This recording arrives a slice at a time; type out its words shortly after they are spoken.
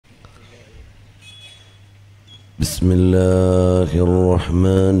بسم الله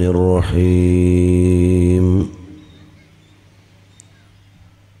الرحمن الرحيم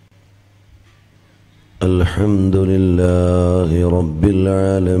الحمد لله رب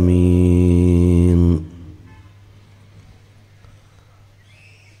العالمين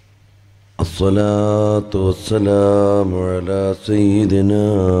الصلاة والسلام على سيدنا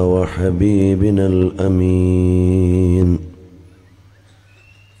وحبيبنا الأمين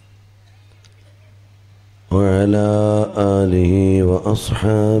وعلى آله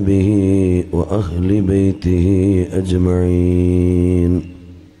وأصحابه وأهل بيته أجمعين.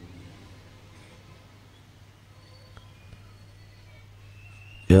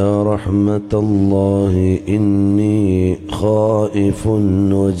 يا رحمة الله إني خائف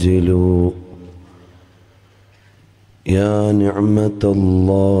وجلو، يا نعمة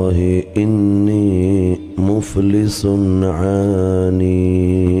الله إني مفلس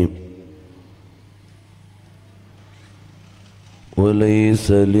عاني، وليس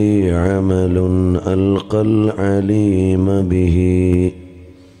لي عمل ألقى العليم به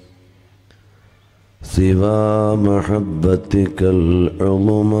سوى محبتك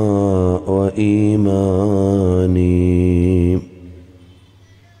العظمى وإيماني.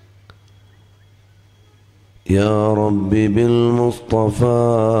 يا رب بالمصطفى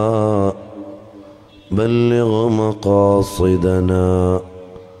بلغ مقاصدنا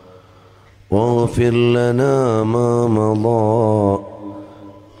واغفر لنا ما مضى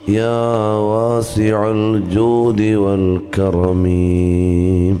يا واسع الجود والكرم.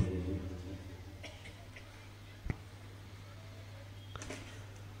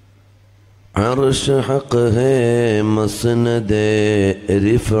 عرش حق ہے مسند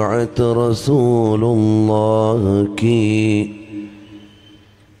رفعت رسول اللہ کی،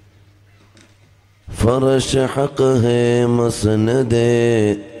 فرش حق ہے مسند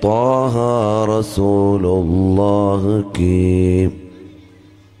طه رسول اللہ کی.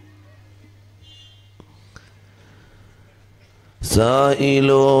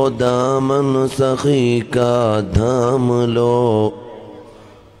 سائلو دامن سخی کا دھام لو،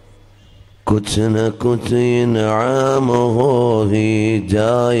 کچھ نہ کچھ انعام ہو ہی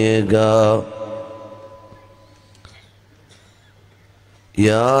جائے گا.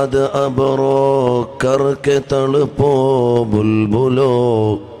 یاد ابرو کر کے تڑپو بلبلو،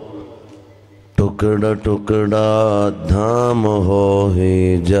 ٹکڑا ٹکڑا دھام ہو ہی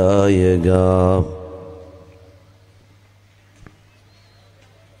جائے گا.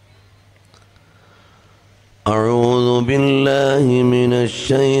 أعوذ بالله من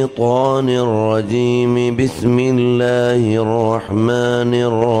الشيطان الرجيم. بسم الله الرحمن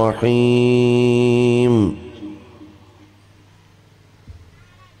الرحيم.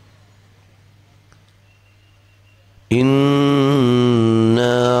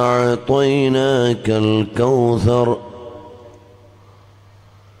 إنا أعطيناك الكوثر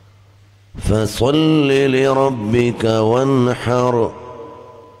فصل لربك وانحر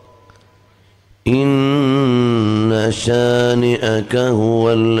إن شانئك هو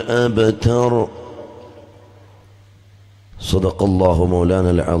الأبتر. صدق الله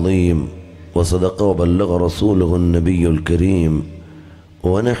مولانا العظيم وصدق وبلغ رسوله النبي الكريم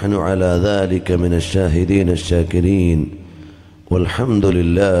ونحن على ذلك من الشاهدين الشاكرين والحمد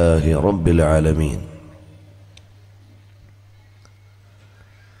لله رب العالمين.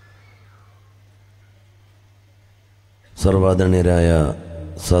 സർവാദരണീയരായ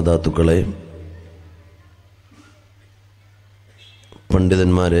സാദാത്തുക്കളെ,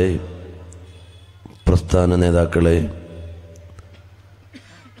 പണ്ഡിതന്മാരെ, പ്രസ്ഥാന നേതാക്കളെ,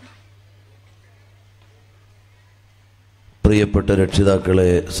 പ്രിയപ്പെട്ട രക്ഷിതാക്കളെ,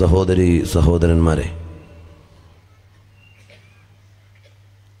 സഹോദരി സഹോദരന്മാരെ,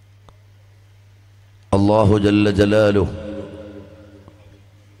 അല്ലാഹു ജല്ല ജലാലുഹു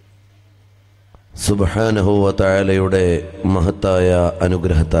സുബ്ഹാനഹു വ തആലയുടെ മഹത്തായ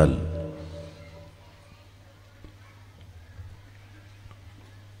അനുഗ്രഹത്താൽ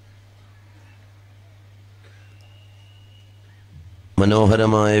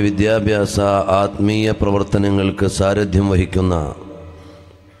മനോഹരമായ വിദ്യാഭ്യാസ ആത്മീയ പ്രവർത്തനങ്ങൾക്ക് സാരഥ്യം വഹിക്കുന്ന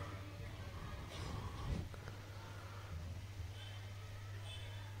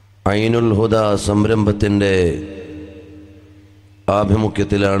ഐനുൽ ഹുദ സംരംഭത്തിൻ്റെ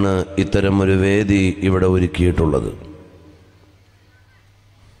ആഭിമുഖ്യത്തിലാണ് ഇത്തരം ഒരു വേദി ഇവിടെ ഒരുക്കിയിട്ടുള്ളത്.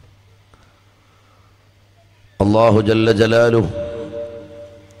 അല്ലാഹു ജല്ല ജലാലുഹു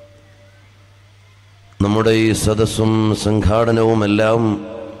നമ്മുടെ ഈ സദസ്സും സംഘാടനവുമെല്ലാം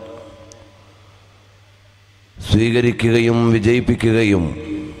സ്വീകരിക്കുകയും വിജയിപ്പിക്കുകയും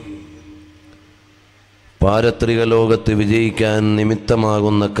പാരത്രിക ലോകത്ത് വിജയിക്കാൻ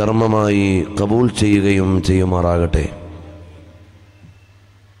നിമിത്തമാകുന്ന കർമ്മമായി കബൂൽ ചെയ്യുകയും ചെയ്യുമാറാകട്ടെ.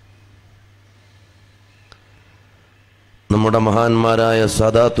 നമ്മുടെ മഹാന്മാരായ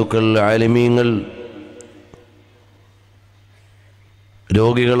സാദാത്തുക്കൾ, ആലിമീങ്ങൾ,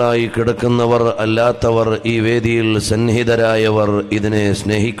 രോഗികളായി കിടക്കുന്നവർ, അല്ലാത്തവർ, ഈ വേദിയിൽ സന്നിഹിതരായവർ, ഇതിനെ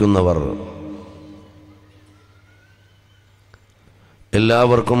സ്നേഹിക്കുന്നവർ,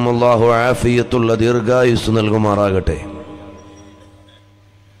 എല്ലാവർക്കും അല്ലാഹു ആഫിയത്തുള്ള ദീർഘായുസ് നൽകുമാറാകട്ടെ.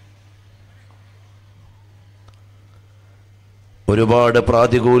 ഒരുപാട്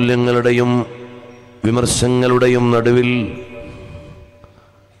പ്രാതികൂല്യങ്ങളുടെയും വിമർശങ്ങളുടെയും നടുവിൽ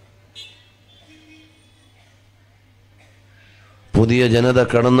പുതിയ ജനത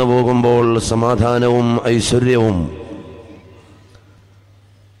കടന്നു പോകുമ്പോൾ സമാധാനവും ഐശ്വര്യവും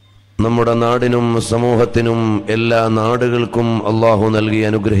നമ്മുടെ നാടിനും സമൂഹത്തിനും എല്ലാ നാടുകൾക്കും അല്ലാഹു നൽകി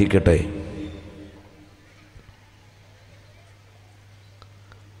അനുഗ്രഹിക്കട്ടെ.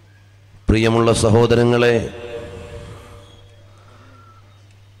 പ്രിയമുള്ള സഹോദരങ്ങളെ,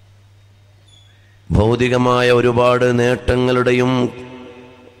 ഭൗതികമായ ഒരുപാട് നേട്ടങ്ങളുടെയും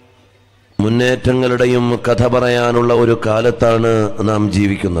മുന്നേറ്റങ്ങളുടെയും കഥ പറയാനുള്ള ഒരു കാലത്താണ് നാം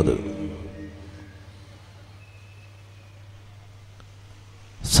ജീവിക്കുന്നത്.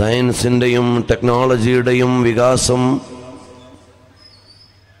 സയൻസിൻ്റെയും ടെക്നോളജിയുടെയും വികാസം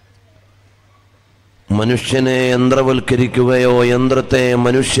മനുഷ്യനെ യന്ത്രവൽക്കരിക്കുകയോ യന്ത്രത്തെ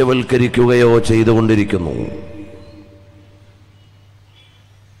മനുഷ്യവൽക്കരിക്കുകയോ ചെയ്തുകൊണ്ടിരിക്കുന്നു.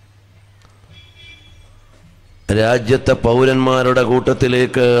 രാജ്യത്തെ പൗരന്മാരുടെ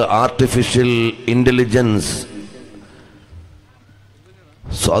കൂട്ടത്തിലേക്ക് ആർട്ടിഫിഷ്യൽ ഇന്റലിജൻസ്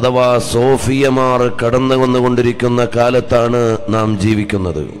അഥവാ സോഫിയമാർ കടന്നു വന്നുകൊണ്ടിരിക്കുന്ന കാലത്താണ് നാം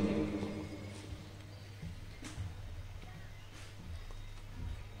ജീവിക്കുന്നത്.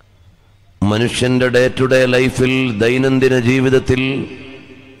 മനുഷ്യന്റെ ഡേ ടു ഡേ ലൈഫിൽ, ദൈനംദിന ജീവിതത്തിൽ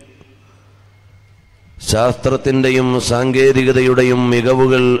ശാസ്ത്രത്തിൻ്റെയും സാങ്കേതികതയുടെയും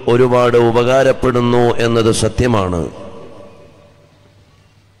മികവുകൾ ഒരുപാട് ഉപകാരപ്പെടുന്നു എന്നത് സത്യമാണ്.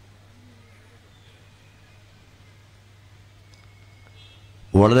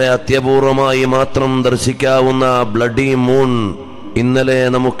 വളരെ അത്യപൂർവമായി മാത്രം ദർശിക്കാവുന്ന ബ്ലഡി മൂൺ ഇന്നലെ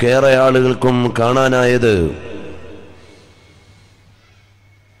നമുക്കേറെ ആളുകൾക്കും കാണാനായത്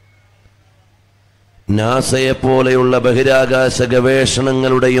നാസയെപ്പോലെയുള്ള ബഹിരാകാശ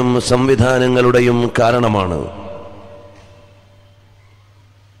ഗവേഷണങ്ങളുടെയും സംവിധാനങ്ങളുടെയും കാരണമാണ്.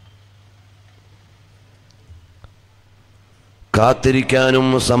 കാത്തിരിക്കാനും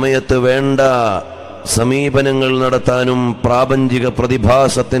സമയത്ത് വേണ്ട സമീപനങ്ങൾ നടത്താനും പ്രാപഞ്ചിക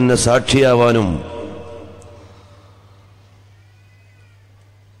പ്രതിഭാസത്തിന് സാക്ഷിയാവാനും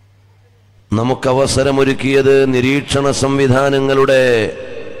നമുക്കവസരമൊരുക്കിയത് നിരീക്ഷണ സംവിധാനങ്ങളുടെ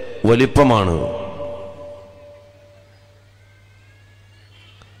വലിപ്പമാണ്.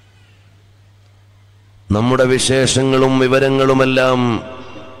 നമ്മുടെ വിശേഷങ്ങളും വിവരങ്ങളുമെല്ലാം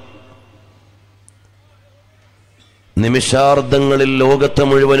നിമിഷാർദ്ധങ്ങളിൽ ലോകത്ത്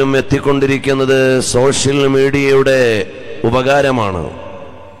മുഴുവനും എത്തിക്കൊണ്ടിരിക്കുന്നത് സോഷ്യൽ മീഡിയയുടെ ഉപകാരമാണ്.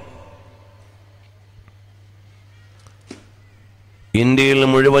 ഇന്ത്യയിൽ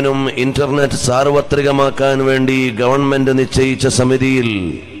മുഴുവനും ഇന്റർനെറ്റ് സാർവത്രികമാക്കാൻ വേണ്ടി ഗവൺമെന്റ് നിശ്ചയിച്ച സമിതിയിൽ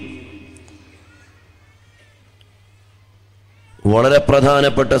വളരെ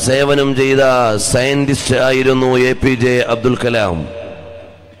പ്രധാനപ്പെട്ട സേവനം ചെയ്ത സയന്റിസ്റ്റ് ആയിരുന്നു APJ അബ്ദുൽ കലാം.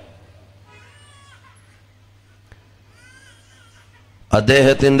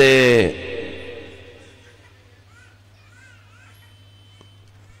 അദ്ദേഹത്തിൻ്റെ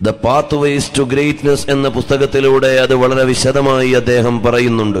ദ പാത്വേസ് ടു ഗ്രേറ്റ്നെസ് എന്ന പുസ്തകത്തിലൂടെ അത് വളരെ വിശദമായി അദ്ദേഹം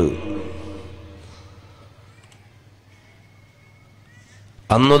പറയുന്നുണ്ട്.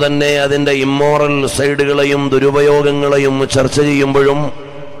 അന്നു തന്നെ അതിൻ്റെ ഇമ്മോറൽ സൈഡുകളെയും ദുരുപയോഗങ്ങളെയും ചർച്ച ചെയ്യുമ്പോഴും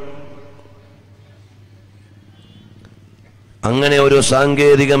അങ്ങനെ ഒരു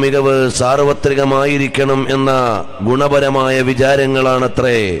സാങ്കേതിക മികവ് സാർവത്രികമായിരിക്കണം എന്ന ഗുണപരമായ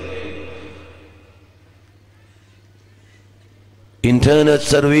വിചാരങ്ങളാണത്രേ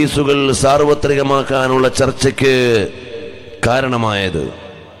ഇന്റർനെറ്റ് സർവീസുകൾ സാർവത്രികമാക്കാനുള്ള ചർച്ചയ്ക്ക് കാരണമായത്.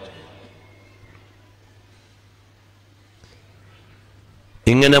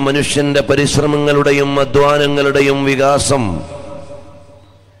 ഇങ്ങനെ മനുഷ്യന്റെ പരിശ്രമങ്ങളുടെയും അധ്വാനങ്ങളുടെയും വികാസം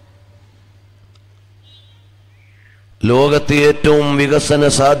ലോകത്തെ ഏറ്റവും വികസന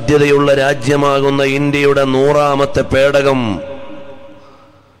സാധ്യതയുള്ള രാജ്യമാകുന്ന ഇന്ത്യയുടെ 100ാമത്തെ പേടകം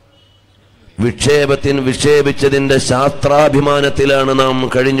വിക്ഷേപിച്ചതിന്റെ ശാസ്ത്രാഭിമാനത്തിലാണ് നാം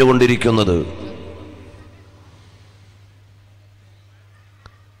കഴിഞ്ഞുകൊണ്ടിരിക്കുന്നത്.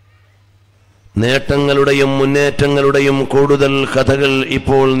 നേട്ടങ്ങളുടെയും മുന്നേറ്റങ്ങളുടെയും കൂടുതൽ കഥകൾ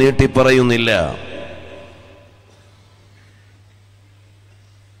ഇപ്പോൾ നീട്ടിപ്പറയുന്നില്ല.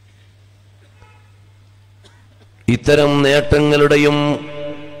 ഇത്തരം നേട്ടങ്ങളുടെയും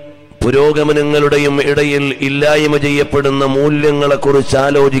പുരോഗമനങ്ങളുടെയും ഇടയിൽ ഇല്ലായ്മ ചെയ്യപ്പെടുന്ന മൂല്യങ്ങളെക്കുറിച്ച്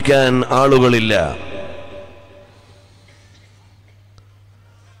ആലോചിക്കാൻ ആളുകളില്ല.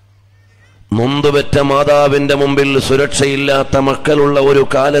 നൊന്തുപെറ്റ മാതാവിന്റെ മുമ്പിൽ സുരക്ഷയില്ലാത്ത മക്കളുള്ള ഒരു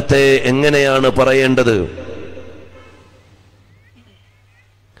കാലത്തെ എങ്ങനെയാണ് പറയേണ്ടത്?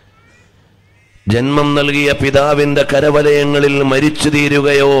 ജന്മം നൽകിയ പിതാവിന്റെ കരവലയങ്ങളിൽ മരിച്ചു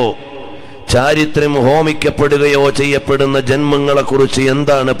തീരുകയോ ചാരിത്രം ഹോമിക്കപ്പെടുകയോ ചെയ്യപ്പെടുന്ന ജന്മങ്ങളെക്കുറിച്ച്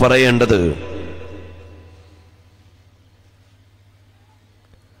എന്താണ് പറയേണ്ടത്?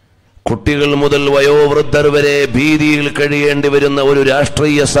 കുട്ടികൾ മുതൽ വയോവൃദ്ധർ വരെ ഭീതിയിൽ കഴിയേണ്ടി വരുന്ന ഒരു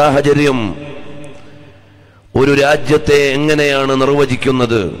രാഷ്ട്രീയ സാഹചര്യം ഒരു രാജ്യത്തെ എങ്ങനെയാണ്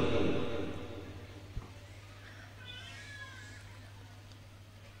നിർവചിക്കുന്നത്?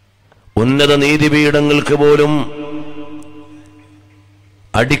 ഉന്നത നീതിപീഠങ്ങൾക്ക് പോലും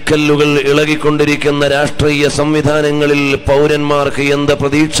അടിക്കല്ലുകൾ ഇളകിക്കൊണ്ടിരിക്കുന്ന രാഷ്ട്രീയ സംവിധാനങ്ങളിൽ പൗരന്മാർക്ക് എന്ത്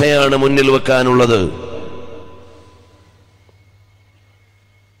പ്രതീക്ഷയാണ് മുന്നിൽ വെക്കാനുള്ളത്?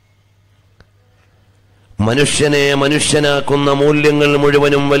 മനുഷ്യനെ മനുഷ്യനാക്കുന്ന മൂല്യങ്ങൾ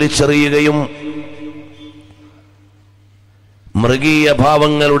മുഴുവനും വലിച്ചെറിയുകയും മൃഗീയ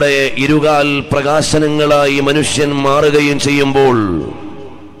ഭാവങ്ങളുടെ ഇരുകാൽ പ്രകാശനങ്ങളായി മനുഷ്യൻ മാറുകയും ചെയ്യുമ്പോൾ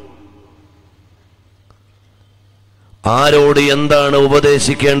ആരോട് എന്താണ്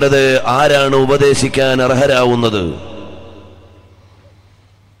ഉപദേശിക്കേണ്ടത്? ആരാണ് ഉപദേശിക്കാൻ അർഹരാവുന്നത്?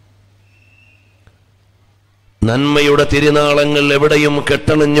 നന്മയുടെ തിരുനാളങ്ങൾ എവിടെയും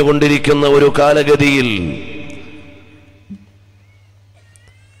കെട്ടണഞ്ഞുകൊണ്ടിരിക്കുന്ന ഒരു കാലഗതിയിൽ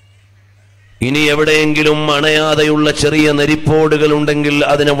ഇനി എവിടെയെങ്കിലും അണയാതെയുള്ള ചെറിയ നെരിപ്പോടുകൾ ഉണ്ടെങ്കിൽ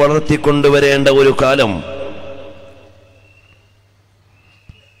അതിനെ വളർത്തിക്കൊണ്ടുവരേണ്ട ഒരു കാലം.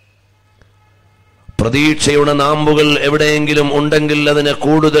 പ്രതീക്ഷയുടെ നാമ്പുകൾ എവിടെയെങ്കിലും ഉണ്ടെങ്കിൽ അതിനെ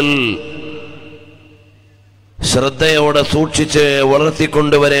കൂടുതൽ ശ്രദ്ധയോടെ സൂക്ഷിച്ച്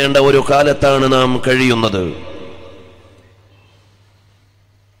വളർത്തിക്കൊണ്ടുവരേണ്ട ഒരു കാലത്താണ് നാം കഴിയുന്നത്.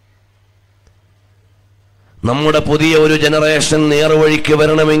 നമ്മുടെ പുതിയ ഒരു ജനറേഷൻ നേർവഴിക്ക്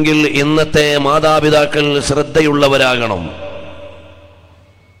വരണമെങ്കിൽ ഇന്നത്തെ മാതാപിതാക്കൾ ശ്രദ്ധയുള്ളവരാകണം.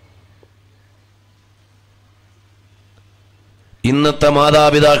 ഇന്നത്തെ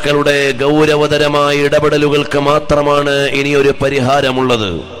മാതാപിതാക്കളുടെ ഗൗരവതരമായ ഇടപെടലുകൾക്ക് മാത്രമാണ് ഇനിയൊരു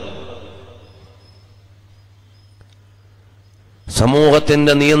പരിഹാരമുള്ളത്.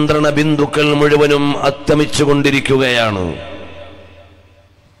 സമൂഹത്തിന്റെ നിയന്ത്രണ ബിന്ദുക്കൾ മുഴുവനും അസ്തമിച്ചുകൊണ്ടിരിക്കുകയാണ്.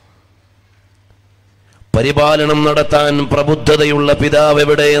 പരിപാലനം നടത്താൻ പ്രബുദ്ധതയുള്ള പിതാവ്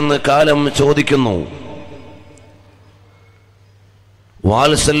എവിടെയെന്ന് കാലം ചോദിക്കുന്നു.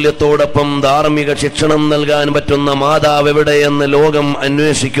 വാത്സല്യത്തോടൊപ്പം ധാർമ്മിക ശിക്ഷണം നൽകാൻ പറ്റുന്ന മാതാവ് എവിടെയെന്ന് ലോകം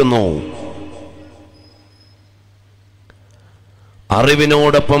അന്വേഷിക്കുന്നു.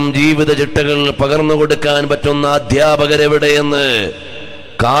 അറിവിനോടൊപ്പം ജീവിത ചിട്ടകൾ പകർന്നു കൊടുക്കാൻ പറ്റുന്ന അധ്യാപകരെവിടെയെന്ന്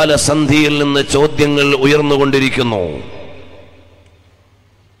കാലസന്ധിയിൽ നിന്ന് ചോദ്യങ്ങൾ ഉയർന്നുകൊണ്ടിരിക്കുന്നു.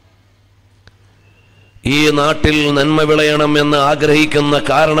 ഈ നാട്ടിൽ നന്മ വിളയണം എന്ന് ആഗ്രഹിക്കുന്ന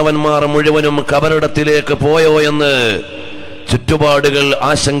കാരണവന്മാർ മുഴുവനും കബറിടത്തിലേക്ക് പോയോ എന്ന് ചുറ്റുപാടുകൾ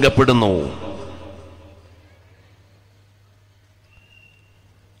ആശങ്കപ്പെടുന്നു.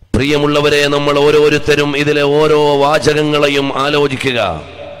 പ്രിയമുള്ളവരെ, നമ്മൾ ഓരോരുത്തരും ഇതിലെ ഓരോ വാചകങ്ങളെയും ആലോചിക്കുക.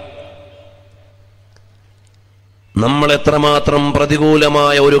 നമ്മൾ എത്രമാത്രം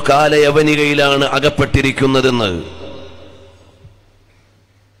പ്രതികൂലമായ ഒരു കാലയവനികയിലാണ് അകപ്പെട്ടിരിക്കുന്നതെന്ന്.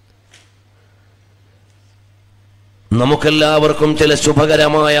 നമുക്കെല്ലാവർക്കും ചില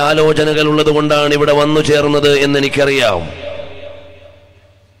ശുഭകരമായ ആലോചനകൾ ഉള്ളത് കൊണ്ടാണ് ഇവിടെ വന്നു ചേർന്നത് എന്നെനിക്കറിയാം.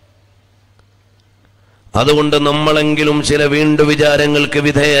 അതുകൊണ്ട് നമ്മളെങ്കിലും ചില വീണ്ടു വിചാരങ്ങൾക്ക്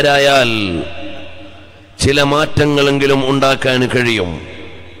വിധേയരായാൽ ചില മാറ്റങ്ങളെങ്കിലും ഉണ്ടാക്കാൻ കഴിയും.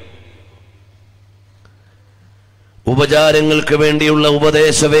 ഉപചാരങ്ങൾക്ക് വേണ്ടിയുള്ള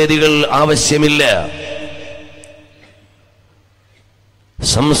ഉപദേശവേദികൾ ആവശ്യമില്ല.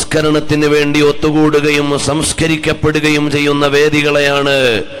 സംസ്കരണത്തിന് വേണ്ടി ഒത്തുകൂടുകയും സംസ്കരിക്കപ്പെടുകയും ചെയ്യുന്ന വേദികളെയാണ്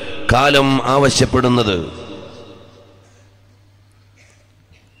കാലം ആവശ്യപ്പെടുന്നത്.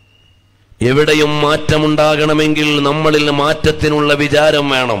 എവിടെയും മാറ്റമുണ്ടാകണമെങ്കിൽ നമ്മളിൽ മാറ്റത്തിനുള്ള വിചാരം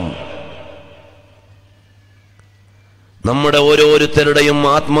വേണം. നമ്മുടെ ഓരോരുത്തരുടെയും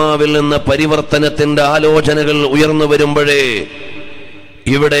ആത്മാവിൽ നിന്ന് പരിവർത്തനത്തിന്റെ ആലോചനകൾ ഉയർന്നു വരുമ്പോഴേ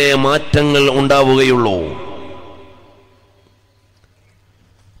ഇവിടെ മാറ്റങ്ങൾ ഉണ്ടാവുകയുള്ളൂ.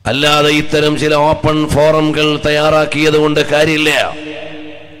 അല്ലാതെ ഇത്തരം ചില ഓപ്പൺ ഫോറംകൾ തയ്യാറാക്കിയത് കൊണ്ട് കാര്യമില്ല.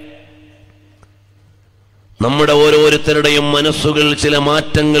 നമ്മുടെ ഓരോരുത്തരുടെയും മനസ്സുകൾ ചില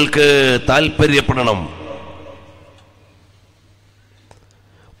മാറ്റങ്ങൾക്ക് താല്പര്യപ്പെടണം.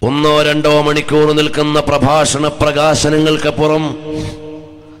 1-2 മണിക്കൂർ നിൽക്കുന്ന പ്രഭാഷണ പ്രകാശനങ്ങൾക്കപ്പുറം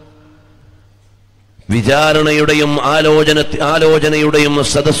വിചാരണയുടെയും ആലോചനയുടെയും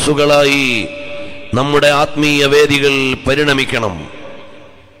സദസ്സുകളായി നമ്മുടെ ആത്മീയ വേദികൾ പരിണമിക്കണം.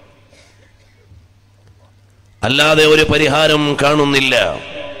 അല്ലാതെ ഒരു പരിഹാരം കാണുന്നില്ല.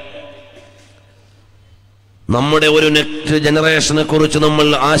 നമ്മുടെ ഒരു നെക്സ്റ്റ് ജനറേഷനെ കുറിച്ച് നമ്മൾ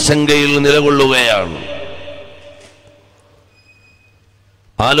ആശങ്കയിൽ നിലകൊള്ളുകയാണ്.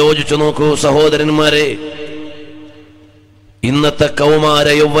 ആലോചിച്ചു നോക്കൂ സഹോദരന്മാരെ, ഇന്നത്തെ കൗമാര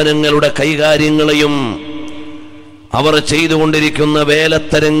യൗവനങ്ങളുടെ കൈകാര്യങ്ങളെയും അവർ ചെയ്തുകൊണ്ടിരിക്കുന്ന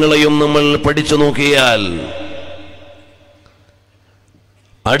വേലത്തരങ്ങളെയും നമ്മൾ പഠിച്ചു നോക്കിയാൽ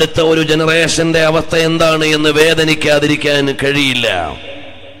അടുത്ത ഒരു ജനറേഷന്റെ അവസ്ഥ എന്താണ് എന്ന് വേദനിക്കാതിരിക്കാൻ കഴിയില്ല.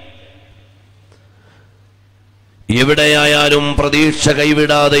 എവിടെയായാലും പ്രതീക്ഷ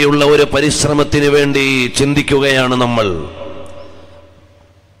കൈവിടാതെയുള്ള ഒരു പരിശ്രമത്തിന് വേണ്ടി ചിന്തിക്കുകയാണ് നമ്മൾ.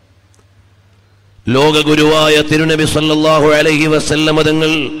 ലോകഗുരുവായ തിരുനബി സല്ലല്ലാഹു അലൈഹി വസല്ലം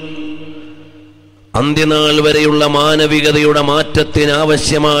തങ്ങൾ അന്ത്യനാൾ വരെയുള്ള മാനവികതയുടെ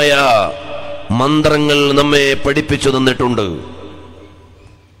മാറ്റത്തിനാവശ്യമായ മന്ത്രങ്ങൾ നമ്മെ പഠിപ്പിച്ചു തന്നിട്ടുണ്ട്.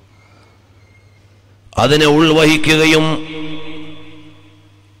 അതിനെ ഉൾവഹിക്കുകയും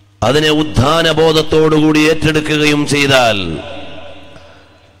അതിനെ ഉദ്ധാനബോധത്തോടുകൂടി ഏറ്റെടുക്കുകയും ചെയ്താൽ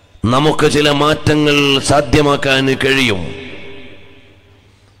നമുക്ക് ചില മാറ്റങ്ങൾ സാധ്യമാക്കാൻ കഴിയും.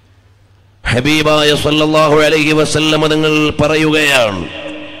 ഹബീബായ സല്ലല്ലാഹു അലൈഹി വസല്ലം തങ്ങൾ പറയുകയാണ്,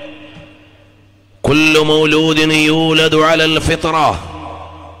 കുല്ലു മൗലൂദിൻ യൂലദു അലൽ ഫിത്ര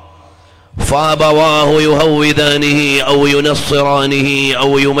ഫഅബവാഹു യുഹവ്വിദാനിഹി ഔ യുനസ്സിറാനിഹി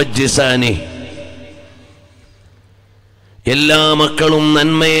ഔ യുമജ്ജിസാനിഹി. എല്ലാ മക്കളും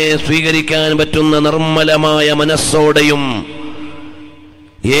നന്മയെ സ്വീകരിക്കാൻ പറ്റുന്ന നിർമ്മലമായ മനസ്സോടെയും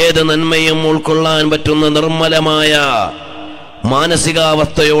ഏത് നന്മയും ഉൾക്കൊള്ളാൻ പറ്റുന്ന നിർമ്മലമായ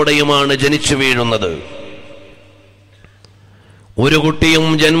മാനസികാവസ്ഥയോടെയുമാണ് ജനിച്ചു വീഴുന്നത്. ഒരു കുട്ടിയും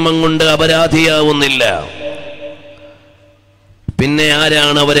ജന്മം കൊണ്ട് അപരാധിയാവുന്നില്ല. പിന്നെ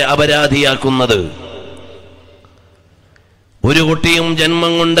ആരാണ് അവരെ അപരാധിയാക്കുന്നത്? ഒരു കുട്ടിയും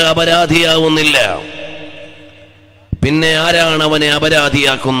ജന്മം കൊണ്ട് അപരാധിയാവുന്നില്ല. പിന്നെ ആരാണ് അവനെ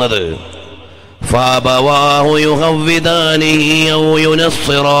അപരാധിയാക്കുന്നത്? ഫഅബവാഹു യുഹവ്വിദാനിഹി ഔ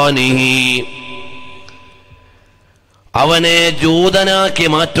യുനസ്സിറാനിഹി. അവനെ ജൂതനാക്കി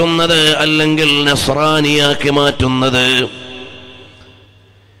മാറ്റുന്നത് അല്ലെങ്കിൽ നസ്രാനിയാക്കി മാറ്റുന്നത്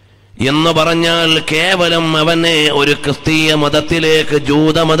എന്ന് പറഞ്ഞാൽ കേവലം അവനെ ഒരു ക്രിസ്തീയ മതത്തിലേക്ക്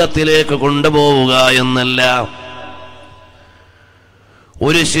ജൂതമതത്തിലേക്ക് കൊണ്ടുപോവുക എന്നല്ല.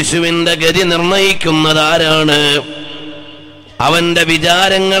 ഒരു ശിശുവിന്റെ ഗതി നിർണയിക്കുന്നതാരാണ്? അവന്റെ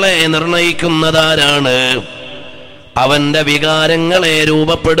വിചാരങ്ങളെ നിർണയിക്കുന്നതാരാണ്? അവന്റെ വികാരങ്ങളെ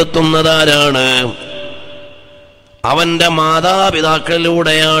രൂപപ്പെടുത്തുന്നതാരാണ്? അവന്റെ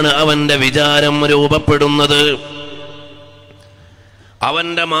മാതാപിതാക്കളിലൂടെയാണ് അവന്റെ വിചാരം രൂപപ്പെടുന്നത്.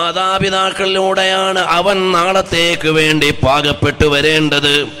 അവന്റെ മാതാപിതാക്കളിലൂടെയാണ് അവൻ നാളത്തേക്ക് വേണ്ടി പാകപ്പെട്ടു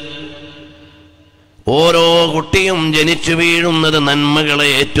വരേണ്ടത്. ഓരോ കുട്ടിയും ജനിച്ചു വീഴുന്നത് നന്മകളെ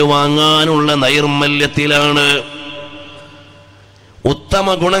ഏറ്റുവാങ്ങാനുള്ള നൈർമല്യത്തിലാണ്, ഉത്തമ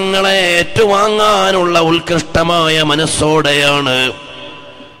ഗുണങ്ങളെ ഏറ്റുവാങ്ങാനുള്ള ഉത്കൃഷ്ടമായ മനസ്സോടെയാണ്.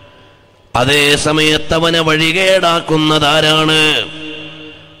 അതേ സമയത്ത് അവനെ വഴികേടാക്കുന്നതാരാണ്?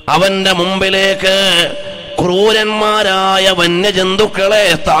 അവന്റെ മുമ്പിലേക്ക് ക്രൂരന്മാരായ വന്യജന്തുക്കളെ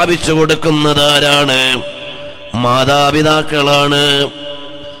സ്ഥാപിച്ചു കൊടുക്കുന്നതാരാണ്? മാതാപിതാക്കളാണ്.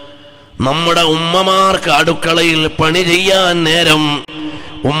 നമ്മുടെ ഉമ്മമാർക്ക് അടുക്കളയിൽ പണി ചെയ്യാൻ നേരം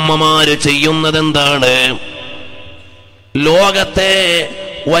ഉമ്മമാര് ചെയ്യുന്നതെന്താണ്? ലോകത്തെ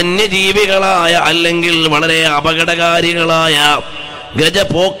വന്യജീവികളായ അല്ലെങ്കിൽ വളരെ അപകടകാരികളായ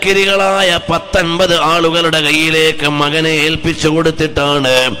ഗജപോക്കിരികളായ 19 ആളുകളുടെ കയ്യിലേക്ക് മകനെ ഏൽപ്പിച്ചു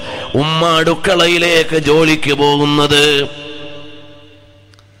കൊടുത്തിട്ടാണ് ഉമ്മ അടുക്കളയിലേക്ക് ജോലിക്ക് പോകുന്നത്.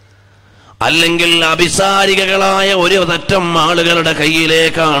 അല്ലെങ്കിൽ അഭിസാരികകളായ ഒരു തറ്റം ആളുകളുടെ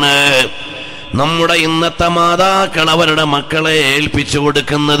കയ്യിലേക്കാണ് നമ്മുടെ ഇന്നത്തെ മാതാക്കൾ അവരുടെ മക്കളെ ഏൽപ്പിച്ചു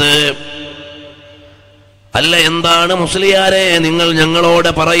കൊടുക്കുന്നത്. അല്ല, എന്താണ് മുസ്ലിയാരെ നിങ്ങൾ ഞങ്ങളോട്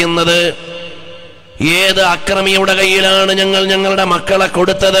പറയുന്നത്? ഏത് അക്രമിയുടെ കയ്യിലാണ് ഞങ്ങൾ ഞങ്ങളുടെ മക്കളെ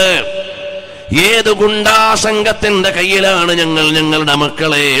കൊടുത്തത്? ഏത് ഗുണ്ടാ സംഘത്തിന്റെ കയ്യിലാണ് ഞങ്ങൾ ഞങ്ങളുടെ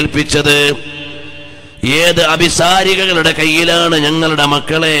മക്കളെ ഏൽപ്പിച്ചത്? ഏത് അഭിസാരികളുടെ കയ്യിലാണ് ഞങ്ങളുടെ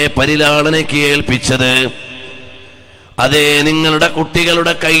മക്കളെ പരിലാളനയ്ക്ക് ഏൽപ്പിച്ചത്? അതെ, നിങ്ങളുടെ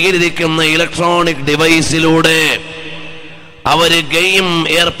കുട്ടികളുടെ കയ്യിലിരിക്കുന്ന ഇലക്ട്രോണിക് ഡിവൈസിലൂടെ അവര്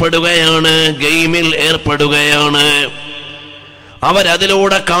ഗെയിമിൽ ഏർപ്പെടുകയാണ്.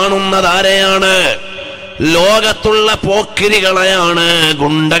 അവരതിലൂടെ കാണുന്നത് ആരെയാണ്? ലോകത്തുള്ള പോക്കിരികളെയാണ്,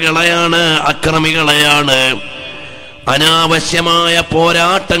 ഗുണ്ടകളെയാണ്, അക്രമികളെയാണ്. അനാവശ്യമായ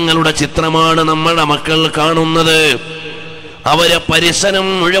പോരാട്ടങ്ങളുടെ ചിത്രമാണ് നമ്മുടെ മക്കൾ കാണുന്നത്. അവരെ പരിസരം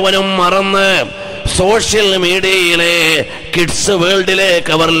മുഴുവനും മറന്ന് സോഷ്യൽ മീഡിയയിലെ കിഡ്സ്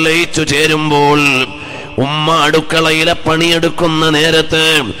വേൾഡിലേക്ക് അവർ ലയിച്ചു ചേരുമ്പോൾ, ഉമ്മ അടുക്കളയിലെ പണിയെടുക്കുന്ന നേരത്ത്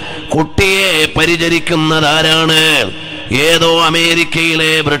കുട്ടിയെ പരിചരിക്കുന്നതാരാണ്? ഏതോ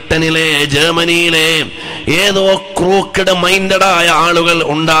അമേരിക്കയിലെ, ബ്രിട്ടനിലെ, ജർമ്മനിയിലെ ഏതോ ക്രൂക്കഡ് മൈൻഡഡായ ആളുകൾ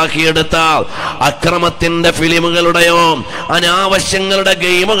ഉണ്ടാക്കിയെടുത്ത അക്രമത്തിന്റെ ഫിലിമുകളുടെയോ അനാവശ്യങ്ങളുടെ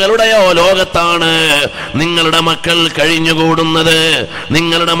ഗെയിമുകളുടെയോ ലോകത്താണ് നിങ്ങളുടെ മക്കൾ കഴിഞ്ഞുകൂടുന്നത്.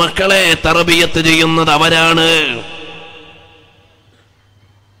 നിങ്ങളുടെ മക്കളെ തർബിയത്ത് ചെയ്യുന്നത് അവരാണ്.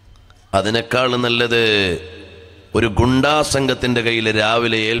 അതിനേക്കാൾ നല്ലത് ഒരു ഗുണ്ടാ സംഘത്തിന്റെ കയ്യിൽ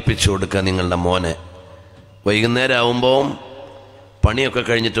രാവിലെ ഏൽപ്പിച്ചു കൊടുക്കുക നിങ്ങളുടെ മോനെ. വൈകുന്നേരം ആവുമ്പോൾ പണിയൊക്കെ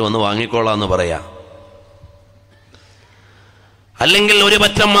കഴിഞ്ഞിട്ട് വന്ന് വാങ്ങിക്കോളാന്ന് പറയാം. അല്ലെങ്കിൽ ഒരു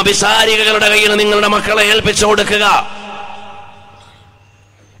പറ്റം അഭിസാരികളുടെ കയ്യിൽ നിങ്ങളുടെ മക്കളെ ഏൽപ്പിച്ചു കൊടുക്കുക.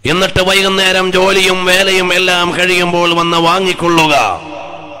 എന്നിട്ട് വൈകുന്നേരം ജോലിയും വേലയും എല്ലാം കഴിയുമ്പോൾ വന്ന് വാങ്ങിക്കൊള്ളുക.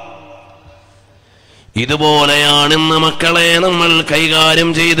 ഇതുപോലെയാണ് ഇന്ന് മക്കളെ നമ്മൾ കൈകാര്യം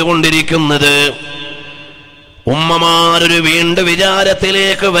ചെയ്തുകൊണ്ടിരിക്കുന്നത്. ഉമ്മമാരൊരു വീണ്ടും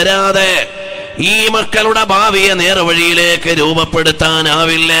വിചാരത്തിലേക്ക് വരാതെ ഈ മക്കളുടെ ഭാവിയെ നേർവഴിയിലേക്ക്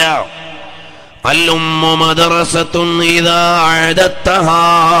രൂപപ്പെടുത്താനാവില്ല. അല്ലുമ്മു മദ്റസത്തുൻ ഇദാ അഅദത്തഹാ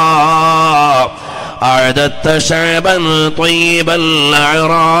അഅദത്ത ശഅബൻ ത്വയ്യിബൽ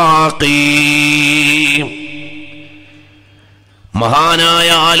അറാഖി. മഹാനായ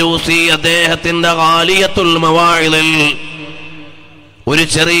ആലൂസി അദ്ദേഹത്തിന്റെ ഗാലിയത്തുൽ മവാഇദിൽ ഒരു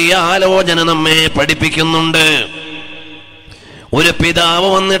ചെറിയ ആലോചന നമ്മെ പഠിപ്പിക്കുന്നുണ്ട്. ഒരു പിതാവ്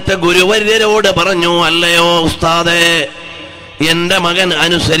വന്നിട്ട് ഗുരുവര്യരോട് പറഞ്ഞു, അല്ലയോ ഉസ്താദേ, എന്റെ മകൻ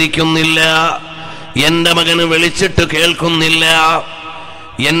അനുസരിക്കുന്നില്ല, എന്റെ മകന് വിളിച്ചിട്ട് കേൾക്കുന്നില്ല,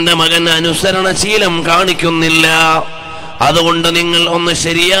 എന്റെ മകൻ അനുസരണശീലം കാണിക്കുന്നില്ല, അതുകൊണ്ട് നിങ്ങൾ ഒന്ന്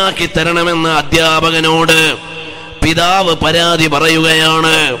ശരിയാക്കി തരണമെന്ന് അധ്യാപകനോട് പിതാവ് പരാതി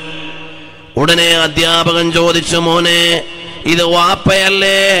പറയുകയാണ്. ഉടനെ അധ്യാപകൻ ചോദിച്ചു, മോനെ, ഇത്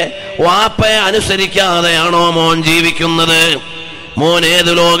വാപ്പയല്ലേ? വാപ്പയെ അനുസരിക്കാതെയാണോ മോൻ ജീവിക്കുന്നത്? മോൻ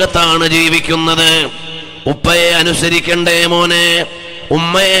ഏതു ലോകത്താണ് ജീവിക്കുന്നത്? ഉപ്പയെ അനുസരിക്കണ്ടേ മോനെ?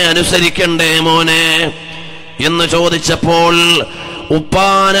 ഉമ്മയെ അനുസരിക്കണ്ടേ മോനെ എന്ന് ചോദിച്ചപ്പോൾ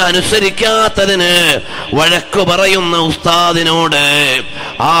ഉപ്പാനെ അനുസരിക്കാത്തതിന് വഴക്കു പറയുന്ന ഉസ്താദിനോട്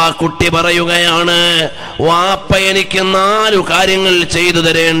ആ കുട്ടി പറയുകയാണ്, വാപ്പ എനിക്ക് 4 കാര്യങ്ങൾ ചെയ്തു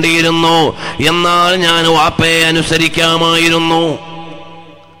തരേണ്ടിയിരുന്നു, എന്നാൽ ഞാൻ വാപ്പയെ അനുസരിക്കാമായിരുന്നു.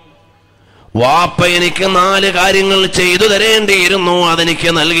 വാപ്പ എനിക്ക് 4 കാര്യങ്ങൾ ചെയ്തു തരേണ്ടിയിരുന്നു, അതെനിക്ക്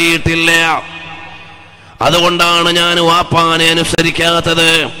നൽകിയിട്ടില്ല. അതുകൊണ്ടാണ് ഞാൻ വാപ്പാനെ അനുസരിക്കാത്തത്.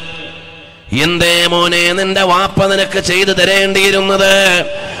 എന്തേ മോനെ നിന്റെ വാപ്പ നിനക്ക് ചെയ്തു തരേണ്ടിയിരുന്നത്?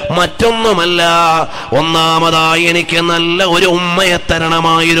 മറ്റൊന്നുമല്ല, ഒന്നാമതായി എനിക്ക് നല്ല ഒരു ഉമ്മയെ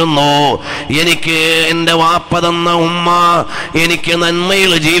തരണമായിരുന്നു. എനിക്ക് എന്റെ വാപ്പ തന്ന ഉമ്മ എനിക്ക്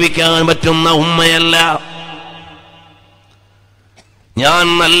നന്മയിൽ ജീവിക്കാൻ പറ്റുന്ന ഉമ്മയല്ല. ഞാൻ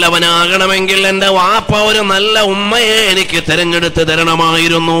നല്ലവനാകണമെങ്കിൽ എന്റെ വാപ്പ ഒരു നല്ല ഉമ്മയെ എനിക്ക് തിരഞ്ഞെടുത്ത്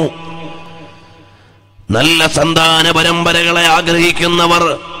തരണമായിരുന്നു. നല്ല സന്താന പരമ്പരകളെ ആഗ്രഹിക്കുന്നവർ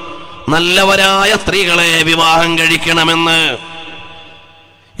നല്ലവരായ സ്ത്രീകളെ വിവാഹം കഴിക്കണമെന്ന്.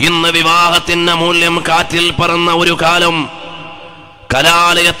 ഇന്ന് വിവാഹത്തിന്റെ മൂല്യം കാറ്റിൽ പറന്ന ഒരു കാലം.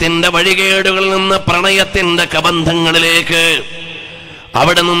 കലാലയത്തിന്റെ വഴികേടുകളിൽ നിന്ന് പ്രണയത്തിന്റെ കബന്ധങ്ങളിലേക്ക്,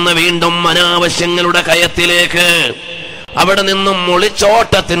 അവിടെ നിന്ന് വീണ്ടും അനാവശ്യങ്ങളുടെ കയത്തിലേക്ക്, അവിടെ നിന്നും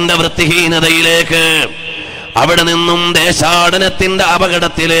ഒളിച്ചോട്ടത്തിന്റെ വൃത്തിഹീനതയിലേക്ക്, അവിടെ നിന്നും ദേശാടനത്തിന്റെ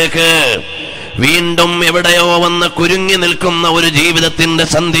അപകടത്തിലേക്ക്, വീണ്ടും എവിടെയോ വന്ന് കുരുങ്ങി നിൽക്കുന്ന ഒരു ജീവിതത്തിന്റെ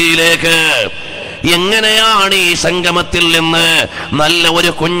സന്ധിയിലേക്ക്. എങ്ങനെയാണ് ഈ സംഗമത്തിൽ നിന്ന് നല്ല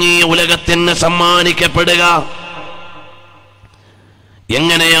ഒരു കുഞ്ഞി ഉലകത്തിന് സമ്മാനിക്കപ്പെടുക?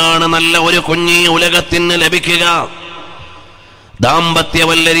 എങ്ങനെയാണ് നല്ല ഒരു കുഞ്ഞി ഉലകത്തിന് ലഭിക്കുക?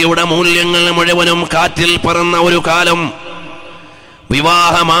 ദാമ്പത്യവല്ലരിയുടെ മൂല്യങ്ങൾ മുഴുവനും കാറ്റിൽ പറന്ന ഒരു കാലം.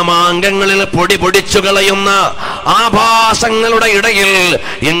 വിവാഹ മാമാങ്കങ്ങളിൽ പൊടി പൊടിച്ചു കളയുന്ന ആഭാസങ്ങളുടെ ഇടയിൽ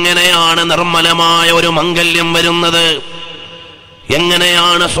എങ്ങനെയാണ് നിർമ്മലമായ ഒരു മംഗല്യം വരുന്നത്?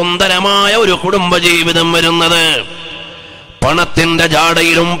 എങ്ങനെയാണ് സുന്ദരമായ ഒരു കുടുംബജീവിതം വരുന്നത്? പണത്തിന്റെ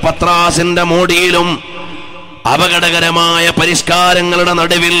ജാടയിലും പത്രാസിന്റെ മോടിയിലും അപകടകരമായ പരിഷ്കാരങ്ങളുടെ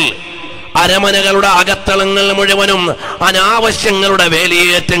നടുവിൽ അരമനകളുടെ അകത്തളങ്ങൾ മുഴുവനും അനാവശ്യങ്ങളുടെ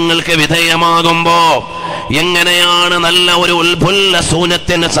വേലിയേറ്റങ്ങൾക്ക് വിധേയമാകുമ്പോ എങ്ങനെയാണ് നല്ല ഒരു ഉത്ഫുല്ല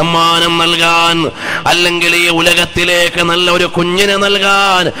സൂനത്തിന് സമ്മാനം നൽകാൻ, അല്ലെങ്കിൽ ഈ ഉലകത്തിലേക്ക് നല്ല ഒരു കുഞ്ഞിനെ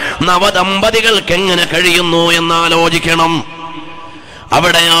നൽകാൻ നവദമ്പതികൾക്ക് എങ്ങനെ കഴിയുന്നു എന്നാലോചിക്കണം.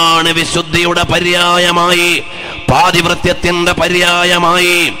 അവിടെയാണ് വിശുദ്ധിയുടെ പര്യായമായി, പാതിവൃത്യത്തിന്റെ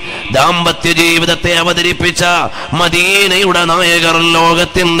പര്യായമായി ദാമ്പത്യ ജീവിതത്തെ അവതരിപ്പിച്ച മദീനയുടെ നായകർ,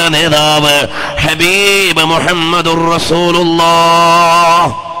 ലോകത്തിന്റെ നേതാവ് ഹബീബ് മുഹമ്മദുർ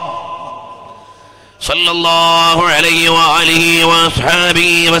റസൂലുള്ളാഹ്. സല്ലല്ലാഹു അലൈഹി വഅലിഹി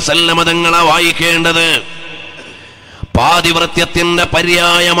വഅസ്ഹാബിഹി വസല്ലമ തങ്ങളെ വായിക്കേണ്ടത് പാതിവ്രത്യത്തിന്റെ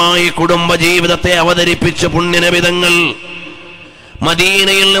പര്യായമായി കുടുംബജീവിതത്തെ അവതരിപ്പിച്ച് പുണ്യനബിതങ്ങൾ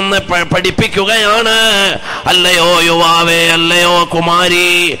മദീനയിൽ നിന്ന് പഠിപ്പിക്കുകയാണ്. അല്ലയോ യുവാവേ, അല്ലയോ കുമാരി,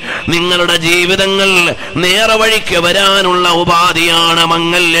 നിങ്ങളുടെ ജീവിതങ്ങൾ നേർവഴിക്ക് വരാനുള്ള ഉപാധിയാണ്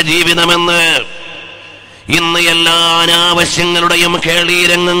മംഗല്യ ജീവിതമെന്ന്. ഇന്ന് എല്ലാ അനാവശ്യങ്ങളുടെയും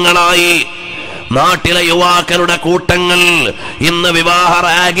കേളീരംഗങ്ങളായി നാട്ടിലെ യുവാക്കളുടെ കൂട്ടങ്ങൾ ഇന്ന് വിവാഹ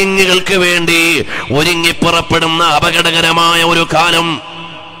റാഗിങ്ങുകൾക്ക് വേണ്ടി ഒരുങ്ങിപ്പുറപ്പെടുന്ന അപകടകരമായ ഒരു കാലം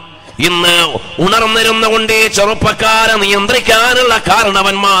ഇന്ന് ഉണർന്നിരുന്നുകൊണ്ട് ഈ ചെറുപ്പക്കാരെ നിയന്ത്രിക്കാനുള്ള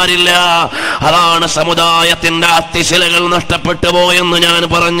കാരണവന്മാരില്ല. അതാണ് സമുദായത്തിന്റെ അത്തിശിലകൾ നഷ്ടപ്പെട്ടു പോയെന്ന് ഞാൻ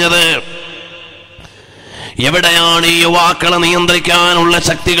പറഞ്ഞത്. എവിടെയാണ് ഈ യുവാക്കളെ നിയന്ത്രിക്കാനുള്ള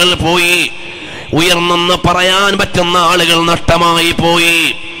ശക്തികൾ പോയി? ഉയർന്നെന്ന് പറയാൻ പറ്റുന്ന ആളുകൾ നഷ്ടമായി പോയി.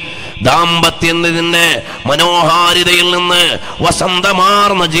 ദാമ്പത്യത്തിന്റെ മനോഹാരിതയിൽ നിന്ന്,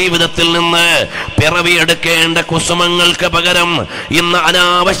 വസന്തമാർന്ന ജീവിതത്തിൽ നിന്ന് പിറവിയെടുക്കേണ്ട കുസുമങ്ങൾക്ക് പകരം ഇന്ന്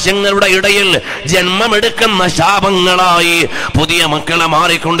അനാവശ്യങ്ങളുടെ ഇടയിൽ ജന്മമെടുക്കുന്ന ശാപങ്ങളായി പുതിയ മക്കളെ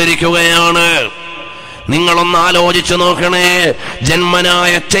മാറിക്കൊണ്ടിരിക്കുകയാണ്. നിങ്ങളൊന്ന് ആലോചിച്ചു നോക്കണേ.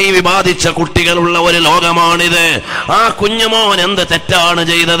 ജന്മനായ HIV ബാധിച്ച കുട്ടികളുള്ള ഒരു ലോകമാണിത്. ആ കുഞ്ഞുമോൻ എന്ത് തെറ്റാണ്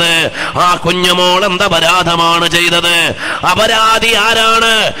ചെയ്തത്? ആ കുഞ്ഞുമോൾ എന്ത് അപരാധമാണ് ചെയ്തത്? അപരാധി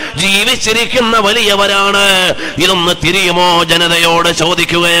ആരാണ്? ജീവിച്ചിരിക്കുന്ന വലിയവരാണ്. ഇതൊന്ന് തിരിയുമോ ജനതയോട്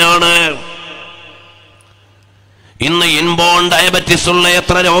ചോദിക്കുകയാണ്. ഇന്ന് ഇൻബോൺ ഡയബറ്റിസ് ഉള്ള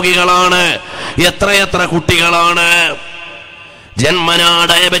എത്ര രോഗികളാണ്, എത്രയെത്ര കുട്ടികളാണ്. ജന്മനാ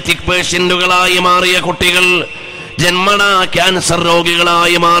ഡയബറ്റിക് പേഷ്യന്റുകളായി മാറിയ കുട്ടികൾ, ജന്മനാ ക്യാൻസർ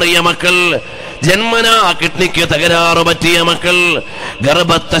രോഗികളായി മാറിയ മക്കൾ, ജന്മനാ കിഡ്നിക്ക് തകരാറ് പറ്റിയ മക്കൾ,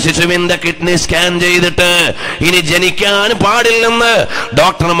 ഗർഭസ്ഥ ശിശുവിന്റെ കിഡ്നി സ്കാൻ ചെയ്തിട്ട് ഇനി ജനിക്കാൻ പാടില്ലെന്ന്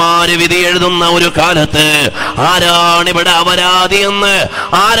ഡോക്ടർമാര് വിധി എഴുതുന്ന ഒരു കാലത്ത് ആരാണിവിടെ അപരാധിയെന്ന്,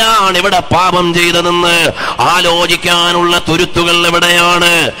 ആരാണിവിടെ പാപം ചെയ്തതെന്ന് ആലോചിക്കാനുള്ള തുരുത്തുകൾ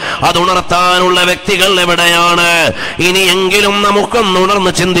എവിടെയാണ്? അതുണർത്താനുള്ള വ്യക്തികൾ എവിടെയാണ്? ഇനിയെങ്കിലും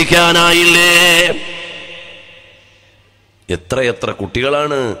നമുക്കൊന്നുണർന്ന് ചിന്തിക്കാനായില്ലേ? എത്രയെത്ര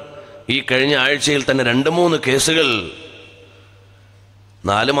കുട്ടികളാണ് ഈ കഴിഞ്ഞ ആഴ്ചയിൽ തന്നെ 2-3 കേസുകൾ.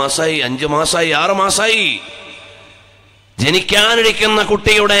 4 മാസമായി, 5 മാസമായി, 6 മാസമായി. ജനിക്കാനിരിക്കുന്ന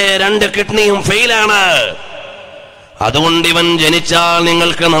കുട്ടിയുടെ 2 കിഡ്നിയും ഫെയിലാണ്. അതുകൊണ്ട് ഇവൻ ജനിച്ചാൽ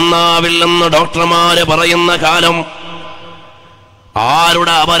നിങ്ങൾക്ക് നന്നാവില്ലെന്ന് ഡോക്ടർമാര് പറയുന്ന കാലം.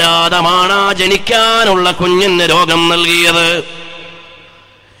 ആരുടെ അപരാധമാണ് ജനിക്കാനുള്ള കുഞ്ഞിന് രോഗം നൽകിയത്?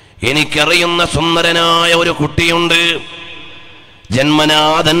 എനിക്കറിയുന്ന സുന്ദരനായ ഒരു കുട്ടിയുണ്ട്. ജന്മനാ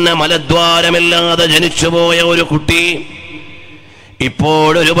തന്നെ മലദ്വാരമില്ലാതെ ജനിച്ചുപോയ ഒരു കുട്ടി.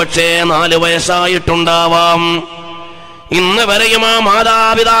 ഇപ്പോഴൊരു പക്ഷേ 4 വയസ്സായിട്ടുണ്ടാവാം. ഇന്ന് വരെയും ആ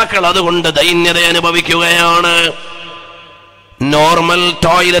മാതാപിതാക്കൾ അതുകൊണ്ട് ദൈന്യത അനുഭവിക്കുകയാണ്. നോർമൽ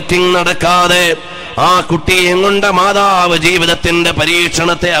ടോയ്ലറ്റിംഗ് നടക്കാതെ ആ കുട്ടിയെ കൊണ്ട് മാതാവ് ജീവിതത്തിന്റെ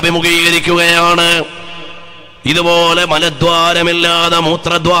പരീക്ഷണത്തെ അഭിമുഖീകരിക്കുകയാണ്. ഇതുപോലെ മലദ്വാരമില്ലാതെ,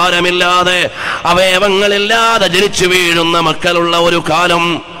 മൂത്രദ്വാരമില്ലാതെ, അവയവങ്ങളില്ലാതെ ജനിച്ചു വീഴുന്ന മക്കളുള്ള ഒരു കാലം.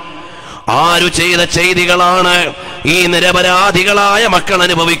 ആരു ചെയ്ത ചെയ്തികളാണ് ഈ നിരപരാധികളായ മക്കൾ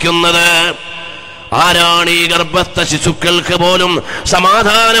അനുഭവിക്കുന്നത്? ആരാണ് ഈ ഗർഭസ്ഥ ശിശുക്കൾക്ക് പോലും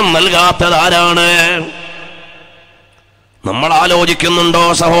സമാധാനം നൽകാത്തത്? ആരാണ്? നമ്മൾ ആലോചിക്കുന്നുണ്ടോ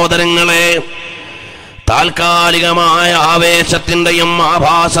സഹോദരങ്ങളെ? താൽക്കാലികമായ ആവേശത്തിന്റെയും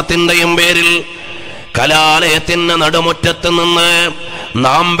ആഭാസത്തിന്റെയും പേരിൽ കലാലയത്തിന് നടുമുറ്റത്ത് നിന്ന്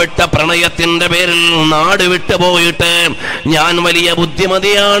നാം വിട്ട പ്രണയത്തിന്റെ പേരിൽ നാട് വിട്ടുപോയിട്ട് ഞാൻ വലിയ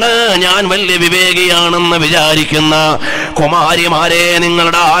ബുദ്ധിമതിയാണ്, ഞാൻ വലിയ വിവേകിയാണെന്ന് വിചാരിക്കുന്ന കുമാരിമാരെ,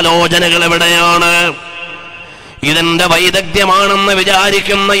 നിങ്ങളുടെ ആലോചനകൾ എവിടെയാണ്? ഇതെന്റെ വൈദഗ്ധ്യമാണെന്ന്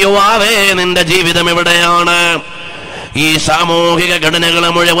വിചാരിക്കുന്ന യുവാവേ, നിന്റെ ജീവിതം എവിടെയാണ്? ഈ സാമൂഹിക ഘടനകളെ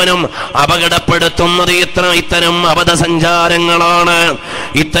മുഴുവനും അപകടപ്പെടുത്തുന്നത് ഇത്തരം അബദ്ധസഞ്ചാരങ്ങളാണ്,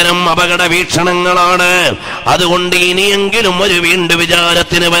 ഇത്തരം അപകട വീക്ഷണങ്ങളാണ്. അതുകൊണ്ട് ഇനിയെങ്കിലും ഒരു വീണ്ടും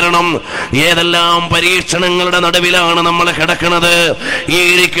വിചാരത്തിന് വരണം. ഏതെല്ലാം പരീക്ഷണങ്ങളുടെ നടുവിലാണ് നമ്മൾ കിടക്കുന്നത്? ഈ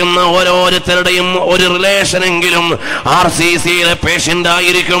ഇരിക്കുന്ന ഓരോരുത്തരുടെയും ഒരു റിലേഷനെങ്കിലും RCCയിലെ പേഷ്യന്റ്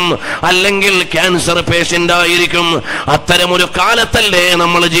ആയിരിക്കും, അല്ലെങ്കിൽ ക്യാൻസർ പേഷ്യന്റ് ആയിരിക്കും. അത്തരമൊരു കാലത്തല്ലേ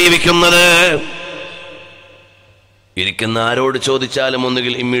നമ്മൾ ജീവിക്കുന്നത്? ഇരിക്കുന്ന ആരോട് ചോദിച്ചാലും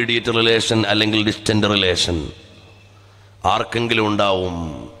ഒന്നുകിൽ ഇമ്മീഡിയറ്റ് റിലേഷൻ അല്ലെങ്കിൽ ഡിസ്റ്റന്റ് റിലേഷൻ. ആർക്കെങ്കിലും ഉണ്ടാവും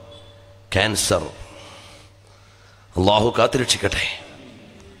ക്യാൻസർ. അള്ളാഹു കാത്തുരക്ഷിക്കട്ടെ.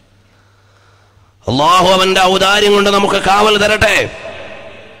 അള്ളാഹു അവന്റെ ഔദാര്യം കൊണ്ട് നമുക്ക് കാവൽ തരട്ടെ.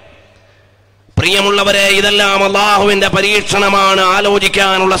 പ്രിയമുള്ളവരെ, ഇതെല്ലാം അള്ളാഹുവിന്റെ പരീക്ഷണമാണ്,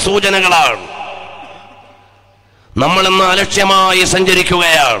 ആലോചിക്കാനുള്ള സൂചനകളാണ്. നമ്മളിന്ന് അലക്ഷ്യമായി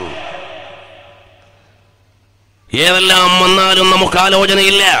സഞ്ചരിക്കുകയാണ്. ഏതെല്ലാം വന്നാലും നമുക്ക്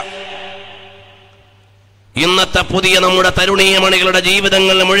ആലോചനയില്ല. ഇന്നത്തെ പുതിയ നമ്മുടെ തരുണീയമണികളുടെ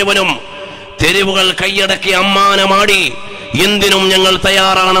ജീവിതങ്ങൾ മുഴുവനും തെരുവുകൾ കൈയടക്കി അമ്മാനമാടി എന്തിനും ഞങ്ങൾ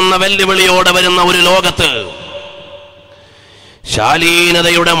തയ്യാറാണെന്ന വെല്ലുവിളിയോടെ വരുന്ന ഒരു ലോകത്ത്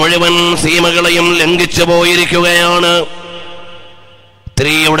ശാലീനതയുടെ മുഴുവൻ സീമകളെയും ലംഘിച്ചു പോയിരിക്കുകയാണ്.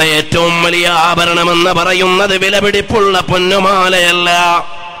 സ്ത്രീയുടെ ഏറ്റവും വലിയ ആഭരണമെന്ന് പറയുന്നത് വിലപിടിപ്പുള്ള പൊന്നുമാലയല്ല,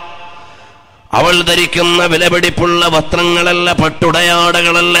 അവൾ ധരിക്കുന്ന വിലപിടിപ്പുള്ള വസ്ത്രങ്ങളല്ല,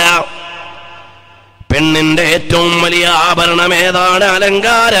 പട്ടുടയാടകളല്ല. പെണ്ണിന്റെ ഏറ്റവും വലിയ ആഭരണം ഏതാണ്?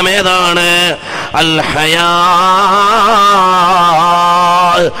 അലങ്കാരം ഏതാണ്? അൽ ഹയാ,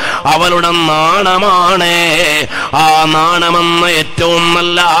 അവളുടെ നാണമാണ്. ആ നാണമെന്ന ഏറ്റവും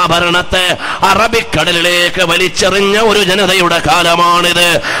നല്ല ആഭരണത്തെ അറബിക്കടലിലേക്ക് വലിച്ചെറിഞ്ഞ ഒരു ജനതയുടെ കാലമാണിത്.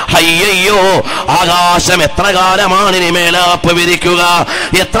 അയ്യോ, ആകാശം എത്ര കാലമാണ് ഇനി മേലാപ്പ് വിരിക്കുക?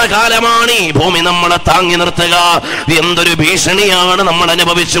 എത്ര കാലമാണ് ഈ ഭൂമി നമ്മളെ താങ്ങി നിർത്തുക? എന്തൊരു ഭീഷണിയാണ് നമ്മൾ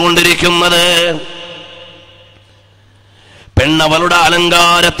അനുഭവിച്ചുകൊണ്ടിരിക്കുന്നത്. പെണ്ണവളുടെ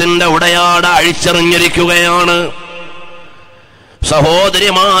അലങ്കാരത്തിന്റെ ഉടയാട അഴിച്ചെറിഞ്ഞിരിക്കുകയാണ്.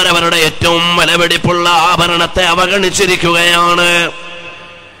 സഹോദരിമാരവരുടെ ഏറ്റവും വിലപിടിപ്പുള്ള ആഭരണത്തെ അവഗണിച്ചിരിക്കുകയാണ്.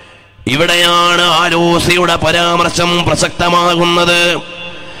 ഇവിടെയാണ് ആലൂസിയുടെ പരാമർശം പ്രസക്തമാകുന്നത്.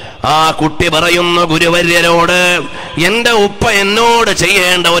 ആ കുട്ടി പറയുന്ന ഗുരുവര്യരോട്, എന്റെ ഉപ്പ എന്നോട്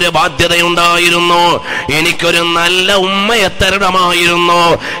ചെയ്യേണ്ട ഒരു ബാധ്യതയുണ്ടായിരുന്നു. എനിക്കൊരു നല്ല ഉമ്മയെ തരണമായിരുന്നു.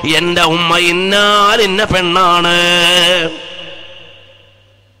 എന്റെ ഉമ്മ ഇന്ന പെണ്ണാണ്.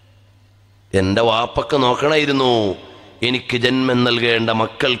 എന്റെ വാപ്പക്ക് നോക്കണമായിരുന്നു എനിക്ക് ജന്മം നൽകേണ്ട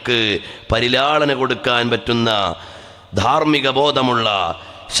മക്കൾക്ക് പരിലാളന കൊടുക്കാൻ പറ്റുന്ന ധാർമ്മിക ബോധമുള്ള,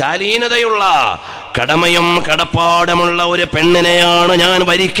 ശാലീനതയുള്ള, കടമയും കടപ്പാടുമുള്ള ഒരു പെണ്ണിനെയാണ് ഞാൻ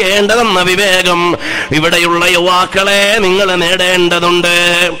വരിക്കേണ്ടതെന്ന വിവേകം ഇവിടെയുള്ള യുവാക്കളെ നിങ്ങൾ നേടേണ്ടതുണ്ട്.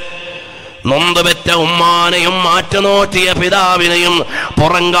 നൊന്തുപെറ്റ ഉമ്മാനെയും മാറ്റുനോറ്റിയ പിതാവിനെയും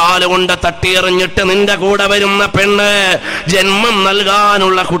പുറങ്കാലുകൊണ്ട് തട്ടിയെറിഞ്ഞിട്ട് നിന്റെ കൂടെ വരുന്ന പെണ്ണ് ജന്മം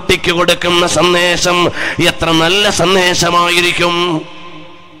നൽകാനുള്ള കുട്ടിക്ക് കൊടുക്കുന്ന സന്ദേശം എത്ര നല്ല സന്ദേശമായിരിക്കും.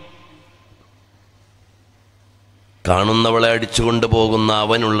 കാണുന്നവളെ അടിച്ചുകൊണ്ടു പോകുന്ന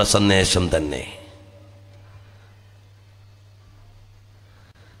അവനുള്ള സന്ദേശം തന്നെ.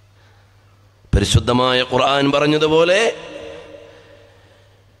 പരിശുദ്ധമായ ഖുർആൻ പറഞ്ഞതുപോലെ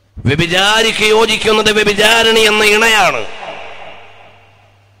വ്യഭിചാരിക്ക് യോജിക്കുന്നത് വ്യഭിചാരിണി എന്ന ഇണയാണ്.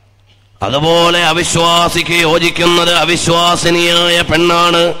 അതുപോലെ അവിശ്വാസിക്ക് യോജിക്കുന്നത് അവിശ്വാസിനിയായ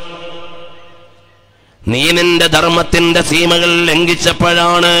പെണ്ണാണ്. നീ നിന്റെ ധർമ്മത്തിന്റെ സീമകൾ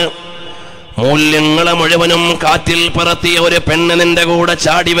ലംഘിച്ചപ്പോഴാണ് മൂല്യങ്ങളെ മുഴുവനും കാറ്റിൽ പറത്തിയ ഒരു പെണ്ണ് നിന്റെ കൂടെ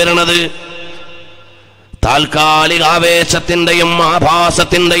ചാടി വരണത്. താൽക്കാലിക ആവേശത്തിന്റെയും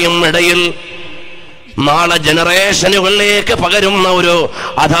ആഭാസത്തിന്റെയും ഇടയിൽ നാളെ ജനറേഷനുകളിലേക്ക് പകരുന്ന ഒരു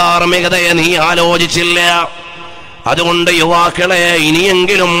അധാർമികതയെ നീ ആലോചിച്ചില്ല. അതുകൊണ്ട് യുവാക്കളെ,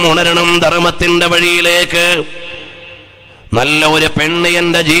 ഇനിയെങ്കിലും ഉണരണം ധർമ്മത്തിന്റെ വഴിയിലേക്ക്. നല്ല ഒരു പെണ്ണ്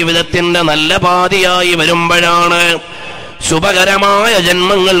എന്റെ ജീവിതത്തിന്റെ നല്ല പാതിയായി വരുമ്പോഴാണ് ശുഭകരമായ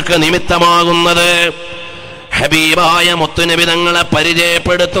ജന്മങ്ങൾക്ക് നിമിത്തമാകുന്നത്. ഹബീബായ മുത്തുനബി തങ്ങളെ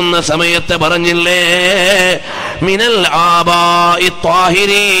പരിചയപ്പെടുത്തുന്ന സമയത്ത് പറഞ്ഞില്ലേ, മിനൽ ആബാഇ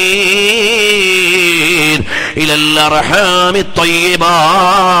ത്വാഹിരീൻ ഇലൽ അർഹാമി ത്വയ്യിബാത്.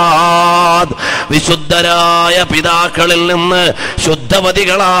 വിശുദ്ധരായ പിതാക്കളിൽ നിന്ന്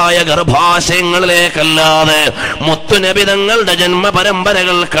ശുദ്ധവതികളായ ഗർഭാശയങ്ങളിലേക്കല്ലാതെ മുത്തുനബി തങ്ങളുടെ ജന്മ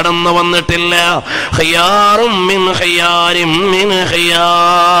പരമ്പരകൾ കടന്നു വന്നിട്ടില്ല. ഖിയാറും മിൻ ഖിയാരിൻ മിൻ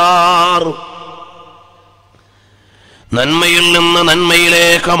ഖിയാർ. നന്മയിൽ നിന്ന്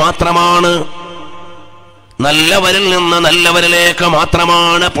നന്മയിലേക്ക് മാത്രമാണ്, നല്ലവരിൽ നിന്ന് നല്ലവരിലേക്ക്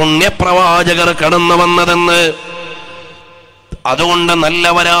മാത്രമാണ് പുണ്യപ്രവാചകർ കടന്നു വന്നതെന്ന്. അതുകൊണ്ട്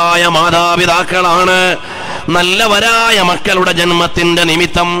നല്ലവരായ മാതാപിതാക്കളാണ് നല്ലവരായ മക്കളുടെ ജന്മത്തിന്റെ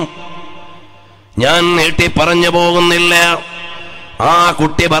നിമിത്തം. ഞാൻ നീട്ടി പറഞ്ഞു പോകുന്നില്ല. ആ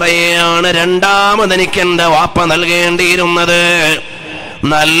കുട്ടി പറയുകയാണ്, രണ്ടാമതെനിക്ക് എന്റെ വാപ്പ നൽകേണ്ടിയിരുന്നത്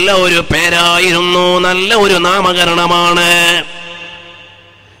നല്ല ഒരു പേരായിരുന്നു, നല്ല ഒരു നാമകരണമാണ്.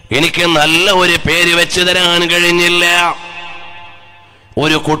 എനിക്ക് നല്ല ഒരു പേര് വെച്ചു തരാൻ കഴിഞ്ഞില്ല.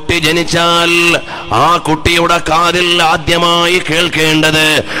 ഒരു കുട്ടി ജനിച്ചാൽ ആ കുട്ടിയുടെ കാതിൽ ആദ്യമായി കേൾക്കേണ്ടത്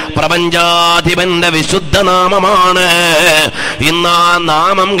പ്രപഞ്ചാധിപന്റെ വിശുദ്ധ നാമമാണ്. ഇന്ന് ആ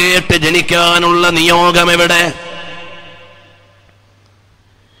നാമം കേട്ട് ജനിക്കാനുള്ള നിയോഗം എവിടെ?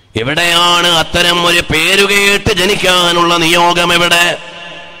 എവിടെയാണ് അത്തരം ഒരു പേരുകേട്ട് ജനിക്കാനുള്ള നിയോഗം എവിടെ?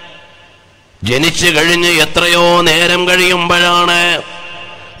 ജനിച്ചു കഴിഞ്ഞ് എത്രയോ നേരം കഴിയുമ്പോഴാണ്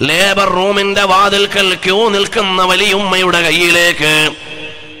ലേബർ റൂമിന്റെ വാതിൽക്കൽ ക്യൂ നിൽക്കുന്ന വലിയുമ്മയുടെ കയ്യിലേക്ക്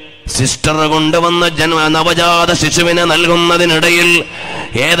സിസ്റ്റർ കൊണ്ടുവന്ന നവജാത ശിശുവിനെ നൽകുന്നതിനിടയിൽ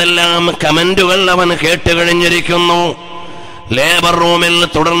ഏതെല്ലാം കമന്റുകൾ അവൻ കേട്ടുകഴിഞ്ഞിരിക്കുന്നു. ലേബർ റൂമിൽ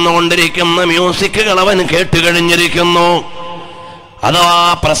തുടർന്നുകൊണ്ടിരിക്കുന്ന മ്യൂസിക്കുകൾ അവൻ കേട്ടുകഴിഞ്ഞിരിക്കുന്നു. അഥവാ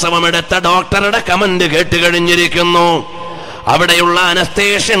പ്രസവമെടുത്ത ഡോക്ടറുടെ കമന്റ് കേട്ടുകഴിഞ്ഞിരിക്കുന്നു. അവിടെയുള്ള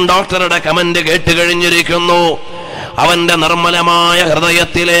അനസ്തേഷ്യൻ ഡോക്ടറുടെ കമന്റ് കേട്ടുകഴിഞ്ഞിരിക്കുന്നു. അവന്റെ നിർമ്മലമായ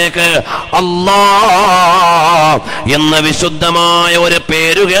ഹൃദയത്തിലേക്ക് അല്ലാഹ് എന്ന വിശുദ്ധമായ ഒരു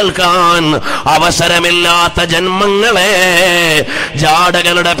പേരു കേൾക്കാൻ അവസരമില്ലാത്ത ജന്മങ്ങളെ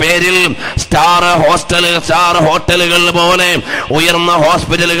ജാടകളുടെ പേരിൽ സ്റ്റാർ ഹോട്ടലുകൾ പോലെ ഉയർന്ന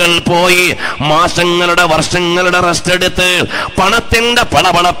ഹോസ്പിറ്റലുകൾ പോയി മാസങ്ങളുടെ വർഷങ്ങളുടെ റെസ്റ്റ് എടുത്ത് പണത്തിന്റെ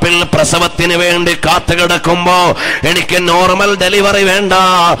പളപളപ്പിൽ പ്രസവത്തിന് വേണ്ടി കാത്തുകിടക്കുമ്പോ എനിക്ക് നോർമൽ ഡെലിവറി വേണ്ട,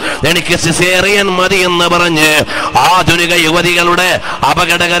 എനിക്ക് സിസേറിയൻ മതി എന്ന് പറഞ്ഞ് ആധുനിക യുവതികളുടെ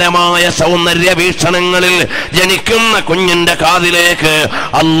അപകടകരമായ സൗന്ദര്യ വീക്ഷണങ്ങളിൽ ജനിക്കുന്ന കുഞ്ഞിന്റെ കാതിലേക്ക്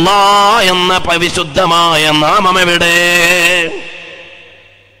അല്ലാഹ് എന്ന വിശുദ്ധമായ നാമം എവിടെ?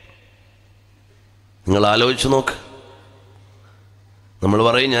 നിങ്ങൾ ആലോചിച്ചു നോക്ക്. നമ്മൾ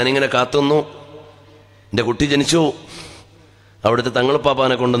പറയും ഞാനിങ്ങനെ കാത്തുന്നു, എൻ്റെ കുട്ടി ജനിച്ചു, അവിടുത്തെ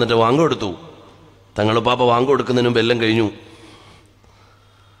തങ്ങളുപ്പാപ്പാനെ കൊണ്ടുവന്നിട്ട് വാങ്ങു കൊടുത്തു. തങ്ങളുപ്പാപ്പ വാങ്ങു കൊടുക്കുന്നതിന് മുമ്പ് എല്ലാം കഴിഞ്ഞു.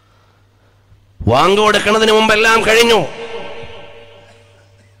 വാങ്ങു കൊടുക്കുന്നതിന് മുമ്പെല്ലാം കഴിഞ്ഞു.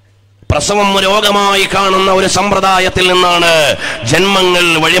 പ്രസവം രോഗമായി കാണുന്ന ഒരു സമ്പ്രദായത്തിൽ നിന്നാണ് ജന്മങ്ങൾ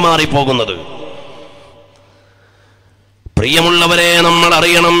വഴിമാറിപ്പോകുന്നത്. പ്രിയമുള്ളവരെ, നമ്മൾ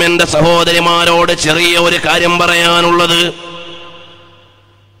അറിയണം. എന്റെ സഹോദരിമാരോട് ചെറിയ ഒരു കാര്യം പറയാനുള്ളത്,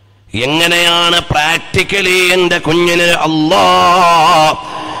 എങ്ങനെയാണ് പ്രാക്ടിക്കലി എന്റെ കുഞ്ഞിന് അല്ലാഹ്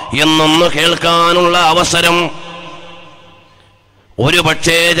എന്നൊന്ന് കേൾക്കാനുള്ള അവസരം ഒരു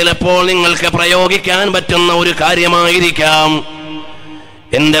പക്ഷേ ചിലപ്പോൾ നിങ്ങൾക്ക് പ്രയോഗിക്കാൻ പറ്റുന്ന ഒരു കാര്യമായിരിക്കാം.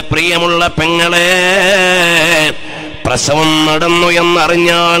 എന്റെ പ്രിയമുള്ള പെങ്ങളെ, പ്രസവം നടന്നു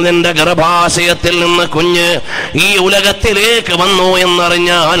എന്നറിഞ്ഞാൽ, നിന്റെ ഗർഭാശയത്തിൽ നിന്ന് കുഞ്ഞ് ഈ ഉലകത്തിലേക്ക് വന്നു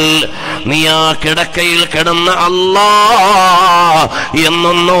എന്നറിഞ്ഞാൽ, നീ ആ കിടക്കയിൽ കിടന്ന അല്ലാഹ്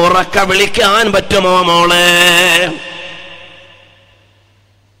എന്നൊന്ന് ഉറക്ക വിളിക്കാൻ പറ്റുമോ മോളെ?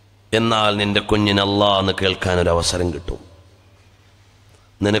 എന്നാൽ നിന്റെ കുഞ്ഞിന് അല്ലാഹ് എന്ന് കേൾക്കാൻ ഒരു അവസരം കിട്ടും,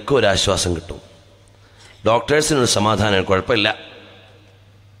 നിനക്കും ഒരാശ്വാസം കിട്ടും, ഡോക്ടേഴ്സിനൊരു സമാധാനം. കുഴപ്പമില്ല.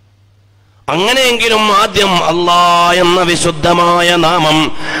 അങ്ങനെയെങ്കിലും ആദ്യം അല്ലാഹ് എന്ന വിശുദ്ധമായ നാമം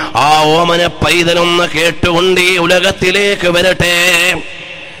ആ ഓമന പൈതലൊന്ന് കേട്ടുകൊണ്ട് ഈ ഉലകത്തിലേക്ക് വരട്ടെ.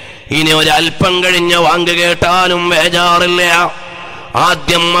 ഇനി ഒരൽപ്പം കഴിഞ്ഞ വാങ്ക് കേട്ടാലും വേജാറില്ല.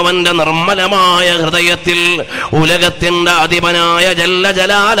 ആദ്യം അവന്റെ നിർമ്മലമായ ഹൃദയത്തിൽ ഉലകത്തിന്റെ അധിപനായ ജല്ല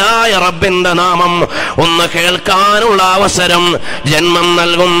ജലാലായ റബ്ബിന്റെ നാമം ഒന്ന് കേൾക്കാനുള്ള അവസരം ജന്മം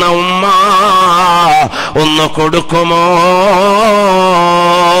നൽകുന്ന ഉമ്മ ഒന്ന് കൊടുക്കുമോ?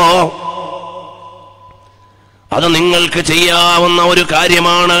 അത് നിങ്ങൾക്ക് ചെയ്യാവുന്ന ഒരു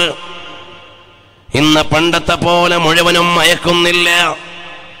കാര്യമാണ്. ഇന്ന് പണ്ടത്തെ പോലെ മുഴുവനും മയക്കുന്നില്ല.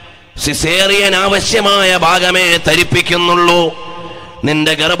 സിസേറിയൻ ആവശ്യമായ ഭാഗമേ ധരിപ്പിക്കുന്നുള്ളൂ.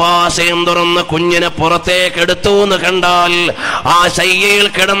 നിന്റെ ഗർഭാശയം തുറന്ന് കുഞ്ഞിനെ പുറത്തേക്കെടുത്തു എന്ന് കണ്ടാൽ ആ ശയ്യയിൽ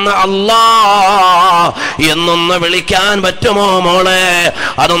കിടന്ന് അല്ലാഹ് എന്നൊന്ന് വിളിക്കാൻ പറ്റുമോ മോളെ?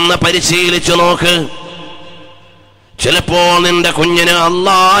 അതൊന്ന് പരിശീലിച്ചു നോക്ക്. ചിലപ്പോൾ നിന്റെ കുഞ്ഞിന്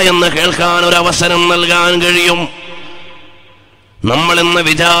അല്ലാഹ് എന്ന് കേൾക്കാൻ ഒരു അവസരം നൽകാൻ കഴിയും. നമ്മളിന്ന്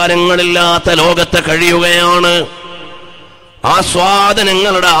വിചാരങ്ങളില്ലാത്ത ലോകത്ത് കഴിയുകയാണ്.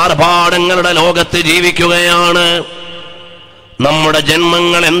 ആസ്വാദനങ്ങളുടെ ആർഭാടങ്ങളുടെ ലോകത്ത് ജീവിക്കുകയാണ്. നമ്മുടെ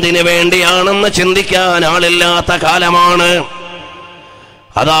ജന്മങ്ങൾ എന്തിനു വേണ്ടിയാണെന്ന് ചിന്തിക്കാൻ ആളില്ലാത്ത കാലമാണ്.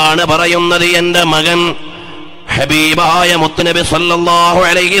 അതാണ് പറയുന്നത്, എന്റെ മകൻ ഹബീബായ മുത്തുനബി സല്ലല്ലാഹു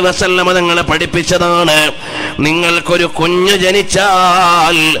അലൈഹി വസല്ലം തങ്ങളെ പഠിപ്പിച്ചതാണ്. നിങ്ങൾക്കൊരു കുഞ്ഞ്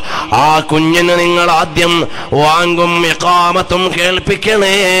ജനിച്ചാൽ ആ കുഞ്ഞിന് നിങ്ങൾ ആദ്യം വാങ്കും ഇഖാമത്തും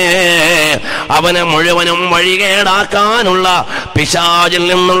കേൾപ്പിക്കണേ. അവനെ മുഴുവനും വഴികേടാക്കാനുള്ള പിശാചിൽ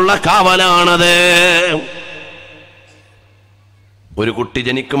നിന്നുള്ള കാവലാണത്. ഒരു കുട്ടി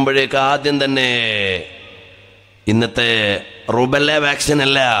ജനിക്കുമ്പോഴേക്ക് ആദ്യം തന്നെ ഇന്നത്തെ റുബെല്ല വാക്സിൻ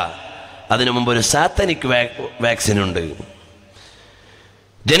അല്ല, അതിനു മുമ്പ് ഒരു സാത്തനിക് വാക്സിൻ ഉണ്ട്.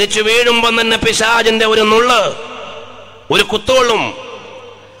 ജനിച്ചു വീഴുമ്പം തന്നെ പിശാചിന്റെ ഒരു നുള്ള്, ഒരു കുത്തോളും.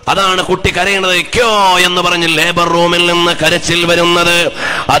 അതാണ് കുട്ടി കരയുന്നത്. ക്യോ എന്ന് പറഞ്ഞ് ലേബർ റൂമിൽ നിന്ന് കരച്ചിൽ വരുന്നത്.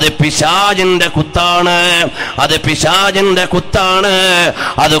 അത് പിശാചിന്റെ കുത്താണ്, അത് പിശാചിന്റെ കുത്താണ്.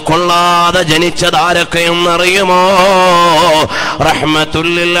 അത് കൊള്ളാതെ ജനിച്ചതാരൊക്കെയെന്നറിയുമോ?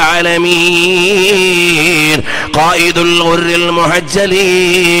 റഹ്മത്തുൽ ആലമീൻ ഖായിദുൽ ഗുർരിൽ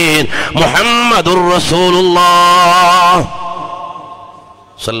മുഹജ്ജലീൻ മുഹമ്മദുർ റസൂലുള്ളാഹ്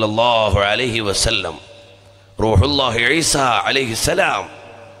സല്ലല്ലാഹു അലൈഹി വസല്ലം, റൂഹുല്ലാഹി ഈസ അലൈഹിസ്സലാം.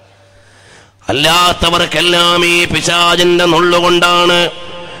 അല്ലാത്തവർക്കെല്ലാം ഈ പിശാചിന്റെ നുള്ളുകൊണ്ടാണ്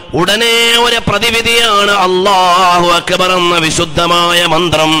ഉടനെ ഒരു പ്രതിവിധിയാണ് അല്ലാഹു അക്ബർ എന്ന വിശുദ്ധമായ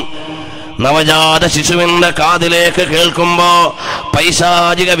മന്ത്രം നവജാത ശിശുവിന്റെ കാതിലേക്ക് കേൾക്കുമ്പോ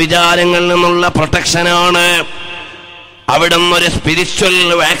പൈശാചിക വിചാരങ്ങളിൽ നിന്നുള്ള പ്രൊട്ടക്ഷനാണ്. അവിടുന്ന് ഒരു സ്പിരിച്വൽ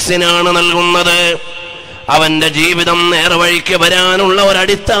വാക്സിനാണ് നൽകുന്നത്. അവന്റെ ജീവിതം നേർവഴിക്ക് വരാനുള്ള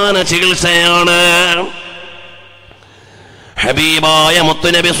ഒരടിസ്ഥാന ചികിത്സയാണ്. ഹബീബായ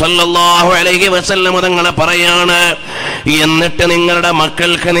മുത്തുനബി സല്ലല്ലാഹു അലൈഹി വസല്ലം തങ്ങളെ പറയാണ്, എന്നിട്ട് നിങ്ങളുടെ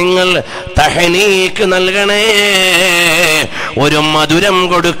മക്കൾക്ക് നിങ്ങൾ തഹ്നീക്ക് നൽകണേ, ഒരു മധുരം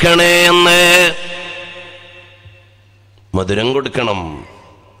കൊടുക്കണേ എന്ന്. മധുരം കൊടുക്കണം.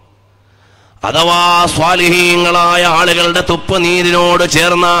 അഥവാ സ്വാലിഹീങ്ങളായ ആളുകളുടെ തുപ്പ് നീരിനോട്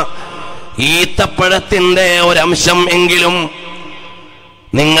ചേർന്ന ഈത്തപ്പഴത്തിന്റെ ഒരംശം എങ്കിലും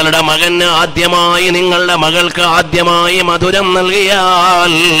നിങ്ങളുടെ മകന് ആദ്യമായി, നിങ്ങളുടെ മകൾക്ക് ആദ്യമായി മധുരം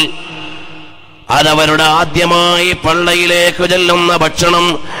നൽകിയാൽ അതവരുടെ ആദ്യമായി പള്ളയിലേക്ക് ചെല്ലുന്ന ഭക്ഷണം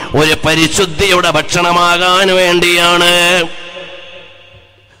ഒരു പരിശുദ്ധിയുടെ ഭക്ഷണമാകാൻ വേണ്ടിയാണ്.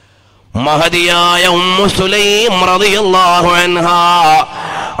 മഹദിയായ ഉമ്മു സുലൈം റളിയല്ലാഹു അൻഹാ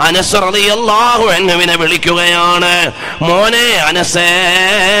അനസ് റളിയല്ലാഹു അൻഹുവിനെ വിളിക്കുകയാണ്, മോനെ അനസേ.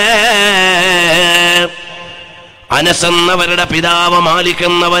 അനസ് എന്നവരുടെ പിതാവ് മാലിക്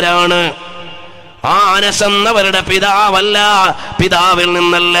എന്നവരാണ്. ആ അനസ് എന്നവരുടെ പിതാവല്ല, പിതാവിൽ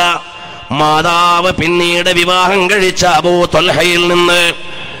നിന്നല്ല, മാതാവ് പിന്നീട് വിവാഹം കഴിച്ച അബൂ ത്വൽഹയിൽ നിന്ന്.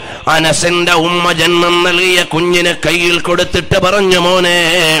 അനസിന്റെ ഉമ്മ ജന്മം നൽകിയ കുഞ്ഞിനെ കയ്യിൽ കൊടുത്തിട്ട് പറഞ്ഞു, മോനെ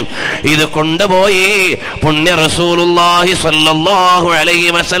ഇത് കൊണ്ടുപോയി പുണ്യ റസൂലുള്ളാഹി സ്വല്ലല്ലാഹു അലൈഹി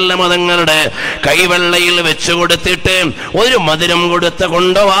വസല്ലം തങ്ങളുടെ കൈവെള്ളയിൽ വെച്ചു കൊടുത്തിട്ട് ഒരു മധുരം കൊടുത്ത്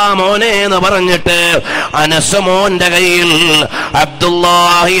കൊണ്ടുവാ മോനെ എന്ന് പറഞ്ഞിട്ട് അനസ് മോന്റെ കയ്യിൽ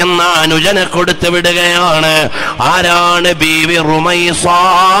അബ്ദുല്ലാഹി എന്ന അനുജനെ കൊടുത്തു വിടുകയാണ്. ആരാണ്? ബീവി റുമൈസ.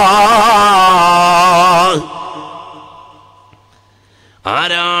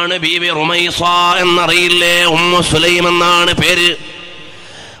 ആരാണ് ബീവി റുമൈസ എന്നറിയില്ലേ? ഉമ്മു സുലൈം എന്നാണ് പേര്.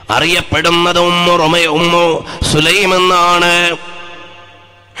 അറിയപ്പെടുന്നത് ഉമ്മു സുലൈം എന്നാണ്.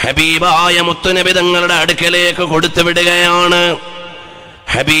 ഹബീബായ മുത്തുനബി തങ്ങളുടെ അടുക്കലേക്ക് കൊടുത്തു വിടുകയാണ്.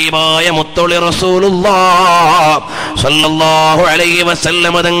 ഹബീബായ മുത്തുളി റസൂലുള്ളാഹി സ്വല്ലല്ലാഹു അലൈഹി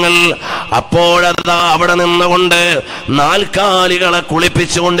വസല്ലം തങ്ങൾ അപ്പോഴതാ അവിടെ നിന്നുകൊണ്ട് നാൽക്കാലികളെ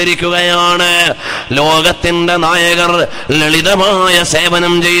കുളിപ്പിച്ചുകൊണ്ടിരിക്കുകയാണ്. ലോകത്തിന്റെ നായകർ ലളിതമായ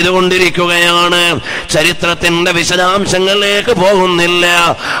സേവനം ചെയ്തുകൊണ്ടിരിക്കുകയാണ്. ചരിത്രത്തിന്റെ വിശദാംശങ്ങളിലേക്ക് പോകുന്നില്ല.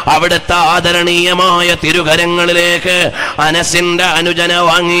 അവിടുത്തെ ആദരണീയമായ തിരുകരങ്ങളിലേക്ക് അനസിന്റെ അനുജന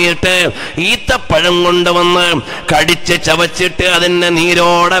വാങ്ങിയിട്ട് ഈത്തപ്പഴം കൊണ്ടുവന്ന് കടിച്ച് ചവച്ചിട്ട് അതിന്റെ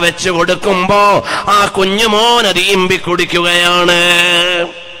നീരോടെ വെച്ച് കൊടുക്കുമ്പോ ആ കുഞ്ഞുമോൻ അത് ഈമ്പി കുടിക്കുകയാണ്.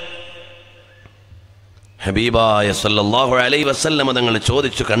 ഹബീബായ സല്ലല്ലാഹു അലൈഹി വസല്ലം തങ്ങൾ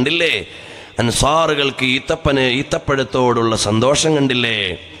ചോദിച്ചു, കണ്ടില്ലേ അൻസാറുകൾക്ക് ഈത്തപ്പഴത്തോടുള്ള സന്തോഷം കണ്ടില്ലേ?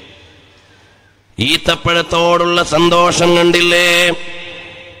 ഈത്തപ്പഴത്തോടുള്ള സന്തോഷം കണ്ടില്ലേ?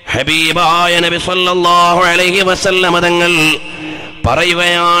 ഹബീബായ നബി സല്ലല്ലാഹു അലൈഹി വസല്ലം തങ്ങൾ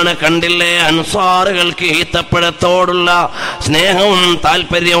പറയുകയാണ്, കണ്ടില്ലേ അൻസാറുകൾക്ക് ഈത്തപ്പഴത്തോടുള്ള സ്നേഹവും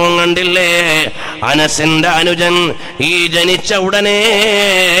താല്പര്യവും കണ്ടില്ലേ? അനസിന്റെ അനുജൻ ഈ ജനിച്ച ഉടനെ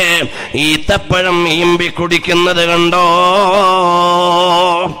ഈത്തപ്പഴം ഈമ്പി കുടിക്കുന്നത് കണ്ടോ?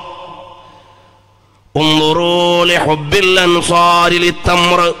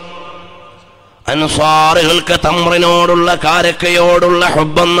 അൻസാറുകൾക്ക് തമ്രിനോടുള്ള കാരക്കയോടുള്ള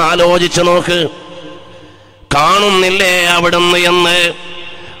ഹുബ്ബെന്ന് ആലോചിച്ചു നോക്ക്. കാണുന്നില്ലേ അവിടുന്ന് എന്ന്?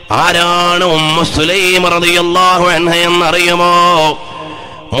 ആരാണ് ഉമ്മു സുലൈം റളിയല്ലാഹു അൻഹ എന്നറിയുമോ?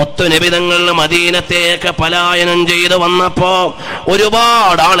 മുത്തുനബി തങ്ങൾ മദീനത്തേക്ക് പലായനം ചെയ്തു വന്നപ്പോ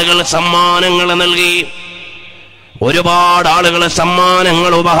ഒരുപാട് ആളുകൾ സമ്മാനങ്ങൾ നൽകി. ഒരുപാട് ആളുകൾ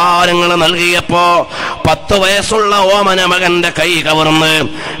സമ്മാനങ്ങൾ ഉപഹാരങ്ങൾ നൽകിയപ്പോ 10 വയസ്സുള്ള ഓമന മകന്റെ കൈ കവർന്ന്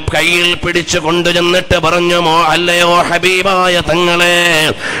കയ്യിൽ പിടിച്ചു കൊണ്ടുചെന്നിട്ട് പറഞ്ഞു, അല്ലയോ ഹബീബായ തങ്ങളെ,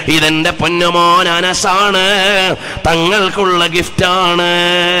 ഇതെന്റെ പൊന്നുമോൻ അനസാണ്, തങ്ങൾക്കുള്ള ഗിഫ്റ്റാണ്.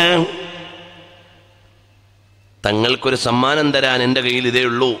 തങ്ങൾക്കൊരു സമ്മാനം തരാൻ എൻ്റെ കയ്യിൽ ഇതേ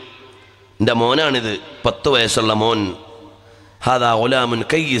ഉള്ളൂ. എൻ്റെ മോനാണിത്, 10 വയസ്സുള്ള മോൻ. ഹാദാ ഗുലാമുൻ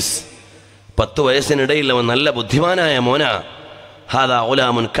കയ്യിസ്, 10 വയസ്സിനിടയിൽ അവൻ നല്ല ബുദ്ധിമാനായ മോന. ഹാദാ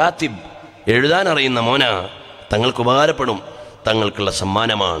ഗുലാമുൻ കാത്തിബ്, എഴുതാൻ അറിയുന്ന മോന. തങ്ങൾക്ക് ഉപകാരപ്പെടും, തങ്ങൾക്കുള്ള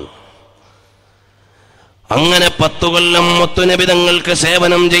സമ്മാനമാണ്. അങ്ങനെ 10 കൊല്ലം മുത്തുനബി തങ്ങൾക്ക്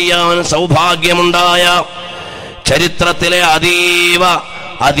സേവനം ചെയ്യാൻ സൗഭാഗ്യമുണ്ടായ ചരിത്രത്തിലെ അതീവ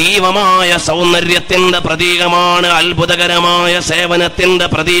അതീവമായ സൗന്ദര്യത്തിന്റെ പ്രതീകമാണ്, അത്ഭുതകരമായ സേവനത്തിന്റെ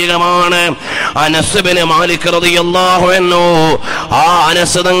പ്രതീകമാണ്. അനസ് ഇബ്നു മാലിക് റളിയല്ലാഹു അൻഹു, ആ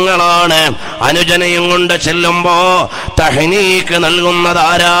അനസ് തങ്ങളാണ് അനുജനയും കൊണ്ട് ചെല്ലുമ്പോ തഹ്നീക്ക് നൽകുന്നത്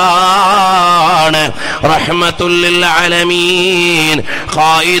ആരാണ്? റഹ്മത്തുൽ ലിൽ ആലമീൻ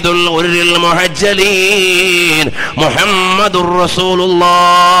ഖായിദുൽ ഉർരിൽ മുഹജ്ജലീൻ മുഹമ്മദുർ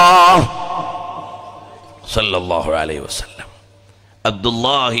റസൂലുള്ളാഹ് സല്ലല്ലാഹു അലൈഹി വസല്ലം.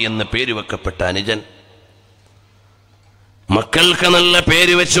 അബ്ദുല്ലാഹി എന്ന പേര് വെക്കപ്പെട്ട അനുജൻ. മക്കൾക്ക് നല്ല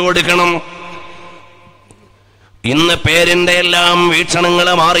പേര് വെച്ചു കൊടുക്കണം. ഇന്ന് പേരിന്റെ എല്ലാം വീക്ഷണങ്ങൾ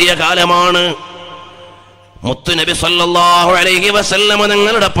മാറിയ കാലമാണ്. മുത്തുനബി സല്ലല്ലാഹു അലൈഹി വസല്ലം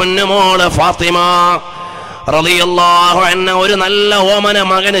തങ്ങളുടെ പൊന്നുമോള് ഫാത്തിമ റളിയല്ലാഹു അൻഹ ഒരു നല്ല ഓമന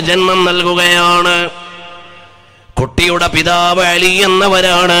മകന് ജന്മം നൽകുകയാണ്. കുട്ടിയുടെ പിതാവ് അലി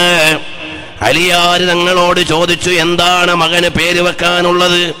എന്നവരാണ്. അലിയാർ തങ്ങളോട് ചോദിച്ചു, എന്താണ് മകന് പേര്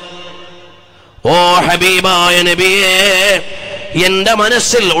വെക്കാനുള്ളത്? ഓ ഹബീബായ നബിയേ, എന്റെ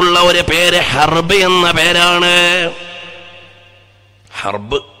മനസ്സിൽ ഉള്ള ഒരു പേര് ഹർബ് എന്ന പേരാണ്.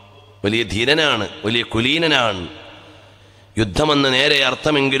 ഹർബ് വലിയ ധീരനാണ്, വലിയ കുലീനനാണ്. യുദ്ധമെന്ന് നേരെ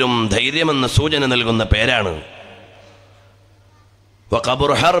അർത്ഥമെങ്കിലും ധൈര്യമെന്ന സൂചന നൽകുന്ന പേരാണ്.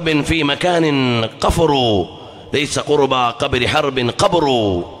 വഖബ്റു ഹർബിൻ ഫീ മകാനിൻ ഖഫറു ലൈസ ഖുർബ ഖബ്രി ഹർബിൻ ഖബ്റു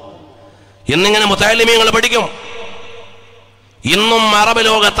എന്നിങ്ങനെ മുതഅല്ലിമീങ്ങൾ പഠിക്കും. ഇന്നും അറബ്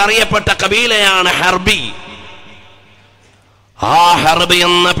ലോകത്ത് അറിയപ്പെട്ട കബീലയാണ് ഹർബി. ആ ഹർബ്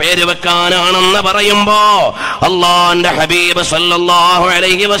എന്ന പേര് വെക്കാനാണെന്ന് പറയുമ്പോ അല്ലാഹുവിന്റെ ഹബീബ് സല്ലല്ലാഹു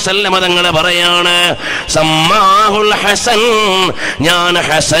അലൈഹി വസല്ലം തങ്ങൾ പറയാണ്, സമ്മാഹുൽ ഹസൻ, ഞാൻ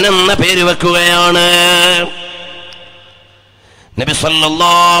ഹസൻ എന്ന പേര് വെക്കുകയാണ്. നബി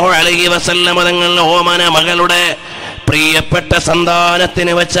സല്ലല്ലാഹു അലൈഹി വസല്ലം തങ്ങൾ ഓമന മകളുടെ പ്രിയപ്പെട്ട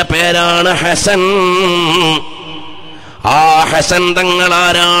സന്താനത്തിന് വെച്ച പേരാണ് ഹസൻ. ആ ഹസൻ തങ്ങൾ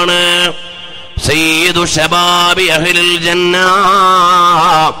ആരാണ്? സയ്യിദു ശബാബി അഹ്ലിൽ ജന്ന,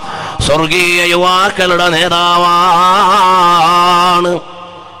 സ്വർഗീയ യുവാക്കളുടെ നേതാവാണ്.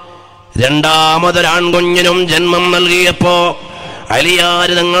 രണ്ടാമതൊരാൺകുഞ്ഞിനും ജന്മം നൽകിയപ്പോ അലിയാർ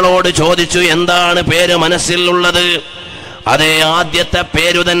തങ്ങളോട് ചോദിച്ചു, എന്താണ് പേര് മനസ്സിൽ ഉള്ളത്? അതേ, ആദ്യത്തെ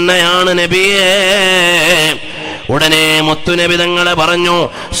പേരു തന്നെയാണ് നബിയേ. ഉടനെ മുത്തുനബി തങ്ങളെ പറഞ്ഞു,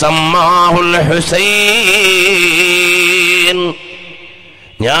 സമ്മാഹുൽ ഹുസൈൻ,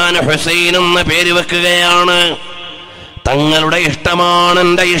 ഞാൻ ഹുസൈൻ എന്ന പേര് വെക്കുകയാണ്. തങ്ങളുടെ ഇഷ്ടമാണ്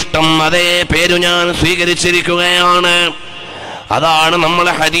എൻ്റെ ഇഷ്ടം, അതേ പേരു ഞാൻ സ്വീകരിച്ചിരിക്കുകയാണ്. അതാണ് നമ്മൾ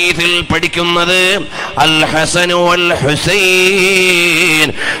ഹദീസിൽ പഠിക്കുന്നത്, അൽ ഹസനു വൽ ഹുസൈൻ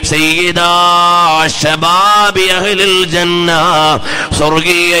സയ്യിദാ ശബാബി അഹ്ലിൽ ജന്ന,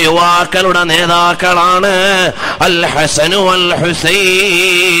 സ്വർഗീയ യുവാക്കളുടെ നേതാക്കളാണ് അൽ ഹസനു വൽ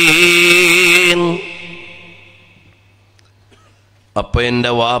ഹുസൈൻ. അപ്പൊ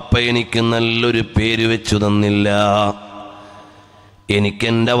എൻ്റെ വാപ്പ എനിക്ക് നല്ലൊരു പേര് വെച്ചു തന്നില്ല.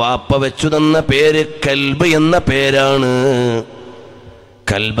 എനിക്കെൻ്റെ വാപ്പ വെച്ചു തന്ന പേര് കൽബ് എന്ന പേരാണ്.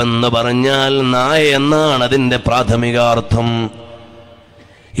 കൽബെന്ന് പറഞ്ഞാൽ നായ എന്നാണ് അതിൻ്റെ പ്രാഥമികാർത്ഥം.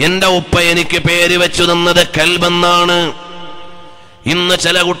 എൻ്റെ ഉപ്പ എനിക്ക് പേര് വെച്ചു തന്നത് കൽബെന്നാണ്. ഇന്ന്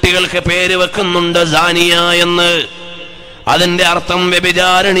ചില കുട്ടികൾക്ക് പേര് വെക്കുന്നുണ്ട് സാനിയ എന്ന്. അതിൻ്റെ അർത്ഥം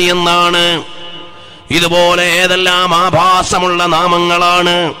വ്യഭിചാരിണി എന്നാണ്. ഇതുപോലെ ഏതെല്ലാം ആഭാസമുള്ള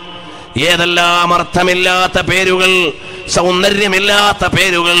നാമങ്ങളാണ്, ഏതെല്ലാം അർത്ഥമില്ലാത്ത പേരുകൾ, സൗന്ദര്യമില്ലാത്ത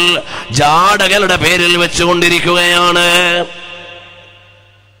പേരുകൾ ജാടകളുടെ പേരിൽ വെച്ചുകൊണ്ടിരിക്കുകയാണ്.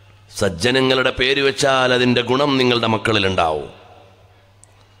 സജ്ജനങ്ങളുടെ പേര് വെച്ചാൽ അതിൻ്റെ ഗുണം നിങ്ങളുടെ മക്കളിലുണ്ടാവും.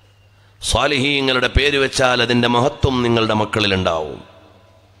 സ്വാലിഹീങ്ങളുടെ പേര് വെച്ചാൽ അതിൻ്റെ മഹത്വം നിങ്ങളുടെ മക്കളിലുണ്ടാവും.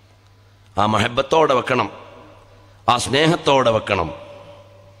 ആ മഹബത്തോടെ വെക്കണം, ആ സ്നേഹത്തോടെ വെക്കണം.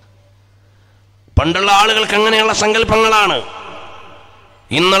 പണ്ടുള്ള ആളുകൾക്ക് അങ്ങനെയുള്ള സങ്കല്പങ്ങളാണ്.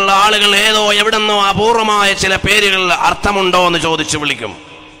 ഇന്നുള്ള ആളുകൾ ഏതോ എവിടെന്നോ അപൂർവമായ ചില പേരുകൾ അർത്ഥമുണ്ടോ എന്ന് ചോദിച്ചു വിളിക്കും.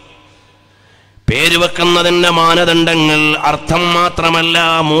 പേര് വെക്കുന്നതിൻ്റെ മാനദണ്ഡങ്ങൾ അർത്ഥം മാത്രമല്ല,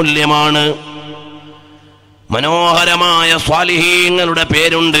 മൂല്യമാണ്. മനോഹരമായ സ്വാലിഹീങ്ങളുടെ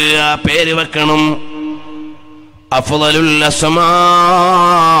പേരുണ്ട്, ആ പേര് വെക്കണം. അഫ്ളലുൽ അസ്മാ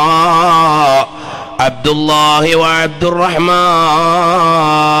അബ്ദുല്ലാഹി വ അബ്ദുറഹ്മാൻ.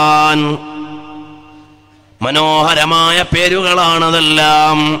 മനോഹരമായ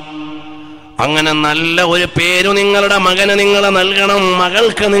പേരുകളാണതെല്ലാം. അങ്ങനെ നല്ല ഒരു പേരു നിങ്ങളുടെ മകന് നിങ്ങൾ നൽകണം,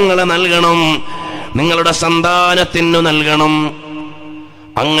 മകൾക്ക് നിങ്ങൾ നൽകണം, നിങ്ങളുടെ സന്താനത്തിനു നൽകണം.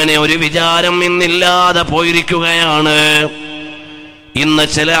 അങ്ങനെ ഒരു വിചാരം ഇന്നില്ലാതെ പോയിരിക്കുകയാണ്. ഇന്ന്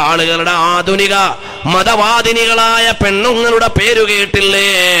ചില ആളുകളുടെ ആധുനിക മതവാദിനികളായ പെണ്ണുങ്ങളുടെ പേരു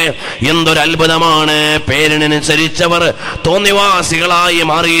കേട്ടില്ലേ? എന്തൊരു അത്ഭുതമാണ്! പേരിനനുസരിച്ചവർ തോന്നിവാസികളായി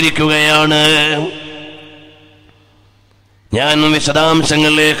മാറിയിരിക്കുകയാണ്. ഞാൻ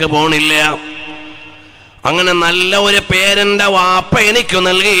വിശദാംശങ്ങളിലേക്ക് പോണില്ല. അങ്ങനെ നല്ല ഒരു പേരെന്റെ വാപ്പ എനിക്ക്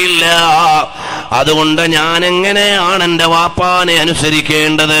നൽകിയില്ല. അതുകൊണ്ട് ഞാൻ എങ്ങനെയാണ് എന്റെ വാപ്പാനെ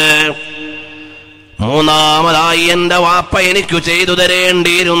അനുസരിക്കേണ്ടത്? മൂന്നാമതായി എന്റെ വാപ്പ എനിക്ക് ചെയ്തു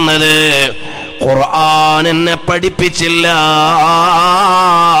തരേണ്ടിയിരുന്നത് ഖുർആൻ എന്നെ പഠിപ്പിച്ചില്ല.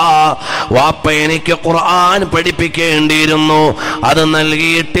 വാപ്പ എനിക്ക് ഖുർആൻ പഠിപ്പിക്കേണ്ടിയിരുന്നു, അത്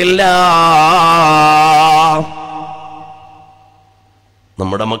നൽകിയിട്ടില്ല.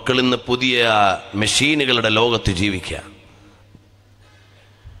 നമ്മുടെ മക്കൾ ഇന്ന് പുതിയ മെഷീനുകളുടെ ലോകത്ത് ജീവിക്കുക.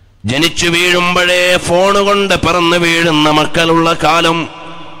 ജനിച്ചു വീഴുമ്പോഴേ ഫോണുകൊണ്ട് പിറന്നു വീഴുന്ന മക്കളുള്ള കാലം.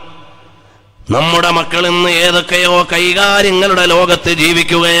 നമ്മുടെ മക്കൾ ഇന്ന് ഏതൊക്കെയോ കൈകാര്യങ്ങളുടെ ലോകത്ത്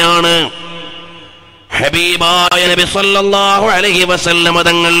ജീവിക്കുകയാണ്. ഹബീബായ നബി സല്ലല്ലാഹു അലൈഹി വസല്ലം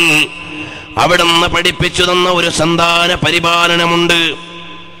തങ്ങൾ അവിടുന്ന് പഠിപ്പിച്ചു തന്ന ഒരു സന്താന പരിപാലനമുണ്ട്.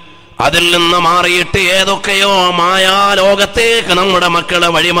 അതിൽ നിന്ന് മാറിയിട്ട് ഏതൊക്കെയോ മായാലോകത്തേക്ക് നമ്മുടെ മക്കളെ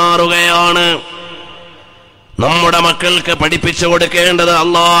വഴിമാറുകയാണ്. നമ്മുടെ മക്കൾക്ക് പഠിപ്പിച്ചു കൊടുക്കേണ്ടത്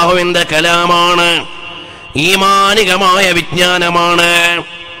അല്ലാഹുവിന്റെ കലാമാണ്, ഈമാനികമായ വിജ്ഞാനമാണ്.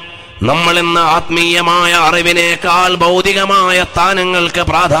 നമ്മൾ ഇന്ന് ആത്മീയമായ അറിവിനേക്കാൾ ഭൗതികമായ സ്ഥാനങ്ങൾക്ക്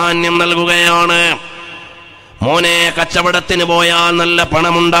പ്രാധാന്യം നൽകുകയാണ്. മോനെ കച്ചവടത്തിന് പോയാൽ നല്ല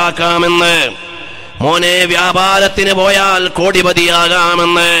പണമുണ്ടാക്കാമെന്ന്, മോനെ വ്യാപാരത്തിന് പോയാൽ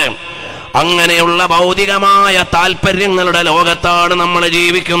കോടിപതിയാകാമെന്ന്, അങ്ങനെയുള്ള ഭൗതികമായ താല്പര്യങ്ങളുടെ ലോകത്താണ് നമ്മൾ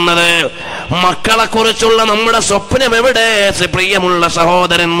ജീവിക്കുന്നത്. മക്കളെ കുറിച്ചുള്ള നമ്മുടെ സ്വപ്നം എവിടെ പ്രിയമുള്ള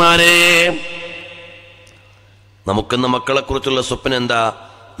സഹോദരന്മാരെ? നമുക്കിന്ന് മക്കളെ കുറിച്ചുള്ള സ്വപ്നം എന്താ?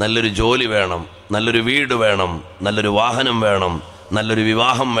 നല്ലൊരു ജോലി വേണം, നല്ലൊരു വീട് വേണം, നല്ലൊരു വാഹനം വേണം, നല്ലൊരു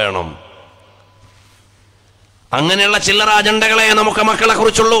വിവാഹം വേണം. അങ്ങനെയുള്ള ചില്ലറ അജണ്ടകളെ നമുക്ക് മക്കളെ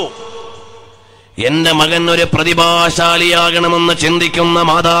കുറിച്ചുള്ളൂ. എന്റെ മകൻ ഒരു പ്രതിഭാശാലിയാകണമെന്ന് ചിന്തിക്കുന്ന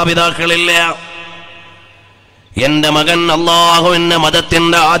മാതാപിതാക്കളില്ല. എന്റെ മകൻ അല്ലാഹുവിന്റെ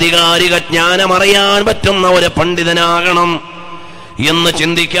മതത്തിന്റെ ആധികാരിക ജ്ഞാനം അറിയാൻ പറ്റുന്ന ഒരു പണ്ഡിതനാകണം എന്ന്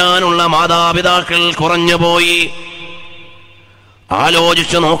ചിന്തിക്കാനുള്ള മാതാപിതാക്കൾ കുറഞ്ഞുപോയി.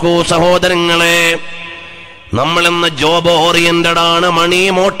 ആലോചിച്ചു നോക്കൂ സഹോദരങ്ങളെ, നമ്മളിന്ന് ജോബ് ഓറിയന്റഡ് ആണ്, മണി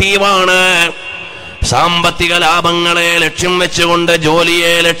മോട്ടീവാണ്. സാമ്പത്തിക ലാഭങ്ങളെ ലക്ഷ്യം വെച്ചുകൊണ്ട്,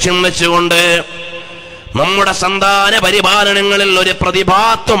 ജോലിയെ ലക്ഷ്യം വെച്ചുകൊണ്ട് നമ്മുടെ സന്താന പരിപാലനങ്ങളിൽ ഒരു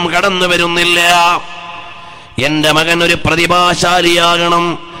പ്രതിഭാത്വം കടന്നു വരുന്നില്ല. എന്റെ മകൻ ഒരു പ്രതിഭാശാലിയാകണം,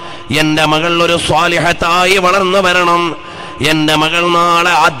 എന്റെ മകൾ ഒരു സ്വാലിഹത്തായി വളർന്നു വരണം, എന്റെ മകൾ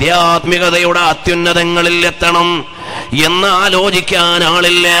നാളെ ആധ്യാത്മികതയുടെ അത്യുന്നതങ്ങളിൽ എത്തണം എന്ന് ആലോചിക്കാൻ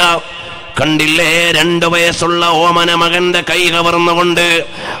ആളില്ല. കണ്ടില്ലേ, 2 വയസ്സുള്ള ഓമന മകന്റെ കൈ കവർന്നുകൊണ്ട്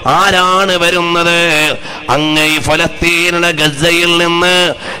ആരാണ് വരുന്നത്? അങ്ങേ ഫലസ്തീനിലെ ഗസയിൽ നിന്ന്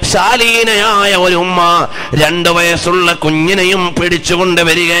ശാലീനയായ ഒരു ഉമ്മ 2 വയസ്സുള്ള കുഞ്ഞിനെയും പിടിച്ചുകൊണ്ട്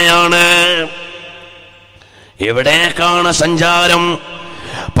വരികയാണ്. എവിടേക്കാണ് സഞ്ചാരം?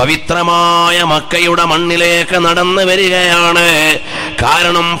 പവിത്രമായ മക്കയുടെ മണ്ണിലേക്ക് നടന്നു വരികയാണ്.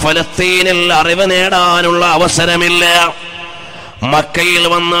 കാരണം ഫലസ്തീനിൽ അറിവ് നേടാനുള്ള അവസരമില്ല. മക്കയിൽ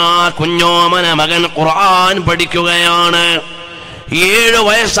വന്ന കുഞ്ഞോമന മകൻ ഖുർആൻ പഠിക്കുകയാണ്. 7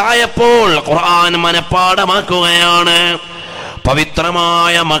 വയസ്സായപ്പോൾ ഖുർആൻ മനഃപ്പാഠമാക്കുകയാണ്.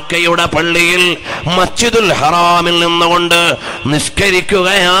 പവിത്രമായ മക്കയുടെ പള്ളിയിൽ മസ്ജിദുൽ ഹറാമിൽ നിന്നുകൊണ്ട്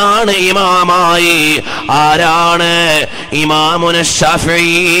നിസ്കരിക്കുകയാണ് ഇമാമായി. ആരാണ്? ഇമാമുന ശാഫിഈ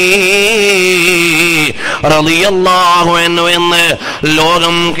റളിയല്ലാഹു അൻഹു എന്ന്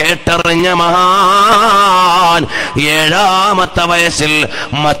ലോകം കേട്ടറിഞ്ഞ മഹാൻ 7ാമത്തെ വയസ്സിൽ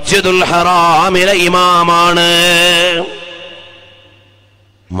മസ്ജിദുൽ ഹറാമിലെ ഇമാമാണ്.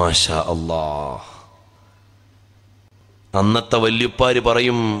 മാഷാ അല്ലാഹ്. അന്നത്തെ വല്യുപ്പാര്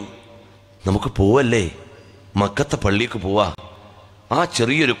പറയും, നമുക്ക് പോവല്ലേ, മക്കത്തെ പള്ളിക്ക് പോവാ. ആ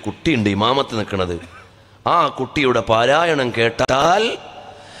ചെറിയൊരു കുട്ടിയുണ്ട് ഇമാമത്ത് നിൽക്കുന്നത്, ആ കുട്ടിയുടെ പാരായണം കേട്ടാൽ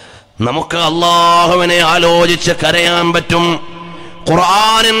നമുക്ക് അല്ലാഹുവിനെ ആലോചിച്ച് കരയാൻ പറ്റും,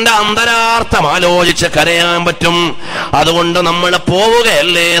 ഖുർആനിന്റെ അന്തരാർത്ഥം ആലോചിച്ച് കരയാൻ പറ്റും. അതുകൊണ്ട് നമ്മൾ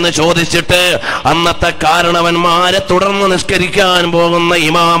പോവുകയല്ലേ എന്ന് ചോദിച്ചിട്ട് അന്നത്തെ കാരണവന്മാരെ തുടർന്ന് നിസ്കരിക്കാൻ പോകുന്ന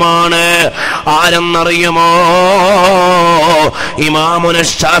ഇമാമാണ്. ആരെന്നറിയുമോ? ഇമാമുന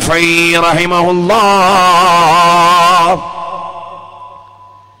ശാഫിഈ റഹിമഹുല്ലാഹ്.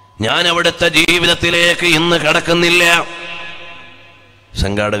 ഞാൻ അവിടുത്തെ ജീവിതത്തിലേക്ക് ഇന്ന് കടക്കുന്നില്ല.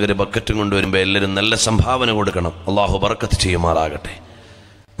 സംഘാടകർ ബക്കറ്റും കൊണ്ടുവരുമ്പോൾ എല്ലാവരും നല്ല സംഭാവന കൊടുക്കണം. അള്ളാഹു ബർക്കത്ത് ചെയ്യുമാറാകട്ടെ.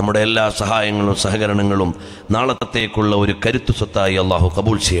 നമ്മുടെ എല്ലാ സഹായങ്ങളും സഹകരണങ്ങളും നാളത്തേക്കുള്ള ഒരു കരുത്തു സ്വത്തായി അള്ളാഹു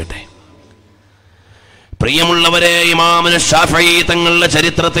കബൂൽ ചെയ്യട്ടെ. പ്രിയമുള്ളവരെ, ഇമാമുന ശാഫിഈ തങ്ങളുടെ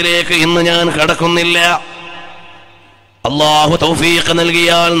ചരിത്രത്തിലേക്ക് ഇന്ന് ഞാൻ കടക്കുന്നില്ല. അള്ളാഹു തൗഫീഖ്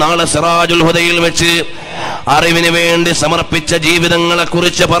നൽകിയാൽ നാളെ സിറാജുൽ ഹുദയിൽ വെച്ച് അറിവിന് വേണ്ടി സമർപ്പിച്ച ജീവിതങ്ങളെ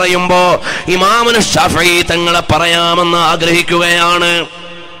കുറിച്ച് പറയുമ്പോ ഇമാമുന ശാഫഈ തങ്ങളെ പറയാമെന്ന് ആഗ്രഹിക്കുകയാണ്.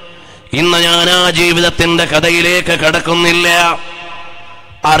 ഇന്ന് ഞാൻ ആ ജീവിതത്തിന്റെ കഥയിലേക്ക് കടക്കുന്നില്ല.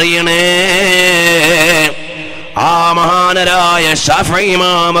 അറിയണേ, ആ മഹാനരായ ശാഫഈ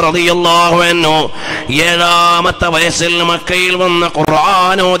ഇമാം റളിയല്ലാഹു അൻഹു 7ാമത്തെ വയസ്സിൽ മക്കയിൽ വന്ന്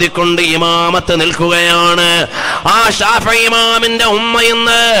ഖുർആൻ ഓതിക്കൊണ്ട് ഇമാമത്ത് നിൽക്കുകയാണ്. ആ ശാഫഈ ഇമാമിന്റെ ഉമ്മ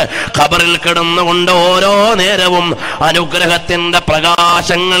ഇന്ന് ഖബറിൽ കിടന്നുകൊണ്ട് ഓരോ നേരവും അനുഗ്രഹത്തിന്റെ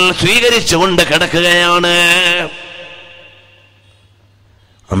പ്രകാശങ്ങൾ സ്വീകരിച്ചുകൊണ്ട് കിടക്കുകയാണ്.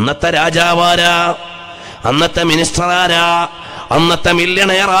 അന്നത്തെ രാജാവാരാ, അന്നത്തെ മിനിസ്റ്ററാരാ, അന്നത്തെ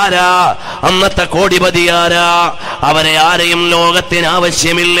മില്യണയറാരാ, അന്നത്തെ കോടിപതിയാരാ? അവരെ ആരെയും ലോകത്തിന്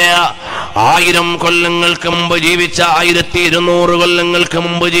ആവശ്യമില്ല. 1000 കൊല്ലങ്ങൾക്ക് മുമ്പ് ജീവിച്ച, 1200 കൊല്ലങ്ങൾക്ക്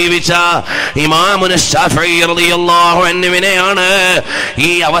മുമ്പ് ജീവിച്ച ഇമാമുന ശാഫഈ റളിയല്ലാഹു അൻഹുവിനെയാണ് ഈ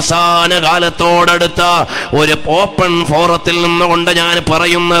അവസാന കാലത്തോടടുത്ത ഒരു ഓപ്പൺ ഫോറത്തിൽ നിന്നുകൊണ്ട് ഞാൻ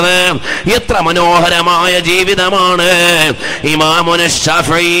പറയുന്നത്. എത്ര മനോഹരമായ ജീവിതമാണ് ഇമാമുന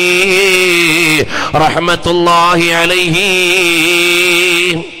ശാഫഈ റഹ്മത്തുള്ളാഹി അലൈഹി.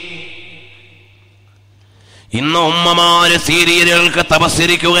 ഇന്ന് ഉമ്മമാര് സീരിയലുകൾക്ക്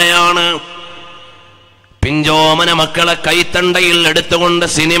തപസ്സിരിക്കുകയാണ്. പിഞ്ചോമന മക്കളെ കൈത്തണ്ടയിൽ എടുത്തുകൊണ്ട്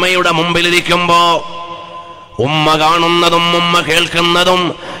സിനിമയുടെ മുമ്പിലിരിക്കുമ്പോ ഉമ്മ കാണുന്നതും ഉമ്മ കേൾക്കുന്നതും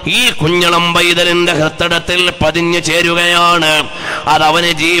ഈ കുഞ്ഞളം പൈതലിന്റെ ഹൃദയത്തിൽ പതിഞ്ഞു ചേരുകയാണ്.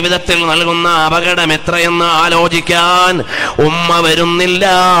 അതവന് ജീവിതത്തിൽ നൽകുന്ന അപകടം എത്രയെന്ന് ആലോചിക്കാൻ ഉമ്മ വരുന്നില്ല.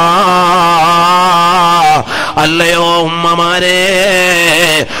 അല്ലയോ ഉമ്മമാരെ,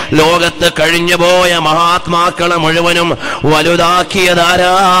 ലോകത്ത് കഴിഞ്ഞുപോയ മഹാത്മാക്കളെ മുഴുവനും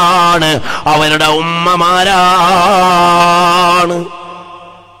വലുതാക്കിയതാരാണ്? അവരുടെ ഉമ്മമാരാണ്.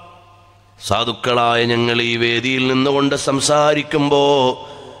 സാധുക്കളായ ഞങ്ങൾ ഈ വേദിയിൽ നിന്നുകൊണ്ട് സംസാരിക്കുമ്പോ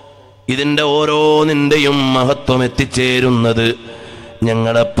ഇതിന്റെ ഓരോന്നിന്റെയും മഹത്വം എത്തിച്ചേരുന്നത്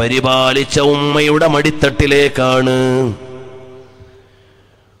ഞങ്ങളെ പരിപാലിച്ച ഉമ്മയുടെ മടിത്തട്ടിലേക്കാണ്.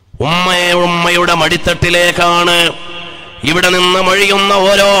 ഉമ്മയുടെ മടിത്തട്ടിലേക്കാണ്. ഇവിടെ നിന്ന് മൊഴിയുന്ന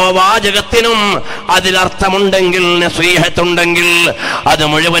ഓരോ വാചകത്തിനും അതിലർത്ഥമുണ്ടെങ്കിൽ, നസീഹത്തുണ്ടെങ്കിൽ അത്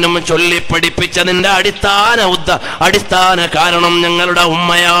മുഴുവനും ചൊല്ലിപ്പഠിപ്പിച്ചതിന്റെ അടിസ്ഥാന കാരണം ഞങ്ങളുടെ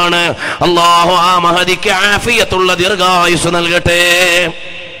ഉമ്മയാണ്. അല്ലാഹു ആ മഹദിക്ക് ആഫിയത്തുള്ള ദീർഘായുസ് നൽകട്ടെ.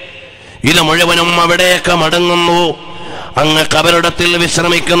 ഇത് മുഴുവനും അവിടേക്ക് മടങ്ങുന്നു. അങ്ങ് ഖബറിടത്തിൽ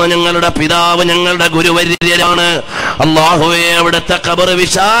വിശ്രമിക്കുന്ന ഞങ്ങളുടെ പിതാവ്, ഞങ്ങളുടെ ഗുരുവര്യരാണ്. അല്ലാഹുവേ, അവിടുത്തെ ഖബർ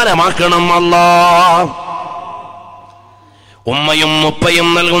വിശാലമാക്കണം അല്ലാഹ്. ഉമ്മയും ഉപ്പയും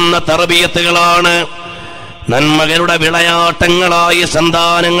നൽകുന്ന തർബിയത്തുകളാണ് നന്മകളുടെ വിളയാട്ടങ്ങളായി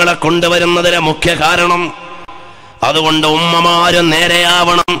സന്താനങ്ങളെ കൊണ്ടുവരുന്നതിന് മുഖ്യ കാരണം. അതുകൊണ്ട് ഉമ്മമാരും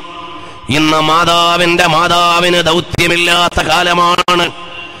നേരെയാവണം. ഇന്ന് മാതാവിന് ദൗത്യമില്ലാത്ത കാലമാണ്.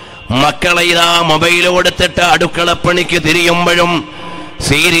 മക്കളെ ഇതാ മൊബൈൽ കൊടുത്തിട്ട് അടുക്കളപ്പണിക്ക് തിരിയുമ്പോഴും,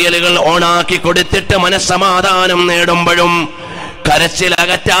 സീരിയലുകൾ ഓണാക്കി കൊടുത്തിട്ട് മനസ്സമാധാനം നേടുമ്പോഴും,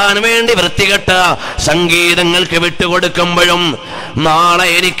 കരച്ചിലകറ്റാൻ വേണ്ടി വൃത്തികെട്ട സംഗീതങ്ങൾക്ക് വിട്ടുകൊടുക്കുമ്പോഴും, നാളെ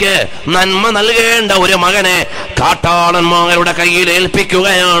എനിക്ക് നന്മ നൽകേണ്ട ഒരു മകനെ കാട്ടാളന്മാരുടെ കയ്യിൽ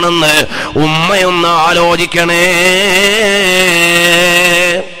ഏൽപ്പിക്കുകയാണെന്ന് ഉമ്മയൊന്ന് ആലോചിക്കണേ.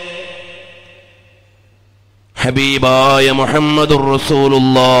 ഹബീബായ മുഹമ്മദുർ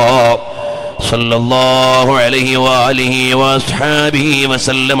റസൂലുള്ളാഹ് സ്വല്ലല്ലാഹു അലൈഹി വഅലിഹി വഅസ്ഹാബിഹി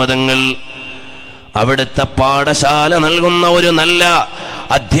വസല്ലമ തങ്ങൾ അവിടുത്തെ പാഠശാല നൽകുന്ന ഒരു നല്ല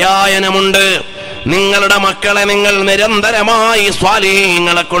അധ്യയനമുണ്ട്. നിങ്ങളുടെ മക്കളെ നിങ്ങൾ നിരന്തരമായി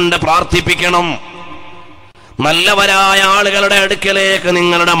സ്വാലിഹീങ്ങളെ കൊണ്ട് പ്രാർത്ഥിപ്പിക്കണം. നല്ലവരായ ആളുകളുടെ അടുക്കലേക്ക്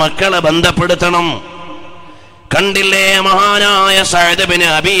നിങ്ങളുടെ മക്കളെ ബന്ധപ്പെടുത്തണം. കണ്ടില്ലേ, മഹാനായ സഅദ് ബിൻ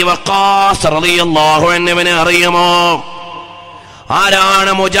അബീ വഖാസ് റളിയല്ലാഹു അൻഹുവിനെ അറിയുമോ?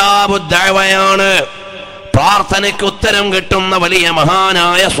 ആരാണ്? മുജാബുദ്ദഅവയാണ്. പ്രാർത്ഥനയ്ക്ക് ഉത്തരം കിട്ടുന്ന വലിയ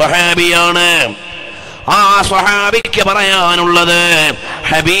മഹാനായ സ്വഹാബിയാണ്. ആ സ്വഹാബിക്ക് പറയാനുള്ളത്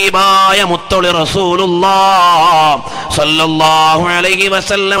ഹബീബായ മുത്തൊളി റസൂലുള്ളാഹ് സ്വല്ലല്ലാഹു അലൈഹി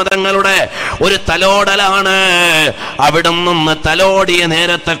വസല്ലം തങ്ങളുടെ ഒരു തലോടലാണ്. അവിടെ നിന്ന് തലോടിയ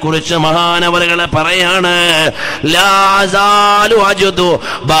നേരത്തെ കുറിച്ച് മഹാനവറുകളെ പറയാണ്. ലാ അസാലു അജ്ദു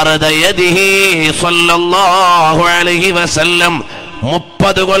ബർദ യദിഹി സ്വല്ലല്ലാഹു അലൈഹി വസല്ലം.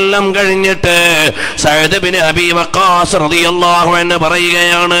 30 കൊല്ലം കഴിഞ്ഞിട്ട് സഅദ് ബിൻ അബീ വഖാസ് റളിയല്ലാഹു അൻഹു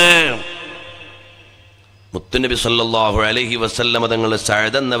പറയുകയാണ്, മുത്തുനബി സല്ലല്ലാഹു അലൈഹി വസല്ലം തങ്ങൾ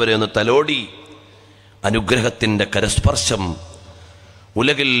സഅദ് എന്നവരെ ഒന്ന് തലോടി. അനുഗ്രഹത്തിന്റെ കരസ്പർശം,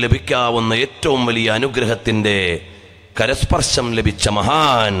 ഉലകിൽ ലഭിക്കാവുന്ന ഏറ്റവും വലിയ അനുഗ്രഹത്തിന്റെ കരസ്പർശം ലഭിച്ച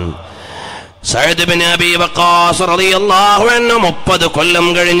മഹാൻ സഅദ് ബിൻ അബീ വഖാസ് റളിയല്ലാഹു അൻഹു 30 കൊല്ലം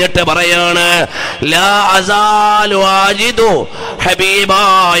കഴിഞ്ഞിട്ട് പറയാണ്, ലാ അസാലു ആജിദു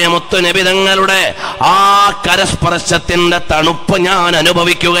ഹബീബായ മുത്തുനബി തങ്ങളുടെ ആ കരസ്പർശത്തിന്റെ തണുപ്പ് ഞാൻ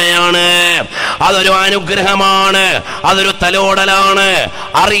അനുഭവിക്കുകയാണ്. അതൊരു അനുഗ്രഹമാണ്, അതൊരു തലോടലാണ്.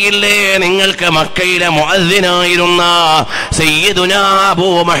 അറിയില്ലേ നിങ്ങൾക്ക് മക്കയിലെ മുഅദ്ദിനായിരുന്ന സയ്യിദുനാ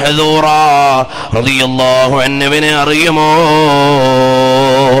അബൂ മഹ്ദൂറ റളിയല്ലാഹു അൻഹുവിനെ അറിയുമോ?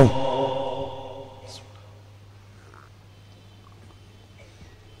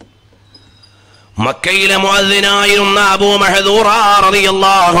 മക്കയിലെ മുഅദ്ദിനായിരുന്ന അബൂ മഹ്ദൂറ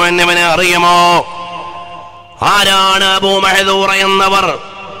റളിയല്ലാഹു അൻഹുവിനെ അറിയുമോ? ആരാണ് അബൂ മഹ്ദൂറ എന്നവർ?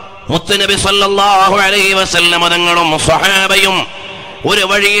 മുത്തുനബി സല്ലല്ലാഹു അലൈഹി വസല്ലം തങ്ങളും സ്വഹാബയും ഒരു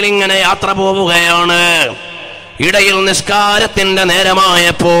വഴിയിൽ ഇങ്ങനെ യാത്ര പോവുകയാണ്. ഇടയിൽ നിസ്കാരത്തിന്റെ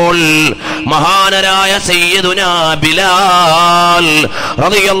നേരമായപ്പോൾ മഹാനരായ സയ്യിദുനാ ബിലാൽ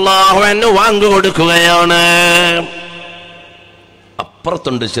റളിയല്ലാഹു അൻഹു വാങ്ക് കൊടുക്കുകയാണ്.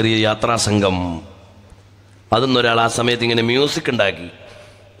 അപ്പുറത്തുണ്ട് ചെറിയ യാത്രാ സംഘം. അതൊന്നൊരാൾ ആ സമയത്ത് ഇങ്ങനെ മ്യൂസിക് ഉണ്ടാക്കി,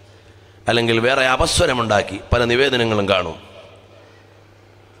 അല്ലെങ്കിൽ വേറെ അപസ്വരമുണ്ടാക്കി. പല നിവേദനങ്ങളും കാണും.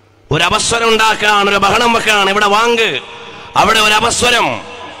 ഒരു അപസ്വരം ഉണ്ടാക്കാൻ, ഒരു ബഹളം വെക്കാൻ. ഇവിടെ വാങ്ക്, അവിടെ ഒരു അപസ്വരം.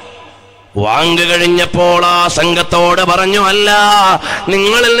 വാങ്ക് കഴിഞ്ഞപ്പോൾ ആ സംഘത്തോട് പറഞ്ഞു, അല്ല,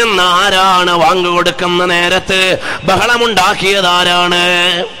 നിങ്ങളിൽ നിന്ന് ആരാണ് വാങ്ക് കൊടുക്കുന്ന നേരത്ത് ബഹളമുണ്ടാക്കിയതാരാണ്?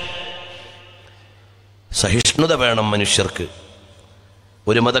 സഹിഷ്ണുത വേണം മനുഷ്യർക്ക്.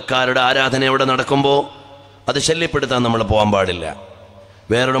 ഒരു മതക്കാരുടെ ആരാധന എവിടെ നടക്കുമ്പോൾ അത് ശല്യപ്പെടുത്താൻ നമ്മൾ പോകാൻ പാടില്ല.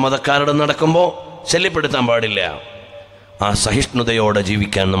 വേറൊരു മതക്കാരുടെ നടക്കുമ്പോൾ ശല്യപ്പെടുത്താൻ പാടില്ല. ആ സഹിഷ്ണുതയോടെ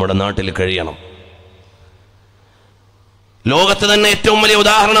ജീവിക്കാൻ നമ്മുടെ നാട്ടിൽ കഴിയണം. ലോകത്ത് തന്നെ ഏറ്റവും വലിയ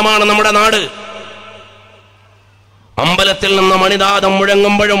ഉദാഹരണമാണ് നമ്മുടെ നാട്. അമ്പലത്തിൽ നിന്ന് മണിനാദം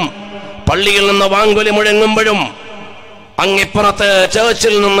മുഴങ്ങുമ്പോഴും പള്ളിയിൽ നിന്ന് വാങ്കുലി മുഴങ്ങുമ്പോഴും അങ്ങിപ്പുറത്ത്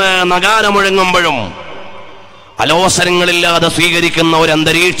ചേർച്ചിൽ നിന്ന് നഗാരം മുഴങ്ങുമ്പോഴും അലോസരങ്ങളില്ലാതെ സ്വീകരിക്കുന്ന ഒരു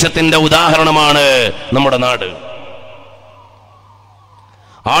അന്തരീക്ഷത്തിന്റെ ഉദാഹരണമാണ് നമ്മുടെ നാട്.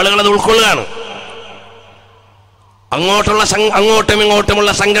 ആളുകൾ അത് ഉൾക്കൊള്ളുകയാണ്. അങ്ങോട്ടും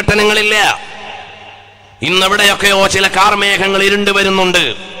ഇങ്ങോട്ടുമുള്ള സംഘടനകളില്ല. ഇന്നെവിടെയൊക്കെയോ ചില കാർമേഘങ്ങൾ ഇരുണ്ടു വരുന്നുണ്ട്.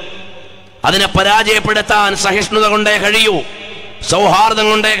 അതിനെ പരാജയപ്പെടുത്താൻ സഹിഷ്ണുത കൊണ്ടേ കഴിയൂ, സൗഹാർദ്ദം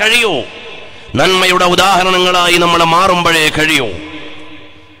കൊണ്ടേ കഴിയൂ. നന്മയുടെ ഉദാഹരണങ്ങളായി നമ്മൾ മാറുമ്പോഴേ കഴിയൂ.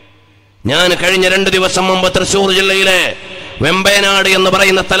 ഞാൻ കഴിഞ്ഞ 2 ദിവസം മുമ്പ് തൃശ്ശൂർ ജില്ലയിലെ വെമ്പേനാട് എന്ന്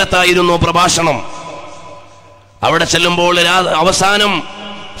പറയുന്ന സ്ഥലത്തായിരുന്നു പ്രഭാഷണം. അവിടെ ചെല്ലുമ്പോൾ അവസാനം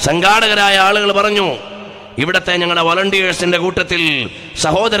സംഘാടകരായ ആളുകൾ പറഞ്ഞു, ഇവിടത്തെ ഞങ്ങളുടെ വളണ്ടിയേഴ്സിന്റെ കൂട്ടത്തിൽ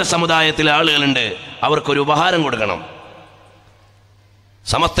സഹോദര സമുദായത്തിലെ ആളുകളുണ്ട്, അവർക്കൊരു ഉപഹാരം കൊടുക്കണം.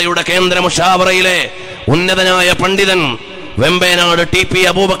 സമസ്തയുടെ കേന്ദ്ര മുഷാവറയിലെ ഉന്നതനായ പണ്ഡിതൻ വെമ്പേനാട് ടി.പി.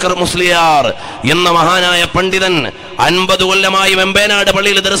 അബൂബക്കർ മുസ്ലിയാർ എന്ന മഹാനായ പണ്ഡിതൻ 50 കൊല്ലമായി വെമ്പേനാട്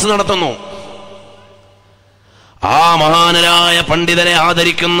പള്ളിയിൽ ദർസ് നടത്തുന്നു. ആ മഹാനരായ പണ്ഡിതനെ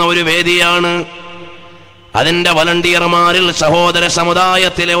ആദരിക്കുന്ന ഒരു വേദിയാണ്. അതിന്റെ വളണ്ടിയർമാരിൽ സഹോദര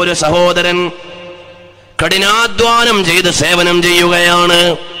സമുദായത്തിലെ ഒരു സഹോദരൻ കഠിനാധ്വാനം ചെയ്ത് സേവനം ചെയ്യുകയാണ്.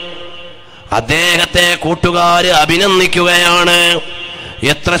 അദ്ദേഹത്തെ കൂട്ടുകാര് അഭിനന്ദിക്കുകയാണ്.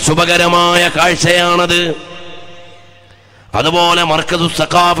 എത്ര ശുഭകരമായ കാഴ്ചയാണത്. അതുപോലെ മർക്കസു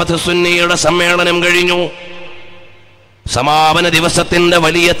സഖാഫത്ത് സുന്നിയുടെ സമ്മേളനം കഴിഞ്ഞു. സമാപന ദിവസത്തിന്റെ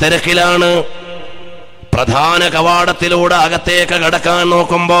വലിയ തിരക്കിലാണ്. പ്രധാന കവാടത്തിലൂടെ അകത്തേക്ക് കടക്കാൻ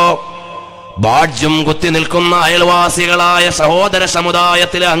നോക്കുമ്പോ ബാഡ്ജും കുത്തി നിൽക്കുന്ന അയൽവാസികളായ സഹോദര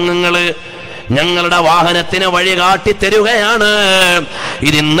സമുദായത്തിലെ അംഗങ്ങള് ഞങ്ങളുടെ വാഹനത്തിന് വഴി കാട്ടിത്തരുകയാണ്.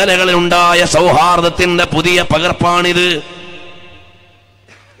 ഇത് ഇന്നലകളിൽ ഉണ്ടായ സൗഹാർദ്ദത്തിന്റെ പുതിയ പകർപ്പാണിത്.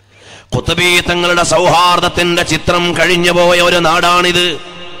 ഖുത്ബി തങ്ങളുടെ സൗഹാർദ്ദത്തിന്റെ ചിത്രം കഴിഞ്ഞുപോയ ഒരു നാടാണിത്.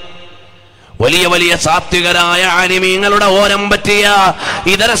 വലിയ വലിയ സാത്വികരായ ആലിമീങ്ങളുടെ ഓരം പറ്റിയ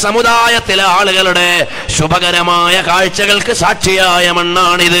ഇതര സമുദായത്തിലെ ആളുകളുടെ ശുഭകരമായ കാഴ്ചകൾക്ക് സാക്ഷിയായ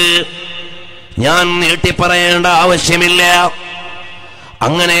മണ്ണാണിത്. ഞാൻ നീട്ടിപ്പറയേണ്ട ആവശ്യമില്ല.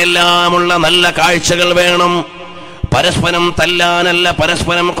 അങ്ങനെയെല്ലാമുള്ള നല്ല കാഴ്ചകൾ വേണം. പരസ്പരം തല്ലാനല്ല,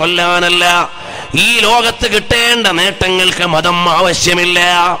 പരസ്പരം കൊല്ലാനല്ല. ഈ ലോകത്ത് കിട്ടേണ്ട നേട്ടങ്ങൾക്ക് മതം ആവശ്യമില്ല.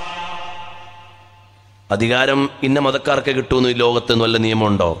 അധികാരം ഇന്ന മതക്കാർക്ക് കിട്ടൂന്ന് ഈ ലോകത്ത് വല്ല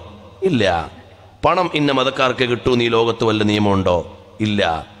നിയമമുണ്ടോ? ഇല്ല. പണം ഇന്ന മതക്കാർക്ക് കിട്ടൂന്ന് ഈ ലോകത്ത് വല്ല നിയമമുണ്ടോ? ഇല്ല.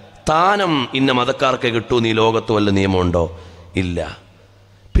 സ്ഥാനം ഇന്ന മതക്കാർക്ക് കിട്ടൂന്ന് ഈ ലോകത്ത് വല്ല നിയമമുണ്ടോ? ഇല്ല.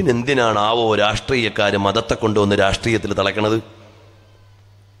 പിന്നെന്തിനാണാവോ രാഷ്ട്രീയക്കാര് മതത്തെ കൊണ്ടുവന്ന് രാഷ്ട്രീയത്തിൽ തളയ്ക്കണത്?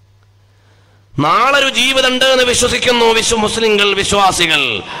 നാളൊരു ജീവിതമുണ്ട് എന്ന് വിശ്വസിക്കുന്നു മുസ്ലിങ്ങൾ, വിശ്വാസികൾ.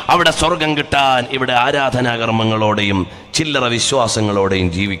 അവിടെ സ്വർഗം കിട്ടാൻ ഇവിടെ ആരാധനാകർമ്മങ്ങളോടെയും ചില്ലറ വിശ്വാസങ്ങളോടെയും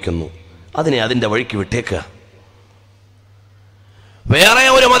ജീവിക്കുന്നു. അതിനെ അതിന്റെ വഴിക്ക് വിട്ടേക്കുക. വേറെ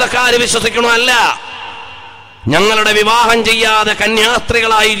ഒരു മതക്കാര് വിശ്വസിക്കണമല്ല. ഞങ്ങളുടെ വിവാഹം ചെയ്യാതെ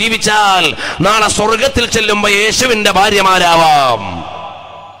കന്യാസ്ത്രീകളായി ജീവിച്ചാൽ നാളെ സ്വർഗത്തിൽ ചെല്ലുമ്പോ യേശുവിന്റെ ഭാര്യമാരാവാം.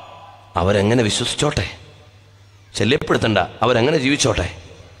 അവരെങ്ങനെ വിശ്വസിച്ചോട്ടെ. ശല്യപ്പെടുത്തണ്ട, അവരങ്ങനെ ജീവിച്ചോട്ടെ.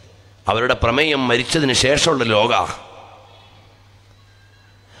 അവരുടെ പ്രമേയം മരിച്ചതിന് ശേഷമുള്ള ലോക.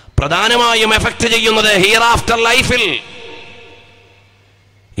 പ്രധാനമായും എഫക്ട് ചെയ്യുന്നത് ഹിയർ ആഫ്റ്റർ ലൈഫിൽ.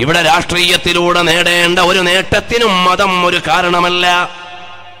 ഇവിടെ രാഷ്ട്രീയത്തിലൂടെ നേടേണ്ട ഒരു നേട്ടത്തിനും മതം ഒരു കാരണമല്ല,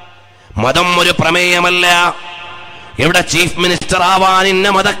 മതം ഒരു പ്രമേയമല്ല. ഇവിടെ ചീഫ് മിനിസ്റ്റർ ആവാൻ ഇന്ന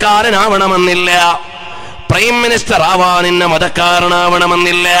മതക്കാരനാവണമെന്നില്ല, പ്രൈം മിനിസ്റ്റർ ആവാൻ ഇന്ന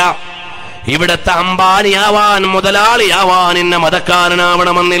മതക്കാരനാവണമെന്നില്ല. ഇവിടുത്തെ അംബാനിയാവാൻ, മുതലാളിയാവാൻ ഇന്ന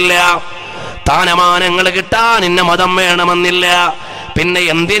മതക്കാരനാവണമെന്നില്ല. സ്ഥാനമാനങ്ങൾ കിട്ടാൻ ഇന്ന മതം വേണമെന്നില്ല. പിന്നെ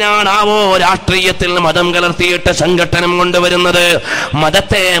എന്തിനാണാവോ രാഷ്ട്രീയത്തിൽ മതം കലർത്തിയിട്ട് സംഘട്ടനം കൊണ്ടുവരുന്നത്?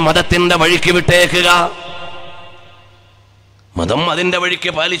 മതത്തെ മതത്തിന്റെ വഴിക്ക് വിട്ടേക്കുക. മതം അതിന്റെ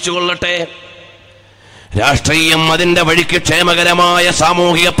വഴിക്ക് പാലിച്ചുകൊള്ളട്ടെ. രാഷ്ട്രീയം അതിന്റെ വഴിക്ക് ക്ഷേമകരമായ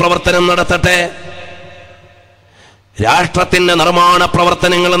സാമൂഹിക പ്രവർത്തനം നടത്തട്ടെ. രാഷ്ട്രത്തിന്റെ നിർമ്മാണ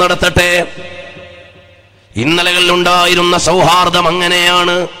പ്രവർത്തനങ്ങൾ നടത്തട്ടെ. ഇന്നലകളിലുണ്ടായിരുന്ന സൗഹാർദ്ദം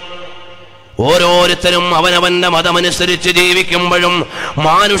അങ്ങനെയാണ്. ഓരോരുത്തരും അവനവന്റെ മതമനുസരിച്ച് ജീവിക്കുമ്പോഴും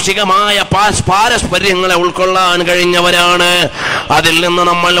മാനുഷികമായ പാരസ്പര്യങ്ങളെ ഉൾക്കൊള്ളാൻ കഴിഞ്ഞവരാണ്. അതിൽ നിന്ന്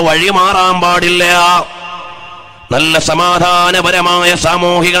നമ്മൾ വഴിമാറാൻ പാടില്ല. നല്ല സമാധാനപരമായ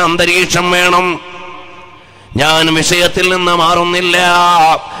സാമൂഹിക അന്തരീക്ഷം വേണം. ഞാൻ വിഷയത്തിൽ നിന്ന് മാറുന്നില്ല.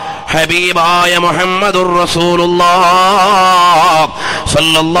 ഹബീബായ മുഹമ്മദുർ റസൂലുള്ളാഹ്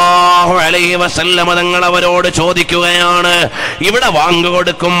സ്വല്ലല്ലാഹു അലൈഹി വസല്ലം തങ്ങൾ അവരോട് ചോദിക്കുകയാണ്, ഇവിടെ വാങ്ക്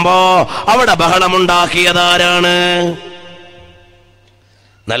കൊടുക്കുമ്പോ അവിടെ ബഹളമുണ്ടാക്കിയതാരാണ്?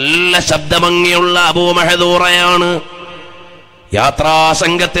 നല്ല ശബ്ദഭംഗിയുള്ള അബൂ മഹദൂറയാണ്. യാത്രാ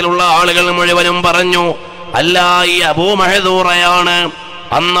സംഘത്തിലുള്ള ആളുകൾ മുഴുവനും പറഞ്ഞു, അല്ല, ഈ അബൂ മഹദൂറയാണ്.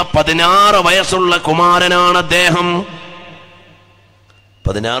 അന്ന് 16 വയസ്സുള്ള കുമാരനാണ് അദ്ദേഹം.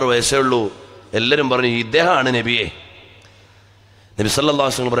 16 വയസ്സേ ഉള്ളൂ. എല്ലാവരും പറഞ്ഞു, ഇദ്ദേഹമാണ് നബിയെ. നബി സല്ലല്ലാഹു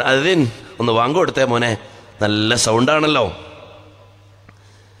അലൈഹി വസല്ലം പറഞ്ഞു, അതിൻ ഒന്ന് വാങ്ക് കൊടുത്തേ മോനെ, നല്ല സൗണ്ടാണല്ലോ.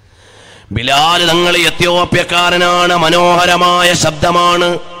 ബിലാൽ തങ്ങൾ എത്യോപ്യക്കാരനാണ്. മനോഹരമായ ശബ്ദമാണ്,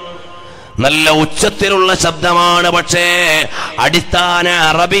 നല്ല ഉച്ചത്തിലുള്ള ശബ്ദമാണ്. പക്ഷേ അടിസ്ഥാന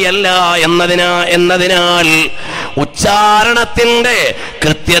അറബിയല്ല എന്നതിനാൽ ഉച്ചാരണത്തിന്റെ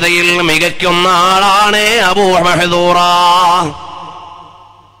കൃത്യതയിൽ മികയ്ക്കുന്ന ആളാണ് അബൂ മഹദൂറ.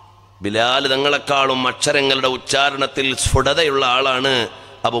 ബിലാൽ തങ്ങളെക്കാളും അക്ഷരങ്ങളുടെ ഉച്ചാരണത്തിൽ സ്ഫുടതയുള്ള ആളാണ്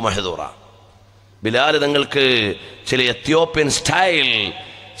അബൂ മഹദൂറ. ബിലാൽ തങ്ങൾക്ക് ചില എത്യോപ്യൻ സ്റ്റൈൽ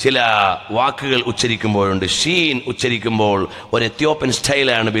ചില വാക്കുകൾ ഉച്ചരിക്കുമ്പോഴുണ്ട്. ഷീൻ ഉച്ചരിക്കുമ്പോൾ ഒരു എത്യോപ്യൻ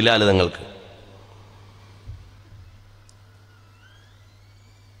സ്റ്റൈലാണ് ബിലാൽ തങ്ങൾക്ക്.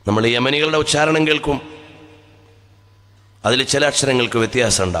 നമ്മൾ യമനികളുടെ ഉച്ചാരണം കേൾക്കും, അതിൽ ചില അക്ഷരങ്ങൾക്ക്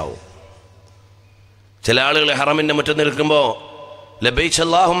വ്യത്യാസം ഉണ്ടാവും. ചില ആളുകൾ ഹറമിന്റെ മുറ്റത്ത് നിൽക്കുമ്പോൾ ലബൈച്ച്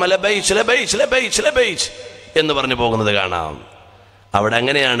അല്ലാഹുമ്മ ലബൈച്ച് ലബൈച്ച് ലബൈച്ച് ലബൈച്ച് എന്ന് പറഞ്ഞു പോകുന്നത് കാണാം. അവിടെ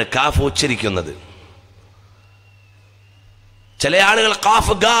അങ്ങനെയാണ് കാഫ് ഉച്ചരിക്കുന്നത്. ചില ആളുകൾ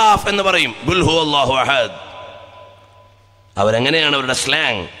ഖാഫ് ഗാഫ് എന്ന് പറയും, ഖുൽ ഹുവല്ലാഹു അഹദ്. അവരങ്ങനെയാണ് അവരുടെ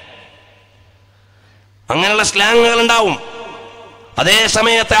സ്ലാങ്. അങ്ങനെയുള്ള സ്ലാങ്ങുകൾ ഉണ്ടാവും. അതേ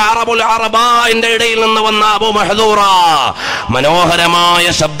സമയത്ത് അറബിന്റെ ഇടയിൽ നിന്ന് വന്ന അബൂ മഹദൂറ മനോഹരമായ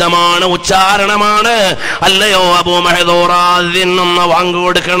ശബ്ദമാണ്, ഉച്ചാരണമാണ്. അല്ലയോ അബൂ മഹദൂറ, ഇതിനൊന്ന് വാങ്ക്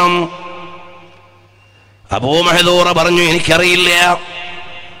കൊടുക്കണം. അബൂ മഹദൂറ പറഞ്ഞു, എനിക്കറിയില്ല.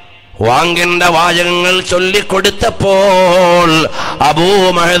 വാങ്കിന്റെ വാചകങ്ങൾ ചൊല്ലിക്കൊടുത്തപ്പോൾ അബൂ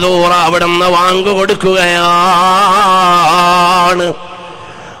മഹദൂറ അവിടുന്ന് വാങ്ക് കൊടുക്കുകയാണ്.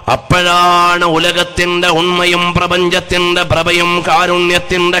 അപ്പോഴാണ് ഉലകത്തിന്റെ ഉണ്മയും പ്രപഞ്ചത്തിന്റെ പ്രഭയും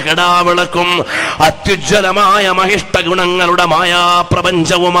കാരുണ്യത്തിന്റെ കെടാവിളക്കും അത്യുജ്വലമായ മഹിഷ്ട ഗുണങ്ങളുടെ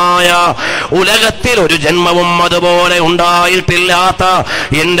മായാപ്രപഞ്ചവുമായ ഉലകത്തിൽ ഒരു ജന്മവും അതുപോലെ ഉണ്ടായിട്ടില്ലാത്ത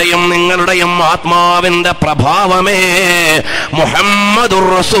എന്റെയും നിങ്ങളുടെയും ആത്മാവിന്റെ പ്രഭാവമേ മുഹമ്മദുർ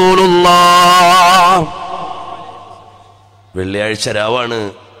റസൂലുള്ളാഹ്. വെള്ളിയാഴ്ച രാവാണ്.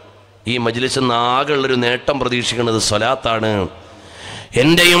 ഈ മജ്ലിസിൽ നിന്ന് ആകെയുള്ളൊരു നേട്ടം പ്രതീക്ഷിക്കുന്നത് സ്വലാത്താണ്.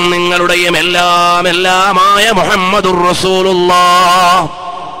 എന്റെയും നിങ്ങളുടെയും എല്ലാമായ മുഹമ്മദുർ റസൂലുള്ളാഹ്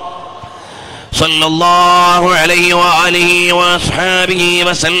സ്വല്ലല്ലാഹു അലൈഹി വആലിഹി വഅസ്ഹാബിഹി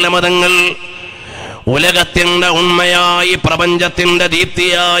വസല്ലമ തങ്ങൾ ഉലകത്തിന്റെ ഉണ്മയായി, പ്രപഞ്ചത്തിന്റെ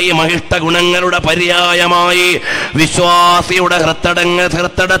ദീപ്തിയായി, മഹിഷ്ട ഗുണങ്ങളുടെ പര്യായമായി, വിശ്വാസിയുടെ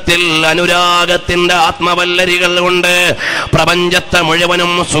ഹൃത്തടത്തിൽ അനുരാഗത്തിന്റെ ആത്മവല്ലരികൾ കൊണ്ട് പ്രപഞ്ചത്തെ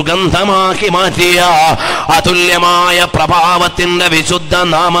മുഴുവനും സുഗന്ധമാക്കി മാറ്റിയ അതുല്യമായ പ്രഭാവത്തിന്റെ വിശുദ്ധ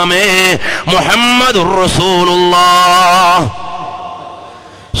നാമമേ മുഹമ്മദുർ റസൂലുള്ളാഹ്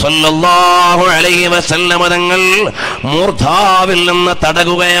സല്ലല്ലാഹു അലൈഹി വസല്ലം തങ്ങൾ മൂർധാവിൽ നിന്ന്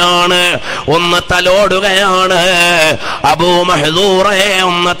തടകുകയാണ്, ഒന്ന് തലോടുകയാണ്. അബൂ മഹദൂറയെ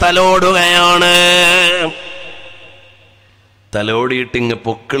ഒന്ന് തലോടുകയാണ്. തലോടിയിട്ടിങ്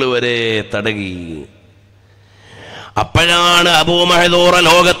പൊക്കിള് വരെ തടകി. അപ്പോഴാണ് അബൂ മഹ്ദൂറ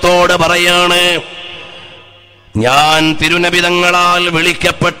ലോകത്തോട് പറയാണ്, ഞാൻ തിരുനബി തങ്ങളാൽ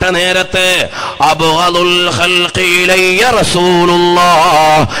വിളിക്കപ്പെട്ട നേരത്ത് അബ്ഗദുൽ ഖൽഖി ഇലയ്യ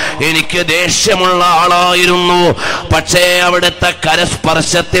റസൂലുള്ളാഹ്, എനിക്ക് ദേഷ്യമുള്ള ആളായിരുന്നു. പക്ഷേ അവിടുത്തെ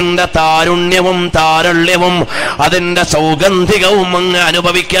കരസ്പർശത്തിന്റെ താരുണ്യവും താരള്യവും അതിന്റെ സൗഗന്ധികവും അങ്ങ്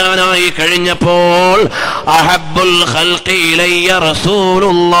അനുഭവിക്കാനായി കഴിഞ്ഞപ്പോൾ അഹബ്ബുൽ ഖൽഖി ഇലയ്യ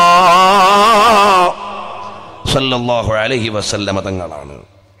റസൂലുള്ളാഹ് സല്ലല്ലാഹു അലൈഹി വസല്ലമ തങ്ങളാണ്.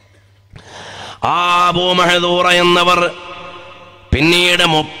 ആ അബൂ മഹ്ദൂറ എന്നവർ പിന്നീട്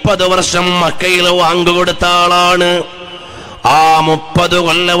 30 വർഷം മക്കയിൽ വാങ്ങുകൊടുത്ത ആളാണ്. ആ 30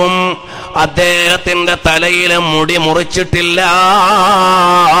 കൊല്ലവും അദ്ദേഹത്തിന്റെ തലയിലെ മുടി മുറിച്ചിട്ടില്ല.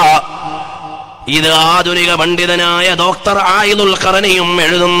 ഇത് ആധുനിക പണ്ഡിതനായ ഡോക്ടർ ആയിദുൽ ഖറനിയും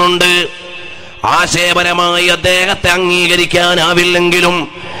എഴുതുന്നുണ്ട്. ആശയപരമായി അദ്ദേഹത്തെ അംഗീകരിക്കാനാവില്ലെങ്കിലും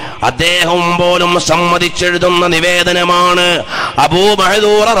അദ്ദേഹം പോലും സമ്മതിച്ചെഴുതുന്ന നിവേദനമാണ്, അബൂ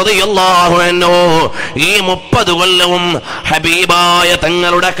മഹ്ദൂറ റളിയല്ലാഹു അൻഹു ഈ 30 കൊല്ലവും ഹബീബായ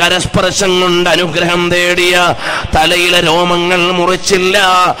തങ്ങളുടെ കരസ്പർശം കൊണ്ട് അനുഗ്രഹം തേടിയ തലയിലെ രോമങ്ങൾ മുറിച്ചില്ല,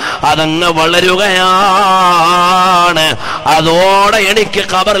 അതങ്ങ് വളരുകയാണ്. അതോടെ എനിക്ക്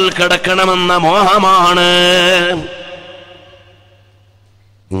ഖബറിൽ കിടക്കണമെന്ന മോഹമാണ്.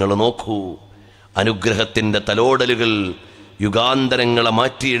 നിങ്ങൾ നോക്കൂ, അനുഗ്രഹത്തിന്റെ തലോടലുകൾ യുഗാന്തരങ്ങളെ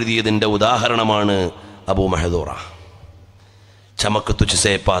മാറ്റി എഴുതിയതിൻ്റെ ഉദാഹരണമാണ് അബൂ മഹ്ദൂറ. ചമക്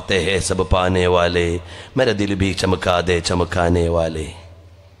തുജ്സേ പാത്തെ ഹേ സബ് പാനെ വാലേ മേരെ ദിൽ ഭി ചമകാ ദേ ചമകാനെ വാലേ.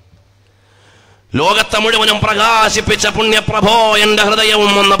 ലോകത്തെ മുഴുവനും പ്രകാശിപ്പിച്ച പുണ്യപ്രഭോ, എന്റെ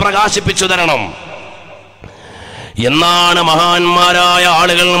ഹൃദയവും ഒന്ന് പ്രകാശിപ്പിച്ചു തരണം എന്നാണ് മഹാന്മാരായ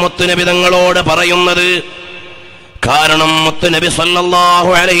ആളുകൾ മുത്തുനബി തങ്ങളോട് പറയുന്നത്. കാരണം മുത്തുനബി സല്ലല്ലാഹു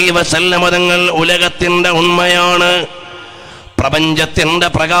അലൈഹി വസല്ലം തങ്ങൾ ഉലകത്തിന്റെ ഉണ്മയാണ്, പ്രപഞ്ചത്തിന്റെ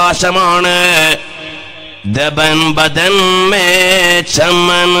പ്രകാശമാണ്. ദബൻ ബദൻ മേ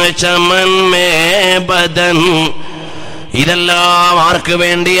ചമൻ ചമൻ മേ ബദൻ. ഇതെല്ലാം ആർക്ക്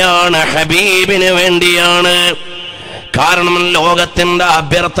വേണ്ടിയാണ്? ഹബീബിന് വേണ്ടിയാണ്. കാരണം ലോകത്തിന്റെ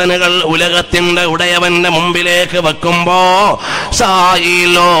അഭ്യർത്ഥനകൾ ഉലകത്തിന്റെ ഉടയവന്റെ മുമ്പിലേക്ക് വെക്കുമ്പോ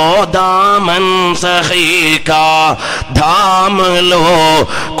സായിലോ ദാമൻ സഹീക ധാമലോ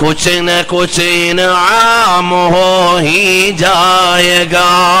കുച്ച് ന കുച്ച് ഇൻആം ഹോ ഹി ജായേഗാ.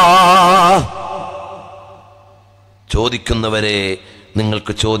 ചോദിക്കുന്നവരെ,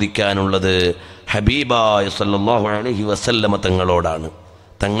 നിങ്ങൾക്ക് ചോദിക്കാനുള്ളത് ഹബീബായ സല്ലല്ലാഹു അലൈഹി വസല്ലമ തങ്ങളോടാണ്.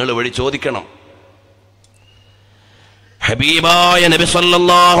 തങ്ങൾ വഴി ചോദിക്കണം. ഹബീബായ നബി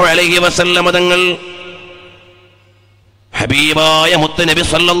സല്ലല്ലാഹു അലൈഹി വസല്ലമ തങ്ങൾ, ഹബീബായ മുത്ത് നബി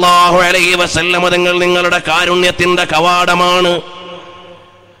സല്ലല്ലാഹു അലൈഹി വസല്ലമ തങ്ങൾ നിങ്ങളുടെ കാരുണ്യത്തിന്റെ കവാടമാണ്,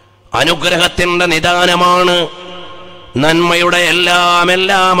 അനുഗ്രഹത്തിന്റെ നിദാനമാണ്, നന്മയുടെ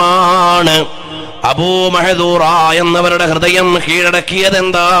എല്ലാമാണ്. അബൂ മഹ്ദൂറ എന്നവരുടെ ഹൃദയം കീഴടക്കിയത്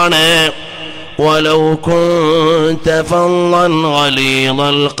എന്താണ്? ولو كنت فظا غليظ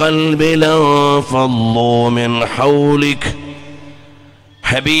القلب لانفضوا من حولك.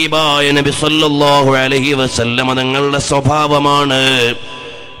 ഹബീബായ നബി സല്ലല്ലാഹു അലൈഹി വസല്ലം തങ്ങളുടെ സ്വഭാവമാണ്,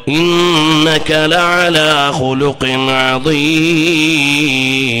 ഇന്നക ലഅലാ ഖുലുഖിൻ അദീം.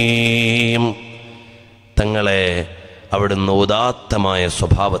 തങ്ങളെ അവിടുന്ന് ഉദാത്തമായ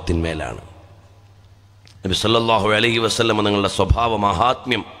സ്വഭാവത്തിന്മേലാണ്. നബി സല്ലല്ലാഹു അലൈഹി വസല്ലം തങ്ങളുടെ സ്വഭാവ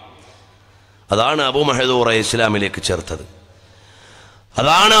മഹാത്മ്യം, അതാണ് അബൂ മഹ്ദൂറ ഇസ്ലാമിലേക്ക് ചേർത്തത്.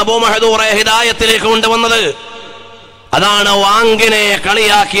 അതാണ് അബൂ മഹ്ദൂറ ഹിദായത്തിലേക്ക് കൊണ്ടുവന്നത്. അതാണ് വാങ്കിനെ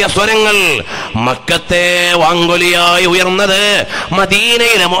കളിയാക്കിയ സ്വരങ്ങൾ മക്കത്തെ വാങ്കൊലിയായി ഉയർന്നത്.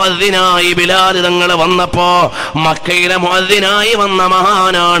 മദീനയിലെ മുഅദ്ദിനായി ബിലാൽ തങ്ങൾ വന്നപ്പോ മക്കയിലെ മുഅദ്ദിനായി വന്ന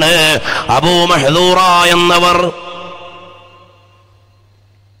മഹാനാണ് അബൂ മഹ്ദൂറ എന്നവർ.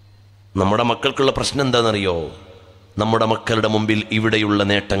 നമ്മുടെ മക്കൾക്കുള്ള പ്രശ്നം എന്താണെന്നറിയോ? നമ്മുടെ മക്കളുടെ മുമ്പിൽ ഇവിടെയുള്ള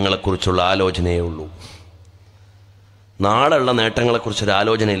നേട്ടങ്ങളെക്കുറിച്ചുള്ള ആലോചനയേ ഉള്ളൂ. നാളെയുള്ള നേട്ടങ്ങളെക്കുറിച്ചൊരു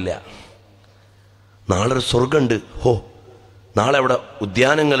ആലോചനയില്ല. നാളെ ഒരു സ്വർഗമുണ്ട്, ഹോ നാളെ അവിടെ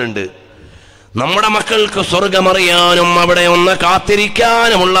ഉദ്യാനങ്ങളുണ്ട്. നമ്മുടെ മക്കൾക്ക് സ്വർഗമറിയാനും അവിടെ ഒന്ന്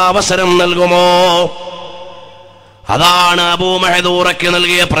കാത്തിരിക്കാനുമുള്ള അവസരം നൽകുമോ? അതാണ് അബൂ മഹ്ദൂറയ്ക്ക്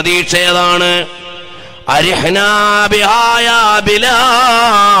നൽകിയ പ്രതീക്ഷ. ഏതാണ്? അരിഹ്നാ ബിഹാ യാ ബിലാൽ.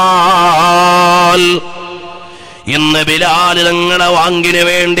 ഇന്ന് ബിലാൽ തങ്ങളെ വാങ്കിന്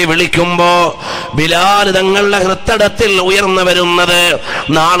വേണ്ടി വിളിക്കുമ്പോ ബിലാൽ തങ്ങളുടെ ഹൃത്തടത്തിൽ ഉയർന്നു വരുന്നത്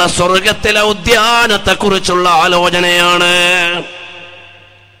നാളെ സ്വർഗത്തിലെ ഉദ്യാനത്തെ കുറിച്ചുള്ള ആലോചനയാണ്.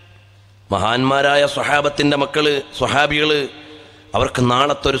 മഹാന്മാരായ സ്വഹാബത്തിന്റെ മക്കള്, സ്വഹാബികള്, അവർക്ക്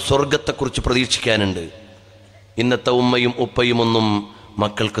നാളത്തെ ഒരു സ്വർഗത്തെക്കുറിച്ച് പ്രതീക്ഷിക്കാനുണ്ട്. ഇന്നത്തെ ഉമ്മയും ഉപ്പയും ഒന്നും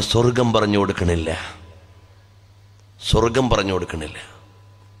മക്കൾക്ക് സ്വർഗം പറഞ്ഞു കൊടുക്കണില്ല. സ്വർഗം പറഞ്ഞു കൊടുക്കണില്ല.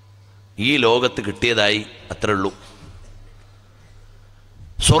 ഈ ലോകത്ത് കിട്ടിയതായി അത്രേ ഉള്ളൂ.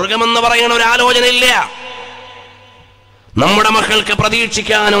 സ്വർഗമെന്ന് പറയുന്ന ഒരു ആലോചന ഇല്ല. നമ്മുടെ മക്കൾക്ക്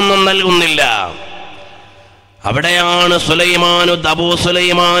പ്രതീക്ഷിക്കാനൊന്നും നൽകുന്നില്ല. അവിടെയാണ് അബൂ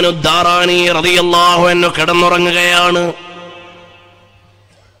സുലൈമാനു ദാറാനി റളിയല്ലാഹു അൻഹു കിടന്നുറങ്ങുകയാണ്.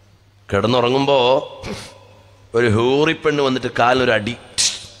 കിടന്നുറങ്ങുമ്പോ ഒരു ഹൂറിപ്പെണ്ണ് വന്നിട്ട് കാലിനൊരു അടി.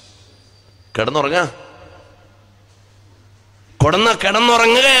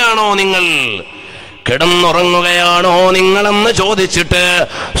 കിടന്നുറങ്ങുകയാണോ നിങ്ങൾ, കിടന്നുറങ്ങുകയാണോ നിങ്ങളെന്ന് ചോദിച്ചിട്ട്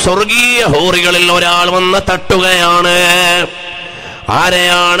സ്വർഗീയ ഹൂറികളിൽ ഒരാൾ വന്ന് തട്ടുകയാണ്.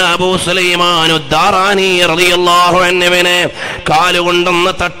 ആരെയാണ്? അബൂ സുലൈമാനു ദാറാനി റളിയല്ലാഹു അൻഹുവിനെ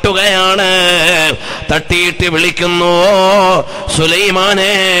കാലുകൊണ്ടൊന്ന് തട്ടുകയാണ്. തട്ടിയിട്ട് വിളിക്കുന്നു,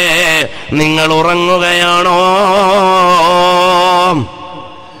 സുലൈമാനെ നിങ്ങൾ ഉറങ്ങുകയാണോ?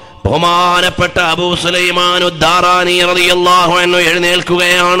 ബഹുമാനപ്പെട്ട അബൂ സുലൈമാനു ദാറാനി റളിയല്ലാഹു അൻഹു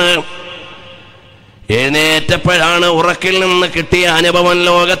എഴുന്നേൽക്കുകയാണ്. എഴുന്നേറ്റപ്പോഴാണ് ഉറക്കിൽ നിന്ന് കിട്ടിയ അനുഭവം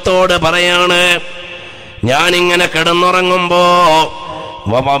ലോകത്തോട് പറയാണ്. ഞാനിങ്ങനെ കിടന്നുറങ്ങുമ്പോ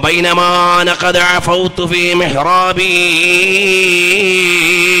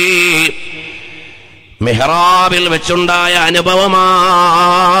മിഹ്റാബിൽ വെച്ചുണ്ടായ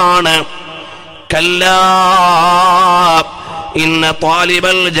അനുഭവമാണ്. കല്ലാ ഇന്ന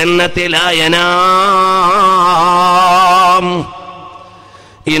ത്വാലിബൽ ജന്നത്തി ലാ യനാം,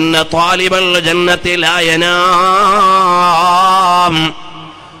 ഇന്ന ത്വാലിബൽ ജന്നത്തി ലാ യനാം,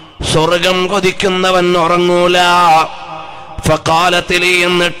 സ്വർഗം കൊതിക്കുന്നവൻ ഉറങ്ങൂല. ഫഖാലത്തിലി,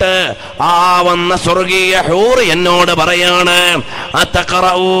 എന്നിട്ട് ആ വന്ന സ്വർഗീയ ഹൂർ എന്നോട് പറയാണ്,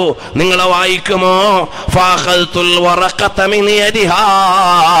 അതഖറഉ, നിങ്ങൾ വായിക്കുമോ? ഫഖൽതുൽ വറഖത മിൻ യദിഹാ,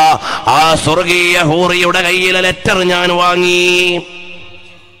 ആ സ്വർഗീയ ഹൂറിയുടെ കയ്യിലെ ലെറ്റർ ഞാൻ വാങ്ങി.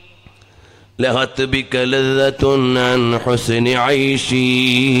 ലഹത് ബിക ലദതുൻ അൻ ഹുസ്നി ഐശി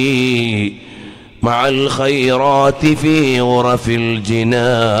مع الخيرات في غرف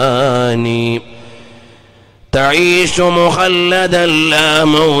الجنان تعيش مخلدا لا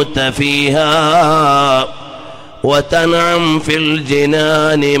موت فيها وتنعم في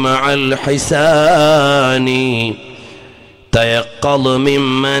الجنان مع الحسان تيقظ من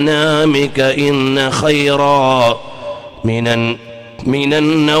منامك إن خيرا من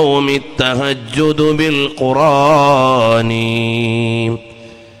النوم التهجد بالقرآن.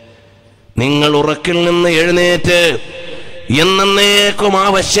 നിങ്ങൾ ഉറക്കിൽ നിന്ന് എഴുന്നേറ്റ് എന്നേക്കും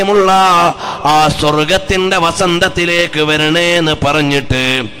ആവശ്യമുള്ള ആ സ്വർഗത്തിന്റെ വസന്തത്തിലേക്ക് വരണേന്ന് പറഞ്ഞിട്ട്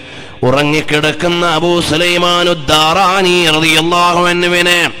ഉറങ്ങിക്കിടക്കുന്ന അബൂ സുലൈമാനു ദാറാനി റളിയല്ലാഹു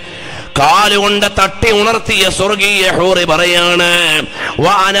അൻഹുവിനെ കാലുകൊണ്ട് തട്ടി ഉണർത്തിയ സ്വർഗീയ ഹൂറി പറയാണ്,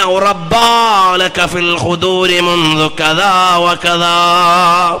 വഅന ഉറബ്ബാലക ഫിൽ ഖുദൂരി മുൻദു കദാ വകദാ.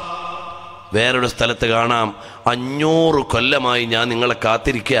 വേറൊരു സ്ഥലത്ത് കാണാം, 500 കൊല്ലമായി ഞാൻ നിങ്ങളെ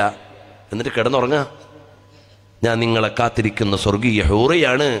കാത്തിരിക്കുക, എന്നിട്ട് കിടന്നുറങ്ങ. ഞാൻ നിങ്ങളെ കാത്തിരിക്കുന്ന സ്വർഗീയ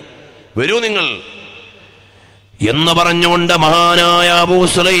ഹൂറിയാണ്, വരൂ നിങ്ങൾ എന്ന് പറഞ്ഞുകൊണ്ട് മഹാനായ അബൂ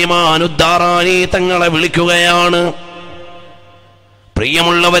സുലൈമാനു ദാറാനി തങ്ങളെ വിളിക്കുകയാണ്.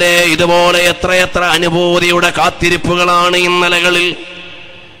 പ്രിയമുള്ളവരെ, ഇതുപോലെ എത്രയെത്ര അനുഭൂതിയുടെ കാത്തിരിപ്പുകളാണ് ഇന്നലകളിൽ.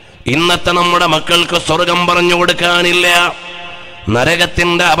 ഇന്നത്തെ നമ്മുടെ മക്കൾക്ക് സ്വർഗം പറഞ്ഞു കൊടുക്കാനില്ല,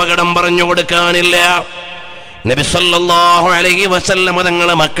 നരകത്തിന്റെ അപകടം പറഞ്ഞു കൊടുക്കാനില്ല. നബി സല്ലല്ലാഹു അലൈഹി വസല്ലം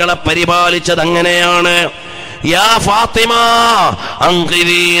തങ്ങളെ മക്കളെ പരിപാലിച്ചത് അങ്ങനെയാണ്. യാ ഫാത്തിമ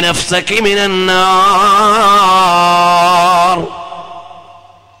അൻഖിദി നഫ്സകി മിനൻ നാർ,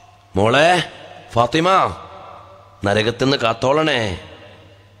 മോളെ ഫാത്തിമ നരകത്തിന്ന് കാത്തോളണേ.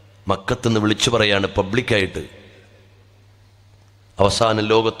 മക്കത്തുനിന്ന് വിളിച്ചു പറയാണ് പബ്ലിക്കായിട്ട്. അവസാന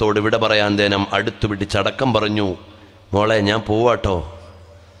ലോകത്തോട് വിട പറയാൻ ദേനം അടുത്തു പിടിച്ചടക്കം പറഞ്ഞു, മോളെ ഞാൻ പോവാട്ടോ.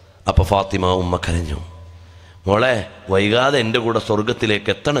 അപ്പൊ ഫാത്തിമ ഉമ്മ കരഞ്ഞു, മോളെ വൈകാതെ എൻ്റെ കൂടെ സ്വർഗത്തിലേക്ക്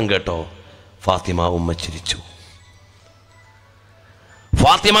എത്തണം കേട്ടോ. ഫാത്തിമ ഉമ്മ ചിരിച്ചു.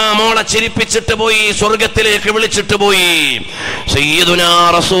 ഫാത്തിമ മോളെ ചിരിപ്പിച്ചിട്ട് പോയി, സ്വർഗത്തിലേക്ക് വിളിച്ചിട്ട് പോയി. സയ്യിദുനാ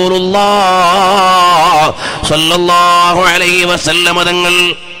റസൂലുള്ളാഹി സ്വല്ലല്ലാഹു അലൈഹി വസല്ലം തങ്ങൾ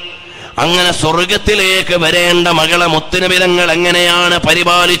അങ്ങനെ സ്വർഗത്തിലേക്ക് വരേണ്ട മകളെ മുത്തുനബി തങ്ങൾ എങ്ങനെയാണ്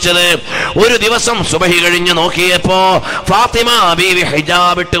പരിപാലിച്ചത്. ഒരു ദിവസം സുബഹി കഴിഞ്ഞ് നോക്കിയപ്പോ ഫാത്തിമ ബീവി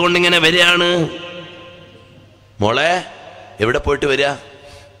ഹിജാബ് ഇട്ടുകൊണ്ട് ഇങ്ങനെ വരികയാണ്. മോളെ എവിടെ പോയിട്ട് വരിക?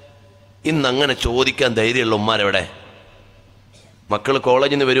 ഇന്നങ്ങനെ ചോദിക്കാൻ ധൈര്യമുള്ള ഉമ്മാരെവിടെ? മക്കൾ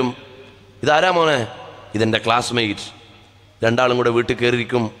കോളേജിൽ നിന്ന് വരും, ഇതാരാ മോനെ? ഇതെൻ്റെ ക്ലാസ്മേറ്റ്. രണ്ടാളും കൂടെ വീട്ടിൽ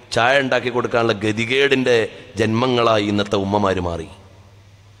കയറിയിരിക്കും. ചായ ഉണ്ടാക്കി കൊടുക്കാനുള്ള ഗതികേടിൻ്റെ ജന്മങ്ങളായി ഇന്നത്തെ ഉമ്മമാര് മാറി.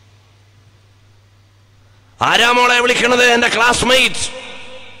 ആരാ മോളെ വിളിക്കണത്? എൻ്റെ ക്ലാസ്മേറ്റ്.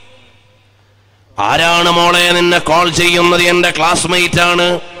 ആരാണ് മോളെ നിന്നെ കോൾ ചെയ്യുന്നത്? എൻ്റെ ക്ലാസ്മേറ്റ് ആണ്.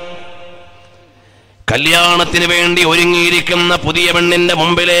 കല്യാണത്തിന് വേണ്ടി ഒരുങ്ങിയിരിക്കുന്ന പുതിയ പെണ്ണിന്റെ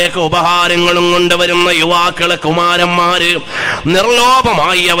മുമ്പിലേക്ക് ഉപഹാരങ്ങളും കൊണ്ടുവരുന്ന യുവാക്കള്, കുമാരന്മാര്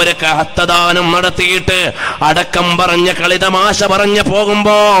നിർലോഭമായി അവർക്ക് ഹസ്തദാനം നടത്തിയിട്ട് അടക്കം പറഞ്ഞ് കളിതമാശ പറഞ്ഞ്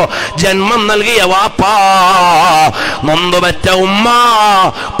പോകുമ്പോ ജന്മം നൽകിയ വാപ്പാ, നൊന്തുപറ്റ ഉമ്മ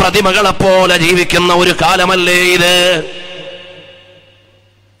പ്രതിമകളെ പോലെ ജീവിക്കുന്ന ഒരു കാലമല്ലേ ഇത്?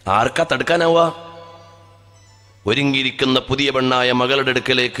 ആർക്കാ തടുക്കാനാവുക? ഒരുങ്ങിയിരിക്കുന്ന പുതിയ പെണ്ണായ മകളുടെ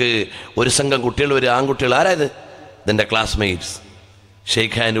അടുക്കലേക്ക് ഒരു സംഘം കുട്ടികൾ, ഒരു ആൺകുട്ടികൾ. ആരായത്? ഇതെൻ്റെ ക്ലാസ്മേറ്റ്സ്.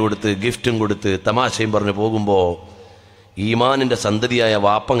 ഷെയ്ഖ് ഹാൻഡ് കൊടുത്ത് ഗിഫ്റ്റും കൊടുത്ത് തമാശയും പറഞ്ഞ് പോകുമ്പോൾ ഈമാനിൻ്റെ സന്തതിയായ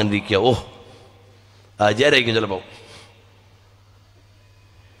വാപ്പങ്ങനെ ഇരിക്കുക. ഓ, ആചാരായിരിക്കും ചിലപ്പോൾ.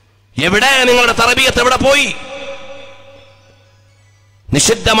 എവിടെ നിങ്ങളുടെ തർബിയത്ത്? എവിടെ പോയി?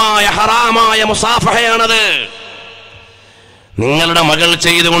 നിഷിദ്ധമായ ഹറാമായ മുസാഫഹയാണത്. നിങ്ങളുടെ മകൾ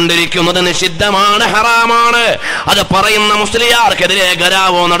ചെയ്തുകൊണ്ടിരിക്കുന്നത് നിഷിദ്ധമാണ്, ഹറാമാണ്. അത് പറയുന്ന മുസ്ലിയാർക്കെതിരെ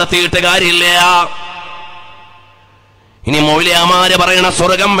ഗരാവോ നടത്തിയിട്ട് കാര്യമില്ല. ഇനി മൗലിയാമാര് പറയണ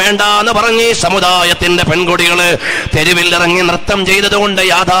സ്വർഗം വേണ്ട എന്ന് പറഞ്ഞ് സമുദായത്തിന്റെ പെൺകുട്ടികള് തെരുവിലിറങ്ങി നൃത്തം ചെയ്തതുകൊണ്ട്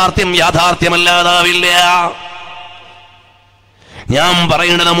യാഥാർത്ഥ്യമല്ലാതാവില്ല. ഞാൻ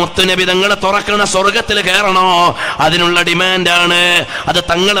പറയുന്നത് മുത്തുനബി തങ്ങളെ തുറക്കണ സ്വർഗത്തിൽ കയറണോ? അതിനുള്ള ഡിമാൻഡാണ്. അത്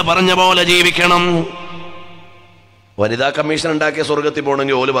തങ്ങള് പറഞ്ഞ പോലെ ജീവിക്കണം. വനിതാ കമ്മീഷൻ ഉണ്ടാക്കിയ സ്വർഗത്തിൽ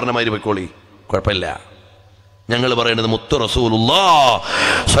പോകണമെങ്കിൽ ഓല് പറഞ്ഞ മാതിരി പൊയ്ക്കോളി, കുഴപ്പമില്ല. ഞങ്ങൾ പറയുന്നത് മുത്തു റസൂലുള്ളാഹി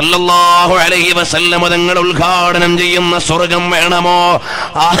സ്വല്ലല്ലാഹു അലൈഹി വസല്ലം തങ്ങൾ ഉദ്ഘാടനം ചെയ്യുന്ന സ്വർഗം വേണമോ?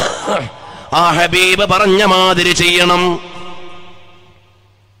 ആ ഹബീബ് പറഞ്ഞ മാതിരി ചെയ്യണം.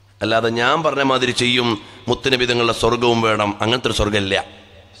 അല്ലാതെ ഞാൻ പറഞ്ഞ മാതിരി ചെയ്യും, മുത്തുനബി തങ്ങളുടെ സ്വർഗവും വേണം, അങ്ങനത്തെ ഒരു സ്വർഗമില്ല.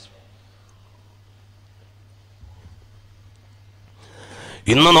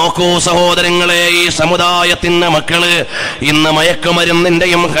 ഇന്ന് നോക്കൂ സഹോദരങ്ങളെ, ഈ സമുദായത്തിന്റെ മക്കള് ഇന്ന്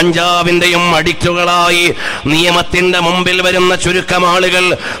മയക്കുമരുന്നിന്റെയും കഞ്ചാവിന്റെയും അഡിക്റ്റുകളായി നിയമത്തിന്റെ മുമ്പിൽ വരുന്ന ചുരുക്കം ആളുകൾ,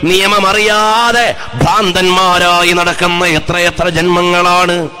 നിയമമറിയാതെ ഭ്രാന്തന്മാരായി നടക്കുന്ന എത്രയെത്ര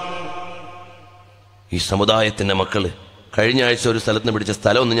ജന്മങ്ങളാണ് ഈ സമുദായത്തിന്റെ മക്കള്. കഴിഞ്ഞ ആഴ്ച ഒരു സ്ഥലത്ത് നിന്ന് പിടിച്ച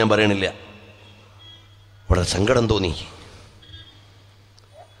സ്ഥലമൊന്നും ഞാൻ പറയണില്ല. വളരെ സങ്കടം തോന്നി,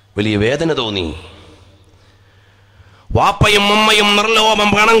 വലിയ വേദന തോന്നി. വാപ്പയും ഉമ്മയും നിർലോഭം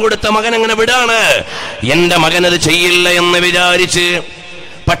പണം കൊടുത്ത മകൻ അങ്ങനെ വിടാണ്. എന്റെ മകനത് ചെയ്യില്ല എന്ന് വിചാരിച്ച്.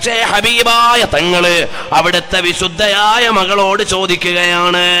 പക്ഷേ ഹബീബായ തങ്ങള് അവിടുത്തെ വിശുദ്ധയായ മകളോട്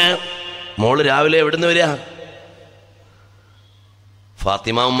ചോദിക്കുകയാണ്, മോള് രാവിലെ എവിടുന്ന് വരിക?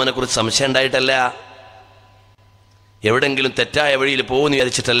 ഫാത്തിമ ഉമ്മനെ കുറിച്ച് സംശയം ഉണ്ടായിട്ടല്ല, എവിടെങ്കിലും തെറ്റായ വഴിയിൽ പോകുമെന്ന്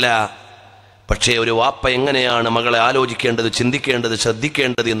വിചാരിച്ചിട്ടല്ല. പക്ഷേ ഒരു വാപ്പ എങ്ങനെയാണ് മകളെ ആലോചിക്കേണ്ടത്, ചിന്തിക്കേണ്ടത്,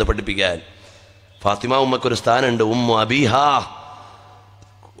 ശ്രദ്ധിക്കേണ്ടത് എന്ന് പഠിപ്പിക്കാൻ ഫാത്തിമ ഉമ്മക്കൊരു സ്ഥാനമുണ്ട്. ഉമ്മ അബീഹ,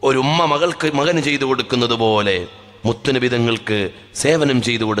 ഒരു ഉമ്മ മകന് ചെയ്തു കൊടുക്കുന്നത് പോലെ മുത്തുനബി തങ്ങൾക്ക് സേവനം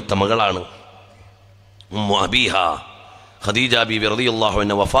ചെയ്തു കൊടുത്ത മകളാണ് ഉമ്മ അബീഹ. ഖദീജ ബീവി റളിയല്ലാഹു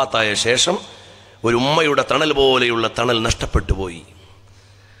അൻഹ വഫാത്തായ ശേഷം ഒരു ഉമ്മയുടെ തണൽ പോലെയുള്ള തണൽ നഷ്ടപ്പെട്ടു പോയി.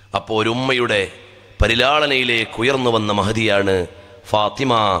 അപ്പോൾ ഒരു ഉമ്മയുടെ പരിലാളനയിലേക്ക് ഉയർന്നു വന്ന മഹദിയാണ്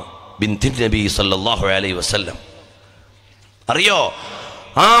ഫാത്തിമ ബിൻത് നബി സല്ലല്ലാഹു അലൈഹി വസല്ലം. അറിയോ,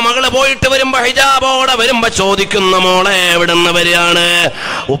 ആ മകള് പോയിട്ട് വരുമ്പോ ഹിജാബോടെ വരുമ്പോ ചോദിക്കുന്ന, മോളെ എവിടുന്ന് വരികയാണ്?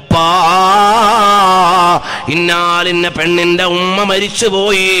 ഉപ്പാ, ഇന്നാലിന്ന പെണ്ണിന്റെ ഉമ്മ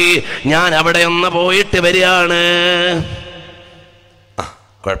മരിച്ചുപോയി, ഞാൻ അവിടെ ഒന്ന് പോയിട്ട് വരികയാണ്.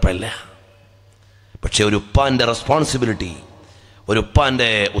 കുഴപ്പമില്ല. പക്ഷെ ഒരു ഉപ്പാന്റെ റെസ്പോൺസിബിലിറ്റി, ഒരു ഉപ്പാന്റെ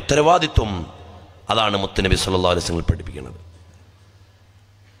ഉത്തരവാദിത്വം, അതാണ് മുത്തുനബി സല്ലല്ലാഹു അലൈഹി വസല്ലം പഠിപ്പിക്കുന്നത്.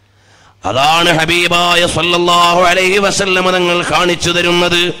 അതാണ് ഹബീബായ സല്ലല്ലാഹു അലൈഹി വസല്ലം തങ്ങൾ കാണിച്ചു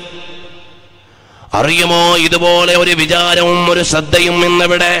തരുന്നത്. അറിയുമോ, ഇതുപോലെ ഒരു വിചാരവും ഒരു ശ്രദ്ധയും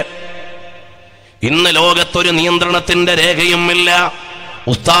ഇന്നിവിടെ, ഇന്ന് ലോകത്തൊരു നിയന്ത്രണത്തിന്റെ രേഖയുമില്ല.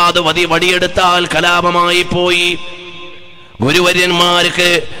 ഉസ്താദ് വടിയെടുത്താൽ കലാപമായി പോയി. ഗുരുവര്യന്മാർക്ക്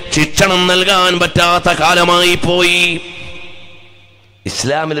ശിക്ഷണം നൽകാൻ പറ്റാത്ത കാലമായി പോയി.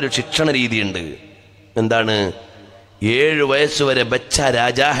 ഇസ്ലാമിലൊരു ശിക്ഷണ രീതിയുണ്ട്. എന്താണ്? 7 വയസ്സുവരെ ബച്ച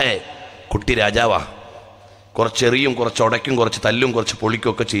രാജാഹേ, കുട്ടി രാജാവാ. കുറച്ചെറിയും, കുറച്ച് ഉടയ്ക്കും, കുറച്ച് തല്ലും, കുറച്ച്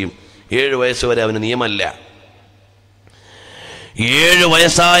പൊളിക്കുകയൊക്കെ ചെയ്യും. 7 വയസ്സുവരെ അവന് നിയമമല്ല. 7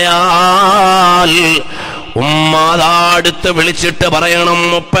 വയസ്സായാൽ ഉമ്മ അടുത്ത് വിളിച്ചിട്ട് പറയണം,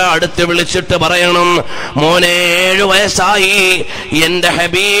 ഉപ്പ അടുത്ത് വിളിച്ചിട്ട് പറയണം, മോനെ 7 വയസ്സായി, എന്റെ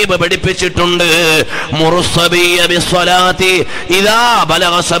ഹബീബ് പഠിപ്പിച്ചിട്ടുണ്ട്, മുർസബിയ ബിസ്സലാത്തി ഇദാ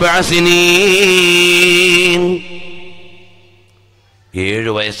ബലഗ 7 സിനീൻ. 7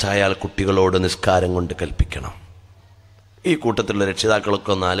 വയസ്സായാൽ കുട്ടികളോട് നിസ്കാരം കൊണ്ട് കൽപ്പിക്കണം. ഈ കൂട്ടത്തിലുള്ള രക്ഷിതാക്കളൊക്കെ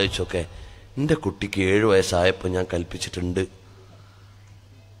ഒന്ന് ആലോചിച്ചൊക്കെ, എൻ്റെ കുട്ടിക്ക് 7 വയസ്സായപ്പോൾ ഞാൻ കൽപ്പിച്ചിട്ടുണ്ട്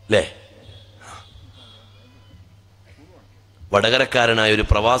അല്ലേ? വടകരക്കാരനായ ഒരു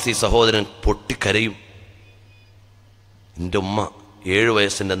പ്രവാസി സഹോദരൻ പൊട്ടിക്കരയും. എൻ്റെ ഉമ്മ 7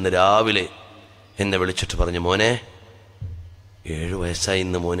 വയസ്സിൻ്റെ അന്ന് രാവിലെ എന്നെ വിളിച്ചിട്ട് പറഞ്ഞു, മോനെ 7 വയസ്സായി,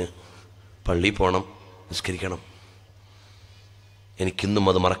 ഇന്ന് മോന് പള്ളിയിൽ പോകണം, നിസ്കരിക്കണം. എനിക്കിന്നും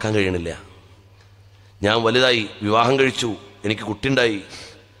അത് മറക്കാൻ കഴിയണില്ല. ഞാൻ വലുതായി, വിവാഹം കഴിച്ചു, എനിക്ക് കുട്ടിയുണ്ടായി.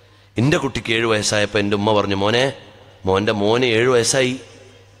 എൻ്റെ കുട്ടിക്ക് 7 വയസ്സായപ്പോൾ എൻ്റെ ഉമ്മ പറഞ്ഞു, മോൻ്റെ മോന് 7 വയസ്സായി,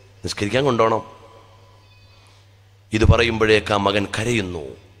 നിസ്കരിക്കാൻ കൊണ്ടുപോകണം. ഇത് പറയുമ്പോഴേക്ക് ആ മകൻ കരയുന്നു.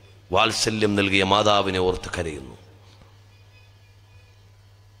 വാത്സല്യം നൽകിയ മാതാവിനെ ഓർത്ത് കരയുന്നു.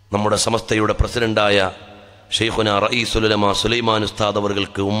 നമ്മുടെ സമസ്തയുടെ പ്രസിഡന്റായ ഷെയ്ഖുന റഈസുൽ ഉലമാ സുലൈമാൻ ഉസ്താദ്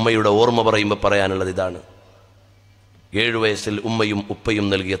അവർക്ക് ഉമ്മയുടെ ഓർമ്മ പറയുമ്പോൾ പറയാനുള്ളത് ഇതാണ്. 7 വയസ്സിൽ ഉമ്മയും ഉപ്പയും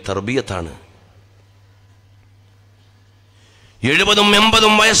നൽകിയ തർബിയത്താണ്. 70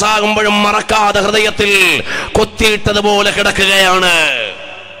 80 വയസ്സാകുമ്പോഴും മറക്കാതെ ഹൃദയത്തിൽ കൊത്തിയിട്ടതുപോലെ കിടക്കുകയാണ്.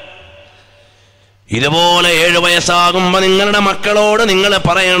 ഇതുപോലെ 7 വയസ്സാകുമ്പോ നിങ്ങളുടെ മക്കളോട് നിങ്ങൾ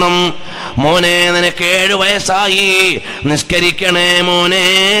പറയണം, മോനെ നിനക്ക് 7 വയസ്സായി, നിസ്കരിക്കണേ മോനെ.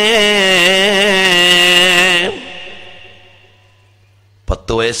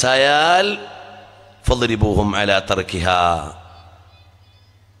 10 വയസ്സായാൽ ഫദ്രിബൂഹും അലാ തർക്കിഹാ,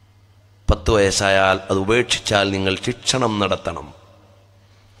 10 വയസ്സായാൽ അത് ഉപേക്ഷിച്ചാൽ നിങ്ങൾ ശിക്ഷണം നടത്തണം.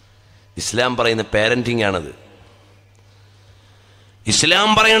 ഇസ്ലാം പറയുന്ന പാരന്റിംഗ് ആണത്. ഇസ്ലാം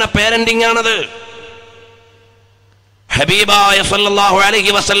പറയുന്ന പാരന്റിംഗ് ആണത്. ഹബീബായ സല്ലല്ലാഹു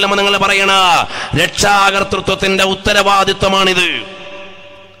അലൈഹി വസല്ലം നിങ്ങൾ പറയണ രക്ഷാകർതൃത്വത്തിന്റെ ഉത്തരവാദിത്വമാണിത്.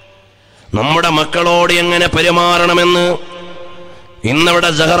 നമ്മുടെ മക്കളോട് എങ്ങനെ പെരുമാറണമെന്ന് ഇന്നിവിടെ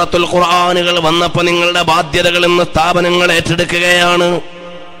സഹറത്തുൽ ഖുർആനുകൾ വന്നപ്പോൾ നിങ്ങളുടെ ബാധ്യതകൾ ഇന്ന് സ്ഥാപനങ്ങൾ ഏറ്റെടുക്കുകയാണ്.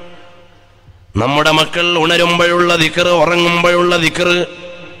 നമ്മുടെ മക്കൾ ഉണരുമ്പോഴുള്ള ദിക്ർ, ഉറങ്ങുമ്പോഴുള്ള ദിക്ർ,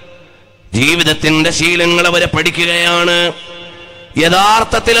 ജീവിതത്തിന്റെ ശീലങ്ങൾ അവരെ പഠിക്കുകയാണ്.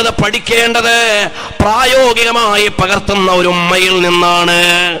 യഥാർത്ഥത്തിൽ അത് പഠിക്കേണ്ടത് പ്രായോഗികമായി പകർത്തുന്ന ഒരു ഉമ്മയിൽ നിന്നാണ്.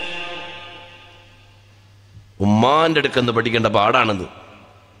 ഉമ്മാന്റെ അടുക്കെന്ന് പഠിക്കേണ്ട പാടാണിത്.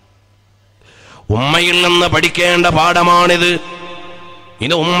 ഉമ്മയിൽ നിന്ന് പഠിക്കേണ്ട പാഠമാണിത്.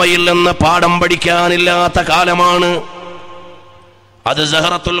 ഇത് ഉമ്മയിൽ നിന്ന് പാഠം പഠിക്കാനില്ലാത്ത കാലമാണ്. അത്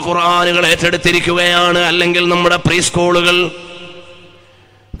സഹറത്തുൽ ഖുർആനുകൾ ഏറ്റെടുത്തിരിക്കുകയാണ്. അല്ലെങ്കിൽ നമ്മുടെ പ്രീ സ്കൂളുകൾ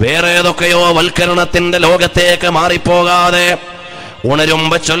വേറെ ഏതൊക്കെയോ വൽക്കരണത്തിന്റെ ലോകത്തേക്ക് മാറിപ്പോകാതെ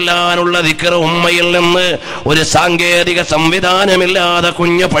ഉണരുമ്പോ ചൊല്ലാനുള്ള ദിക്ർ ഉമ്മയിൽ നിന്ന് ഒരു സാങ്കേതിക സംവിധാനമില്ലാതെ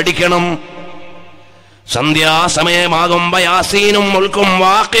കുഞ്ഞ് പഠിക്കണം. സന്ധ്യാസമയമാകുമ്പോ യാസീനും മുൽക്കും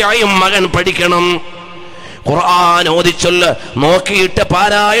വാഖിഅയും മകൻ പഠിക്കണം. ഖുർആൻ ഓതിച്ചൊല്ല് നോക്കിയിട്ട്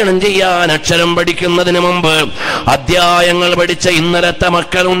പാരായണം ചെയ്യാൻ അക്ഷരം പഠിക്കുന്നതിന് മുമ്പ് അധ്യായങ്ങൾ പഠിച്ച ഇന്നലത്തെ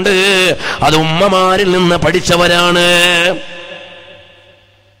മക്കളുണ്ട്. അത് ഉമ്മമാരിൽ നിന്ന് പഠിച്ചവരാണ്.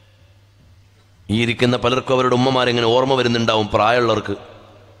 ഈ ഇരിക്കുന്ന പലർക്കും അവരുടെ ഉമ്മമാരെങ്ങനെ ഓർമ്മ വരുന്നുണ്ടാവും. പ്രായമുള്ളവർക്ക്,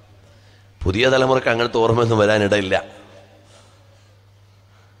 പുതിയ തലമുറക്ക് അങ്ങനത്തെ ഓർമ്മയൊന്നും വരാനിടയില്ല.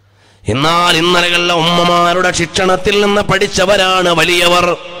 എന്നാൽ ഇന്നലകളിലെ ഉമ്മമാരുടെ ശിക്ഷണത്തിൽ നിന്ന് പഠിച്ചവരാണ് വലിയവർ.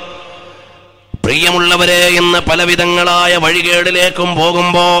 പ്രിയമുള്ളവരെ, ഇന്ന് പലവിധങ്ങളായ വഴികേടിലേക്കും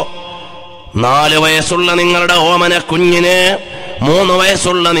പോകുമ്പോ 4 വയസ്സുള്ള നിങ്ങളുടെ ഓമന കുഞ്ഞിന്, 3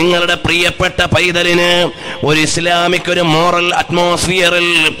 വയസ്സുള്ള നിങ്ങളുടെ പ്രിയപ്പെട്ട പൈതലിന് ഒരു ഇസ്ലാമിക്, ഒരു മോറൽ അറ്റ്മോസ്ഫിയറിൽ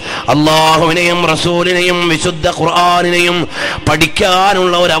അള്ളാഹുവിനെയും റസൂലിനെയും വിശുദ്ധ ഖുർആനിനെയും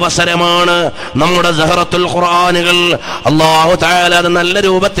പഠിക്കാനുള്ള ഒരു അവസരമാണ് നമ്മുടെ സഹറത്തുൽ ഖുർആനുകൾ. അള്ളാഹു തആല അത് നല്ല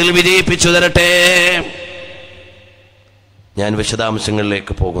രൂപത്തിൽ വിജയിപ്പിച്ചു തരട്ടെ. ഞാൻ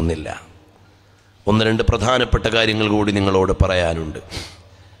വിശദാംശങ്ങളിലേക്ക് പോകുന്നില്ല. 1-2 പ്രധാനപ്പെട്ട കാര്യങ്ങൾ കൂടി നിങ്ങളോട് പറയാനുണ്ട്.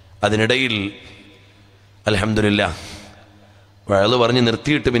 അതിനിടയിൽ അൽഹംദുലില്ലാഹ് വഅള് പറഞ്ഞ്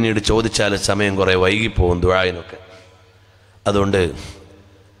നിർത്തിയിട്ട് പിന്നീട് ചോദിച്ചാൽ സമയം കുറേ വൈകിപ്പോകും ദുആയിനൊക്കെ. അതുകൊണ്ട്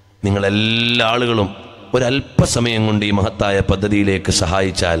നിങ്ങളെല്ലാ ആളുകളും ഒരല്പസമയം കൊണ്ട് ഈ മഹത്തായ പദ്ധതിയിലേക്ക്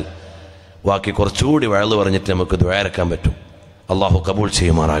സഹായിച്ചാൽ ബാക്കി കുറച്ചുകൂടി വഅള് പറഞ്ഞിട്ട് നമുക്ക് ദുആയിരക്കാൻ പറ്റും. അള്ളാഹു കബൂൾ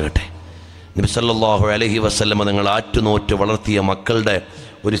ചെയ്യുമാറാകട്ടെ. നബി സല്ലല്ലാഹു അലൈഹി വസല്ലം നിങ്ങൾ ആറ്റുനോറ്റ് വളർത്തിയ മക്കളുടെ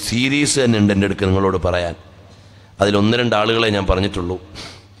ഒരു സീരീസ് തന്നെ ഉണ്ട് എൻ്റെ അടുക്ക് നിങ്ങളോട് പറയാൻ. അതിൽ 1-2 ആളുകളെ ഞാൻ പറഞ്ഞിട്ടുള്ളൂ.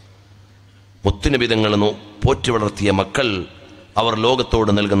 മുത്തുനബി തങ്ങൾ പോറ്റി വളർത്തിയ മക്കൾ, അവർ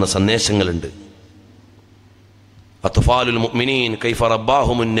ലോകത്തോട് നൽകുന്ന സന്ദേശങ്ങളുണ്ട്. അത്ഫാലുൽ മുഅ്മിനീൻ കൈഫ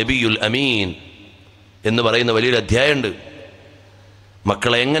റബ്ബാഹുമുൻ നബിയുൽ അമീൻ എന്ന് പറയുന്ന വലിയൊരു അധ്യായമുണ്ട്.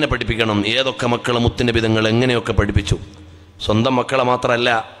 മക്കളെ എങ്ങനെ പഠിപ്പിക്കണം, ഏതൊക്കെ മക്കളെ മുത്തുനബി തങ്ങൾ എങ്ങനെയൊക്കെ പഠിപ്പിച്ചു. സ്വന്തം മക്കളെ മാത്രമല്ല,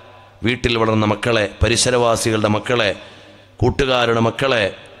 വീട്ടിൽ വളർന്ന മക്കളെ, പരിസരവാസികളുടെ മക്കളെ, കൂട്ടുകാരുടെ മക്കളെ,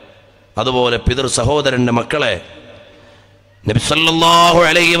 അതുപോലെ പിതൃ സഹോദരന്റെ മക്കളെ നബി സല്ലല്ലാഹു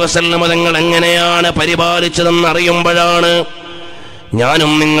അലൈഹി വസല്ലം തങ്ങൾ എങ്ങനെയാണ് പരിപാലിച്ചതെന്ന് അറിയുമ്പോഴാണ്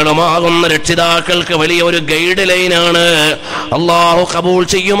ഞാനും നിങ്ങളുമാകുന്ന രക്ഷിതാക്കൾക്ക് വലിയൊരു ഗൈഡ് ലൈനാണ്. അള്ളാഹു കബൂൾ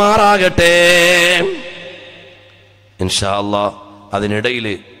ചെയ്യുമാറാകട്ടെ ഇൻഷാ അല്ലാഹ്. അതിനിടയിൽ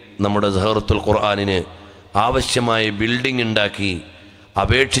നമ്മുടെ സഹറത്തുൽ ഖുർആനിന് ആവശ്യമായ ബിൽഡിംഗ് ഉണ്ടാക്കി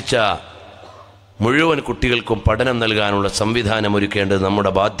അപേക്ഷിച്ച മുഴുവൻ കുട്ടികൾക്കും പഠനം നൽകാനുള്ള സംവിധാനം ഒരുക്കേണ്ടത്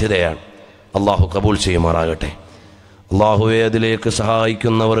നമ്മുടെ ബാധ്യതയാണ്. അള്ളാഹു കബൂൽ ചെയ്യുമാറാകട്ടെ. അള്ളാഹുവെ അതിലേക്ക്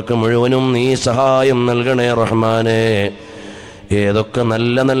സഹായിക്കുന്നവർക്ക് മുഴുവനും നീ സഹായം നൽകണേ റഹ്മാനെ. ഏതൊക്കെ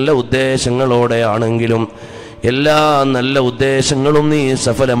നല്ല നല്ല ഉദ്ദേശങ്ങളോടെ ആണെങ്കിലും എല്ലാ നല്ല ഉദ്ദേശങ്ങളും നീ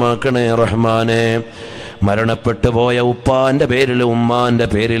സഫലമാക്കണേ റഹ്മാനെ. മരണപ്പെട്ടു പോയ ഉപ്പാൻ്റെ പേരിൽ ഉമ്മാൻ്റെ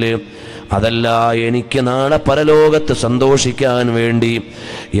പേരിൽ അതല്ല എനിക്ക് നാളെ പരലോകത്ത് സന്തോഷിക്കാൻ വേണ്ടി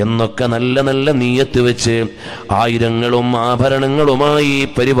എന്നൊക്കെ നല്ല നല്ല നീയത്ത് വെച്ച് ആയിരങ്ങളും ആഭരണങ്ങളുമായി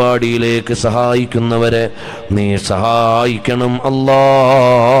പരിപാടിയിലേക്ക് സഹായിക്കുന്നവരെ നീ സഹായിക്കണം അല്ലാ.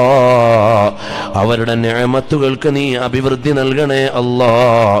 അവരുടെ നിഅമത്തുകൾക്ക് നീ അഭിവൃദ്ധി നൽകണേ അല്ലാ.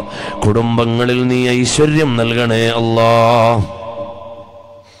 കുടുംബങ്ങളിൽ നീ ഐശ്വര്യം നൽകണേ അല്ലാ.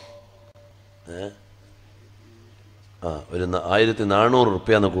 ഒരു 1400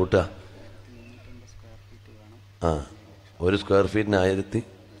 റുപ്യാന്ന് കൂട്ടുക. ഒരു സ്ക്വയർ ഫീറ്റിന്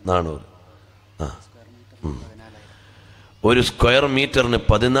 1400. ഒരു സ്ക്വയർ മീറ്ററിന്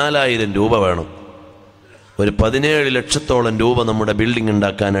 14,000 രൂപ വേണം. ഒരു 17 ലക്ഷത്തോളം രൂപ നമ്മുടെ ബിൽഡിംഗ്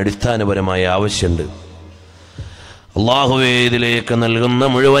ഉണ്ടാക്കാൻ അടിസ്ഥാനപരമായ ആവശ്യമുണ്ട്. അല്ലാഹുവേ ഇതിലേക്ക് നൽകുന്ന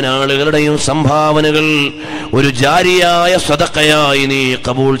മുഴുവൻ ആളുകളുടെയും സംഭാവനകൾ ഒരു ജാരിയായ സദഖയായി നീ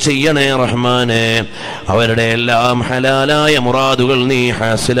കബൂൽ ചെയ്യണേ റഹ്മാനെ. അവരുടെ എല്ലാം ഹലാലായ മുറാദുകൾ നീ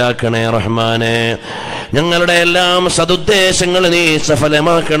ഹാസിലാക്കണേ റഹ്മാനെ. ഞങ്ങളുടെ എല്ലാം സദുദ്ദേശങ്ങൾ നീ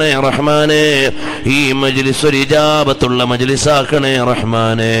സഫലമാക്കണേ റഹ്മാനെ. ഈ മജ്ലിസ് ഒരു ഇജാബത്തുള്ള മജ്ലിസാക്കണേ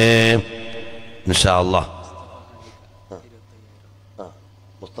റഹ്മാനെ. ഇൻഷാ അല്ലാഹ്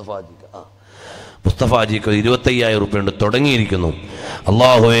മുസ്തഫാജിക്ക് 25,000 റുപ്യ കൊണ്ട് തുടങ്ങിയിരിക്കുന്നു.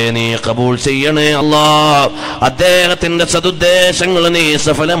 അല്ലാഹുവേ നീ കബൂൽ ചെയ്യണേ അല്ലാ. അദ്ദേഹത്തിന്റെ സദുദ്ദേശങ്ങൾ നീ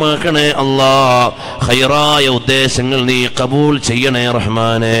സഫലമാക്കണേ അല്ലാ. ഖൈറായ ഉദ്ദേശങ്ങൾ നീ കബൂൽ ചെയ്യണേ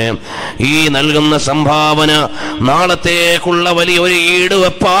റഹ്മാനെ. ഈ നൽകുന്ന സംഭാവന നാളത്തേക്കുള്ള വലിയൊരു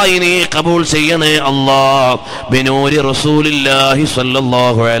ഈടുവെപ്പായി നീ കബൂൽ ചെയ്യണേ അല്ലാ. ബിനൂരി റസൂലില്ലാഹി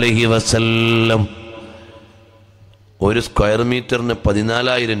സ്വല്ലല്ലാഹു അലൈഹി വസല്ലം. ഒരു സ്ക്വയർ മീറ്ററിന്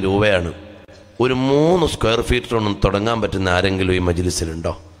 14,000 രൂപയാണ്. ഒരു 3 സ്ക്വയർ ഫീറ്ററൊന്നും തുടങ്ങാൻ പറ്റുന്ന ആരെങ്കിലും ഈ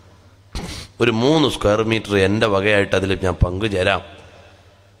മജ്ലിസിലുണ്ടോ? ഒരു 3 സ്ക്വയർ മീറ്റർ എൻ്റെ വകയായിട്ട് അതിൽ ഞാൻ പങ്കുചേരാം.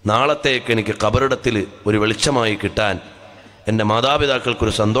 നാളത്തേക്ക് എനിക്ക് ഖബറിടത്തിൽ ഒരു വെളിച്ചമായി കിട്ടാൻ, എൻ്റെ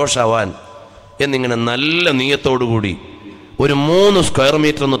മാതാപിതാക്കൾക്കൊരു സന്തോഷമാവാൻ എന്നിങ്ങനെ നല്ല നീയത്തോടുകൂടി ഒരു 3 സ്ക്വയർ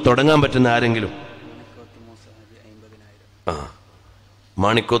മീറ്റർ ഒന്ന് തുടങ്ങാൻ പറ്റുന്ന ആരെങ്കിലും?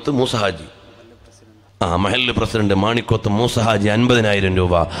 മാണിക്കോത്ത് മൂസഹാജി, മഹല്ല് പ്രസിഡന്റ് മാണിക്കോത്ത് മൂസഹാജി 50,000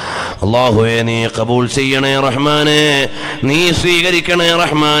 രൂപ. അല്ലാഹുവേ നീ കബൂൽ ചെയ്യണേ റഹ്മാനെ. നീ സ്വീകരിക്കണേ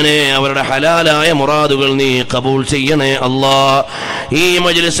റഹ്മാനെ. അവരുടെ ഹലാലായ മുറാദുകൾ നീ കബൂൽ ചെയ്യണേ അല്ലാ. ഈ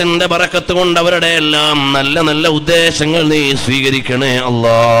മജ്ലിസിന്റെ ബറക്കത്ത് കൊണ്ട് അവരുടെ എല്ലാം നല്ല നല്ല ഉദ്ദേശങ്ങൾ നീ സ്വീകരിക്കണേ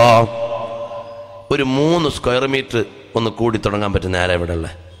അല്ലാ. ഒരു 3 സ്ക്വയർ മീറ്റർ ഒന്ന് കൂടി തുടങ്ങാൻ പറ്റുന്ന ആരാ ഇവിടെ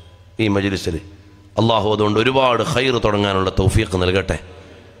ഉള്ളത് ഈ മജ്ലിസിൽ? അല്ലാഹു അതുകൊണ്ട് ഒരുപാട് ഖൈർ തുടങ്ങാനുള്ള തൗഫീഖ് നൽകട്ടെ.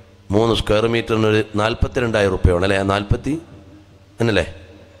 3 സ്ക്വയർ മീറ്ററിന് ഒരു 42,000 റുപ്യ വേണം അല്ലേ? 40 എന്നല്ലേ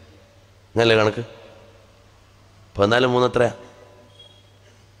അങ്ങനല്ലേ കണക്ക്? 14 3 എത്രയാ?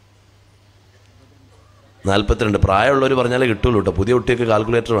 42. പ്രായമുള്ളവർ പറഞ്ഞാലേ കിട്ടുള്ളൂ കേട്ടോ. പുതിയ കുട്ടിയൊക്കെ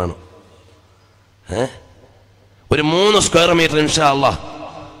കാൽക്കുലേറ്റർ വേണം. ഒരു 3 സ്ക്വയർ മീറ്റർ ഇൻഷാ അല്ലാഹ്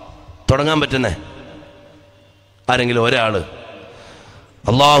തുടങ്ങാൻ പറ്റുന്നേ ആരെങ്കിലും ഒരാൾ?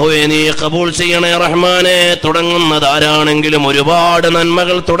 അല്ലാഹുവേ നീ കബൂൽ ചെയ്യണേ റഹ്മാനെ. തുടങ്ങുന്നതാരാണെങ്കിലും ഒരുപാട്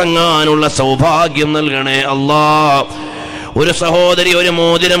നന്മകൾ തുടങ്ങാനുള്ള സൗഭാഗ്യം നൽകണേ അല്ലാ. ഒരു സഹോദരി ഒരു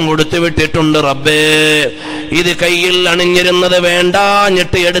മോതിരം കൊടുത്തു വിട്ടിട്ടുണ്ട് റബ്ബേ. ഇത് കയ്യിൽ അണിഞ്ഞിരുന്നത്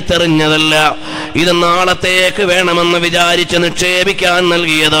വേണ്ടാഞ്ഞിട്ട് എടുത്തെറിഞ്ഞതല്ല. ഇത് നാളത്തേക്ക് വേണമെന്ന് വിചാരിച്ച് നിക്ഷേപിക്കാൻ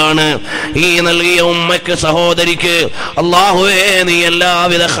നൽകിയതാണ്. ഈ നൽകിയ ഉമ്മയ്ക്ക്, സഹോദരിക്ക് അല്ലാഹുവേ നീ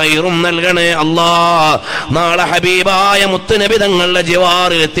എല്ലാവിധ ഖൈറും നൽകണേ അല്ലാ. നാളെ ഹബീബായ മുത്തുനബി തങ്ങളുടെ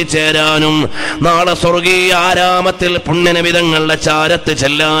ജിവാറിൽ എത്തിച്ചേരാനും നാളെ സ്വർഗീയ ആരാമത്തിൽ പുണ്യനബി തങ്ങളുടെ ചാരത്ത്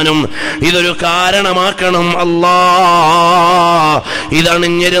ചെല്ലാനും ഇതൊരു കാരണമാക്കണം അല്ലാ.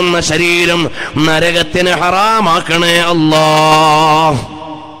 ഇതണിഞ്ഞിരുന്ന ശരീരം നരകത്തിന് ഹറാമാക്കണേ അല്ലാ.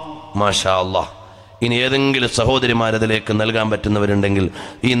 മാഷാ അല്ലാ. ഇനി ഏതെങ്കിലും സഹോദരിമാരതിലേക്ക് നൽകാൻ പറ്റുന്നവരുണ്ടെങ്കിൽ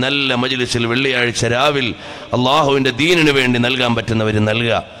ഈ നല്ല മജ്ലിസിൽ വെള്ളിയാഴ്ച രാവിൽ അള്ളാഹുവിൻ്റെ ദീനിന് വേണ്ടി നൽകാൻ പറ്റുന്നവർ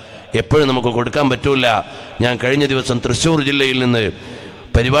നൽകുക. എപ്പോഴും നമുക്ക് കൊടുക്കാൻ പറ്റൂല. ഞാൻ കഴിഞ്ഞ ദിവസം തൃശ്ശൂർ ജില്ലയിൽ നിന്ന്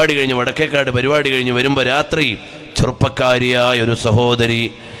പരിപാടി കഴിഞ്ഞ്, വടക്കേക്കാട് പരിപാടി കഴിഞ്ഞ് വരുമ്പോൾ രാത്രി ചെറുപ്പക്കാരിയായ ഒരു സഹോദരി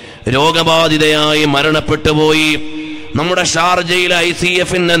രോഗബാധിതയായി മരണപ്പെട്ടു പോയി. നമ്മുടെ ഷാർജയിലെ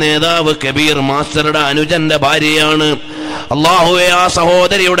ICF നേതാവ് കബീർ മാസ്റ്ററുടെ അനുജന്റെ ഭാര്യയാണ്. അല്ലാഹുവേ ആ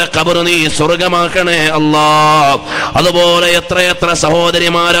സഹോദരിയുടെ ഖബർ നീ സ്വർഗമാക്കണേ അല്ലാ. അതുപോലെ എത്രയെത്ര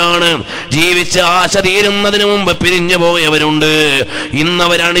സഹോദരിമാരാണ് ജീവിച്ച് ആശ തീരുന്നതിന് മുമ്പ് പിരിഞ്ഞു പോയവരുണ്ട്.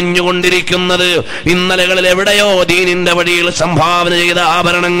 ഇന്നവരണിഞ്ഞുകൊണ്ടിരിക്കുന്നത് ഇന്നലകളിൽ എവിടെയോ ദീനിന്റെ വഴിയിൽ സംഭാവന ചെയ്ത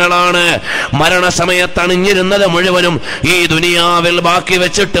ആഭരണങ്ങളാണ്. മരണസമയത്ത് അണിഞ്ഞിരുന്നത് മുഴുവനും ഈ ദുനിയാവിൽ ബാക്കി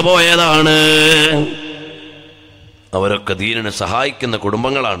വെച്ചിട്ട് പോയതാണ്. അവരൊക്കെ ദീനിനെ സഹായിക്കുന്ന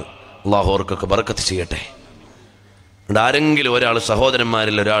കുടുംബങ്ങളാണ്. അല്ലാഹു അവർക്കൊക്കെ ബർക്കത്ത് ചെയ്യട്ടെ. ആരെങ്കിലും ഒരാൾ,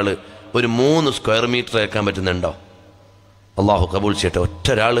 സഹോദരന്മാരിൽ ഒരാൾ ഒരു 3 സ്ക്വയർ മീറ്റർ വെക്കാൻ പറ്റുന്നുണ്ടോ? അല്ലാഹു കബൂൽ ചെയ്യട്ടെ. ഒറ്റ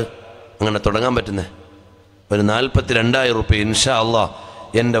ഒരാൾ അങ്ങനെ തുടങ്ങാൻ പറ്റുന്നേ ഒരു 42,000 റുപ്യ ഇൻഷാ അല്ലാ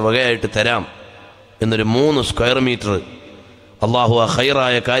എൻ്റെ വകയായിട്ട് തരാം എന്നൊരു 3 സ്ക്വയർ മീറ്റർ. അല്ലാഹു ആ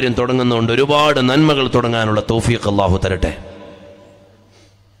ഖൈറായ കാര്യം തുടങ്ങുന്നതുകൊണ്ട് ഒരുപാട് നന്മകൾ തുടങ്ങാനുള്ള തൗഫീഖ് അല്ലാഹു തരട്ടെ.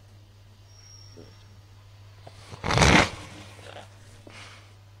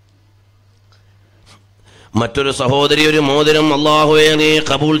 മറ്റൊരു സഹോദരി ഒരു മോതിരം, അല്ലാഹുവേ നീ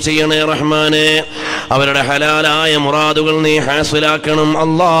ഖബൂൽ ചെയ്യണേ റഹ്മാനെ. അവരുടെ ഹലാലായ മുറാദുകൾ നീ ഹാസിലാക്കണം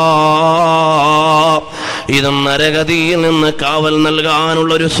അല്ലാ. ഇതും നരഗതിയിൽ നിന്ന് കാവൽ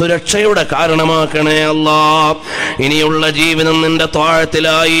നൽകാനുള്ള ഒരു സുരക്ഷയുടെ കാരണമാക്കണേ അല്ലാ. ഇനിയുള്ള ജീവിതം നിന്റെ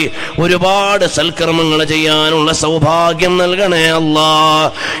ത്വാഅത്തിലായി ഒരുപാട് സൽക്കർമ്മങ്ങൾ ചെയ്യാനുള്ള സൗഭാഗ്യം നൽകണേ അല്ലാ.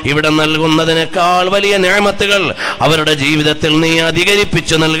 ഇവിടെ നൽകുന്നതിനേക്കാൾ വലിയ നിഅമത്തുകൾ അവരുടെ ജീവിതത്തിൽ നീ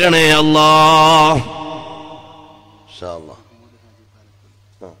അധികരിപ്പിച്ചു നൽകണേ അല്ലാ.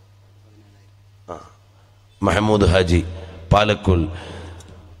 മഹമ്മൂദ് ഹാജി പാലക്കുൽ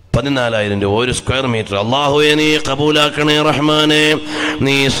 14,000 രൂപ 1 സ്ക്വയർ മീറ്റർ. അല്ലാഹുവേ നീ കബൂലാക്കണേ റഹ്മാനെ,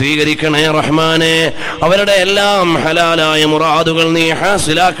 നീ സ്വീകരിക്കണേ റഹ്മാനെ. അവരുടെ എല്ലാം ഹലാലായ മുറാദുകൾ നീ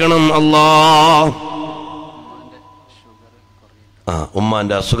ഹാസിലാക്കണം അല്ലാ.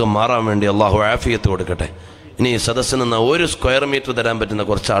 ഉമ്മാന്റെ അസുഖം മാറാൻ വേണ്ടി അല്ലാഹു ആഫിയത്ത് കൊടുക്കട്ടെ. ഇനി ഈ സദസ്സിൽ നിന്ന് 1 സ്ക്വയർ മീറ്റർ തരാൻ പറ്റുന്ന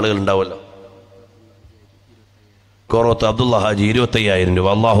കുറച്ച് ആളുകൾ ഉണ്ടാവുമല്ലോ. കോറോത്ത് അബ്ദുള്ള ഹാജി 25,000 രൂപ.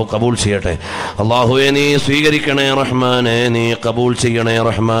 അല്ലാഹു കബൂൽ ചെയ്യട്ടെ. അല്ലാഹുവേ നീ സ്വീകരിക്കണേ റഹ്മാനെ, നീ കബൂൽ ചെയ്യണേ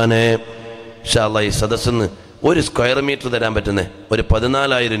റഹ്മാനെ. ഇൻഷാ അല്ലാഹ് ഈ സദസ്സിന് 1 സ്ക്വയർ മീറ്റർ തരാൻ പറ്റുന്നേ ഒരു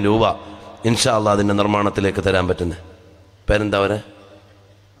 14,000 രൂപ ഇൻഷാ അല്ലാഹ് അതിൻ്റെ നിർമ്മാണത്തിലേക്ക് തരാൻ പറ്റുന്നേ. പേരെന്താ അവരെ?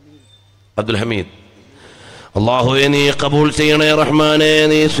 അബ്ദുൽ ഹമീദ്. അല്ലാഹുവേ നീ കബൂൽ ചെയ്യണേ റഹ്മാനെ,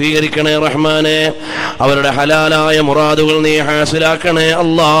 നീ സ്വീകരിക്കണേ റഹ്മാനെ. അവരുടെ ഹലാലായ മുറാദുകൾ നീ ഹാസിലാക്കണേ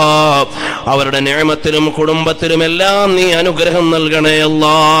അല്ലാ. അവരുടെ നിഅമത്തിലും കുടുംബത്തിലും എല്ലാം നീ അനുഗ്രഹം നൽകണേ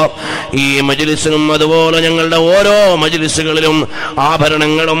അല്ലാ. ഈ മജ്ലിസിനും അതുപോലെ ഞങ്ങളുടെ ഓരോ മജ്ലിസുകളിലും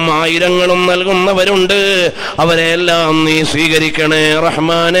ആഭരണങ്ങളും ആയിരങ്ങളും നൽകുന്നവരുണ്ട്. അവരെല്ലാം നീ സ്വീകരിക്കണേ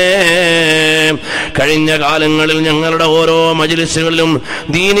റഹ്മാനെ. കഴിഞ്ഞ കാലങ്ങളിൽ ഞങ്ങളുടെ ഓരോ മജ്ലിസുകളിലും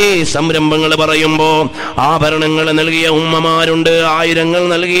ദീനീ സംരംഭങ്ങൾ പറയുമ്പോൾ ആഭരണങ്ങൾ നൽകിയ ഉമ്മമാരുണ്ട്, ആയിരങ്ങൾ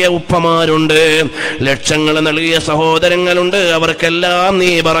നൽകിയ ഉപ്പമാരുണ്ട്, ലക്ഷങ്ങൾ നൽകിയ സഹോദരങ്ങളുണ്ട്. അവർക്കെല്ലാം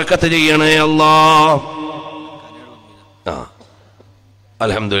നീ ബറക്കത്ത് ചെയ്യണേ അല്ലാഹ്.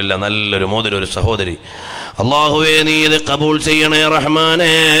 അൽഹംദുലില്ലാ നല്ലൊരു മോതിരം ഒരു സഹോദരി. അല്ലാഹുവേ നീ ഇത് ഖബൂൽ ചെയ്യണേ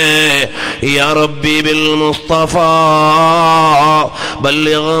റഹ്മാനേ. യാ റബ്ബി ബിൽ മുസ്തഫ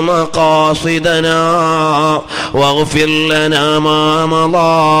ബല്ലിഗ് മഖാസിദനാ വഗ്ഫിർ ലനാ മാ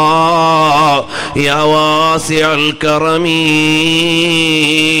മളാ യാ വാസിഅൽ കറമി.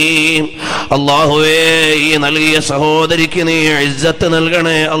 അല്ലാഹുവേ ഈ നൽകിയ സഹോദരിക്ക് നീ ഇസ്സത്ത്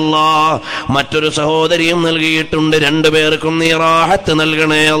നൽകണേ അല്ലാഹ്. മറ്റൊരു സഹോദരിയും നൽകിയിട്ടുണ്ട്, 2 പേർക്കും നീ റാഹത്ത്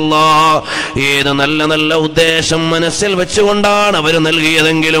നൽകണേ അല്ലാഹ്. ഏത് നല്ല നല്ല ഉദ്ദേശം മനസ്സിൽ വെച്ചുകൊണ്ടാണ് അവർ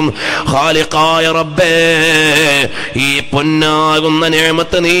നൽകിയതെങ്കിലും ഖാലിഖായ റബ്ബേ ഈ പൊന്നാകുന്ന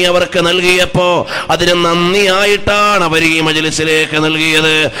നിഅമത്ത് നീ അവർക്ക് നൽകിയപ്പോ അതിന് നന്ദിയായിട്ടാണ് അവർ ഈ മജ്ലിസിലേക്ക്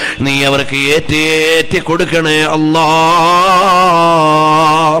നൽകിയത്. നീ അവർക്ക് ഏറ്റി കൊടുക്കണേ അല്ലാഹ്.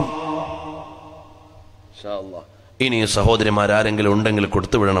 ഇനി സഹോദരിമാരാരെങ്കിലും ഉണ്ടെങ്കിൽ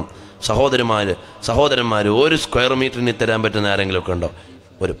കൊടുത്തു വിടണം. സഹോദരന്മാര് 1 സ്ക്വയർ മീറ്ററിന് തരാൻ പറ്റുന്ന ആരെങ്കിലും ഒക്കെ ഉണ്ടോ?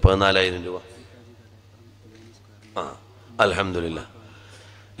 ഒരു 14,000 രൂപ. അൽഹംദുലില്ലാ.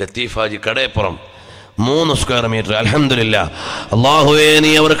 Latheef Haji കടയപ്പുറം 3 square metre. അൽഹംദുലില്ലാ. അല്ലാഹുവേ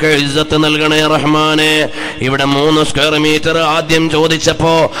നീ അവർക്ക് ഇസ്സത്ത് നൽകണേ റഹ്മാനെ. ഇവിടെ 3 സ്ക്വയർ മീറ്റർ ആദ്യം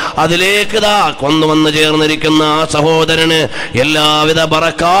ചോദിച്ചപ്പോ അതിലേക്ക് കൊണ്ടുവന്ന് ചേർന്നിരിക്കുന്ന ആ സഹോദരന് എല്ലാവിധ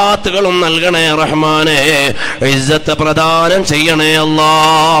ബറക്കാത്തുകളും നൽകണേ റഹ്മാനെ. ഇസ്സത്ത് പ്രദാനം ചെയ്യണേ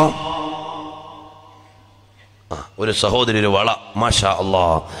അല്ലാഹ്. ഒരു സഹോദരി ഒരു വള, മാഷാ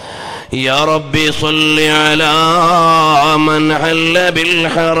അല്ലാഹ്. യാ റബ്ബി സ്വല്ലി അലാ മൻ ഹല്ല ബിൽ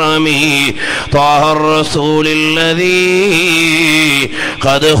ഹറമി ത്വാഹ റസൂലില്ലദീ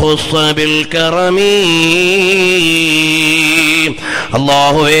ഖദ് ഖുസ്സ ബിൽ കറമി.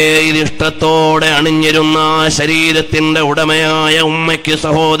 അല്ലാഹുവേ, ഇതിഷ്ടത്തോടെ അണിഞ്ഞിരുന്ന ശരീരത്തിന്റെ ഉടമയായ ഉമ്മയ്ക്ക്,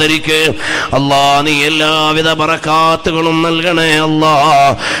 സഹോദരിക്ക് അല്ലാ നീ എല്ലാവിധ ബറകാത്തുകളും നൽകണേ അല്ലാ.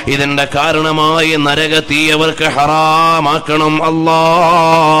 ഇതിന്റെ കാരണമായി നരകത്തീയവർക്ക് ഹറാമാക്കണം അല്ലാ.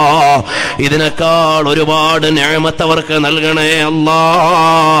 ഇതിനേക്കാൾ ഒരുപാട് നിഅമത്ത് അവർക്ക് നൽകണേ അല്ലാ.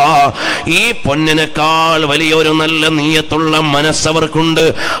 ഈ പൊന്നിനേക്കാൾ വലിയൊരു നല്ല നിയ്യത്തുള്ള മനസ്സവർക്കുണ്ട്,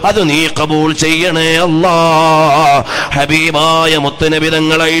 അത് നീ കബൂൽ ചെയ്യണേ അല്ലാ. ഹബീബായ മുത്തുനബി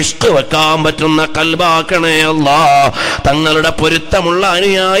തങ്ങളെ ഇഷ്ക് വെക്കാൻ പറ്റുന്ന കൽബാക്കണേ അല്ലാ. തങ്ങളുടെ പൊരുത്തമുള്ള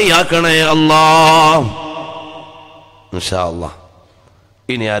അനുയായിയാക്കണേ അല്ലാ. ഇൻഷാ അല്ലാഹ്.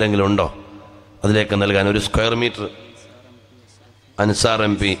 ഇനി ആരെങ്കിലും ഉണ്ടോ അതിലേക്ക് നൽകാൻ? ഒരു square metre Ansar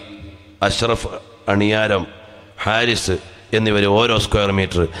MP, Ashraf Aniyaram, Haris എന്നിവർ ഓരോ സ്ക്വയർ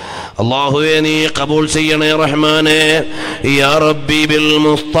മീറ്റർ. അല്ലാഹുവേ നീ കബൂൽ ചെയ്യണേ റഹ്മാനേ. യാ റബ്ബി ബിൽ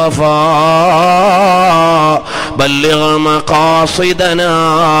മുസ്തഫ ബല്ലിഗ് മഖാസിദനാ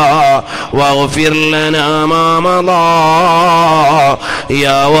വഗ്ഫിർ ലനാ മാ മദാ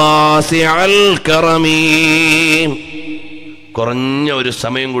യാ വാസിഅൽ കറമി. കുറഞ്ഞ ഒരു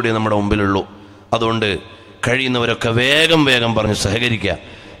സമയം കൂടി നമ്മുടെ മുമ്പിലുള്ളൂ. അതുകൊണ്ട് കഴിയുന്നവരൊക്കെ വേഗം വേഗം പറഞ്ഞ് സഹകരിക്കുക.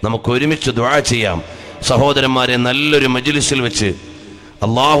 നമുക്ക് ഒരുമിച്ച് ദുആ ചെയ്യാം. സഹോദരന്മാരെ, നല്ലൊരു മജ്ലിസിൽ വെച്ച്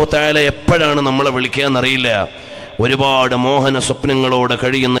അല്ലാഹു തആല എപ്പോഴാണ് നമ്മളെ വിളിക്കാന്നറിയില്ല. ഒരുപാട് മോഹന സ്വപ്നങ്ങളോടെ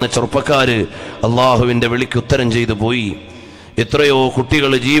കഴിയുന്ന ചെറുപ്പക്കാര് അള്ളാഹുവിൻ്റെ വിളിക്ക് ഉത്തരം ചെയ്തു പോയി. എത്രയോ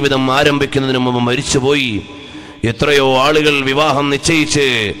കുട്ടികൾ ജീവിതം ആരംഭിക്കുന്നതിന് മുമ്പ് മരിച്ചുപോയി. എത്രയോ ആളുകൾ വിവാഹം നിശ്ചയിച്ച്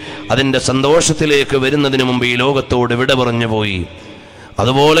അതിൻ്റെ സന്തോഷത്തിലേക്ക് വരുന്നതിന് മുമ്പ് ഈ ലോകത്തോട് വിട പറഞ്ഞു പോയി.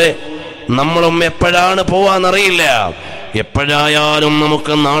 അതുപോലെ നമ്മളും എപ്പോഴാണ് പോവാന്നറിയില്ല. എപ്പോഴായാലും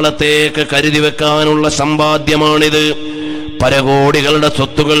നമുക്ക് നാളത്തേക്ക് കരുതി വെക്കാനുള്ള സമ്പാദ്യമാണിത്. പരകോടികളുടെ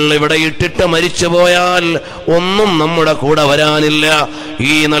സ്വത്തുകൾ ഇവിടെ ഇട്ടിട്ട് മരിച്ചു പോയാൽ ഒന്നും നമ്മുടെ കൂടെ വരാനില്ല.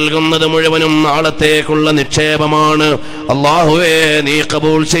 ഈ നൽകുന്നത് മുഴുവനും നാളത്തേക്കുള്ള നിക്ഷേപമാണ്. അല്ലാഹുവേ നീ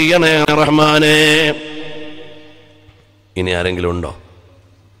കബൂൽ ചെയ്യണേ റഹ്മാനേ. ഇനി ആരെങ്കിലും ഉണ്ടോ?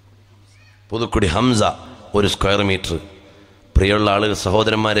 പുതുക്കുടി ഹംസ ഒരു സ്ക്വയർ മീറ്റർ. പ്രിയമുള്ള ആളുകൾ,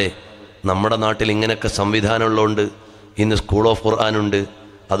 സഹോദരന്മാരെ, നമ്മുടെ നാട്ടിൽ ഇങ്ങനെയൊക്കെ സംവിധാനമുള്ളതുകൊണ്ട് ഇന്ന് സ്കൂൾ ഓഫ് ഖുർആനുണ്ട്,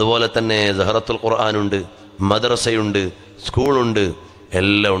 അതുപോലെ തന്നെ സഹറത്തുൽ ഖുർആനുണ്ട്, മദ്രസയുണ്ട്, സ്കൂളുണ്ട്,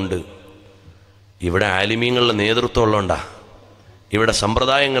 എല്ലാം ഉണ്ട്. ഇവിടെ ആലിമീങ്ങളുടെ നേതൃത്വം ഉള്ളതുകൊണ്ടാ, ഇവിടെ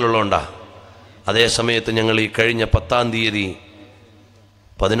സമ്പ്രദായങ്ങളുള്ളതുകൊണ്ടാ. അതേ സമയത്ത് ഞങ്ങൾ ഈ കഴിഞ്ഞ 10-ാം തീയതി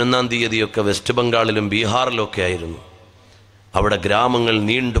 11-ാം തീയതിയൊക്കെ വെസ്റ്റ് ബംഗാളിലും ബീഹാറിലും ഒക്കെ ആയിരുന്നു. അവിടെ ഗ്രാമങ്ങൾ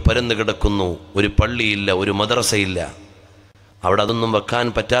നീണ്ടു പരന്നു കിടക്കുന്നു. ഒരു പള്ളിയില്ല, ഒരു മദ്രസയില്ല. അവിടെ അതൊന്നും വെക്കാൻ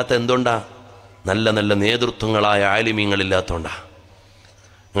പറ്റാത്ത എന്തുകൊണ്ടാ? നല്ല നല്ല നേതൃത്വങ്ങളായ ആലിമീങ്ങളില്ലാത്തതുകൊണ്ടാ.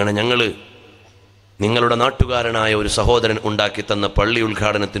 അങ്ങനെ ഞങ്ങൾ നിങ്ങളുടെ നാട്ടുകാരനായ ഒരു സഹോദരൻ ഉണ്ടാക്കി തന്ന പള്ളി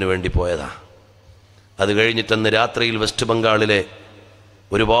ഉദ്ഘാടനത്തിന് വേണ്ടി പോയതാ. അത് കഴിഞ്ഞിട്ടന്ന് രാത്രിയിൽ വെസ്റ്റ് ബംഗാളിലെ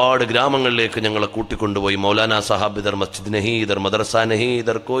ഒരുപാട് ഗ്രാമങ്ങളിലേക്ക് ഞങ്ങളെ കൂട്ടിക്കൊണ്ടുപോയി. മൗലാന സാഹബ് ഇധർ മസ്ജിദ് നഹീ, ഇധർ മദ്രസ നഹീ,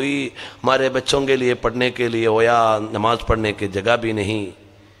 ഇധർ കോയി ഹമാരെ ബച്ചോं के लिए पढ़ने के लिए ओया നമാസ് पढ़ने के जगह भी नहीं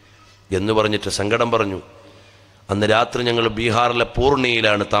എന്ന് പറഞ്ഞിട്ട് സങ്കടം പറഞ്ഞു. അന്ന് രാത്രി ഞങ്ങൾ ബീഹാറിലെ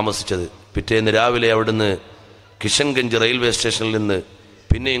പൂർണിയിലാണ് താമസിച്ചത്. പിറ്റേന്ന് രാവിലെ അവിടുന്ന് കിഷൻഗഞ്ച് റെയിൽവേ സ്റ്റേഷനിൽ നിന്ന്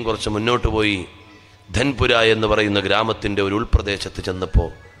പിന്നെയും കുറച്ച് മുന്നോട്ട് പോയി ധൻപുര എന്ന് പറയുന്ന ഗ്രാമത്തിൻ്റെ ഒരു ഉൾപ്രദേശത്ത് ചെന്നപ്പോൾ,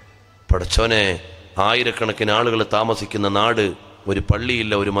 പടച്ചോനെ, ആയിരക്കണക്കിന് ആളുകൾ താമസിക്കുന്ന നാട്, ഒരു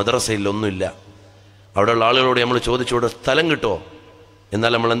പള്ളിയില്ല, ഒരു മദ്രസയില്ല, ഒന്നുമില്ല. അവിടെയുള്ള ആളുകളോട് നമ്മൾ ചോദിച്ചു, ഇവിടെ സ്ഥലം കിട്ടുമോ,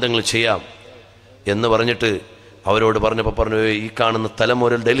 എന്നാൽ നമ്മൾ എന്തെങ്കിലും ചെയ്യാം എന്ന് പറഞ്ഞിട്ട് അവരോട് പറഞ്ഞപ്പോൾ പറഞ്ഞു, ഈ കാണുന്ന സ്ഥലം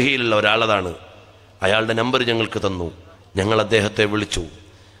ഒരു ഡൽഹിയിലുള്ള ഒരാളതാണ്, അയാളുടെ നമ്പർ ഞങ്ങൾക്ക് തന്നു. ഞങ്ങൾ അദ്ദേഹത്തെ വിളിച്ചു.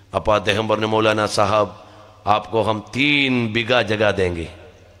 അപ്പോൾ അദ്ദേഹം പറഞ്ഞു, മൗലാന സാഹബ് ആപ്കോ ഹം 3 ബിഗ ജഗ ദേങ്കെ,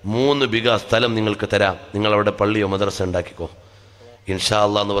 3 ബിഗ സ്ഥലം നിങ്ങൾക്ക് തരാം, നിങ്ങളവിടെ പള്ളിയോ മദ്രസ ഉണ്ടാക്കിക്കോ ഇൻഷാ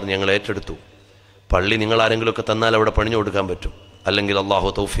അല്ലാഹ് എന്ന് പറഞ്ഞ് ഞങ്ങൾ ഏറ്റെടുത്തു. പള്ളി നിങ്ങൾ ആരെങ്കിലുമൊക്കെ തന്നാൽ അവിടെ പണിഞ്ഞു കൊടുക്കാൻ പറ്റും, അല്ലെങ്കിൽ അള്ളാഹു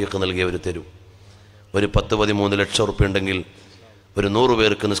തൗഫീഖ് നൽകിയവർ തരും. ഒരു 10-13 ലക്ഷം ഉറുപ്പ്യ ഉണ്ടെങ്കിൽ ഒരു 100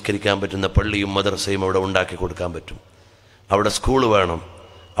 പേർക്ക് നിസ്കരിക്കാൻ പറ്റുന്ന പള്ളിയും മദ്രസയും അവിടെ ഉണ്ടാക്കി കൊടുക്കാൻ പറ്റും. അവിടെ സ്കൂൾ വേണം,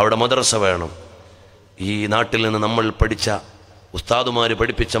 അവിടെ മദ്രസ വേണം. ഈ നാട്ടിൽ നിന്ന് നമ്മൾ പഠിച്ച ഉസ്താദുമാർ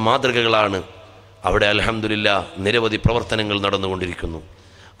പഠിപ്പിച്ച മാതൃകകളാണ് അവിടെ അൽഹംദുലില്ലാഹ് നിരവധി പ്രവർത്തനങ്ങൾ നടന്നുകൊണ്ടിരിക്കുന്നു.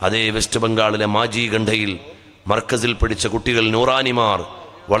 അതേ വെസ്റ്റ് ബംഗാളിലെ മാജി ഗണ്ഡയിൽ മർക്കസിൽ പഠിച്ച കുട്ടികൾ, നൂറാനിമാർ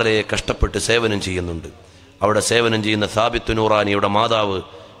വളരെ കഷ്ടപ്പെട്ട് സേവനം ചെയ്യുന്നുണ്ട്. അവിടെ സേവനം ചെയ്യുന്ന സാബിത്ത് നൂറാനിയുടെ മാതാവ്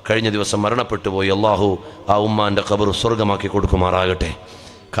കഴിഞ്ഞ ദിവസം മരണപ്പെട്ടു പോയി. അള്ളാഹു ആ ഉമ്മാൻ്റെ ഖബർ സ്വർഗമാക്കി കൊടുക്കുമാറാകട്ടെ.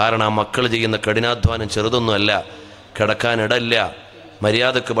 കാരണം ആ മക്കൾ ചെയ്യുന്ന കഠിനാധ്വാനം ചെറുതൊന്നുമല്ല. കിടക്കാനിടയില്ല,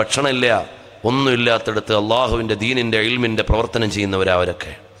 മര്യാദക്ക് ഭക്ഷണമില്ല, ഒന്നുമില്ലാത്തടത്ത് അള്ളാഹുവിൻ്റെ ദീനിൻ്റെ ഇൽമിൻ്റെ പ്രവർത്തനം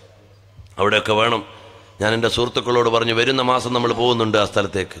ചെയ്യുന്നവരവരൊക്കെ അവിടെയൊക്കെ വേണം. ഞാൻ എൻ്റെ സുഹൃത്തുക്കളോട് പറഞ്ഞു, വരുന്ന മാസം നമ്മൾ പോകുന്നുണ്ട് ആ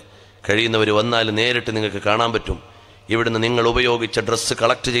സ്ഥലത്തേക്ക്. കഴിയുന്നവർ വന്നാൽ നേരിട്ട് നിങ്ങൾക്ക് കാണാൻ പറ്റും. ഇവിടുന്ന് നിങ്ങൾ ഉപയോഗിച്ച ഡ്രസ്സ്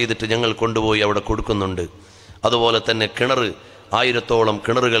കളക്ട് ചെയ്തിട്ട് ഞങ്ങൾ കൊണ്ടുപോയി അവിടെ കൊടുക്കുന്നുണ്ട്. അതുപോലെ തന്നെ കിണർ, 1000ഓളം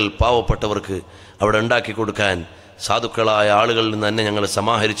കിണറുകൾ പാവപ്പെട്ടവർക്ക് അവിടെ ഉണ്ടാക്കി കൊടുക്കാൻ സാധുക്കളായ ആളുകളിൽ നിന്ന് തന്നെ ഞങ്ങൾ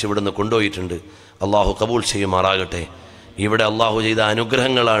സമാഹരിച്ച് ഇവിടുന്ന് കൊണ്ടുപോയിട്ടുണ്ട്. അള്ളാഹു കബൂൽ ചെയ്യുമാറാകട്ടെ. ഇവിടെ അള്ളാഹു ചെയ്ത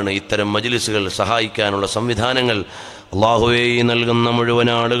അനുഗ്രഹങ്ങളാണ് ഇത്തരം മജ്ലിസുകൾ സഹായിക്കാനുള്ള സംവിധാനങ്ങൾ. അള്ളാഹുവേ, നൽകുന്ന മുഴുവൻ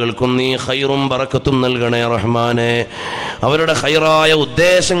ആളുകൾക്കും നീ ഖൈറും ബറക്കത്തും നൽകണേ റഹ്മാനെ. അവരുടെ ഖൈറായ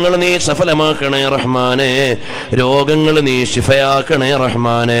ഉദ്ദേശങ്ങൾ നീ സഫലമാക്കണേ റഹ്മാനെ. രോഗങ്ങൾ നീ ശിഫയാക്കണേ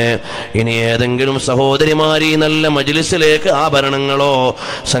റഹ്മാനെ. ഇനി ഏതെങ്കിലും സഹോദരിമാർ ഈ നല്ല മജ്ലിസിലേക്ക് ആഭരണങ്ങളോ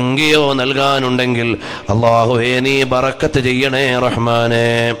സംഖ്യയോ നൽകാനുണ്ടെങ്കിൽ അള്ളാഹുവേ നീ ബറക്കത്ത് ചെയ്യണേ റഹ്മാനെ.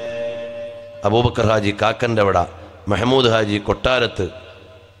 അബൂബക്കർ ഹാജി കാക്കൻ്റെ അവിടെ, മെഹമൂദ് ഹാജി കൊട്ടാരത്ത്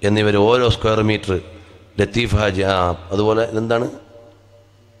എന്നിവർ ഓരോ സ്ക്വയർ മീറ്റർ, ലത്തീഫ് ഹാജി അതുപോലെ എന്താണ്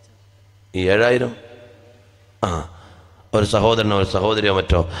ഈ 7000 ഒരു സഹോദരനോ ഒരു സഹോദരിയോ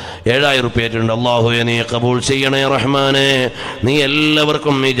മറ്റോ 7000 റുപ്യ ആയിട്ടുണ്ട്. അല്ലാഹുവേ നീ കബൂൽ ചെയ്യണേ റഹ്മാനെ. നീ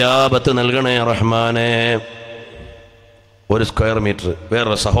എല്ലാവർക്കും ഇജാബത്ത് നൽകണേ റഹ്മാനെ. ഒരു സ്ക്വയർ മീറ്റർ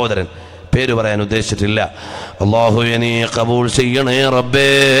വേറൊരു സഹോദരൻ, പേര് പറയാൻ ഉദ്ദേശിച്ചിട്ടില്ല. അല്ലാഹുവേ നീ കബൂൽ ചെയ്യണേ റബ്ബേ.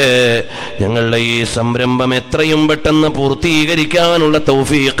 ഞങ്ങളുടെ ഈ സംരംഭം എത്രയും പെട്ടെന്ന് പൂർത്തീകരിക്കാനുള്ള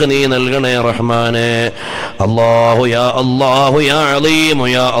തൗഫീഖ് നീ നൽകണേ റഹ്മാനെ. അല്ലാഹു യാ അല്ലാഹു യാ അലീമു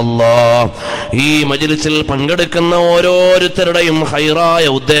യാ അല്ലാഹ്, ഈ മജ്ലിസിൽ പങ്കെടുക്കുന്ന ഓരോരുത്തരുടെയും ഖൈറായ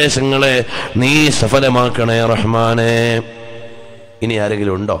ഉദ്ദേശങ്ങളെ നീ സഫലമാക്കണേ റഹ്മാനെ. ഇനി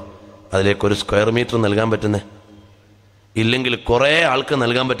ആരെങ്കിലും ഉണ്ടോ അതിലേക്കൊരു സ്ക്വയർ മീറ്റർ നൽകാൻ പറ്റുന്നേ? ഇല്ലെങ്കിൽ കുറേ ആൾക്ക്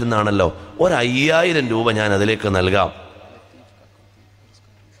നൽകാൻ പറ്റുന്നതാണല്ലോ. 5000 രൂപ ഞാൻ അതിലേക്ക് നൽകാം.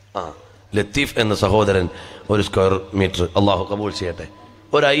 ലത്തീഫ് എന്ന സഹോദരൻ ഒരു സ്ക്വയർ മീറ്റർ, അള്ളാഹു കബൂൽ ചെയ്യട്ടെ.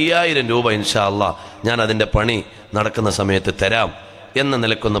 5000 രൂപ ഇൻഷാ അല്ലാഹ് ഞാൻ അതിൻ്റെ പണി നടക്കുന്ന സമയത്ത് തരാം എന്ന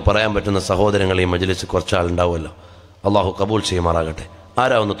നിലക്കൊന്ന് പറയാൻ പറ്റുന്ന സഹോദരങ്ങൾ ഈ മജ്ലിസിൽ കുറച്ചാളുണ്ടാവുമല്ലോ. അള്ളാഹു കബൂൽ ചെയ്യുമാറാകട്ടെ.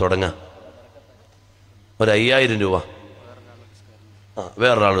 ആരാ ഒന്ന് തുടങ്ങാം? 5000 രൂപ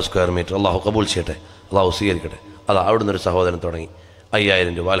വേറൊരാളുടെ സ്ക്വയർ മീറ്റർ. അള്ളാഹു കബൂൽ ചെയ്യട്ടെ, അള്ളാഹു സ്വീകരിക്കട്ടെ. അതാ അവിടുന്ന് ഒരു സഹോദരൻ തുടങ്ങി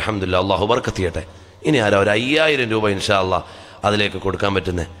 5000 രൂപ. അൽഹംദുലില്ലാഹ്, അള്ളാഹു ബർക്കത്ത് ചെയ്യട്ടെ. ഇനി ആരാ ഒരു 5000 രൂപ ഇൻഷാ അല്ലാഹ് അതിലേക്ക് കൊടുക്കാൻ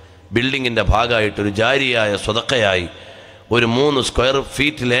പറ്റുന്നത്? ബിൽഡിങ്ങിൻ്റെ ഭാഗമായിട്ടൊരു ജാരിയായ സ്വതക്കയായി ഒരു 3 സ്ക്വയർ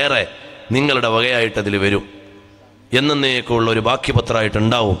ഫീറ്റിലേറെ നിങ്ങളുടെ വകയായിട്ട് അതിൽ വരും. എന്നേക്കുള്ള ഒരു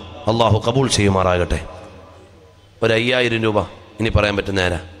ബാക്കിപത്രമായിട്ടുണ്ടാവും. അള്ളാഹു കബൂൽ ചെയ്യുമാറാകട്ടെ. 5000 രൂപ ഇനി പറയാൻ പറ്റുന്ന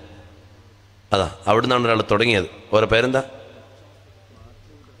ആരാ? അതാ അവിടുന്നാണ് ഒരാൾ തുടങ്ങിയത്. ഓരോ പേരെന്താ?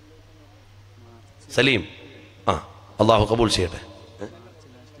 സലീം. അള്ളാഹു കബൂൽ ചെയ്യട്ടെ.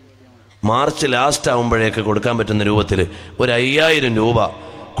 മാർച്ച് ലാസ്റ്റ് ആകുമ്പോഴേക്ക് കൊടുക്കാൻ പറ്റുന്ന രൂപത്തിൽ 5000 രൂപ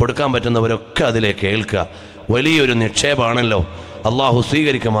കൊടുക്കാൻ പറ്റുന്നവരൊക്കെ അതിലേക്ക് കേൾക്കുക. വലിയൊരു നിക്ഷേപമാണല്ലോ. അള്ളാഹു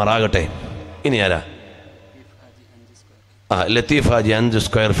സ്വീകരിക്കുമാറാകട്ടെ. ഇനി ആരാ? Latheef Haji 5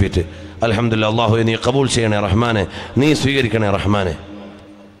 square feet. അൽഹംദുലില്ലാഹ്, അള്ളാഹു നീ കബൂൽ ചെയ്യണേ റഹ്മാനെ, നീ സ്വീകരിക്കണേ റഹ്മാനെ.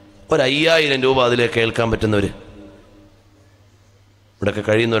 5000 രൂപ അതിലേക്ക് കേൾക്കാൻ പറ്റുന്നവർ ഇവിടെയൊക്കെ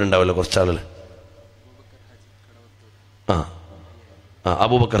കഴിയുന്നവരുണ്ടാവല്ലോ കുറച്ചാളുകൾ.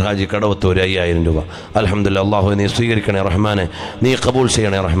 അബൂബക്കർ ഹാജി കടവത്തൂർ 5000 രൂപ. അൽഹംദുലില്ലാഹ്, അല്ലാഹു നീ സ്വീകരിക്കണേ റഹ്മാനെ, നീ കബൂൽ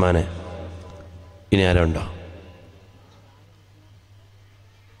ചെയ്യണേ റഹ്മാനെ. ഇനി ആരുണ്ടോ?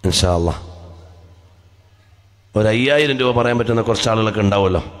 ഇൻഷാ അല്ലാഹ് 5000 രൂപ പറയാൻ പറ്റുന്ന കുറച്ച് ആളുകളൊക്കെ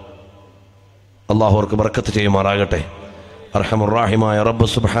ഉണ്ടാവുമല്ലോ. അള്ളാഹു അവർക്ക് ബർക്കത്ത് ചെയ്യുമാറാകട്ടെ. അർഹമുർ-റഹീമായ റബ്ബ്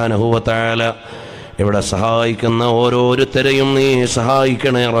സുബ്ഹാനഹു വ തആല ഇവിടെ സഹായിക്കുന്ന ഓരോരുത്തരെയും നീ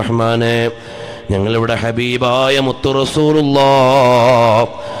സഹായിക്കണേ റഹ്മാനെ. ഞങ്ങളിവിടെ ഹബീബായ മുത്തു റസൂലുള്ളാഹ്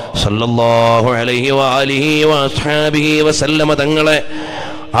സല്ലല്ലാഹു അലൈഹി വആലിഹി വഅസ്ഹാബിഹി വസല്ലമ തങ്ങളെ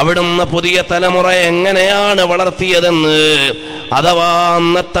അവിടുന്ന് പുതിയ തലമുറ എങ്ങനെയാണ് വളർത്തിയതെന്ന്, അഥവാ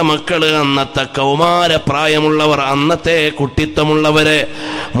അന്നത്തെ മക്കള്, അന്നത്തെ കൗമാരപ്രായമുള്ളവർ, അന്നത്തെ കുട്ടിത്തമുള്ളവരെ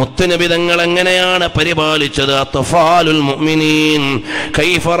മുത്തുനബി തങ്ങൾ എങ്ങനെയാണ് പരിപാലിച്ചത്? അത്ഫാലുൽ മുഅ്മിനീൻ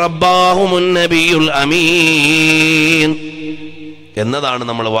കൈഫ റബ്ബാഹുമുൻ നബിയുൽ അമീൻ എന്നതാണ്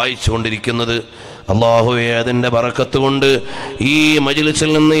നമ്മൾ വായിച്ചുകൊണ്ടിരിക്കുന്നത്. അല്ലാഹുവേ, അതിൻ്റെ ബറക്കത്ത് കൊണ്ട് ഈ മജ്ലിസിൽ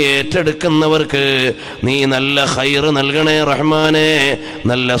നിന്ന് ഏറ്റെടുക്കുന്നവർക്ക് നീ നല്ല ഖൈർ നൽകണേ റഹ്മാനെ,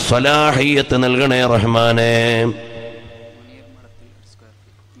 നല്ല സ്വലാഹിയത്ത് നൽകണേ റഹ്മാനെ.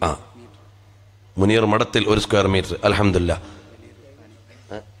 മുനീർ മഠത്തിൽ 1 സ്ക്വയർ മീറ്റർ. അൽഹംദുലില്ലാഹ്.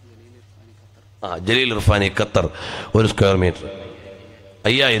 Jaleel Irfani Qatar 1 square metre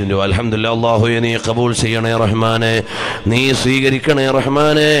 5000 രൂപ. അൽഹംദുലില്ലാഹ്, അല്ലാഹുവേ നീ ഖബൂൽ ചെയ്യണേ റഹ്മാനെ, നീ സ്വീകരിക്കണേ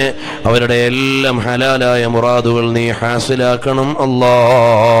റഹ്മാനെ. അവരുടെ എല്ലാം ഹലാലായ മുറാദുകൾ നീ ഹാസിലാക്കണം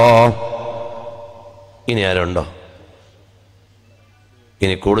അല്ലാഹ്. ഇനി ആരുണ്ടോ?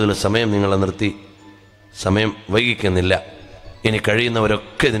 ഇനി കൂടുതൽ സമയം നിങ്ങളെ നിർത്തി സമയം വൈകിക്കുന്നില്ല. ഇനി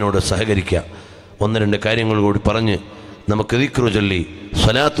കഴിയുന്നവരൊക്കെ ഇതിനോട് സഹകരിക്കുക. 1-2 കാര്യങ്ങൾ കൂടി പറഞ്ഞ് നമുക്ക് ദിക്റ് ചൊല്ലി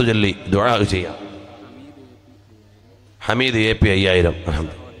സ്വലാത്ത് ചൊല്ലി ദുആ ചെയ്യാം. ഹമീദ് AP 5000.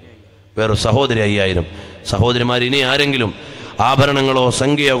 വേറെ സഹോദരി 5000. സഹോദരിമാർ ഇനി ആരെങ്കിലും ആഭരണങ്ങളോ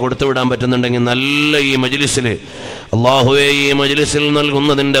സംഖ്യയോ കൊടുത്തുവിടാൻ പറ്റുന്നുണ്ടെങ്കിൽ നല്ല ഈ മജ്ലിസിൽ അല്ലാഹുവേ ഈ മജ്ലിസിൽ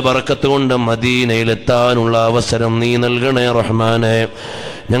നൽകുന്നതിൻ്റെ ബറക്കത്ത് കൊണ്ട് മദീനയിലെത്താനുള്ള അവസരം നീ നൽകണേ റഹ്മാനെ.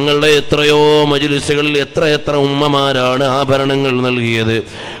 ഞങ്ങളുടെ എത്രയോ മജ്ലിസുകളിൽ എത്ര ഉമ്മമാരാണ് ആഭരണങ്ങൾ നൽകിയത്.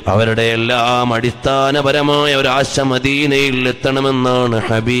 അവരുടെ എല്ലാം അടിസ്ഥാനപരമായ ഒരാശ മദീനയിൽ എത്തണമെന്നാണ്,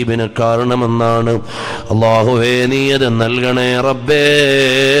 ഹബീബിന് കാരണമെന്നാണ്. അല്ലാഹുവേ നീ അത് നൽകണേ റബ്ബേ.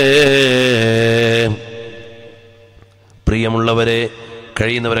 പ്രിയമുള്ളവരെ,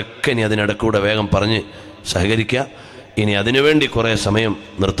 കഴിയുന്നവരൊക്കെ ഇനി അതിനിടക്കൂടെ വേഗം പറഞ്ഞ് സഹകരിക്കുക. ഇനി അതിനുവേണ്ടി കുറേ സമയം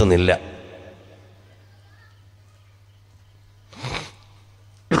നിർത്തുന്നില്ല.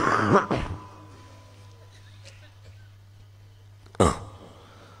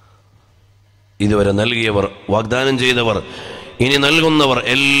 ഇതുവരെ നൽകിയവർ, വാഗ്ദാനം ചെയ്തവർ, ഇനി നൽകുന്നവർ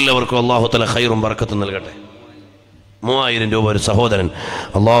എല്ലാവർക്കും അല്ലാഹു തആല ഖൈറും ബർക്കത്തും നൽകട്ടെ. 3000 രൂപ ഒരു സഹോദരൻ.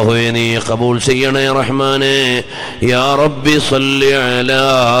 അല്ലാഹുവേ നീ ഖബൂൽ ചെയ്യണേ റഹ്മാനേ. യാ റബ്ബി സ്വല്ലി അലാ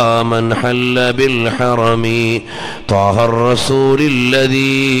മൻ ഹല്ല ബിൽ ഹറമി ത്വാഹർ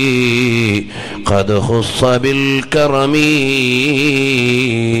റസൂലില്ലദീ ഖദ് ഖുസ്സ ബിൽ കറമി.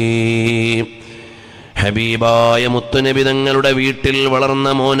 ഹബീബായ മുത്തുനബി തങ്ങളുടെ വീട്ടിൽ വളർന്ന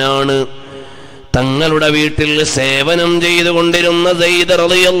മോനാണ്. തങ്ങളുടെ വീട്ടിൽ സേവനം ചെയ്തുകൊണ്ടിരുന്ന സയ്യിദ്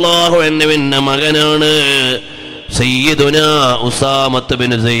റളിയല്ലാഹു അൻഹുവിന്റെ മകനാണ് സയ്യിദുനാ ഉസാമത്ത്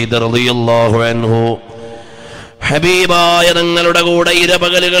ബിൻ സയ്യിദ് റളിയല്ലാഹു അൻഹു. ഹബീബായ തങ്ങളുടെ കൂടെ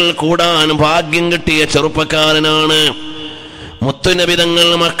ഇരപകലുകൾ കൂടാൻ ഭാഗ്യം കിട്ടിയ ചെറുപ്പക്കാരനാണ്. മുത്തുനബി തങ്ങൾ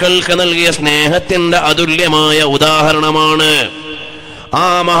മക്കൾക്ക് നൽകിയ സ്നേഹത്തിന്റെ അതുല്യമായ ഉദാഹരണമാണ്. ആ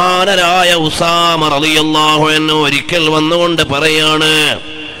മഹാനരായ ഉസാമ റളിയല്ലാഹു അൻഹു ഒരിക്കൽ വന്നുകൊണ്ട് പറയാണ്,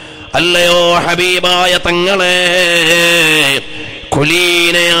 അല്ലയോ ഹബീബായ തങ്ങളെ,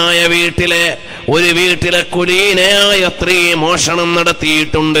 കുലീനയായ ഒരു വീട്ടിലെ കുലീനയായ സ്ത്രീ മോഷണം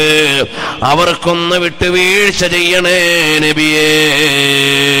നടത്തിയിട്ടുണ്ട്. അവർക്കൊന്ന് വിട്ടുവീഴ്ച ചെയ്യണേ നബിയേ.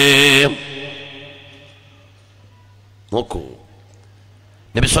 നോക്കൂ,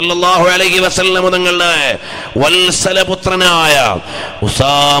 നബി സല്ലല്ലാഹു അലൈഹി വസല്ലം തങ്ങളുടെ വത്സലപുത്രനായ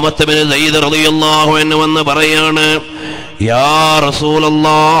ഉസാമത്ത് ബിൻ സയ്യിദ് റളിയല്ലാഹു അൻഹു എന്ന് പറയാണ്, യാ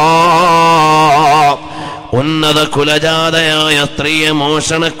റസൂലല്ലാഹ്, ഉന്നത കുലജാതയായ സ്ത്രീയെ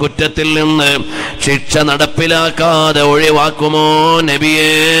മോഷണ കുറ്റത്തിൽ നിന്ന് ശിക്ഷ നടപ്പിലാക്കാതെ ഒഴിവാക്കുമോ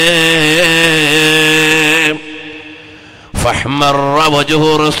നബിയേ? ഫഹ്മറ വജ്ഹു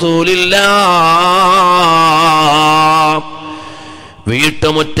റസൂലില്ലാഹ്,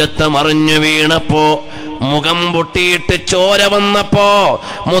 വീട്ടുമുറ്റത്ത് മറിഞ്ഞു വീണപ്പോ, മുഖം പൊട്ടിയിട്ട് ചോര വന്നപ്പോ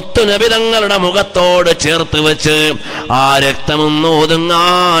മുത്തുനബി തങ്ങളുടെ മുഖത്തോട് ചേർത്ത് വെച്ച് ആ രക്തമൊന്ന്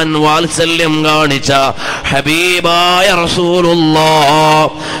ഒതുങ്ങാൻ വാത്സല്യം കാണിച്ച ഹബീബായ റസൂലുള്ളാഹ്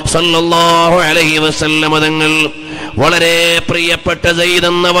സല്ലല്ലാഹു അലൈഹി വസല്ലം തങ്ങൾ വളരെ പ്രിയപ്പെട്ട സയ്യിദ്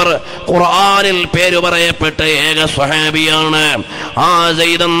എന്നവർ ഖുർആനിൽ പേര് പറയപ്പെട്ട ഏക സ്വഹാബിയാണ്. ആ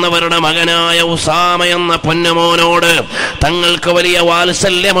സയ്യിദ് എന്നവരുടെ മകനായ ഉസാമ എന്ന പൊന്നുമോനോട് തങ്ങൾക്ക് വലിയ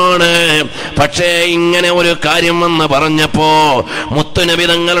വാത്സല്യമാണ്. പക്ഷേ ഇങ്ങനെ ഒരു കാര്യം എന്ന് പറഞ്ഞപ്പോ മുത്തുനബി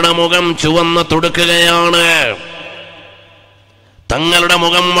തങ്ങളുടെ മുഖം ചുവന്ന് തുടുക്കുകയാണ്. തങ്ങളുടെ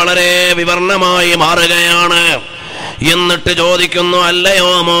മുഖം വളരെ വിവർണമായി മാറുകയാണ്. എന്നിട്ട് ചോദിക്കുന്നു,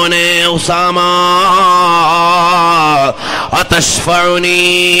 അല്ലയോ മോനെ ഉസാമ, അതശ്ഫഉനി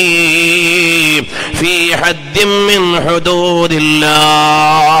ഫീ ഹദ്ദിൻ മിൻ ഹുദൂദില്ലാഹ്,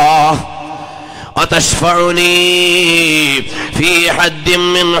 അതശ്ഫഉനി ഫീ ഹദ്ദിൻ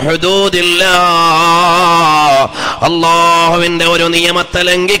മിൻ ഹുദൂദില്ലാഹ്, അല്ലാഹുവിന്റെ ഒരു നിയമത്തെ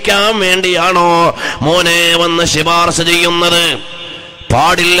ലംഘിക്കാൻ വേണ്ടിയാണോ മോനെ വന്ന് ശുപാർശ ചെയ്യുന്നത്?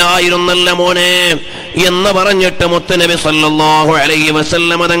 പാടില്ലായിരുന്നല്ല മോനെ എന്ന് പറഞ്ഞിട്ട് മുത്തുനബി സല്ലല്ലാഹു അലൈഹി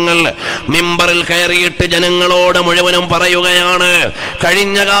വസല്ലം തങ്ങൾ മിമ്പറിൽ കയറിയിട്ട് ജനങ്ങളോട് മുഴുവനും പറയുകയാണ്,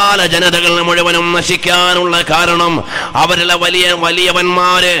 കഴിഞ്ഞകാല ജനതകൾ മുഴുവനും നശിക്കാനുള്ള കാരണം അവരിലെ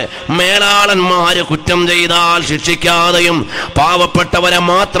വലിയവന്മാര് മേലാളന്മാര് കുറ്റം ചെയ്താൽ ശിക്ഷിക്കാതെയും പാവപ്പെട്ടവരെ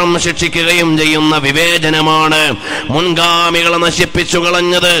മാത്രം ശിക്ഷിക്കുകയും ചെയ്യുന്ന വിവേചനമാണ്. മുൻഗാമികളെ നശിപ്പിച്ചു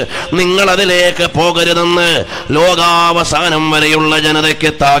കളഞ്ഞത്, നിങ്ങൾ അതിലേക്ക് പോകരുതെന്ന് ലോകാവസാനം വരെയുള്ള ജനതയ്ക്ക്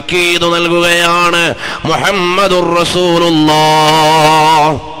താക്കീത് നൽകുകയാണ് മുഹമ്മദുർ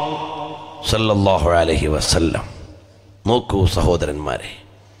റസൂലുള്ളാഹ് സല്ലല്ലാഹു അലൈഹി വസല്ലം. നോക്കൂ സഹോദരന്മാരെ,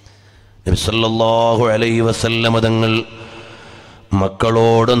 നബി സല്ലല്ലാഹു അലൈഹി വസല്ലം തങ്ങൾ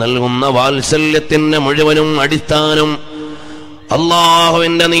മക്കളോട് നൽകുന്ന വാത്സല്യത്തിന്റെ മുഴുവനും അടിസ്ഥാനം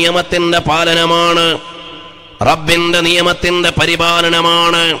അല്ലാഹുവിന്റെ നിയമത്തിന്റെ പാലനമാണ്, റബ്ബിന്റെ നിയമത്തിന്റെ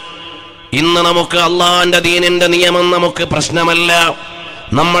പരിപാലനമാണ്. ഇന്ന് നമുക്ക് അള്ളാന്റെ ദീനിന്റെ നിയമം നമുക്ക് പ്രശ്നമല്ല.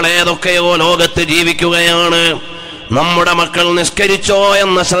 നമ്മൾ ഏതൊക്കെയോ ലോകത്ത് ജീവിക്കുകയാണ്. നമ്മുടെ മക്കൾ നിസ്കരിച്ചോ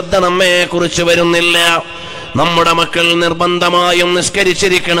എന്ന ശ്രദ്ധ നമ്മെ കുറിച്ച് വരുന്നില്ല. നമ്മുടെ മക്കൾ നിർബന്ധമായും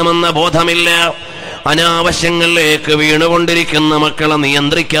നിസ്കരിച്ചിരിക്കണമെന്ന ബോധമില്ല. അനാവശ്യങ്ങളിലേക്ക് വീണുകൊണ്ടിരിക്കുന്ന മക്കളെ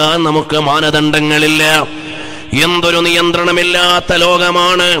നിയന്ത്രിക്കാൻ നമുക്ക് മാനദണ്ഡങ്ങളില്ല. എന്തൊരു നിയന്ത്രണമില്ലാത്ത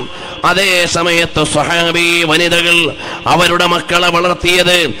ലോകമാണ്. അതേ സമയത്ത് സ്വഹാബി വനിതകൾ അവരുടെ മക്കളെ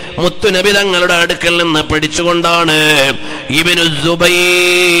വളർത്തിയത് മുത്തുനബി തങ്ങളുടെ അടുക്കൽ നിന്ന് പഠിച്ചുകൊണ്ടാണ്. ഇബ്നു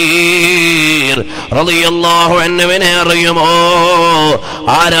സുബൈർ റളിയല്ലാഹു അൻഹുവിനെ അറിയുമോ?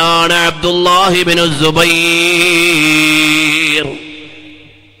 ആരാണ് അബ്ദുല്ലാഹി ഇബ്നു സുബൈർ?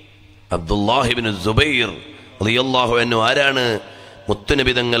 അബ്ദുല്ലാഹി ഇബ്നു സുബൈർ റളിയല്ലാഹു അൻഹു ആരാണ്?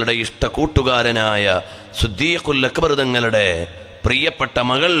 മുത്തുനബി തങ്ങളുടെ ഇഷ്ട കൂട്ടുകാരനായ സിദ്ദീഖുൽ അക്ബർ തങ്ങളുടെ പ്രിയപ്പെട്ട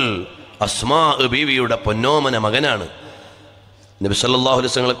മകൾ അസ്മാ ബീവിയുടെ പൊന്നോമന മകനാണ്. നബി സല്ലല്ലാഹു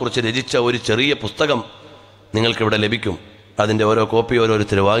അലൈഹി വസല്ലമയെ കുറിച്ച് രചിച്ച ഒരു ചെറിയ പുസ്തകം നിങ്ങൾക്കിവിടെ ലഭിക്കും. അതിൻ്റെ ഓരോ കോപ്പി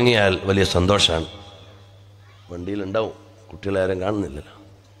ഓരോരുത്തർ വാങ്ങിയാൽ വലിയ സന്തോഷമാണ്. വണ്ടിയിലുണ്ടാവും, കുട്ടികളാരും കാണുന്നില്ലല്ലോ,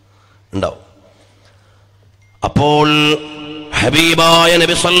 ഉണ്ടാവും. അപ്പോൾ ഹബീബായ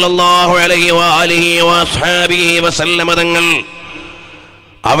നബി സല്ലല്ലാഹു അലൈഹി വആലിഹി വഅസ്ഹാബിഹി വസല്ലമ തങ്ങൾ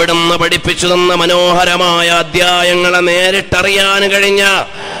അവിടുന്ന് പഠിപ്പിച്ചു തന്ന മനോഹരമായ അധ്യായങ്ങളെ നേരിട്ടറിയാൻ കഴിഞ്ഞ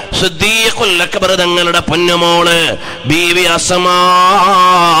സിദ്ദീഖുൽ അക്ബർ തങ്ങളുടെ പൊന്നുമോള് ബീവി അസ്മാ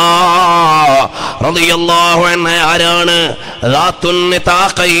റളിയല്ലാഹു അൻഹ ആരാണ്? ദാത്തുൻ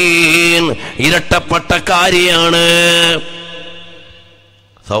നിതാഖൈൻ, ഇരട്ടപ്പട്ടക്കാരിയാണ്.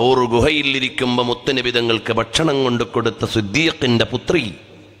 സൗർ ഗുഹയിലിരിക്കുമ്പോൾ മുത്തുനബി തങ്ങൾക്ക് ഭക്ഷണം കൊണ്ട് കൊടുത്ത സിദ്ദീഖിന്റെ പുത്രി,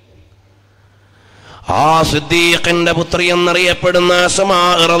 ആ സിദ്ദീഖിന്റെ പുത്രി എന്നറിയപ്പെടുന്ന അസ്മാ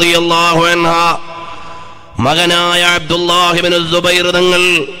റളിയല്ലാഹു അൻഹ മകനായ അബ്ദുല്ലാഹി ഇബ്നു സുബൈർ തങ്ങൾ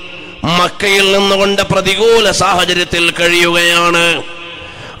മക്കയിൽ നിന്നുകൊണ്ട് പ്രതികൂല സാഹചര്യത്തിൽ കഴിയുകയാണ്.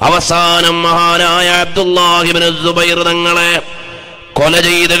 അവസാനം മഹാനായ അബ്ദുല്ലാഹി ഇബ്നു സുബൈർ തങ്ങളെ കൊല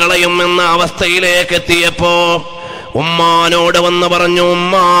ചെയ്ത് കളയുമെന്ന അവസ്ഥയിലേക്ക് എത്തിയപ്പോ ഉമ്മാനോട് വന്ന് പറഞ്ഞു,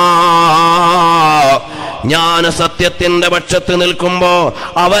 ഉമ്മാ, ഞാൻ സത്യത്തിന്റെ പക്ഷത്ത് നിൽക്കുമ്പോ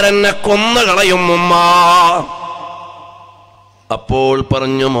അവരെന്നെ കൊന്നുകളയും ഉമ്മാ. അപ്പോൾ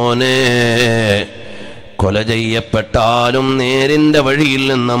പറഞ്ഞു, മോനെ, കൊല ചെയ്യപ്പെട്ടാലും നേരിന്റെ വഴിയിൽ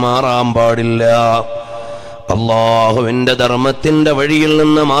നിന്ന് മാറാൻ പാടില്ല, അല്ലാഹുവിന്റെ ധർമ്മത്തിന്റെ വഴിയിൽ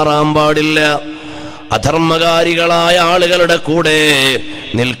നിന്ന് മാറാൻ പാടില്ല, അധർമ്മകാരികളായ ആളുകളുടെ കൂടെ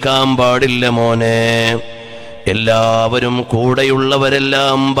നിൽക്കാൻ പാടില്ല മോനെ. എല്ലാവരും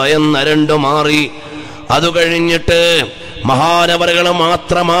കൂടെയുള്ളവരെല്ലാം ഭയന്നരണ്ടു മാറി. അത് കഴിഞ്ഞിട്ട് മഹാനവറുകൾ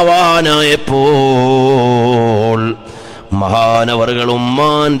മാത്രമാവാനായപ്പോൾ മഹാനവറുകൾ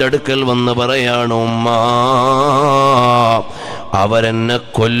ഉമ്മാന്റെ അടുക്കൽ വന്ന് പറയാണ്, ഉമ്മാ, അവരെന്നെ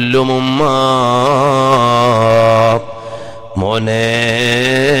കൊല്ലുമുമ്മ. മോനെ,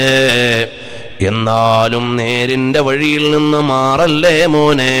 എന്നാലും നേരിന്റെ വഴിയിൽ നിന്ന് മാറല്ലേ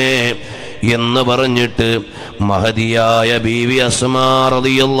മോനെ എന്ന് പറഞ്ഞിട്ട് മഹദിയായ ബീവി അസ്മാ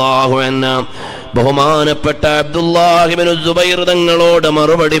റളിയല്ലാഹു അൻഹ ബഹുമാനപ്പെട്ട അബ്ദുല്ലാഹി ഇബ്നു സുബൈർ തങ്ങളോട്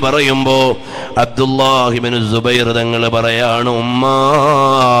മറുപടി പറയുമ്പോ അബ്ദുല്ലാഹി ഇബ്നു സുബൈർ തങ്ങൾ പറയാണ്, ഉമ്മാ,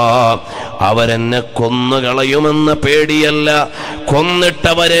 അവരെന്നെ കൊന്നുകളയുമെന്ന പേടിയല്ല,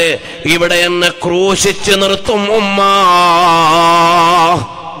 കൊന്നിട്ടവരെ ഇവിടെ എന്നെ ക്രൂശിച്ച് നിർത്തും ഉമ്മാ.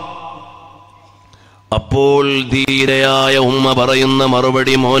 അപ്പോൾ ധീരയായ ഉമ്മ പറയുന്ന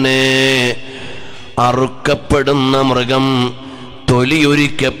മറുപടി, മോനെ, അറുക്കപ്പെടുന്ന മൃഗം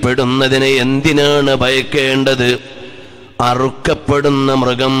തൊലിയൊരിക്കപ്പെടുന്നതിനെ എന്തിനാണ് ഭയക്കേണ്ടത്? അറുക്കപ്പെടുന്ന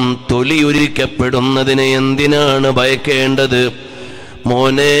മൃഗം തൊലിയൊരിക്കപ്പെടുന്നതിനെ എന്തിനാണ് ഭയക്കേണ്ടത്?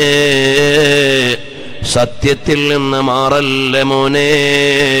 മോനെ, സത്യത്തിൽ നിന്ന് മാറല്ല മോനെ.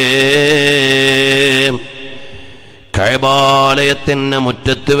 കഅബാലയത്തിന്റെ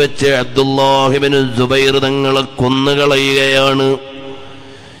മുറ്റത്ത് വെച്ച് അബ്ദുല്ലാഹി ഇബ്നു സുബൈർ തങ്ങളെ കൊന്നുകളയുകയാണ്.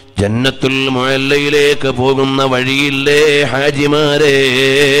 ജന്നത്തുൽ മുഅല്ലയിലേക്ക് പോകുന്ന വഴിയില്ലേ ഹാജിമാരെ,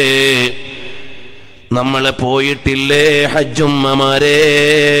 നമ്മളെ പോയിട്ടില്ലേ ഹജ്ജുമ്മമാരെ?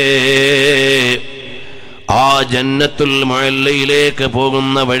 ആ ജന്നത്തുൽ മുഅല്ലയിലേക്ക്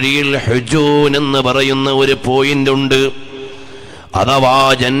പോകുന്ന വഴിയിൽ ഹുജൂൻ എന്ന് പറയുന്ന ഒരു പോയിന്റ് ഉണ്ട്. അഥവാ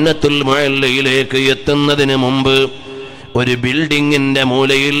ജന്നത്തുൽ മുഅല്ലയിലേക്ക് എത്തുന്നതിന് മുമ്പ് ഒരു ബിൽഡിങ്ങിന്റെ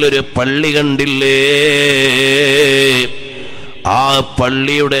മൂലയിൽ ഒരു പള്ളി കണ്ടില്ലേ? ആ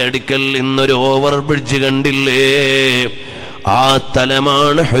പള്ളിയുടെ അടുക്കൽ ഇന്നൊരു ഓവർ ബ്രിഡ്ജ് കണ്ടില്ലേ? ആ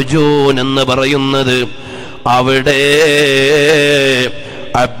സ്ഥലമാണ് ഹുജൂൻ എന്ന് പറയുന്നത്. അവിടെ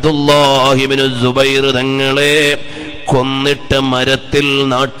അബ്ദുല്ലാഹി ഇബ്നു സുബൈർ തങ്ങളെ കൊന്നിട്ട് മരത്തിൽ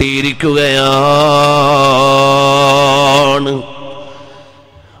നാട്ടിയിരിക്കുകയാണ്.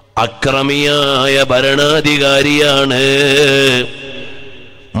 അക്രമിയായ ഭരണാധികാരിയാണ്.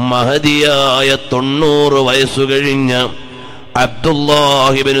 മഹദിയായ 90 വയസ്സു കഴിഞ്ഞ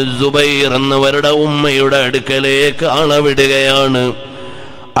അബ്ദുല്ലാഹി ഇബ്നു സുബൈർ എന്നവരുടെ ഉമ്മയുടെ അടുക്കലേക്ക് ആളവിടുകയാണ്.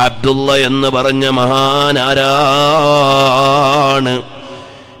 അബ്ദുള്ള എന്ന് പറഞ്ഞ മഹാനാരാണ്?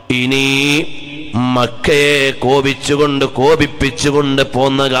 ഇനി മക്കയെ കോപിപ്പിച്ചുകൊണ്ട്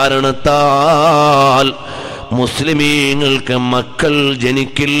പോന്ന കാരണത്താൽ മുസ്ലിമീങ്ങൾക്ക് മക്കൾ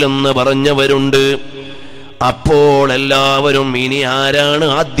ജനിക്കില്ലെന്ന് പറഞ്ഞവരുണ്ട്. അപ്പോൾ എല്ലാവരും ഇനി ആരാണ്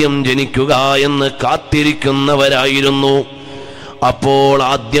ആദ്യം ജനിക്കുക എന്ന് കാത്തിരിക്കുന്നവരായിരുന്നു. അപ്പോൾ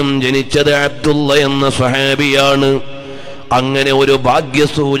ആദ്യം ജനിച്ചത് അബ്ദുള്ള എന്ന സ്വഹാബിയാണ്. അങ്ങനെ ഒരു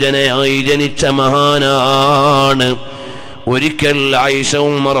ഭാഗ്യസൂചനയായി ജനിച്ച മഹാനാണ്. ഒരിക്കൽ ആയിഷ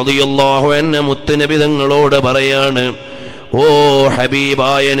റളിയല്ലാഹു അൻഹ മുത്തുനബി തങ്ങളോട് പറയാണ്, ഓ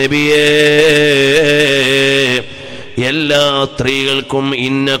ഹബീബായ നബിയേ, എല്ലാ സ്ത്രീകൾക്കും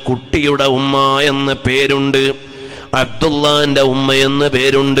ഇന്ന കുട്ടിയുടെ ഉമ്മ എന്ന പേരുണ്ട്. അബ്ദുള്ളാന്റെ ഉമ്മ എന്ന്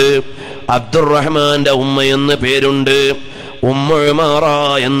പേരുണ്ട്, അബ്ദുറഹ്മാന്റെ ഉമ്മ എന്ന് പേരുണ്ട്, ഉമ്മു ഉമാറ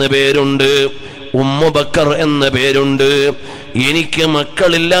എന്ന് പേരുണ്ട്, ഉമ്മു ബക്കർ എന്ന പേരുണ്ട്. എനിക്ക്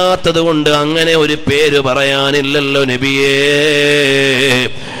മക്കളില്ലാത്തത് കൊണ്ട് അങ്ങനെ ഒരു പേര് പറയാനില്ലല്ലോ നബിയേ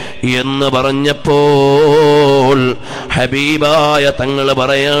എന്ന് പറഞ്ഞപ്പോൾ ഹബീബായ തങ്ങൾ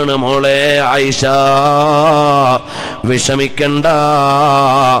പറയാണ്, മോളെ ആയിഷ, വിഷമിക്കണ്ട,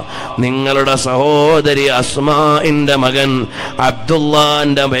 നിങ്ങളുടെ സഹോദരി അസ്മാഇന്റെ മകൻ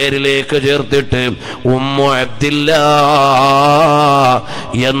അബ്ദുള്ളാന്റെ പേരിലേക്ക് ചേർത്തിട്ട് ഉമ്മു അബ്ദില്ല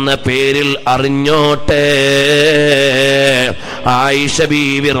എന്ന പേരിൽ അറിഞ്ഞോട്ടെ. ആയിഷ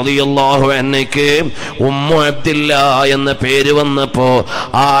ബീവി റളിയല്ലാഹു അൻഹയ്ക്ക് ഉമ്മു അബ്ദില്ല എന്ന പേര് വന്നപ്പോ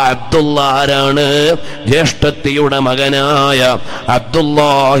ആ അബ്ദുള്ള ആരാണ്? ജ്യേഷ്ഠത്തിയുടെ മകനായ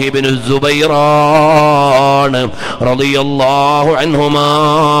അബ്ദുല്ലാഹി ഇബ്നു സുബൈറാണ് റളിയല്ലാഹു അൻഹുമാ.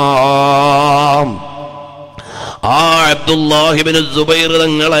 ആ അബ്ദുല്ലാഹി ഇബ്നു സുബൈർ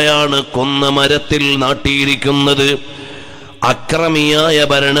തങ്ങളെയാണ് കൊന്ന മരത്തിൽ നാട്ടിയിരിക്കുന്നത്. അക്രമിയായ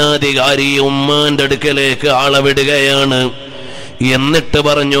ഭരണാധികാരി ഉമ്മാന്റെ അടുക്കലേക്ക് ആളെ വിടുകയാണ്. എന്നിട്ട്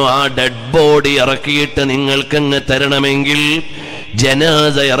പറഞ്ഞു, ആ ഡെഡ് ബോഡി ഇറക്കിയിട്ട് നിങ്ങൾക്കങ്ങ് തരണമെങ്കിൽ,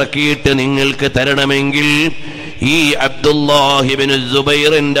 ജനാസ ഇറക്കിയിട്ട് നിങ്ങൾക്ക് തരണമെങ്കിൽ ഈ അബ്ദുല്ലാഹി ഇബ്നു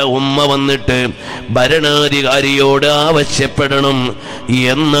സുബൈറിന്റെ ഉമ്മ വന്നിട്ട് ഭരണാധികാരിയോട് ആവശ്യപ്പെടണം,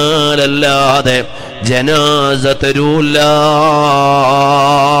 എന്നാലല്ലാതെ ജനാസ തരൂല.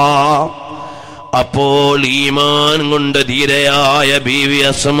 അപ്പോൾ ഈമാൻ കൊണ്ട് ധീരയായ ബീവി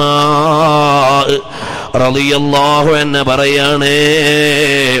അസ്മാ റളിയല്ലാഹു അൻഹ പറയണേ,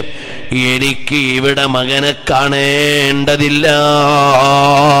 എനിക്ക് ഇവിടെ മകനെ കാണേണ്ടതില്ല,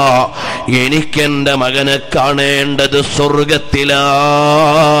 എനിക്കെന്റെ മകനെ കാണേണ്ടത് സ്വർഗത്തിലാണ്.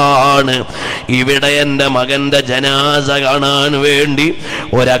 ഇവിടെ എൻ്റെ മകന്റെ ജനാസ കാണാൻ വേണ്ടി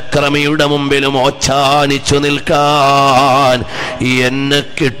ഒരക്രമിയുടെ മുമ്പിലും ഓച്ചാനിച്ചു നിൽക്കാൻ എന്നെ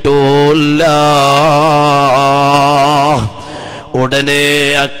കിട്ടൂല്ല. ഉടനെ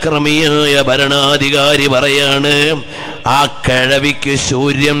അക്രമിയായ ഭരണാധികാരി പറയാണ്, ആ കിഴവിക്ക്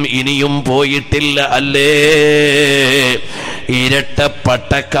സൂര്യൻ ഇനിയും പോയിട്ടില്ല അല്ലേ? ഇരട്ട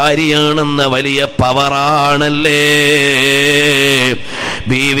പട്ടക്കാരിയാണെന്ന വലിയ പവറാണല്ലേ?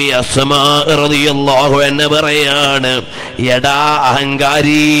 ബീവി അസ്മാ റളിയല്ലാഹു അൻഹ പറയാണ്, എടാ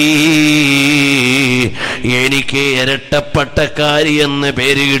അഹങ്കാരി, എനിക്ക് ഇരട്ടപ്പട്ടക്കാരി എന്ന്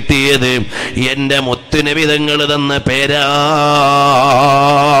പേര് കിട്ടിയത് എൻ്റെ മുത്തുനബി തങ്ങൾ തന്ന പേരാണ്.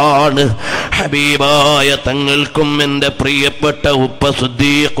 ഹബീബായ തങ്ങൾക്കും എൻ്റെ പ്രിയപ്പെട്ട ഉപ്പ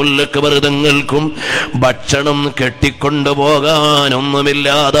സിദ്ദീഖുൽ അക്ബർ തങ്ങൾക്കും ഭക്ഷണം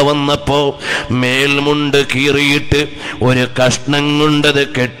കെട്ടിക്കൊണ്ടുപോകാനൊന്നുമില്ലാതെ വന്നപ്പോ മേൽമുണ്ട് കീറിയിട്ട് ഒരു കഷ്ണം കൊണ്ടത്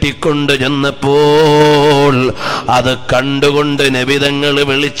കെട്ടിക്കൊണ്ട് ചെന്നപ്പോൾ അത് കണ്ടുകൊണ്ട് നബിതങ്ങൾ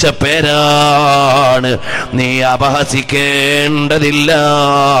വിളിച്ച പേരാണ്. നീ അപഹസിക്കേണ്ടതില്ല,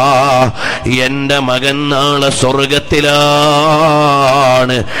 എൻ്റെ മകൻ നാളെ സ്വർഗത്തിലാണ്.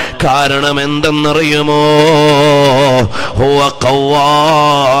 കാരണം എന്തെന്നറിയുമോ? ഹുവ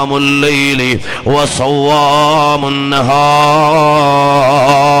ഖവ്വാമുൽ ലൈലി വസവ്വാമുൻ നഹാർ.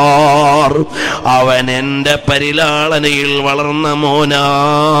 അവൻ എൻ്റെ പരിലാളനയിൽ വളർന്ന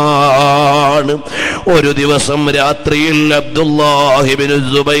മോനാണ്. ഒരു ദിവസം രാത്രിയിൽ അബ്ദുല്ലാഹി ഇബ്നു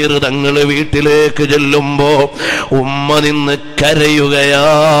സുബൈർ തങ്ങൾ വീട്ടിലേക്ക് ചെല്ലുമ്പോ ഉമ്മ നിന്ന്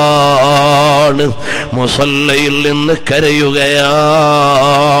കരയുകയാണ്, മുസല്ലയിൽ നിന്ന്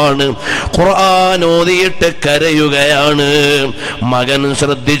കരയുകയാണ്, ഖുർആൻ ഓതിയിട്ട് കരയുകയാണ്. മകൻ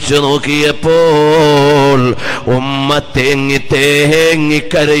ശ്രദ്ധിച്ചു നോക്കിയപ്പോൾ ഉമ്മ തേങ്ങി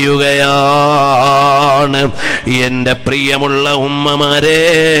തേങ്ങിക്കരയുകയാണ്. എന്റെ പ്രിയമുള്ള ഉമ്മമാരെ,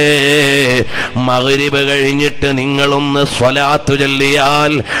 മഗ്രിബ് കഴിഞ്ഞിട്ട് നിങ്ങളൊന്ന് സ്വലാത്തു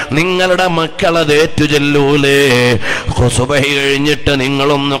ചൊല്ലിയാൽ നിങ്ങളുടെ മക്കളത് ഏറ്റു ചൊല്ലൂലേ? സുബ്ഹി കഴിഞ്ഞിട്ട്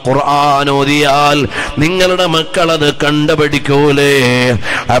നിങ്ങളൊന്ന് ഖുർആൻ ഓതിയാൽ നിങ്ങളുടെ മക്കളത് കണ്ടുപിടിക്കൂലേ?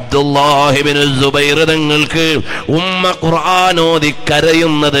 അബ്ദുല്ലാഹിബ്നു സുബൈർ തങ്ങൾക്ക് ഉമ്മ ഖുർആൻ ഓതി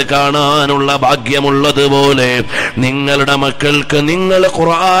കരയുന്നത് കാണാനുള്ള ഭാഗ്യമുള്ളതുപോലെ നിങ്ങളുടെ മക്കൾക്ക് നിങ്ങൾ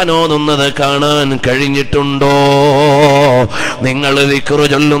ഖുർആൻ ഓതുന്നത് കാണാൻ കഴിഞ്ഞിട്ടുണ്ടോ? നിങ്ങൾ ദിക്റ്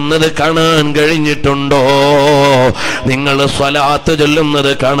ചൊല്ലുന്നത് കാണാൻ കഴിഞ്ഞിട്ടുണ്ടോ? നിങ്ങൾ സ്വലാത്ത്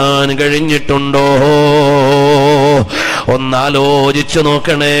ചൊല്ലുന്നത് കാണാൻ കഴിഞ്ഞിട്ടുണ്ടോ? ഒന്നാലോചിച്ചു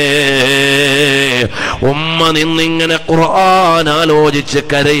നോക്കണേ. ഉമ്മ നിന്നിങ്ങനെ ഖുർആൻ ആലോചിച്ച്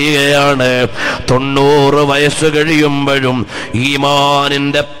കരയുകയാണ്. 90 വയസ്സ് കഴിയുമ്പോഴും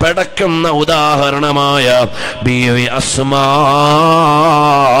ഈമാനിന്റെ പെടക്കുന്ന ഉദാഹരണമായ ബീവി അസ്മാ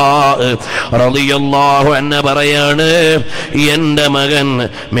റളിയല്ലാഹു അൻഹ പറയാണ്, എന്റെ മകൻ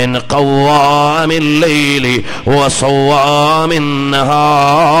മിൻ ഖവാമിൽ ലൈലി വസവാമിൻ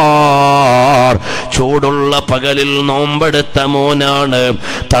നഹാർ, ചൂടുള്ള പകലിൽ നോമ്പെടുത്ത മോനാണ്,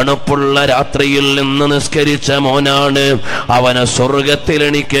 തണുപ്പുള്ള രാത്രിയിൽ നിന്ന് നിസ്കരിച്ച മോനാണ്. അവനെ സ്വർഗത്തിൽ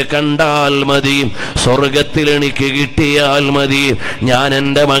എനിക്ക് കണ്ടാൽ മതി, സ്വർഗത്തിൽ എനിക്ക് കിട്ടിയാൽ മതി. ഞാൻ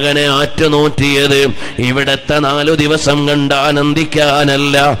എൻ്റെ മകനെ ആറ്റുനോറ്റിയത് ഇവിടത്തെ 4 ദിവസം കണ്ട്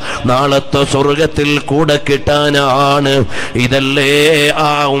ആനന്ദിക്കാനല്ല, നാളത്തെ സ്വർഗത്തിൽ കൂടെ കിട്ടാനാണ്. ഇതല്ലേ ആ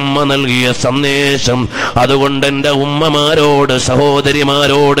ഉമ്മ നൽകിയ സന്ദേശം. അതുകൊണ്ട് എൻ്റെ ഉമ്മമാരോട്,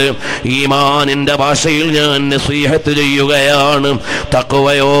 സഹോദരിമാരോട് ഈമാനിന്റെ ഭാഷയിൽ ഞാൻ നസീഹത്ത് ചെയ്യുകയാണ്.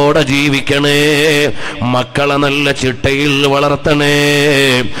 തഖ്വയോടെ ജീവിക്കണേ, മക്കളെ നല്ല ചിട്ടയിൽ വളർത്തണേ,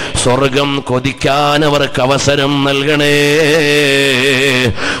 സ്വർഗം കൊതിക്കാൻ അവർക്ക് അവസരം നൽകണേ,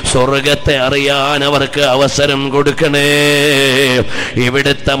 സ്വർഗത്തെ അറിയാൻ അവർക്ക് അവസരം കൊടുക്കണേ.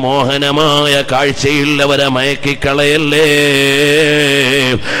 ഇവിടുത്തെ മോഹനമായ കാഴ്ചയിൽ അവരെ മയക്കിക്കളയല്ലേ.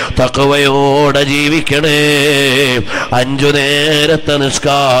 തഖ്വയോടെ ജീവിക്കണേ. 5 നേരത്തെ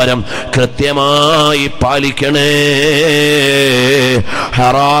നിസ്കാരം കൃത്യമായി പാലിക്കണേ.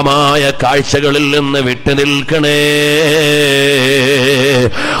 ഹറാമായ കാഴ്ചകളിൽ നിന്ന് വിട്ടു നിൽക്കണേ.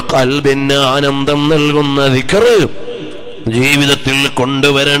 ഖൽബിന് ആനന്ദം നൽകുന്ന ദിക്റ് ജീവിതത്തിൽ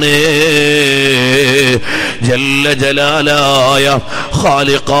കൊണ്ടുവരണേ. ജല്ല ജലാലായ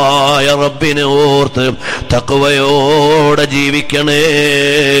ഖാലിഖായ റബ്ബിനെ ഓർത്ത് തഖ്വയോടെ ജീവിക്കണേ.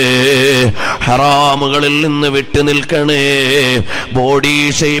 ഹറാമുകളിൽ നിന്ന് വിട്ടു നിൽക്കണേ. ബോഡി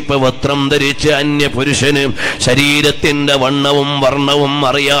ഷേപ്പ് വസ്ത്രം ധരിച്ച് അന്യ പുരുഷന് ശരീരത്തിന്റെ വണ്ണവും വർണ്ണവും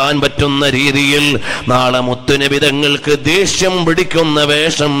അറിയാൻ പറ്റുന്ന രീതിയിൽ നാളെ മുത്തുനബി തങ്ങൾക്ക് ദേഷ്യം പിടിക്കുന്ന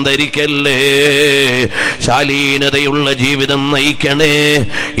വേഷം ധരിക്കല്ലേ. ശാലീനതയുള്ള ജീവിതം നയിക്കണേ.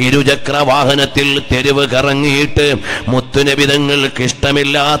 ഇരുചക്ര വാഹനത്തിൽ തെരുവ് കറങ്ങിയിട്ട് മുത്തുനബി തങ്ങൾക്ക്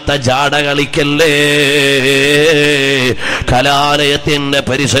ഇഷ്ടമില്ലാത്ത ജാട കളിക്കല്ലേ. കലാലയത്തിന്റെ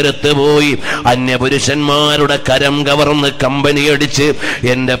പരിസരത്ത് പോയി അന്യപുരുഷന്മാരുടെ കരം കവർന്ന് കമ്പനി അടിച്ച്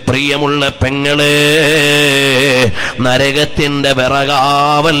എന്റെ പ്രിയമുള്ള പെങ്ങളെ നരകത്തിന്റെ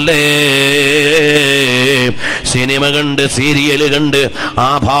വിറകാവല്ലേ. സിനിമ കണ്ട് സീരിയല് കണ്ട്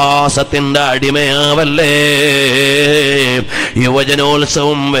ആഭാസത്തിന്റെ അടിമയാവല്ലേ.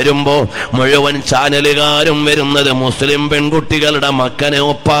 യുവജനോത്സവം വരുമ്പോ മുഴുവൻ ചാനലുകാരും വരുന്നത് മുസ്ലിം പെൺകുട്ടികളുടെ മക്കനെ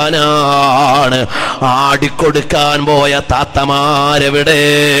ഒപ്പാനാണ്. ആടിക്കൊടുക്കാൻ പോയ താത്തമാരെവിടെ,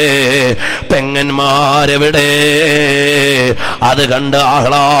 പെങ്ങന്മാരെവിടെ, അത് കണ്ട്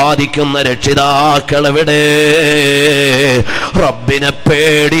ആഹ്ലാദിക്കുന്ന രക്ഷിതാക്കളെവിടെ? റബ്ബിനെ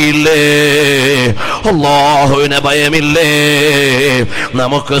പേടിയില്ലേ? അല്ലാഹുവിനെ ഭയമില്ലേ?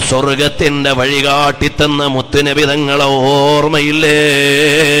 നമുക്ക് സ്വർഗത്തിന്റെ വഴികാട്ടിത്തന്ന മുത്തുനബി തങ്ങളെ ഓർമ്മയില്ലേ?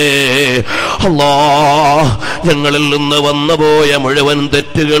 അല്ലാഹ് ഞങ്ങളിൽ നിന്ന് വന്നുപോയ മുഴുവൻ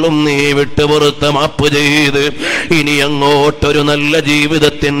തെറ്റുകളും നീ വിട്ടുപുറത്ത് മാപ്പ് ചെയ്ത് ഇനി അങ്ങോട്ടൊരു നല്ല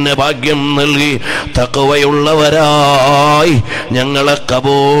ജീവിതത്തിന് ഭാഗ്യം നൽകി തഖ്വയുള്ളവരായി ഞങ്ങളെ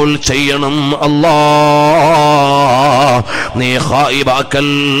കബൂൽ ചെയ്യണം അല്ലാഹ്. നീ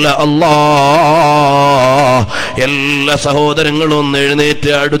ഖായിബാക്കല്ല അല്ലാഹ്. എല്ലാ സഹോദരങ്ങളും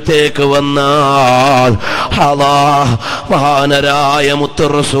എഴുന്നേറ്റ് അടുത്തേക്ക് വന്നാൽ അല്ലാഹ് മഹാനരായ മുത്ത്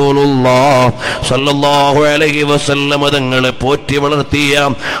റസൂലുള്ളാഹ് സ്വല്ലല്ലാഹു അലൈഹി വസല്ലം തങ്ങളെ പോറ്റി വളർത്തിയ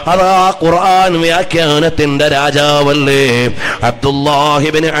അതാ ഖുർആൻ വ്യാഖ്യാനത്തിന്റെ രാജാവല്ലേ അബ്ദുല്ലാഹി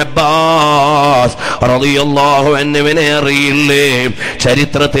ഇബ്നു അബ്ബാസ് അബ്ബാസ് റളിയല്ലാഹു അൻഹുവിനെ അറിയില്ലേ?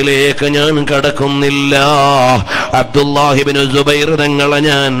 ചരിത്രത്തിലേക്ക് ഞാൻ കടക്കുന്നില്ല. അബ്ദുല്ലാഹിബ്നു സുബൈർ തങ്ങളെ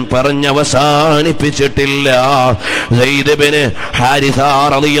ഞാൻ പറഞ്ഞവസാനിപ്പിച്ചിട്ടില്ല. സയ്യിദ് ഇബ്നു ഹാരിസ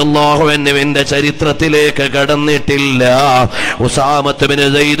റളിയല്ലാഹു അൻഹുവിന്റെ ചരിത്രത്തിലേക്ക് കടന്നിട്ടില്ല. ഉസാമത്ത് ഇബ്നു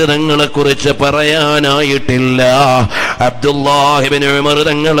സയ്യിദ് തങ്ങളെ കുറിച്ച് പറയാനായിട്ടില്ല. അബ്ദുല്ലാഹിബ്നു ഉമർ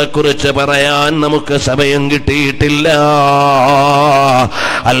തങ്ങളെ കുറിച്ച് പറയാൻ നമുക്ക് സമയം കിട്ടിയിട്ടില്ല.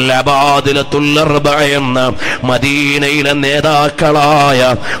 അൽ-അബാദിലത്തുൽ അർബഅ എന്ന മദീനയിലെ നേതാക്കളായ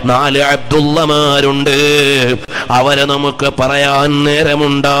 4 അബ്ദുള്ളമാരുണ്ട്. അവരെ നമുക്ക് പറയാൻ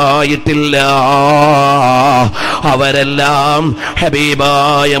നേരമുണ്ടായിട്ടില്ല. അവരെല്ലാം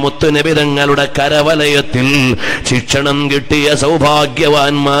ഹബീബായ മുത്തുനബി തങ്ങളുടെ കരവലയത്തിൽ ശിക്ഷണം കിട്ടിയ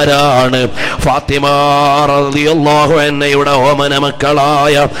സൗഭാഗ്യവാന്മാരാണ്. ഫാത്തിമ റളിയല്ലാഹു അൻഹയുടെ ഓമന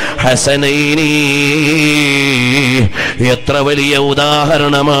മക്കളായ ഹസനൈനി എത്ര വലിയ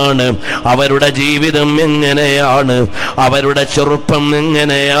ഉദാഹരണമാണ്. അവരുടെ ജീവിതം എങ്ങനെയാണ്, അവരുടെ ചെറുപ്പം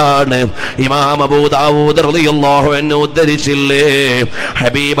എങ്ങനെയാണ്. ഇമാം അബൂ ദാവൂദ് റളിയല്ലാഹു അൻഹു ഉദ്ധരിച്ചില്ലേ,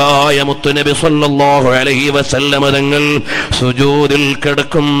 ഹബീബായ മുത്തുനബി സ്വല്ലല്ലാഹു അലൈഹി വസല്ലം തങ്ങൾ സുജൂദിൽ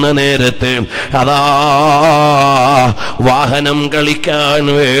കിടക്കുന്ന നേരത്ത് അതാ വാഹനം കളിക്കാൻ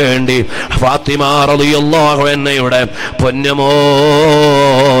വേണ്ടി ഫാത്തിമ റളിയല്ലാഹു അൻഹയുടെ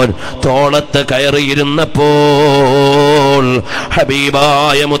പൊന്നുമോൻ തോളത്ത് കയറിയിരുന്നപ്പോൾ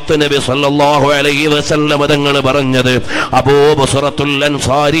ഹബീബായ മുത്തുനബി സ്വല്ലല്ലാഹു അലൈഹി വസല്ലം തങ്ങൾ പറഞ്ഞത്, അബൂ ബുസ്റത്തുൽ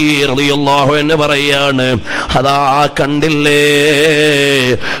അൻസാരി റളിയല്ലാഹു അൻഹു പറയാണ്, അതാ കണ്ടില്ലേ,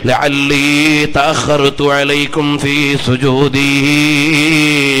 ലഅല്ലി തഅഖർതു അലൈക്കും ഫീ സുജൂദി,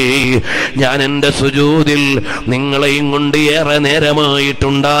 ഞാൻ എൻ്റെ സുജൂദിൽ നിങ്ങളെയും കൊണ്ട് ഏറെ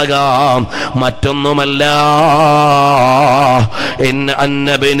നേരമായിട്ടുണ്ടാകാം. മറ്റൊന്നുമല്ല, ഇൻ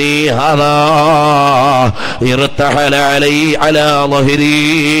അന്നബനി ഹാദാ ഇർതഹല അലൈ അലാ ളഹരി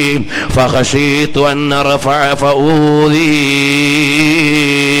ഫഖശീതു അൻ അർഫഅ ഫഊദി.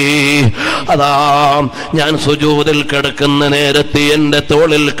 അതാ ഞാൻ സുജൂദിൽ കിടക്കുന്ന നേരത്ത് എൻ്റെ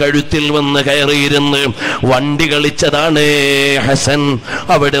തോളിൽ കഴുത്തിൽ വന്ന് കയറിയിരുന്ന് വണ്ടി കളിച്ചതാണ് ഹസൻ.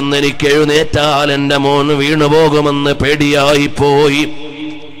 അവിടുന്ന് എനിക്ക് എഴുന്നേറ്റാൽ എൻ്റെ മോൻ വീണുപോകുമെന്ന് പേടിയായി പോയി.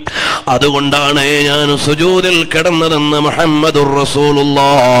 അതുകൊണ്ടാണ് ഞാൻ സുജൂദിൽ കിടന്നതെന്ന് മുഹമ്മദുർ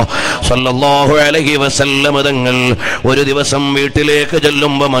റസൂലുള്ളാഹി സ്വല്ലല്ലാഹു അലൈഹി വസല്ലം തങ്ങൾ ഒരു ദിവസം വീട്ടിലേക്ക്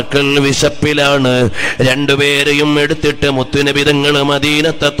ചെല്ലുമ്പോൾ മക്കൾ വിശപ്പിലാണ്. രണ്ടുപേരെയും എടുത്തിട്ട് മുത്തുനബി തങ്ങൾ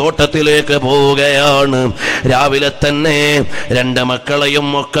മദീനത്തെ തോട്ടത്തിലേക്ക് പോവുകയാണ്. രാവിലെ തന്നെ 2 മക്കളെയും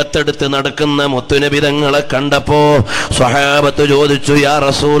ഒക്കത്തെടുത്ത് നടക്കുന്ന മുത്തുനബി തങ്ങളെ കണ്ടപ്പോ സ്വഹാബത്ത് ചോദിച്ചു, യാ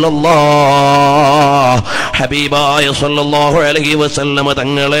റസൂലല്ലാഹ്, ഹബീബായ സ്വല്ലല്ലാഹു അലൈഹി വസല്ലം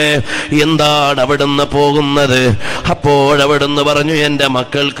തങ്ങളെ എന്താണ് അവിടുന്ന് പോകുന്നത്? അപ്പോഴവിടുന്ന് പറഞ്ഞു, എൻ്റെ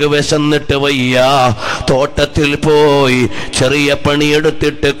മക്കൾക്ക് വിശന്നിട്ട് വയ്യ, തോട്ടത്തിൽ പോയി ചെറിയ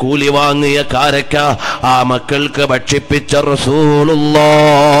പണിയെടുത്തിട്ട് കൂലി വാങ്ങിയ കാരക്ക ആ മക്കൾക്ക് ഭക്ഷിപ്പിച്ച റസൂലുള്ളാഹി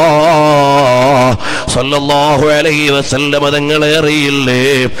സ്വല്ലല്ലാഹു അലൈഹി വസല്ലം തങ്ങളെ അറിയില്ലേ?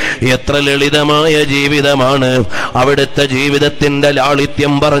 എത്ര ലളിതമായ ജീവിതമാണ് അവിടുത്തെ ജീവിതത്തിന്റെ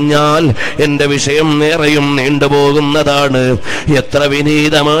ലാളിത്യം പറഞ്ഞാൽ എൻ്റെ വിഷയം നേരെയും നീണ്ടുപോകുന്നതാണ്. എത്ര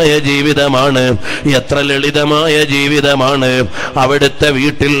വിനീതമായ ജീവിതമാണ്, എത്ര ലളിതമായ ജീവിതമാണ്. അവിടുത്തെ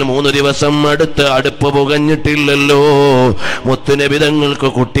വീട്ടിൽ 3 ദിവസം അടുപ്പ് പുകഞ്ഞിട്ടില്ലല്ലോ. മുത്തുനബി തങ്ങൾക്ക്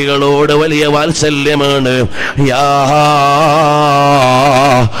കുട്ടികളോട് വലിയ വാത്സല്യമാണ്. യാ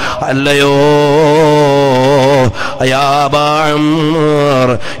അല്ലയോ യാ ബഅമർ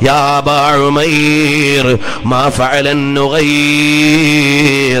യാ ബഅമൈർ മാ ഫഅലൻ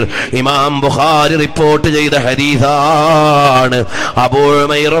നുഗൈർ. ഇമാം ബുഖാരി റിപ്പോർട്ട് ചെയ്ത ഹദീസാണ്. അബൂ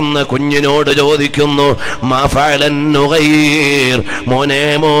ഉമൈർ എന്ന കുഞ്ഞിനോട് ചോദിക്കുന്നു, മാ ഫഅലൻ നുഗൈർ, മോനെ,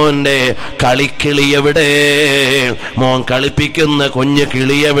 മോന്റെ കളിക്കിളി എവിടെ? മോൻ കളിപ്പിക്കുന്ന കുഞ്ഞു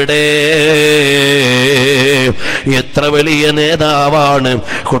കിളി എവിടെ? എത്ര വലിയ നേതാവാണ്!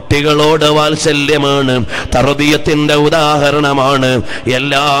 കുട്ടികളോട് വാത്സല്യമാണ്, തർബിയത്തിന്റെ ഉദാഹരണമാണ്.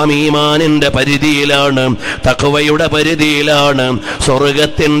 എല്ലാം ഈമാനിന്റെ പരിധിയിലാണ്, തഖ്വയുടെ പരിധിയിലാണ്,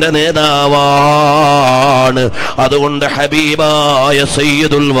 സ്വർഗത്തിന്റെ നേതാവാണ്. അതുകൊണ്ട് ഹബീബായ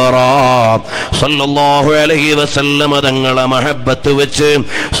സയ്യിദുൽ വറാ സല്ലല്ലാഹു അലൈഹി വസല്ലം തങ്ങളെ മഹബ്ബത്ത് വെച്ച്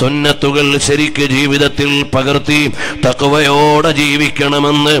സുന്നത്തുകൾ ശരിക്ക് ജീവിതത്തിൽ പകർത്തി തഖ്വയോടെ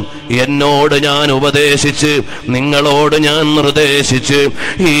ജീവിക്കണമെന്ന് എന്നോട് ഞാൻ ഉപദേശിച്ച്, നിങ്ങളോട് ഞാൻ നിർദ്ദേശിച്ച്,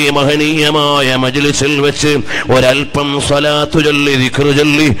 ഈ മഹനീയമായ മജ്ലിസിൽ വെച്ച് ഒരൽപ്പം സ്വലാത്തു ചൊല്ലി ദിക്റ്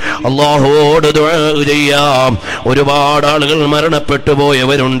ചൊല്ലി അല്ലാഹുവോട് ദുആ ചെയ്യാം. ഒരുപാട് ആളുകൾ മരണപ്പെട്ടു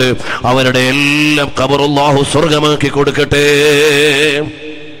പോയവരുണ്ട്. അവരുടെ എല്ലാം ഖബർ അല്ലാഹു സ്വർഗമാക്കി കൊടുക്കട്ടെ.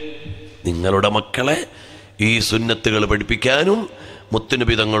 നിങ്ങളുടെ മക്കളെ ഈ സുന്നത്തുകൾ പഠിപ്പിക്കാനും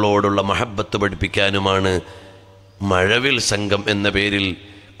മുത്തുനബി തങ്ങളോടുള്ള മഹബ്ബത്ത് പഠിപ്പിക്കാനുമാണ് മഴവിൽ സംഘം എന്ന പേരിൽ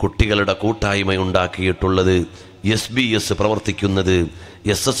കുട്ടികളുടെ കൂട്ടായ്മ ഉണ്ടാക്കിയിട്ടുള്ളത്, SBS പ്രവർത്തിക്കുന്നത്,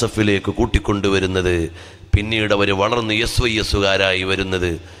 SSFിലേക്ക് കൂട്ടിക്കൊണ്ടുവരുന്നത്, പിന്നീട് അവർ വളർന്ന് SYSകാരായി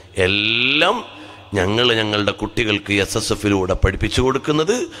വരുന്നത്, എല്ലാം ഞങ്ങളുടെ കുട്ടികൾക്ക് SSFിലൂടെ പഠിപ്പിച്ചു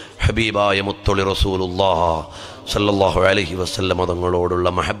കൊടുക്കുന്നത് ഹബീബായ മുത്തൊളി റസൂലുള്ളാഹി സല്ലല്ലാഹു അലൈഹി വസല്ലം തങ്ങളോടുള്ള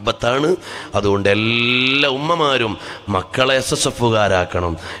മഹബ്ബത്താണ്. അതുകൊണ്ട് എല്ലാ ഉമ്മമാരും മക്കളെ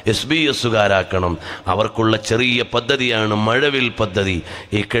SSFകാരാക്കണം, SBS-കാരാക്കണം. അവർക്കുള്ള ചെറിയ പദ്ധതിയാണ് മഴവിൽ പദ്ധതി.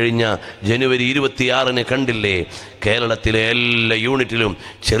 ഈ കഴിഞ്ഞ ജനുവരി 26 കണ്ടില്ലേ, കേരളത്തിലെ എല്ലാ യൂണിറ്റിലും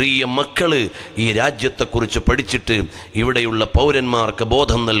ചെറിയ മക്കൾ ഈ രാജ്യത്തെക്കുറിച്ച് പഠിച്ചിട്ട് ഇവിടെയുള്ള പൗരന്മാർക്ക്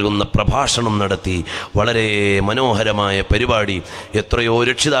ബോധം നൽകുന്ന പ്രഭാഷണം നടത്തി. വളരെ മനോഹരമായ പരിപാടി. എത്രയോ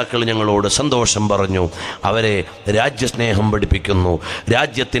രക്ഷിതാക്കൾ ഞങ്ങളോട് സന്തോഷം പറഞ്ഞു. അവരെ രാജ്യസ്നേഹം പഠിപ്പിക്കുന്നു,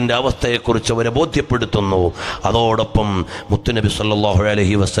 രാജ്യത്തിൻ്റെ അവസ്ഥയെക്കുറിച്ച് അവരെ ബോധ്യപ്പെടുത്തുന്നു. അതോടൊപ്പം മുത്തുനബി സല്ലല്ലാഹു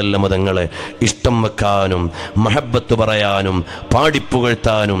അലൈഹി വസല്ലം തങ്ങളെ ഇഷ്ടം വെക്കാനും മഹബത്ത് പറയാനും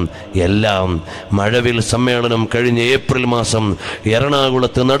പാടിപ്പുകഴ്ത്താനും എല്ലാം മഴവിൽ സമ്മേളനം കഴിഞ്ഞ ഏപ്രിൽ മാസം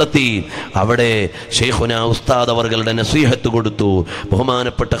എറണാകുളത്ത് നടത്തി. അവിടെ ശൈഖുന ഉസ്താദ് അവരുടെ നസീഹത്ത് കൊടുത്തു,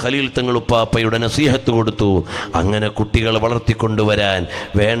 ബഹുമാനപ്പെട്ട ഖലീൽ തങ്ങൾ ഉപ്പാപ്പയുടെ നസീഹത്ത് കൊടുത്തു. അങ്ങനെ കുട്ടികളെ വളർത്തിക്കൊണ്ടുവരാൻ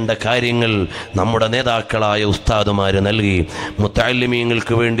വേണ്ട കാര്യങ്ങൾ നമ്മുടെ നേതാക്കളായ ഉസ്താദുമാർ നൽകി.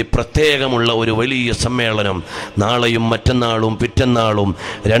 മുത്തഅല്ലിമീങ്ങൾക്ക് വേണ്ടി പ്രത്യേകമുള്ള ഒരു വലിയ സമ്മേളനം നാളെയും മറ്റന്നാളും പിറ്റന്നാളും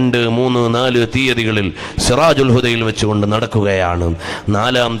 2, 3, 4 തീയതികളിൽ സിറാജുൽ ഹുദയിൽ വെച്ചുകൊണ്ട് നടക്കുകയാണ്.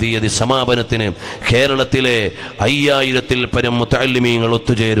 4-ാം തീയതി സമാപനത്തിന് കേരളത്തിലെ 5000-ൽ പരം മുത്തഅല്ലിമീങ്ങൾ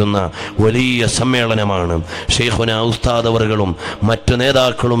ഒത്തുചേരുന്ന വലിയ സമ്മേളനമാണ്. ശൈഖുന ഉസ്താദ് അവറുകളും മറ്റു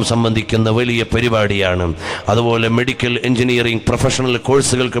നേതാക്കളും സംബന്ധിക്കുന്ന വലിയ പരിപാടിയാണ്. അതുപോലെ മെഡിക്കൽ എഞ്ചിനീയറിംഗ് പ്രൊഫഷണൽ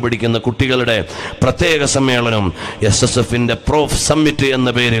കോഴ്സുകൾക്ക് പഠിക്കുന്ന കുട്ടികളുടെ പ്രത്യേക സമ്മേളനം SSFിൻ്റെ പ്രോഫ് സമ്മിറ്റ്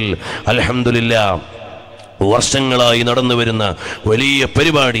എന്ന പേരിൽ അൽഹംദുലില്ലാഹ് വർഷങ്ങളായി നടന്നു വരുന്ന വലിയ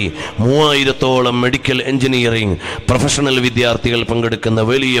പരിപാടി. 3000-ഓളം മെഡിക്കൽ എഞ്ചിനീയറിംഗ് പ്രൊഫഷണൽ വിദ്യാർത്ഥികൾ പങ്കെടുക്കുന്ന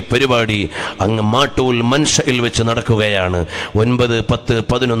വലിയ പരിപാടി അങ്ങ് മാട്ടൂൽ മൻഷയിൽ വെച്ച് നടക്കുകയാണ്. 9, 10,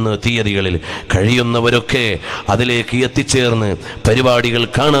 11 തീയതികളിൽ കഴിയുന്നവരൊക്കെ അതിലേക്ക് എത്തിച്ചേർന്ന് പരിപാടികൾ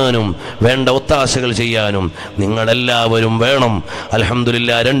കാണാനും വേണ്ട ഒത്താശകൾ ചെയ്യാനും നിങ്ങളെല്ലാവരും വേണം.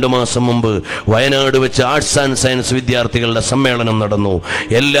 അൽഹംദുലില്ലാഹ് 2 മാസം മുമ്പ് വയനാട് വെച്ച് ആർട്സ് ആൻഡ് സയൻസ് വിദ്യാർത്ഥികളുടെ സമ്മേളനം നടന്നു.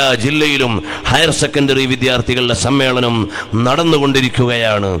 എല്ലാ ജില്ലയിലും ഹയർ സെക്കൻഡറി വിദ്യാർത്ഥികളുടെ സമ്മേളനം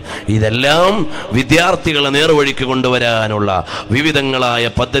നടന്നുകൊണ്ടിരിക്കുകയാണ്. ഇതെല്ലാം വിദ്യാർത്ഥികളെ നേർവഴിക്ക് കൊണ്ടുവരാനുള്ള വിവിധങ്ങളായ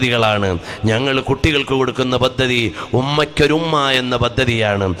പദ്ധതികളാണ്. ഞങ്ങൾ കുട്ടികൾക്ക് കൊടുക്കുന്ന പദ്ധതി ഉമ്മയ്ക്കൊരുമ്മ എന്ന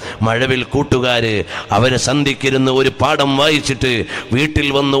പദ്ധതിയാണ്. മഴവിൽ കൂട്ടുകാര് അവരെ സന്ധിക്കിരുന്ന് ഒരു പാഠം വായിച്ചിട്ട് വീട്ടിൽ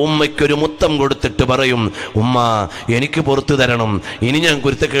വന്ന് ഉമ്മയ്ക്കൊരു മുത്തം കൊടുത്തിട്ട് പറയും, ഉമ്മ എനിക്ക് പുറത്തു തരണം, ഇനി ഞാൻ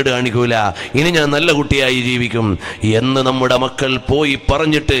കുരുത്തക്കേട് കാണിക്കൂല, ഇനി ഞാൻ നല്ല കുട്ടിയായി ജീവിക്കും എന്ന് നമ്മുടെ മക്കൾ പോയി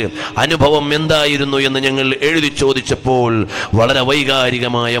പറഞ്ഞിട്ട് അനുഭവം എന്തായിരുന്നു എന്ന് ഞങ്ങൾ എഴുതി ചോദിച്ചപ്പോൾ വളരെ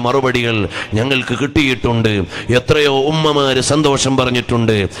വൈകാരികമായ മറുപടികൾ ഞങ്ങൾക്ക് കിട്ടിയിട്ടുണ്ട്. എത്രയോ ഉമ്മമാര് സന്തോഷം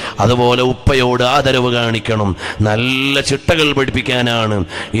പറഞ്ഞിട്ടുണ്ട്. അതുപോലെ ഉപ്പയോട് ആദരവ് കാണിക്കണം. നല്ല ചിട്ടകൾ പഠിപ്പിക്കാനാണ്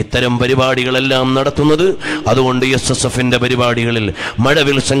ഇത്തരം പരിപാടികളെല്ലാം നടത്തുന്നത്. അതുകൊണ്ട് SSFിൻ്റെ പരിപാടികളിൽ,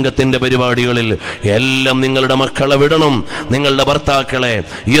 മഴവിൽ സംഘത്തിൻ്റെ പരിപാടികളിൽ എല്ലാം നിങ്ങളുടെ മക്കളെ വിടണം, നിങ്ങളുടെ ഭർത്താക്കളെ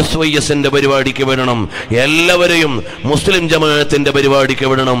SYSന്റെ പരിപാടിക്ക് വിടണം, എല്ലാവരെയും മുസ്ലിം ജമാഅത്തിന്റെ പരിപാടിക്ക്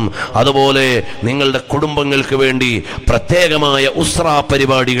വിടണം. അതുപോലെ നിങ്ങളുടെ കുടുംബങ്ങൾക്ക് വേണ്ടി പ്രത്യേകമായ ഉസ്ര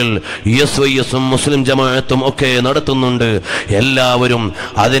പരിപാടികൾ SYSും മുസ്ലിം ജമാഅത്തും ഒക്കെ നടത്തുന്നുണ്ട്. എല്ലാവരും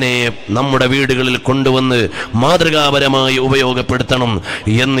അതിനെ നമ്മുടെ വീടുകളിൽ കൊണ്ടുവന്ന് മാതൃകാപരമായി ഉപയോഗപ്പെടുത്തണം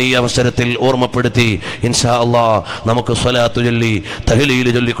എന്ന് ഈ അവസരത്തിൽ ഓർമ്മപ്പെടുത്തി ഇൻഷാ അല്ലാഹ് നമുക്ക് സ്വലാത്ത് ചൊല്ലി തഹ്ലീൽ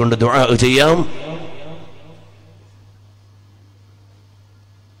ചൊല്ലിക്കൊണ്ട് ദുആ ചെയ്യാം.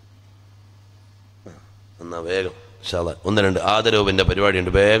 എന്നാ വേഗം ഇൻഷാ അല്ലാഹ് 1-2 ആദരവിൻ്റെ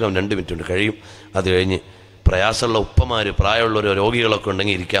പരിപാടിയുണ്ട്. വേഗം 2 മിനിറ്റ് കൊണ്ട് കഴിയും. അത് കഴിഞ്ഞ് പ്രയാസമുള്ള ഉപ്പമാർ, പ്രായമുള്ളവർ, രോഗികളൊക്കെ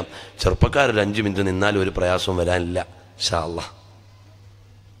ഉണ്ടെങ്കിൽ ഇരിക്കാം. ചെറുപ്പക്കാരൊരു 5 മിനിറ്റ് നിന്നാലും ഒരു പ്രയാസവും വരാനില്ല ഇൻഷാ അല്ലാഹ്.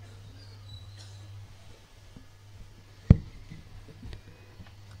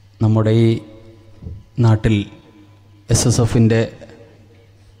 നമ്മുടെ ഈ നാട്ടിൽ SSFിൻ്റെ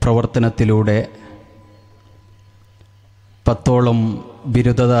പ്രവർത്തനത്തിലൂടെ 10ഓളം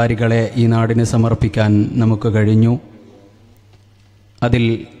ബിരുദധാരികളെ ഈ നാടിന് സമർപ്പിക്കാൻ നമുക്ക് കഴിഞ്ഞു. അതിൽ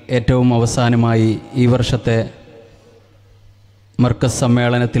ഏറ്റവും അവസാനമായി ഈ വർഷത്തെ മർക്കസ്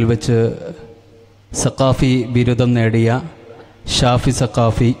സമ്മേളനത്തിൽ വെച്ച് സഖാഫി ബിരുദം നേടിയ ഷാഫി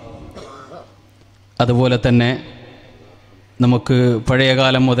സഖാഫി, അതുപോലെ തന്നെ നമുക്ക്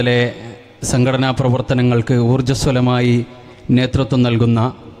പഴയകാലം മുതലേ സംഘടനാ പ്രവർത്തനങ്ങൾക്ക് ഊർജ്ജസ്വലമായി നേതൃത്വം നൽകുന്ന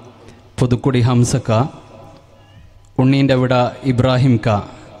പുതുക്കുടി ഹംസക്ക, ഉണ്ണീൻ്റെ വിട ഇബ്രാഹിം ക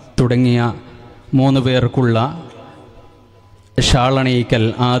തുടങ്ങിയ 3 പേർക്കുള്ള ഷാളണിയിക്കൽ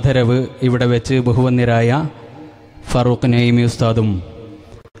ആദരവ് ഇവിടെ വെച്ച് ബഹുവന്യരായ ഫറൂഖ് നഈമി ഉസ്താദും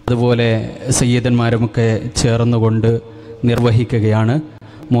അതുപോലെ സയ്യിദന്മാരുമൊക്കെ ചേർന്നുകൊണ്ട് നിർവഹിക്കുകയാണ്.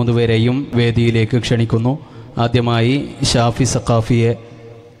 മൂന്നുപേരെയും വേദിയിലേക്ക് ക്ഷണിക്കുന്നു. ആദ്യമായി ഷാഫി സഖാഫിയെ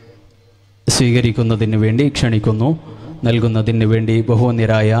സ്വീകരിക്കുന്നതിന് വേണ്ടി ക്ഷണിക്കുന്നു. നൽകുന്നതിന് വേണ്ടി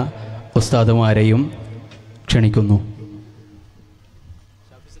ബഹുവന്യരായ ഉസ്താദുമാരെയും ക്ഷണിക്കുന്നു.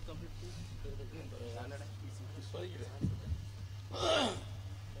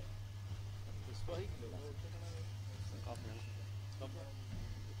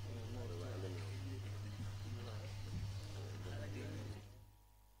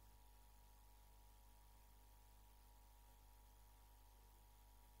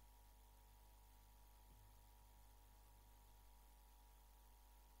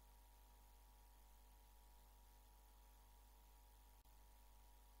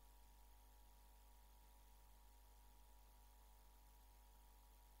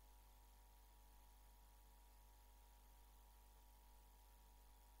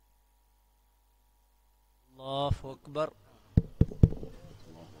 അല്ലാഹു അക്ബർ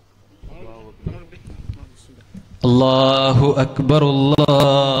അല്ലാഹു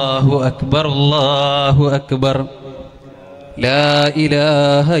അക്ബർ അല്ലാഹു അക്ബർ ലാ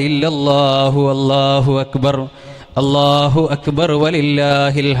ഇലാഹ ഇല്ലല്ലാഹു അല്ലാഹു അക്ബർ അല്ലാഹു അക്ബർ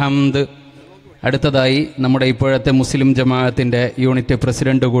വലില്ലാഹിൽ ഹംദ്. അടുത്തതായി നമ്മുടെ ഇപ്പോഴത്തെ മുസ്ലിം ജമാഅത്തിൻ്റെ യൂണിറ്റ്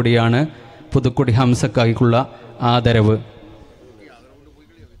പ്രസിഡന്റ് കൂടിയാണ് പുതുക്കുടി ഹംസക്കായിക്കുള്ള ആദരവ്.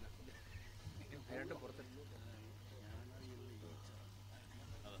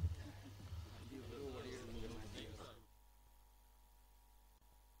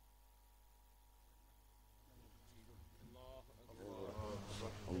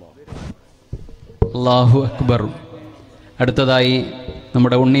 അല്ലാഹു അക്ബർ. അടുത്തതായി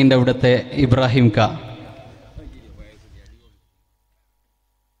നമ്മുടെ ഉണ്ണീൻ്റെ അവിടുത്തെ ഇബ്രാഹിം ക.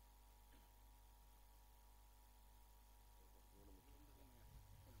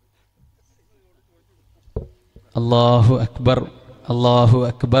 അല്ലാഹു അക്ബർ അല്ലാഹു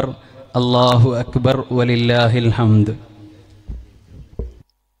അക്ബർ അല്ലാഹു അക്ബർ വലില്ലാഹിൽ ഹംദ്.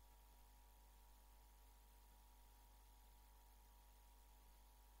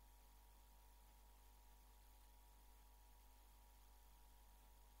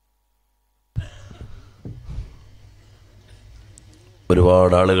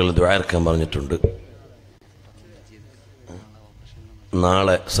 ഒരുപാട് ആളുകൾ ദുആർക്കാൻ പറഞ്ഞിട്ടുണ്ട്.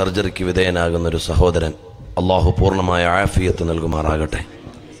 നാളെ സർജറിക്ക് വിധേയനാകുന്നൊരു സഹോദരൻ അള്ളാഹു പൂർണ്ണമായ ആഫിയത്ത് നൽകുമാറാകട്ടെ.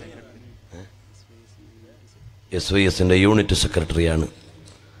 SYSൻ്റെ യൂണിറ്റ് സെക്രട്ടറിയാണ്.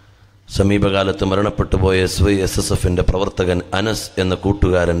 സമീപകാലത്ത് മരണപ്പെട്ടു പോയ SYSSFൻ്റെ പ്രവർത്തകൻ അനസ് എന്ന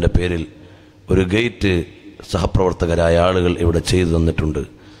കൂട്ടുകാരൻ്റെ പേരിൽ ഒരു ഗേറ്റ് സഹപ്രവർത്തകരായ ആളുകൾ ഇവിടെ ചെയ്തു തന്നിട്ടുണ്ട്.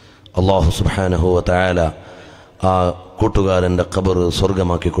 അള്ളാഹു സുബ്ഹാനഹു വ തആല ആ കൂട്ടുകാരൻ്റെ ഖബർ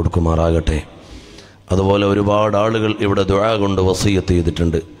സ്വർഗമാക്കി കൊടുക്കുമാറാകട്ടെ. അതുപോലെ ഒരുപാട് ആളുകൾ ഇവിടെ ദുആ കൊണ്ട് വസിയത്ത്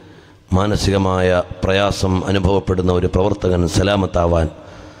ചെയ്തിട്ടുണ്ട്. മാനസികമായ പ്രയാസം അനുഭവപ്പെടുന്ന ഒരു പ്രവർത്തകൻ സലാമത്താവാൻ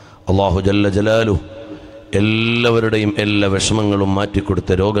അള്ളാഹു ജല്ല ജലാലു എല്ലാവരുടെയും എല്ലാ വിഷമങ്ങളും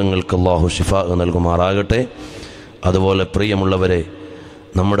മാറ്റിക്കൊടുത്ത രോഗങ്ങൾക്ക് അള്ളാഹു ശിഫാ നൽകുമാറാകട്ടെ. അതുപോലെ പ്രിയമുള്ളവരെ,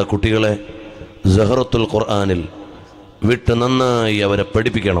 നമ്മുടെ കുട്ടികളെ സഹറത്തുൽ ഖുർആനിൽ വിട്ട് നന്നായി അവരെ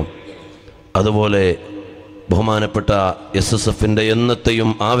പഠിപ്പിക്കണം. അതുപോലെ ബഹുമാനപ്പെട്ട SSFൻ്റെ എന്നത്തെയും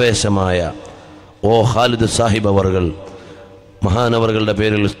ആവേശമായ ഖാലിദ് സാഹിബ് അവർകൾ മഹാനവറുകളുടെ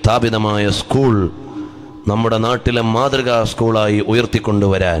പേരിൽ സ്ഥാപിതമായ സ്കൂൾ നമ്മുടെ നാട്ടിലെ മാതൃകാ സ്കൂളായി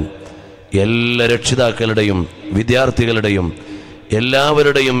ഉയർത്തിക്കൊണ്ടുവരാൻ എല്ലാ രക്ഷിതാക്കളുടെയും വിദ്യാർത്ഥികളുടെയും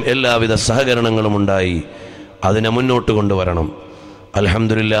എല്ലാവരുടെയും എല്ലാവിധ സഹകരണങ്ങളും ഉണ്ടായി അതിനെ മുന്നോട്ട് കൊണ്ടുവരണം.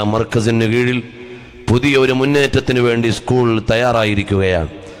 അൽഹംദുലില്ലാ, മർക്കസിന് കീഴിൽ പുതിയൊരു മുന്നേറ്റത്തിന് വേണ്ടി സ്കൂൾ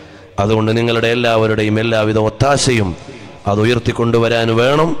തയ്യാറായിരിക്കുകയാണ്. അതുകൊണ്ട് നിങ്ങളുടെ എല്ലാവരുടെയും എല്ലാവിധ ഒത്താശയും അത് ഉയർത്തിക്കൊണ്ടുവരാൻ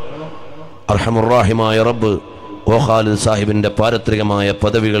വേണം. അർഹമുർറാഹിമായ റബ്ബ് ഖാലിദ് സാഹിബിൻ്റെ പാരത്രികമായ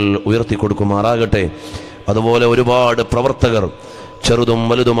പദവികൾ ഉയർത്തിക്കൊടുക്കുമാറാകട്ടെ. അതുപോലെ ഒരുപാട് പ്രവർത്തകർ, ചെറുതും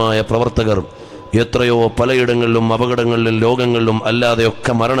വലുതുമായ പ്രവർത്തകർ എത്രയോ പലയിടങ്ങളിലും അപകടങ്ങളിലും രോഗങ്ങളിലും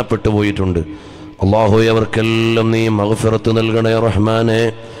അല്ലാതെയൊക്കെ മരണപ്പെട്ടു പോയിട്ടുണ്ട്. അള്ളാഹു അവർക്കെല്ലാം നീ മഗ്ഫിറത്ത് നൽകണേ റഹ്മാനെ.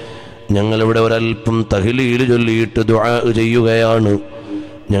 ഞങ്ങളിവിടെ ഒരൽപ്പം തഹ്ലീൽ ചൊല്ലിയിട്ട് ദുആ ചെയ്യുകയാണ്.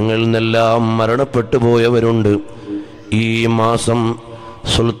 ഞങ്ങളിൽ നിന്നെല്ലാം മരണപ്പെട്ടു പോയവരുണ്ട്. ഈ മാസം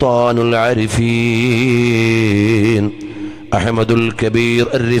സുൽത്താനുൽ ആരിഫീൻ അഹ്മദുൽ കബീർ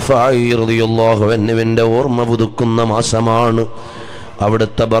അർ-റിഫായി റളിയല്ലാഹു അൻഹുവിൻ്റെ ഓർമ്മ പുതുക്കുന്ന മാസമാണ്.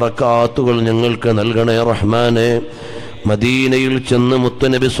 അവിടുത്തെ ബറകാത്തുകൾ ഞങ്ങൾക്ക് നൽകണേ റഹ്മാനെ. മദീനയിൽ ചെന്ന്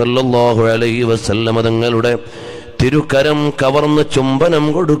മുത്തുനബി സല്ലല്ലാഹു അലൈഹി വസല്ലമ തങ്ങളുടെ തിരുക്കരം കവർന്ന് ചുംബനം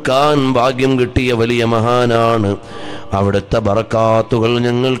കൊടുക്കാൻ ഭാഗ്യം കിട്ടിയ വലിയ മഹാനാണ്. അവിടുത്തെ ബറകാത്തുകൾ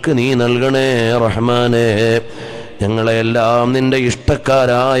ഞങ്ങൾക്ക് നീ നൽകണേ റഹ്മാനെ. ഞങ്ങളെല്ലാം നിന്റെ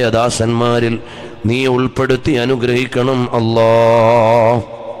ഇഷ്ടക്കാരായ ദാസന്മാരിൽ നീ ഉൾപ്പെടുത്തി അനുഗ്രഹിക്കണം അല്ലാഹ്.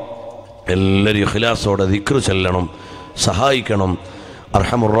 എല്ലാവരും ഇഖ്ലാസോടെ ദിക്ർ ചൊല്ലണം, സഹായിക്കണം.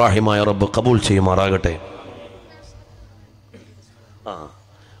 അർഹമുർ-റാഹിമായ റബ്ബ് കബൂൽ ചെയ്യുമാറാകട്ടെ.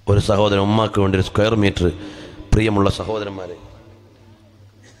 ഒരു സഹോദരൻ ഉമ്മാക്ക് വേണ്ടി ഒരു സ്ക്വയർ മീറ്റർ. പ്രിയമുള്ള സഹോദരന്മാരെ,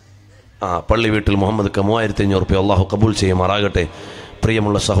 പള്ളി വീട്ടിൽ മുഹമ്മദ് 3500 രൂപ അള്ളാഹു കബൂൽ ചെയ്യുമാറാകട്ടെ.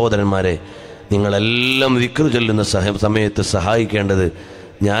 പ്രിയമുള്ള സഹോദരന്മാരെ, നിങ്ങളെല്ലാം ദിക്ർ ചൊല്ലുന്ന സമയത്ത് സഹായിക്കേണ്ടത്,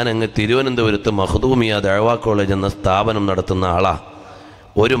 ഞാനങ്ങ് തിരുവനന്തപുരത്ത് മഖ്ദൂമിയ ദഅവാ കോളേജ് എന്ന സ്ഥാപനം നടത്തുന്ന ആളാണ്.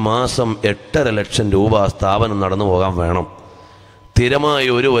 ഒരു മാസം 8.5 ലക്ഷം രൂപ സ്ഥാപനം നടന്നു പോകാൻ വേണം. സ്ഥിരമായ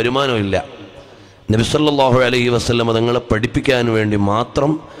ഒരു വരുമാനവും ഇല്ല. നബി സല്ലല്ലാഹു അലൈഹി വസല്ലം തങ്ങളെ പഠിപ്പിക്കാൻ വേണ്ടി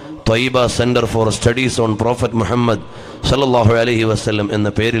മാത്രം Taiba centre for studies on prophet Muhammad സല്ലല്ലാഹു അലൈഹി വസല്ലം എന്ന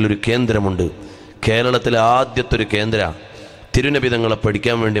പേരിലൊരു കേന്ദ്രമുണ്ട്. കേരളത്തിലെ ആദ്യത്തെ ഒരു കേന്ദ്ര, തിരുനബി തങ്ങളെ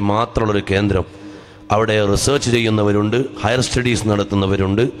പഠിക്കാൻ വേണ്ടി മാത്രമുള്ളൊരു കേന്ദ്രം. അവിടെ റിസർച്ച് ചെയ്യുന്നവരുണ്ട്, ഹയർ സ്റ്റഡീസ്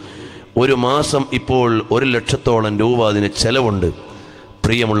നടത്തുന്നവരുണ്ട്. ഒരു മാസം ഇപ്പോൾ 1 ലക്ഷത്തോളം രൂപ അതിന് ചെലവുണ്ട്.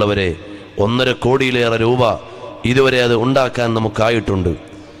 പ്രിയമുള്ളവരെ, 1.5 കോടിയിലേറെ രൂപ ഇതുവരെ അത് ഉണ്ടാക്കാൻ നമുക്കായിട്ടുണ്ട്.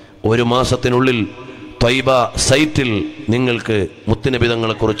 ഒരു മാസത്തിനുള്ളിൽ ത്വയ്ബ സൈറ്റിൽ നിങ്ങൾക്ക് മുത്തുനബി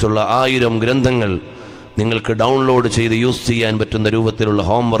തങ്ങളെക്കുറിച്ചുള്ള 1000 ഗ്രന്ഥങ്ങൾ നിങ്ങൾക്ക് ഡൗൺലോഡ് ചെയ്ത് യൂസ് ചെയ്യാൻ പറ്റുന്ന രൂപത്തിലുള്ള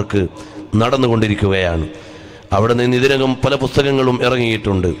ഹോംവർക്ക് നടന്നുകൊണ്ടിരിക്കുകയാണ്. അവിടെ നിന്ന് ഇതിനകം പല പുസ്തകങ്ങളും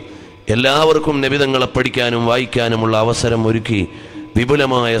ഇറങ്ങിയിട്ടുണ്ട്. എല്ലാവർക്കും നബിതങ്ങളെ പഠിക്കാനും വായിക്കാനുമുള്ള അവസരം ഒരുക്കി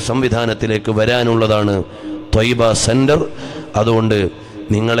വിപുലമായ സംവിധാനത്തിലേക്ക് വരാനുള്ളതാണ് ത്വയ്ബ സെൻറ്റർ. അതുകൊണ്ട്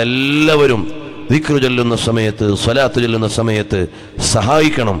നിങ്ങളെല്ലാവരും ദിക്ർ ചൊല്ലുന്ന സമയത്ത്, സ്വലാത്ത് ചൊല്ലുന്ന സമയത്ത്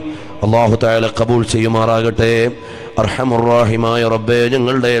സഹായിക്കണം. അല്ലാഹു തആല കബൂൽ ചെയ്യുമാറാകട്ടെ. അർഹമുർ-റാഹിമായ റബ്ബേ,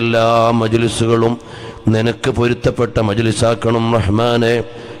 ഞങ്ങളുടെ എല്ലാ മജ്ലിസുകളും നിനക്ക് പൊരുത്തപ്പെട്ട മജ്ലിസാക്കണം റഹ്മാനെ.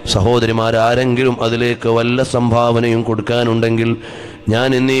 സഹോദരിമാരാരെങ്കിലും അതിലേക്ക് വല്ല സംഭാവനയും കൊടുക്കാനുണ്ടെങ്കിൽ, ഞാൻ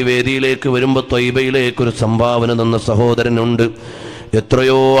ഇന്നീ വേദിയിലേക്ക് വരുമ്പോൾ ത്വയ്ബയിലേക്കൊരു സംഭാവന തന്ന സഹോദരനുണ്ട്.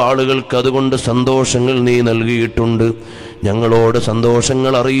 എത്രയോ ആളുകൾക്ക് അതുകൊണ്ട് സന്തോഷങ്ങൾ നീ നൽകിയിട്ടുണ്ട്, ഞങ്ങളോട്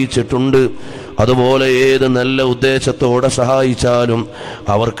സന്തോഷങ്ങൾ അറിയിച്ചിട്ടുണ്ട്. അതുപോലെ ഏത് നല്ല ഉദ്ദേശത്തോടെ സഹായിച്ചാലും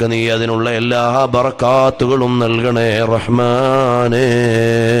അവർക്ക് നീ അതിനുള്ള എല്ലാ ബറകാത്തുകളും നൽകണേ റഹ്മാനേ.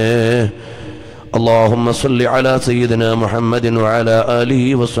 اللهم صل على سيدنا محمد وعلى آله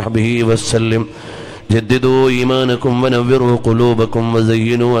وصحبه وسلم. جددوا إيمانكم ونوروا قلوبكم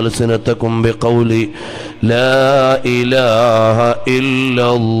وزينوا ألسنتكم بقول لا إله إلا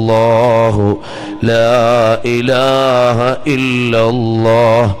الله لا إله إلا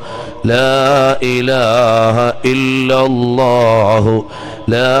الله لا إله إلا الله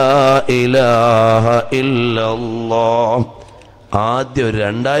لا إله إلا الله. ആദ്യം ഒരു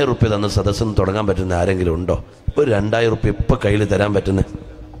 2000 റുപ്യ തന്ന സദസ്സിന് തുടങ്ങാൻ പറ്റുന്ന ആരെങ്കിലും ഉണ്ടോ? ഒരു 2000 റുപ്യ ഇപ്പം കയ്യിൽ തരാൻ പറ്റുന്നത്?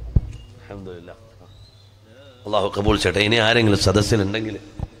 അൽഹംദുലില്ലാഹ്, അള്ളാഹു കബൂൽ ചെയ്യട്ടെ. ഇനി ആരെങ്കിലും സദസ്സിലുണ്ടെങ്കിൽ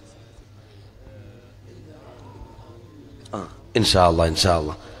ഇൻഷാ അല്ലാഹ്, ഇൻഷാ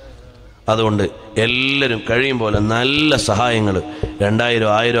അല്ലാഹ്. അതുകൊണ്ട് എല്ലാവരും കഴിയും പോലെ നല്ല സഹായങ്ങൾ 2000,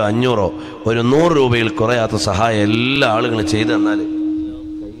 1000, 500, ഒരു 100 രൂപയിൽ കുറയാത്ത സഹായം എല്ലാ ആളുകളും ചെയ്തു തന്നാൽ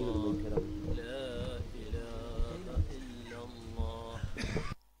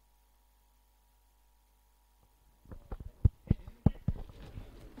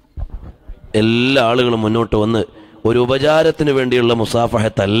എല്ലാ ആളുകളും മുന്നോട്ട് വന്ന് ഒരു ഉപചാരത്തിന് വേണ്ടിയുള്ള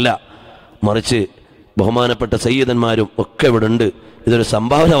മുസാഫഹത്തല്ല, മറിച്ച് ബഹുമാനപ്പെട്ട സയ്യിദന്മാരും ഒക്കെ ഇവിടെ ഉണ്ട്. ഇതൊരു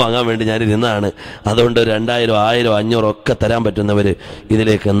സംഭാവന വാങ്ങാൻ വേണ്ടി ഞാൻ ഇരുന്നതാണ്. അതുകൊണ്ട് 2000, 1000, 500 ഒക്കെ തരാൻ പറ്റുന്നവർ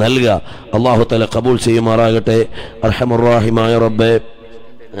ഇതിലേക്ക് നൽകുക. അല്ലാഹു തആല ഖബൂൽ ചെയ്യുമാറാകട്ടെ. അർഹമുർ-റാഹിമായ റബ്ബേ,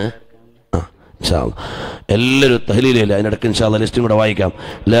 ഇൻഷാ അല്ലാഹ് എല്ലാവരും തഹ്ലീലില്ല, അതിനിടയ്ക്ക് ഇൻഷാ അല്ലാഹ് ലിസ്റ്റും കൂടെ വായിക്കാം.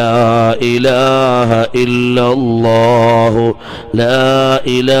 ലാ ഇലാഹ ഇല്ലല്ലാഹു ലാ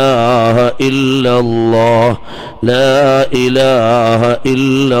ഇലാഹ ഇല്ലല്ലാഹ് ലാ ഇലാഹ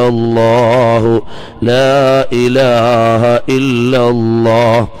ഇല്ലല്ലാഹു ലാ ഇലാഹ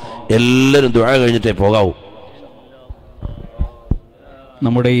ഇല്ലല്ലാഹ്. എല്ലാവരും ദുആ കഴിഞ്ഞിട്ടേ പോകാവൂ.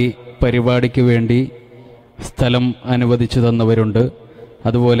 നമ്മുടെ ഈ പരിപാടിക്ക് വേണ്ടി സ്ഥലം അനുവദിച്ചു തന്നവരുണ്ട്.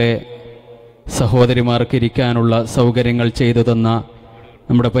 അതുപോലെ സഹോദരിമാർക്ക് ഇരിക്കാനുള്ള സൗകര്യങ്ങൾ ചെയ്തു തന്ന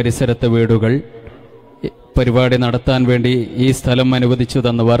നമ്മുടെ പരിസരത്തെ വീടുകൾ, പരിപാടി നടത്താൻ വേണ്ടി ഈ സ്ഥലം അനുവദിച്ചു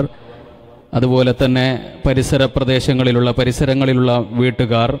തന്നവർ, അതുപോലെ തന്നെ പരിസരങ്ങളിലുള്ള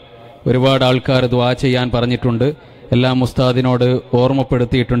വീട്ടുകാർ, ഒരുപാട് ആൾക്കാർ ദുആ ചെയ്യാൻ പറഞ്ഞിട്ടുണ്ട്. എല്ലാം ഉസ്താദിനോട്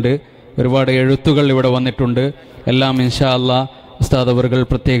ഓർമ്മപ്പെടുത്തിയിട്ടുണ്ട്. ഒരുപാട് എഴുത്തുകൾ ഇവിടെ വന്നിട്ടുണ്ട്. എല്ലാം ഇൻഷാ അല്ലാഹ് ഉസ്താദ് അവர்கள்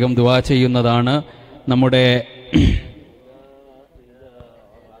പ്രത്യേകം ദുആ ചെയ്യുന്നതാണ്. നമ്മുടെ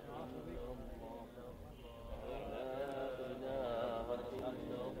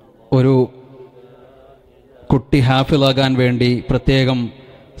ഒരു കുട്ടി ഹാഫിളാകാൻ വേണ്ടി പ്രത്യേകം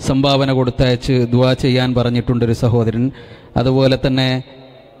സംഭാവന കൊടുത്തയച്ച് ദുആ ചെയ്യാൻ പറഞ്ഞിട്ടുണ്ടൊരു സഹോദരൻ. അതുപോലെ തന്നെ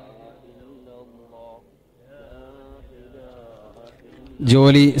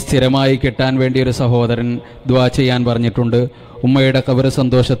ജോലി സ്ഥിരമായി കിട്ടാൻ വേണ്ടി ഒരു സഹോദരൻ ദുആ ചെയ്യാൻ പറഞ്ഞിട്ടുണ്ട്. ഉമ്മയുടെ ഖബർ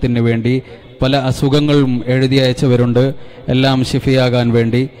സന്തോഷത്തിന് വേണ്ടി, പല അസുഖങ്ങളും എഴുതി അയച്ചവരുണ്ട്, എല്ലാം ശിഫയാകാൻ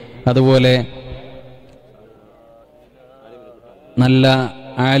വേണ്ടി. അതുപോലെ നല്ല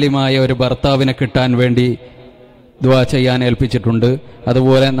ആലിമായ ഒരു ഭർത്താവിനെ കിട്ടാൻ വേണ്ടി ദുആ ചെയ്യാൻ ഏൽപ്പിച്ചിട്ടുണ്ട്.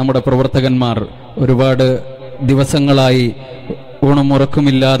 അതുപോലെ നമ്മുടെ പ്രവർത്തകന്മാർ ഒരുപാട് ദിവസങ്ങളായി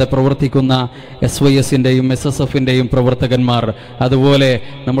ഊണമുറക്കുമില്ലാതെ പ്രവർത്തിക്കുന്ന SYSൻ്റെയും SSFൻ്റെയും പ്രവർത്തകന്മാർ, അതുപോലെ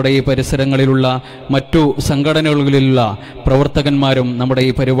നമ്മുടെ ഈ പരിസരങ്ങളിലുള്ള മറ്റു സംഘടനകളിലുള്ള പ്രവർത്തകന്മാരും നമ്മുടെ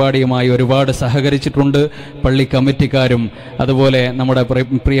ഈ പരിപാടിയുമായി ഒരുപാട് സഹകരിച്ചിട്ടുണ്ട്. പള്ളി കമ്മിറ്റിക്കാരും അതുപോലെ നമ്മുടെ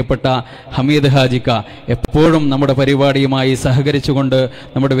പ്രിയപ്പെട്ട ഹമീദ് ഹാജിക്ക എപ്പോഴും നമ്മുടെ പരിപാടിയുമായി സഹകരിച്ചുകൊണ്ട്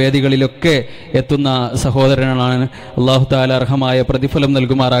നമ്മുടെ വേദികളിലൊക്കെ എത്തുന്ന സഹോദരനാണ്. അല്ലാഹു തആല അർഹമായ പ്രതിഫലം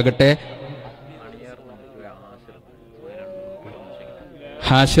നൽകുമാറാകട്ടെ.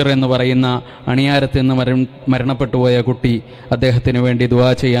 ഹാഷിർ എന്ന് പറയുന്ന അണിയാരത്ത് നിന്ന് മരണപ്പെട്ടുപോയ കുട്ടി, അദ്ദേഹത്തിന് വേണ്ടി ദുആ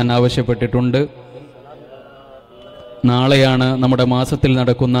ചെയ്യാൻ ആവശ്യപ്പെട്ടിട്ടുണ്ട്. നാളെയാണ് നമ്മുടെ മാസത്തിൽ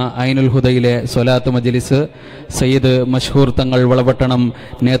നടക്കുന്ന ഐനുൽ ഹുദയിലെ സ്വലാത്ത് മജ്ലിസ്. സയ്യിദ് മഷ്ഹൂർ തങ്ങൾ വളപട്ടണം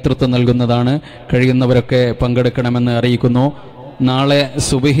നേതൃത്വം നൽകുന്നതാണ്. കഴിയുന്നവരൊക്കെ പങ്കെടുക്കണമെന്ന് അറിയിക്കുന്നു. നാളെ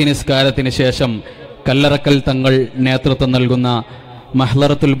സുബ്ഹി നിസ്കാരത്തിന് ശേഷം കല്ലറക്കൽ തങ്ങൾ നേതൃത്വം നൽകുന്ന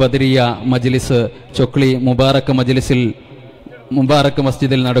മഹ്ലറത്തുൽ ബദരിയ മജ്ലിസ് ചൊക്ലി മുബാറക്ക്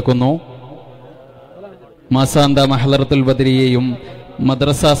മസ്ജിദിൽ നടക്കുന്നു. മാസാന്ത മഹ്ലറത്തുൽ ബദരിയയും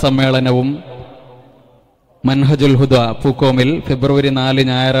മദ്രസ സമ്മേളനവും മൻഹജുൽ ഹുദ പൂക്കോമിൽ ഫെബ്രുവരി 4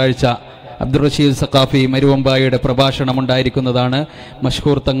 ഞായറാഴ്ച അബ്ദുൾ റഷീദ് സഖാഫി മരുവമ്പായുടെ പ്രഭാഷണം ഉണ്ടായിരിക്കുന്നതാണ്.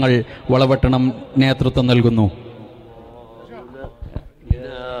 മഷ്ഹൂർ തങ്ങൾ വളപട്ടണം നേതൃത്വം നൽകുന്നു.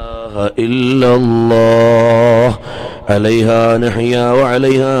 عليها نحيا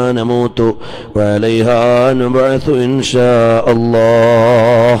وعليها نموت وعليها نبعث إن شاء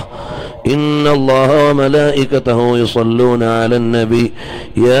الله. إن الله وملائكته يصلون على النبي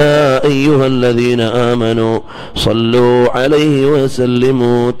يا أيها الذين آمنوا صلوا عليه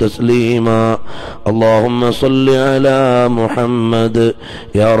وسلموا تسليما. اللهم صل على محمد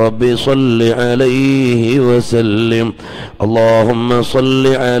يا ربي صل عليه وسلم. اللهم صل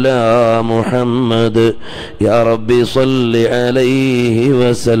على محمد يا ربي صل عليه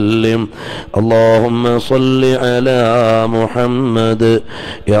وسلم. اللهم صل على محمد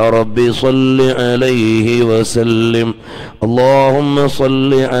يا ربي صل عليه وسلم. اللهم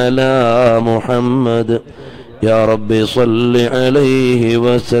صل على محمد يا ربي صل عليه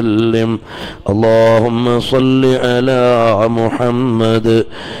وسلم. اللهم صل على محمد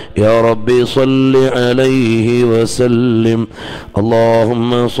يا ربي صل عليه وسلم.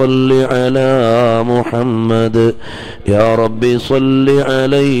 اللهم صل على محمد يا ربي صل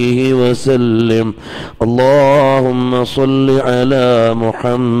عليه وسلم. اللهم صل على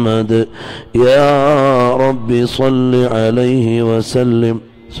محمد يا ربي صل عليه وسلم.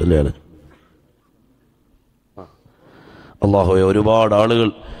 صل عليه. അല്ലാഹുവേ, ഒരുപാട് ആളുകൾ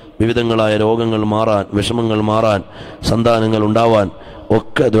വിവിധങ്ങളായ രോഗങ്ങൾ മാറാൻ, വിഷമങ്ങൾ മാറാൻ, സന്താനങ്ങൾ ഉണ്ടാവാൻ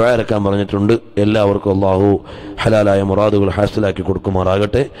ഒക്കെ ദുആ ഇറക്കാൻ പറഞ്ഞിട്ടുണ്ട്. എല്ലാവർക്കും അല്ലാഹു ഹലാലായ മുറാദുകൾ ഹാസിലാക്കി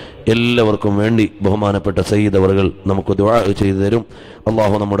കൊടുക്കുമാറാകട്ടെ. എല്ലാവർക്കും വേണ്ടി ബഹുമാനപ്പെട്ട സയ്യിദ് അവറുകൾ നമുക്ക് ദുആ ചെയ്തു തരും.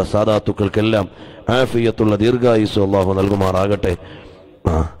 അല്ലാഹു നമ്മുടെ സാദാത്തുക്കൾക്കെല്ലാം ആഫിയത്തുള്ള ദീർഘായുസ് അല്ലാഹു നൽകുമാറാകട്ടെ.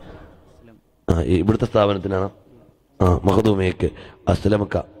 ഇവിടുത്തെ സ്ഥാപനത്തിനാണ് മഖദൂമിയക്ക്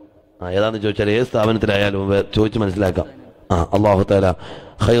അസ്ലമക്ക ഏതാന്ന് ചോദിച്ചാൽ ഏത് സ്ഥാപനത്തിലായാലും ചോദിച്ച് മനസ്സിലാക്കാം. അല്ലാഹു തആല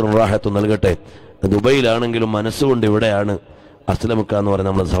ഖൈറും റാഹത്തും നൽകട്ടെ. ദുബൈയിലാണെങ്കിലും മനസ്സുകൊണ്ട് ഇവിടെയാണ് അസ്ലമക്ക എന്ന്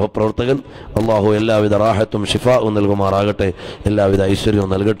പറയുന്ന നമ്മുടെ സഹപ്രവർത്തകൻ. അല്ലാഹു എല്ലാവിധ റാഹത്തും ഷിഫാവും നൽകുമാറാകട്ടെ, എല്ലാവിധ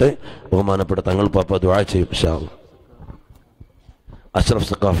ഐശ്വര്യവും നൽകട്ടെ. ബഹുമാനപ്പെട്ട തങ്ങൾ പാപ്പ ദുആ ചെയ്യും ഇൻഷാ അല്ലാഹ്. അഷ്റഫ്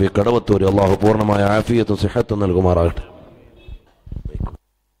സഖാഫി കടവത്തൂർ അല്ലാഹു പൂർണ്ണമായ ആഫിയത്തും സിഹത്തും നൽകുമാറാകട്ടെ.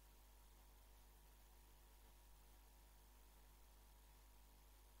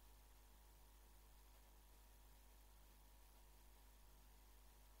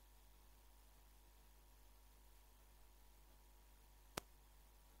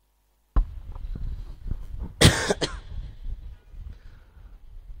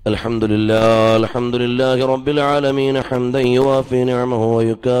 الحمد لله رب العالمين حمدا يوافي نعمه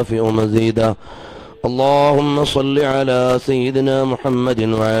ويكافئ مزيدا. اللهم صل على سيدنا محمد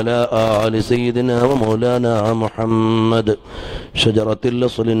وعلى آل سيدنا ومولانا محمد شجرة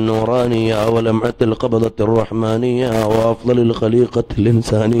الأصل النورانية ولمعة القبضة الرحمانية وأفضل الخليقة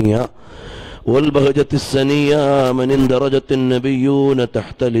الإنسانية والبهجة السنية من اندرجت النبيون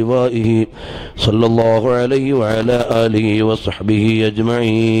تحت لوائه صلى الله عليه وعلى آله وصحبه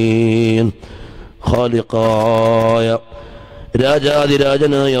أجمعين. خالقاയ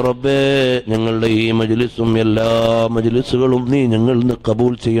രാജാതിരാജനായ റബ്ബേ, ഞങ്ങളുടെ ഈ മജ്ലിസും എല്ലാ മജ്ലിസുകളും നീ ഞങ്ങളിൽ നിന്ന്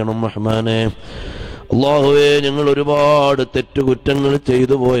കബൂൽ ചെയ്യണം റഹ്മാനെ. അല്ലാഹുവേ, ഞങ്ങൾ ഒരുപാട് തെറ്റുകുറ്റങ്ങൾ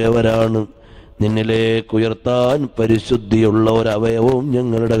ചെയ്തു പോയവരാണ്. നിന്നിലേക്ക് ഉയർത്താൻ പരിശുദ്ധിയുള്ള ഒരവയവവും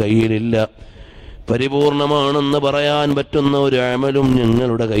ഞങ്ങളുടെ കയ്യിലില്ല. പരിപൂർണമാണെന്ന് പറയാൻ പറ്റുന്ന ഒരു അമലും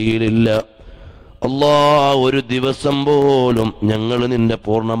ഞങ്ങളുടെ കയ്യിലില്ല. അല്ലാ, ഒരു ദിവസം പോലും ഞങ്ങൾ നിന്റെ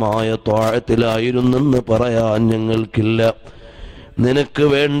പൂർണ്ണമായ ത്വാഅത്തിലായിരുന്നെന്ന് പറയാൻ ഞങ്ങൾക്കില്ല. നിനക്ക്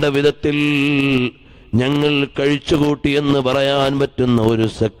വേണ്ട വിധത്തിൽ ഞങ്ങൾ കഴിച്ചുകൂട്ടിയെന്ന് പറയാൻ പറ്റുന്ന ഒരു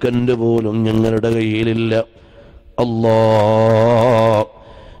സെക്കൻഡ് പോലും ഞങ്ങളുടെ കയ്യിലില്ല. അല്ലാ,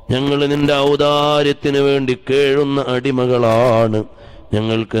 ഞങ്ങൾ നിന്റെ ഔദാര്യത്തിന് വേണ്ടി കേഴുന്ന അടിമകളാണ്.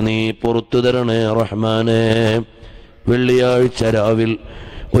 ഞങ്ങൾക്ക് നീ പുറത്തു തരണേ റഹ്മാനേ. വെള്ളിയാഴ്ച രാവിൽ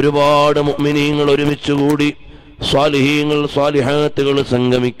ഒരുപാട് മുഅ്മിനീങ്ങൾ ഒരുമിച്ചുകൂടി സ്വാലിഹീങ്ങൾ സ്വാലിഹാത്തുകൾ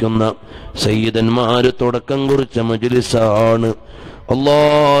സംഗമിക്കുന്ന സയ്യിദന്മാര് തുടക്കം കുറിച്ച മജ്ലിസാണ്. അല്ലാ,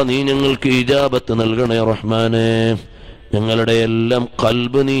 നീ ഞങ്ങൾക്ക് ഇജാബത്ത് നൽകണേ റഹ്മാനേ. ഞങ്ങളുടെ എല്ലാം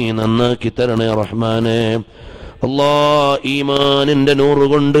ഖൽബ് നീ നന്നാക്കി തരണേ റഹ്മാനേ. അല്ലാ, ഈമാനിന്റെ നൂറ്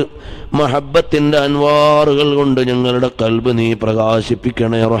കൊണ്ട് മഹബ്ബത്തിന്റെ അൻവാറുകൾ കൊണ്ട് ഞങ്ങളുടെ ഖൽബ് നീ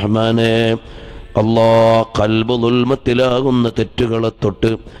പ്രകാശിപ്പിക്കണേ റഹ്മാനേ. അല്ലാ, ഖൽബ് ദുൽമത്തിലാകുന്ന തെറ്റുകളെ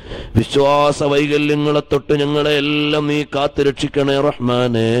തൊട്ട് വിശ്വാസ വൈകല്യങ്ങളെ തൊട്ട് ഞങ്ങളെ എല്ലാം നീ കാത്തുരക്ഷിക്കണേ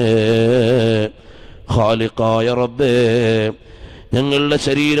റഹ്മാനേ. ഖാലിഖായ റബ്ബേ, ഞങ്ങളുടെ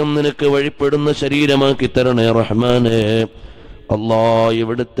ശരീരം നിനക്ക് വഴിപ്പെടുന്ന ശരീരമാക്കി തരണേ റഹ്മാനേ. അല്ലാ,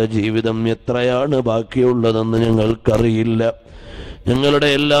 ഇവിടുത്തെ ജീവിതം എത്രയാണ് ബാക്കിയുള്ളതെന്ന് ഞങ്ങൾക്കറിയില്ല. ഞങ്ങളുടെ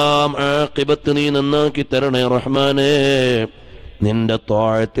എല്ലാം ആഖിബത്ത് നീ നന്നാക്കി തരണേ റഹ്മാനേ. നിന്റെ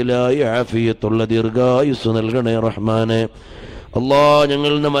ത്വാഅത്തിലായി ആഫിയത്തുള്ള ദീർഘായുസ് നൽകണേ റഹ്മാനേ. അല്ലാ,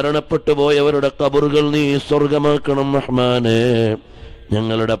 ഞങ്ങളുടെ മരണപ്പെട്ടു പോയവരുടെ ഖബറുകൾ നീ സ്വർഗമാക്കണം റഹ്മാനേ.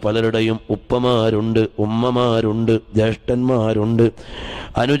 ഞങ്ങളുടെ പലരുടെയും ഉപ്പമാരുണ്ട്, ഉമ്മമാരുണ്ട്, ജ്യേഷ്ഠന്മാരുണ്ട്,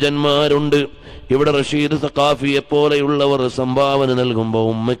 അനുജന്മാരുണ്ട്. ഇവിടെ റഷീദ് സഖാഫിയെ പോലെയുള്ളവർ സംഭാവന നൽകുമ്പോൾ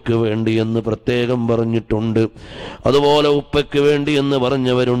ഉമ്മയ്ക്ക് വേണ്ടി എന്ന് പ്രത്യേകം പറഞ്ഞിട്ടുണ്ട്. അതുപോലെ ഉപ്പയ്ക്ക് വേണ്ടി എന്ന്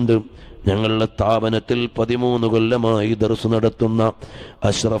പറഞ്ഞവരുണ്ട്. ഞങ്ങളുടെ സ്ഥാപനത്തിൽ 13 കൊല്ലമായി ദർസ് നടത്തുന്ന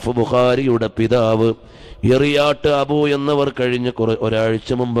അഷ്റഫ് ബുഖാരിയുടെ പിതാവ് എറിയാട്ട് അബു എന്നവർ കഴിഞ്ഞ ഒരാഴ്ച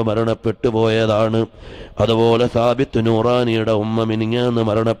മുമ്പ് മരണപ്പെട്ടു പോയതാണ്. അതുപോലെ സാബിത്ത് നൂറാനിയുടെ ഉമ്മ മിനിഞ്ഞാന്ന്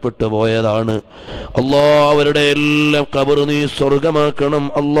മരണപ്പെട്ടു പോയതാണ്. അല്ലാ, അവരുടെ എല്ലാം ഖബർ നീ സ്വർഗമാക്കണം.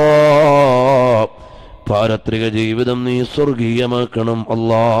 അല്ലാ, പാരത്രിക ജീവിതം നീ സ്വർഗീയമാക്കണം.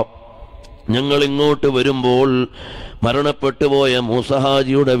 അല്ലാ, ഞങ്ങൾ ഇങ്ങോട്ട് വരുമ്പോൾ മരണപ്പെട്ടു പോയ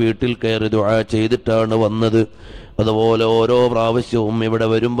മൂസഹാജിയുടെ വീട്ടിൽ കയറി ദുആ ചെയ്തിട്ടാണ് വന്നത്. അതുപോലെ ഓരോ പ്രാവശ്യവും ഇവിടെ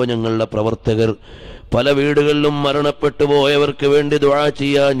വരുമ്പോൾ ഞങ്ങളുടെ പ്രവർത്തകർ പല വീടുകളിലും മരണപ്പെട്ടു പോയവർക്ക് വേണ്ടി ദുആ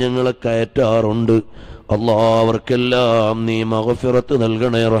ചെയ്യാൻ ഞങ്ങളെ കയറ്റാറുണ്ട്. അല്ലാ, അവർക്കെല്ലാം നീ മഗ്ഫിറത്ത്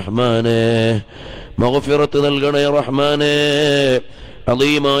നൽകണേ റഹ്മാനേ. മഗ്ഫിറത്ത് നൽകണേ റഹ്മാനേ.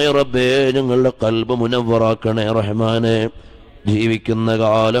 അളീമായ റബ്ബേ, ഞങ്ങളുടെ ഖൽബ് മുനവ്വറാക്കണേ റഹ്മാനേ. ജീവിക്കുന്ന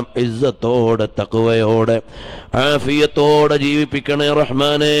കാലം ഇസ്സത്തോടെ തഖ്വയോടെ ആഫിയത്തോടെ ജീവിപ്പിക്കണേ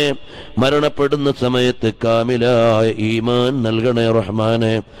റഹ്മാനേ. മരണപ്പെടുന്ന സമയത്ത് കാമിലായ ഈമാൻ നൽകണേ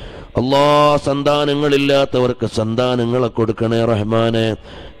റഹ്മാനേ. അല്ലാ, സന്താനങ്ങളില്ലാത്തവർക്ക് സന്താനങ്ങളെ കൊടുക്കണേ റഹ്മാനേ.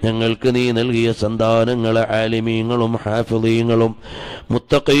 ഞങ്ങൾക്ക് നീ നൽകിയ സന്താനങ്ങളെ ആലിമീങ്ങളും ഹാഫിളീങ്ങളും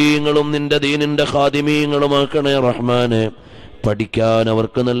മുത്തഖീങ്ങളും നിന്റെ ദീനിന്റെ ഖാദിമീങ്ങളുമാക്കണേ റഹ്മാനേ. പഠിക്കാൻ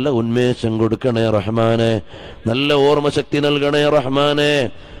അവർക്ക് നല്ല ഉന്മേഷം കൊടുക്കണേ റഹ്മാനേ. നല്ല ഓർമ്മശക്തി നൽകണേ റഹ്മാനേ.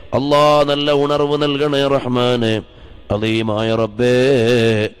 അല്ലാ, നല്ല ഉണർവ് നൽകണേ റഹ്മാനേ. അളീമായ റബ്ബേ,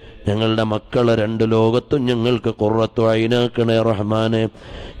 ഞങ്ങളുടെ മക്കളെ 2 ലോകത്തും ഞങ്ങൾക്ക് ഖുർറത്തു ഐനാക്കണേ റഹ്മാനേ.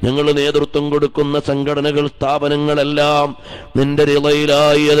 ഞങ്ങൾ നേതൃത്വം കൊടുക്കുന്ന സംഘടനകൾ സ്ഥാപനങ്ങളെല്ലാം നിന്റെ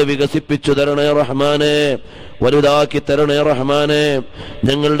റിളയിലായി അത് വികസിപ്പിച്ചു തരണേ റഹ്മാനേ. വലുതാക്കി തരണേ റഹ്മാനേ.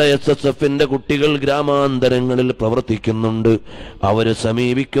 ഞങ്ങളുടെ SSFന്റെ കുട്ടികൾ ഗ്രാമാന്തരങ്ങളിൽ പ്രവർത്തിക്കുന്നുണ്ട്. അവര്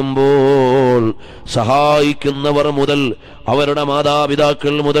സമീപിക്കുമ്പോൾ സഹായിക്കുന്നവർ മുതൽ അവരുടെ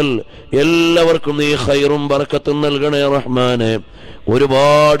മാതാപിതാക്കൾ മുതൽ എല്ലാവർക്കും നീ ഖൈറും ബർക്കത്തും നൽകണേ റഹ്മാനേ.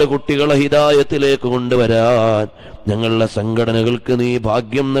 ഒരുപാട് കുട്ടികളെ ഹിദായത്തിലേക്ക് കൊണ്ടുവരാൻ ഞങ്ങളുടെ സംഘടനകൾക്ക് നീ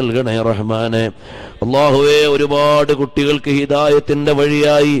ഭാഗ്യം നൽകണേ റഹ്മാനേ. അല്ലാഹുവേ, ഒരുപാട് കുട്ടികൾക്ക് ഹിദായത്തിന്റെ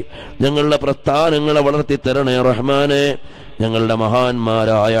വഴിയായി ഞങ്ങളുടെ പ്രസ്ഥാനങ്ങളെ വളർത്തി തരണേ റഹ്മാനേ. ഞങ്ങളുടെ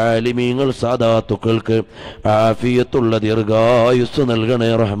മഹാന്മാരായ ആലിമീങ്ങൾ സാദാത്തുക്കൾക്ക് ആഫിയത്തുള്ള ദീർഘായുസ്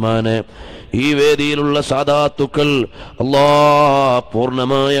നൽകണേ റഹ്മാനേ. ഈ വേദിയിലുള്ള സാദാത്തുക്കൾ അല്ലാ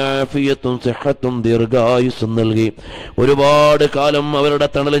പൂർണ്ണമായ ആഫിയത്തും സിഹത്തും ദീർഘായുസ്സും നൽകി ഒരുപാട് കാലം അവരുടെ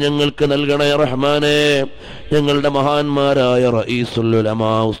തണൽ ഞങ്ങൾക്ക് നൽകണേ റഹ്മാനേ. ഞങ്ങളുടെ മഹാന്മാരായ റഈസുൽ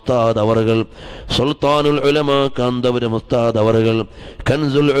ഉലമാ ഉസ്താദ് അവറുകൾ, സുൽത്താനുൽ ഉലമാ കാന്തപുരം ഉസ്താദ് അവറുകൾ,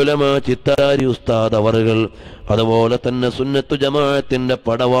 കൻസുൽ ഉലമാ ചിത്താരി ഉസ്താദ് അവറുകൾ, അതുപോലെ തന്നെ സുന്നത്തു ജമാഅത്തിന്റെ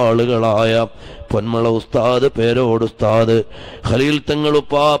പടവാളുകളായ പൊന്മള ഉസ്താദ്, പേരോട് ഉസ്താദ്, ഖലീൽ തങ്ങൾ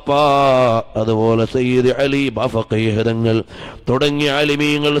ഉപ്പാപ്പ, അതുപോലെ സയ്യിദ് അലി ബാഫഖീഹ് തങ്ങൾ തുടങ്ങിയ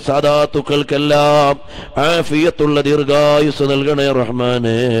ആലിമീങ്ങൾ സാദാത്തുക്കൾക്കെല്ലാം ആഫിയത്തുള്ള ദീർഘായുസ് നൽകണേ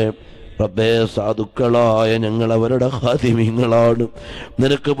റഹ്മാനേ. റബ്ബേ, സാധുക്കളായ ഞങ്ങൾ അവരുടെ ഖാദിമീങ്ങളാണ്.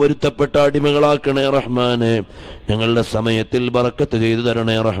 നിനക്ക് പൊരുത്തപ്പെട്ട അടിമകളാക്കണേ റഹ്മാനെ. ഞങ്ങളുടെ സമയത്തിൽ ബറക്കത്ത് ചെയ്തു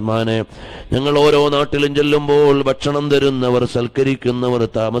തരണേ റഹ്മാനെ. ഞങ്ങൾ ഓരോ നാട്ടിലും ചെല്ലുമ്പോൾ ഭക്ഷണം തരുന്നവർ, സൽക്കരിക്കുന്നവർ,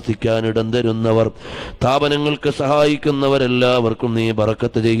 താമസിക്കാനിടം തരുന്നവർ, സ്ഥാപനങ്ങൾക്ക് സഹായിക്കുന്നവരെല്ലാവർക്കും നീ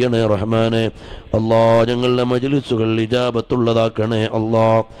ബറക്കത്ത് ചെയ്യണേ റഹ്മാനെ. അല്ലാ, ഞങ്ങളുടെ മജ്ലിസുകൾ ഇജാബത്തുള്ളതാക്കണേ അല്ലാ.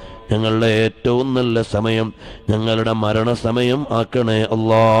 ഞങ്ങളുടെ ഏറ്റവും നല്ല സമയം ഞങ്ങളുടെ മരണസമയം ആക്കണേ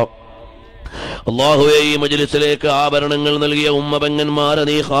അല്ലാ. അല്ലാഹുവേ, ഈ മജ്ലിസിലേക്ക് ആഭരണങ്ങൾ നൽകിയ ഉമ്മപെങ്ങന്മാരെ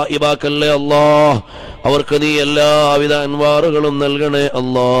നീ ഖായിബാക്കല്ലേ അല്ലാ. അവർക്ക് നീ എല്ലാവിധ അൻവാറുകളും നൽകണേ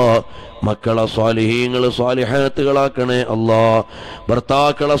അല്ലാ. മക്കളെ സ്വാലിഹീങ്ങൾ സ്വാലിഹാത്തുകളാക്കണേ അല്ലാ.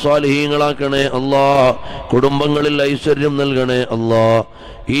 ഭർത്താക്കളെ സ്വാലിഹീങ്ങളാക്കണേ അല്ലാ. കുടുംബങ്ങളിൽ ഐശ്വര്യം നൽകണേ അല്ലാ.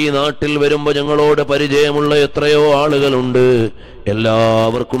 ഈ നാട്ടിൽ വരുമ്പോൾ ഞങ്ങളോട് പരിചയമുള്ള എത്രയോ ആളുകളുണ്ട്.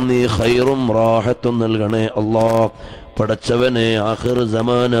 എല്ലാവർക്കും നീ ഖൈറും റാഹത്തും നൽകണേ അല്ലാ. പടച്ചവനെ, ആഖിർ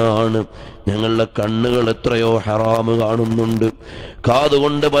സമാനാണ്. ഞങ്ങളുടെ കണ്ണുകൾ എത്രയോ ഹറാമ് കാണുന്നുണ്ട്,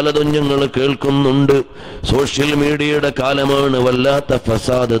 കാതുകൊണ്ട് പലതും ഞങ്ങൾ കേൾക്കുന്നുണ്ട്. സോഷ്യൽ മീഡിയയുടെ കാലമാണ്, വല്ലാത്ത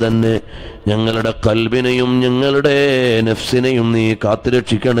ഫസാദ് തന്നെ. ഞങ്ങളുടെ കൽബിനെയും ഞങ്ങളുടെ നഫ്സിനെയും നീ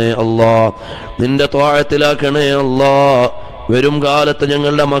കാത്തുരക്ഷിക്കണേ അല്ലാ. നിന്റെ ത്വാഅത്തിലാക്കണേ അല്ലാ. വരും കാലത്ത്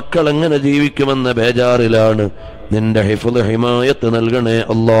ഞങ്ങളുടെ മക്കൾ എങ്ങനെ ജീവിക്കുമെന്ന ബേജാറിലാണ്. നിന്റെ ഹിഫ്ള് ഹിമായത്ത് നൽകണേ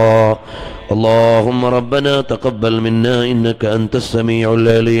അല്ലാ. اللهم ربنا تقبل منا إنك أنت السميع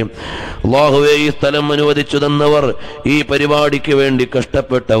العليم. അല്ലാഹുവേ, ഈ സ്ഥലം അനുവദിച്ചു തന്നവർ, ഈ പരിപാടിക്ക് വേണ്ടി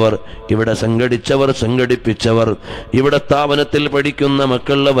കഷ്ടപ്പെട്ടവർ, ഇവിടെ സംഘടിച്ചവർ, സംഘടിപ്പിച്ചവർ, ഇവിടെ സ്ഥാപനത്തിൽ പഠിക്കുന്ന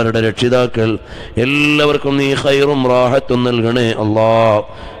മക്കൾ, അവരുടെ രക്ഷിതാക്കൾ, എല്ലാവർക്കും നീ ഖൈറും റാഹത്തും നൽകണേ അല്ലാ.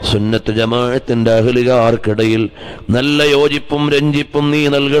 സുന്നത്ത് ജമാഅത്തിന്റെ അഹ്ലുകാർക്കിടയിൽ നല്ല യോജിപ്പും രഞ്ജിപ്പും നീ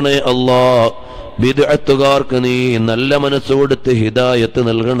നൽകണേ അല്ലാ. ബിദ്അത്തുകാർക്ക് നീ നല്ല മനസ്സ് കൊടുത്ത് ഹിദായത്ത്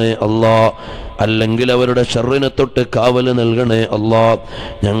നൽകണേ അല്ലാ. അല്ലെങ്കിൽ അവരുടെ ഷർറിനെ തൊട്ട് കാവല് നൽകണേ അല്ലാ.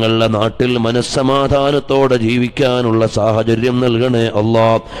 ഞങ്ങളുടെ നാട്ടിൽ മനസ്സമാധാനത്തോടെ ജീവിക്കാനുള്ള സാഹചര്യം നൽകണേ അല്ലാ.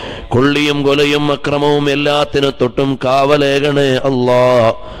 കൊള്ളിയും കൊലയും അക്രമവും എല്ലാത്തിനെ തൊട്ടും കാവലേകണേ അല്ലാ.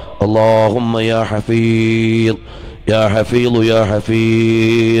 അല്ലാഹുമ്മ യാ ഹഫീദ് യാ ഹഫീദ് യാ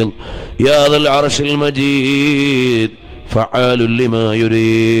ഹഫീദ് യാ ദൽ അർശിൽ മജീദ് ഫഅാലുൽ ലിമാ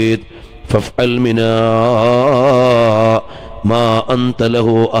യുരീദ് فافعل منا ما أنت له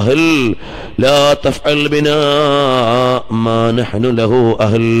أهل لا تفعل بنا ما نحن له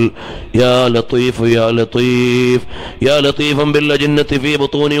أهل يا لطيف يا لطيف يا لطيفا بالأجنة في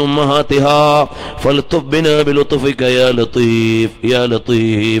بطون أمهاتها فالطف بنا بلطفك يا لطيف يا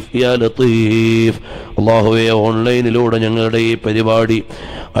لطيف يا لطيف. അല്ലാഹുവേ, ഓൺലൈനിലൂടെ ഞങ്ങളുടെ ഈ പരിപാടി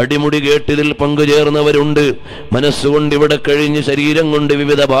അടിമുടി കേട്ടതിൽ പങ്കുചേർന്നവരുണ്ട്. മനസ്സുകൊണ്ട് ഇവിടെ കഴിഞ്ഞ് ശരീരം കൊണ്ട്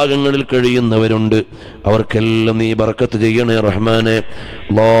വിവിധ ഭാഗങ്ങളിൽ കഴിയുന്നവരുണ്ട്. അവർക്കെല്ലാം നീ ബർക്കത്ത് ചെയ്യണേ റഹ്മാനെ.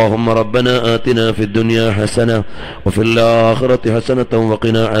 اللهم ربنا آتنا في الدنيا حسنة وفي الآخرة حسنة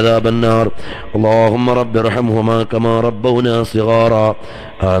وقنا عذاب النار. اللهم رب ارحمهما كما ربونا صغارا.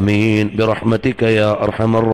 آمين برحمتك يا أرحم الراحمين.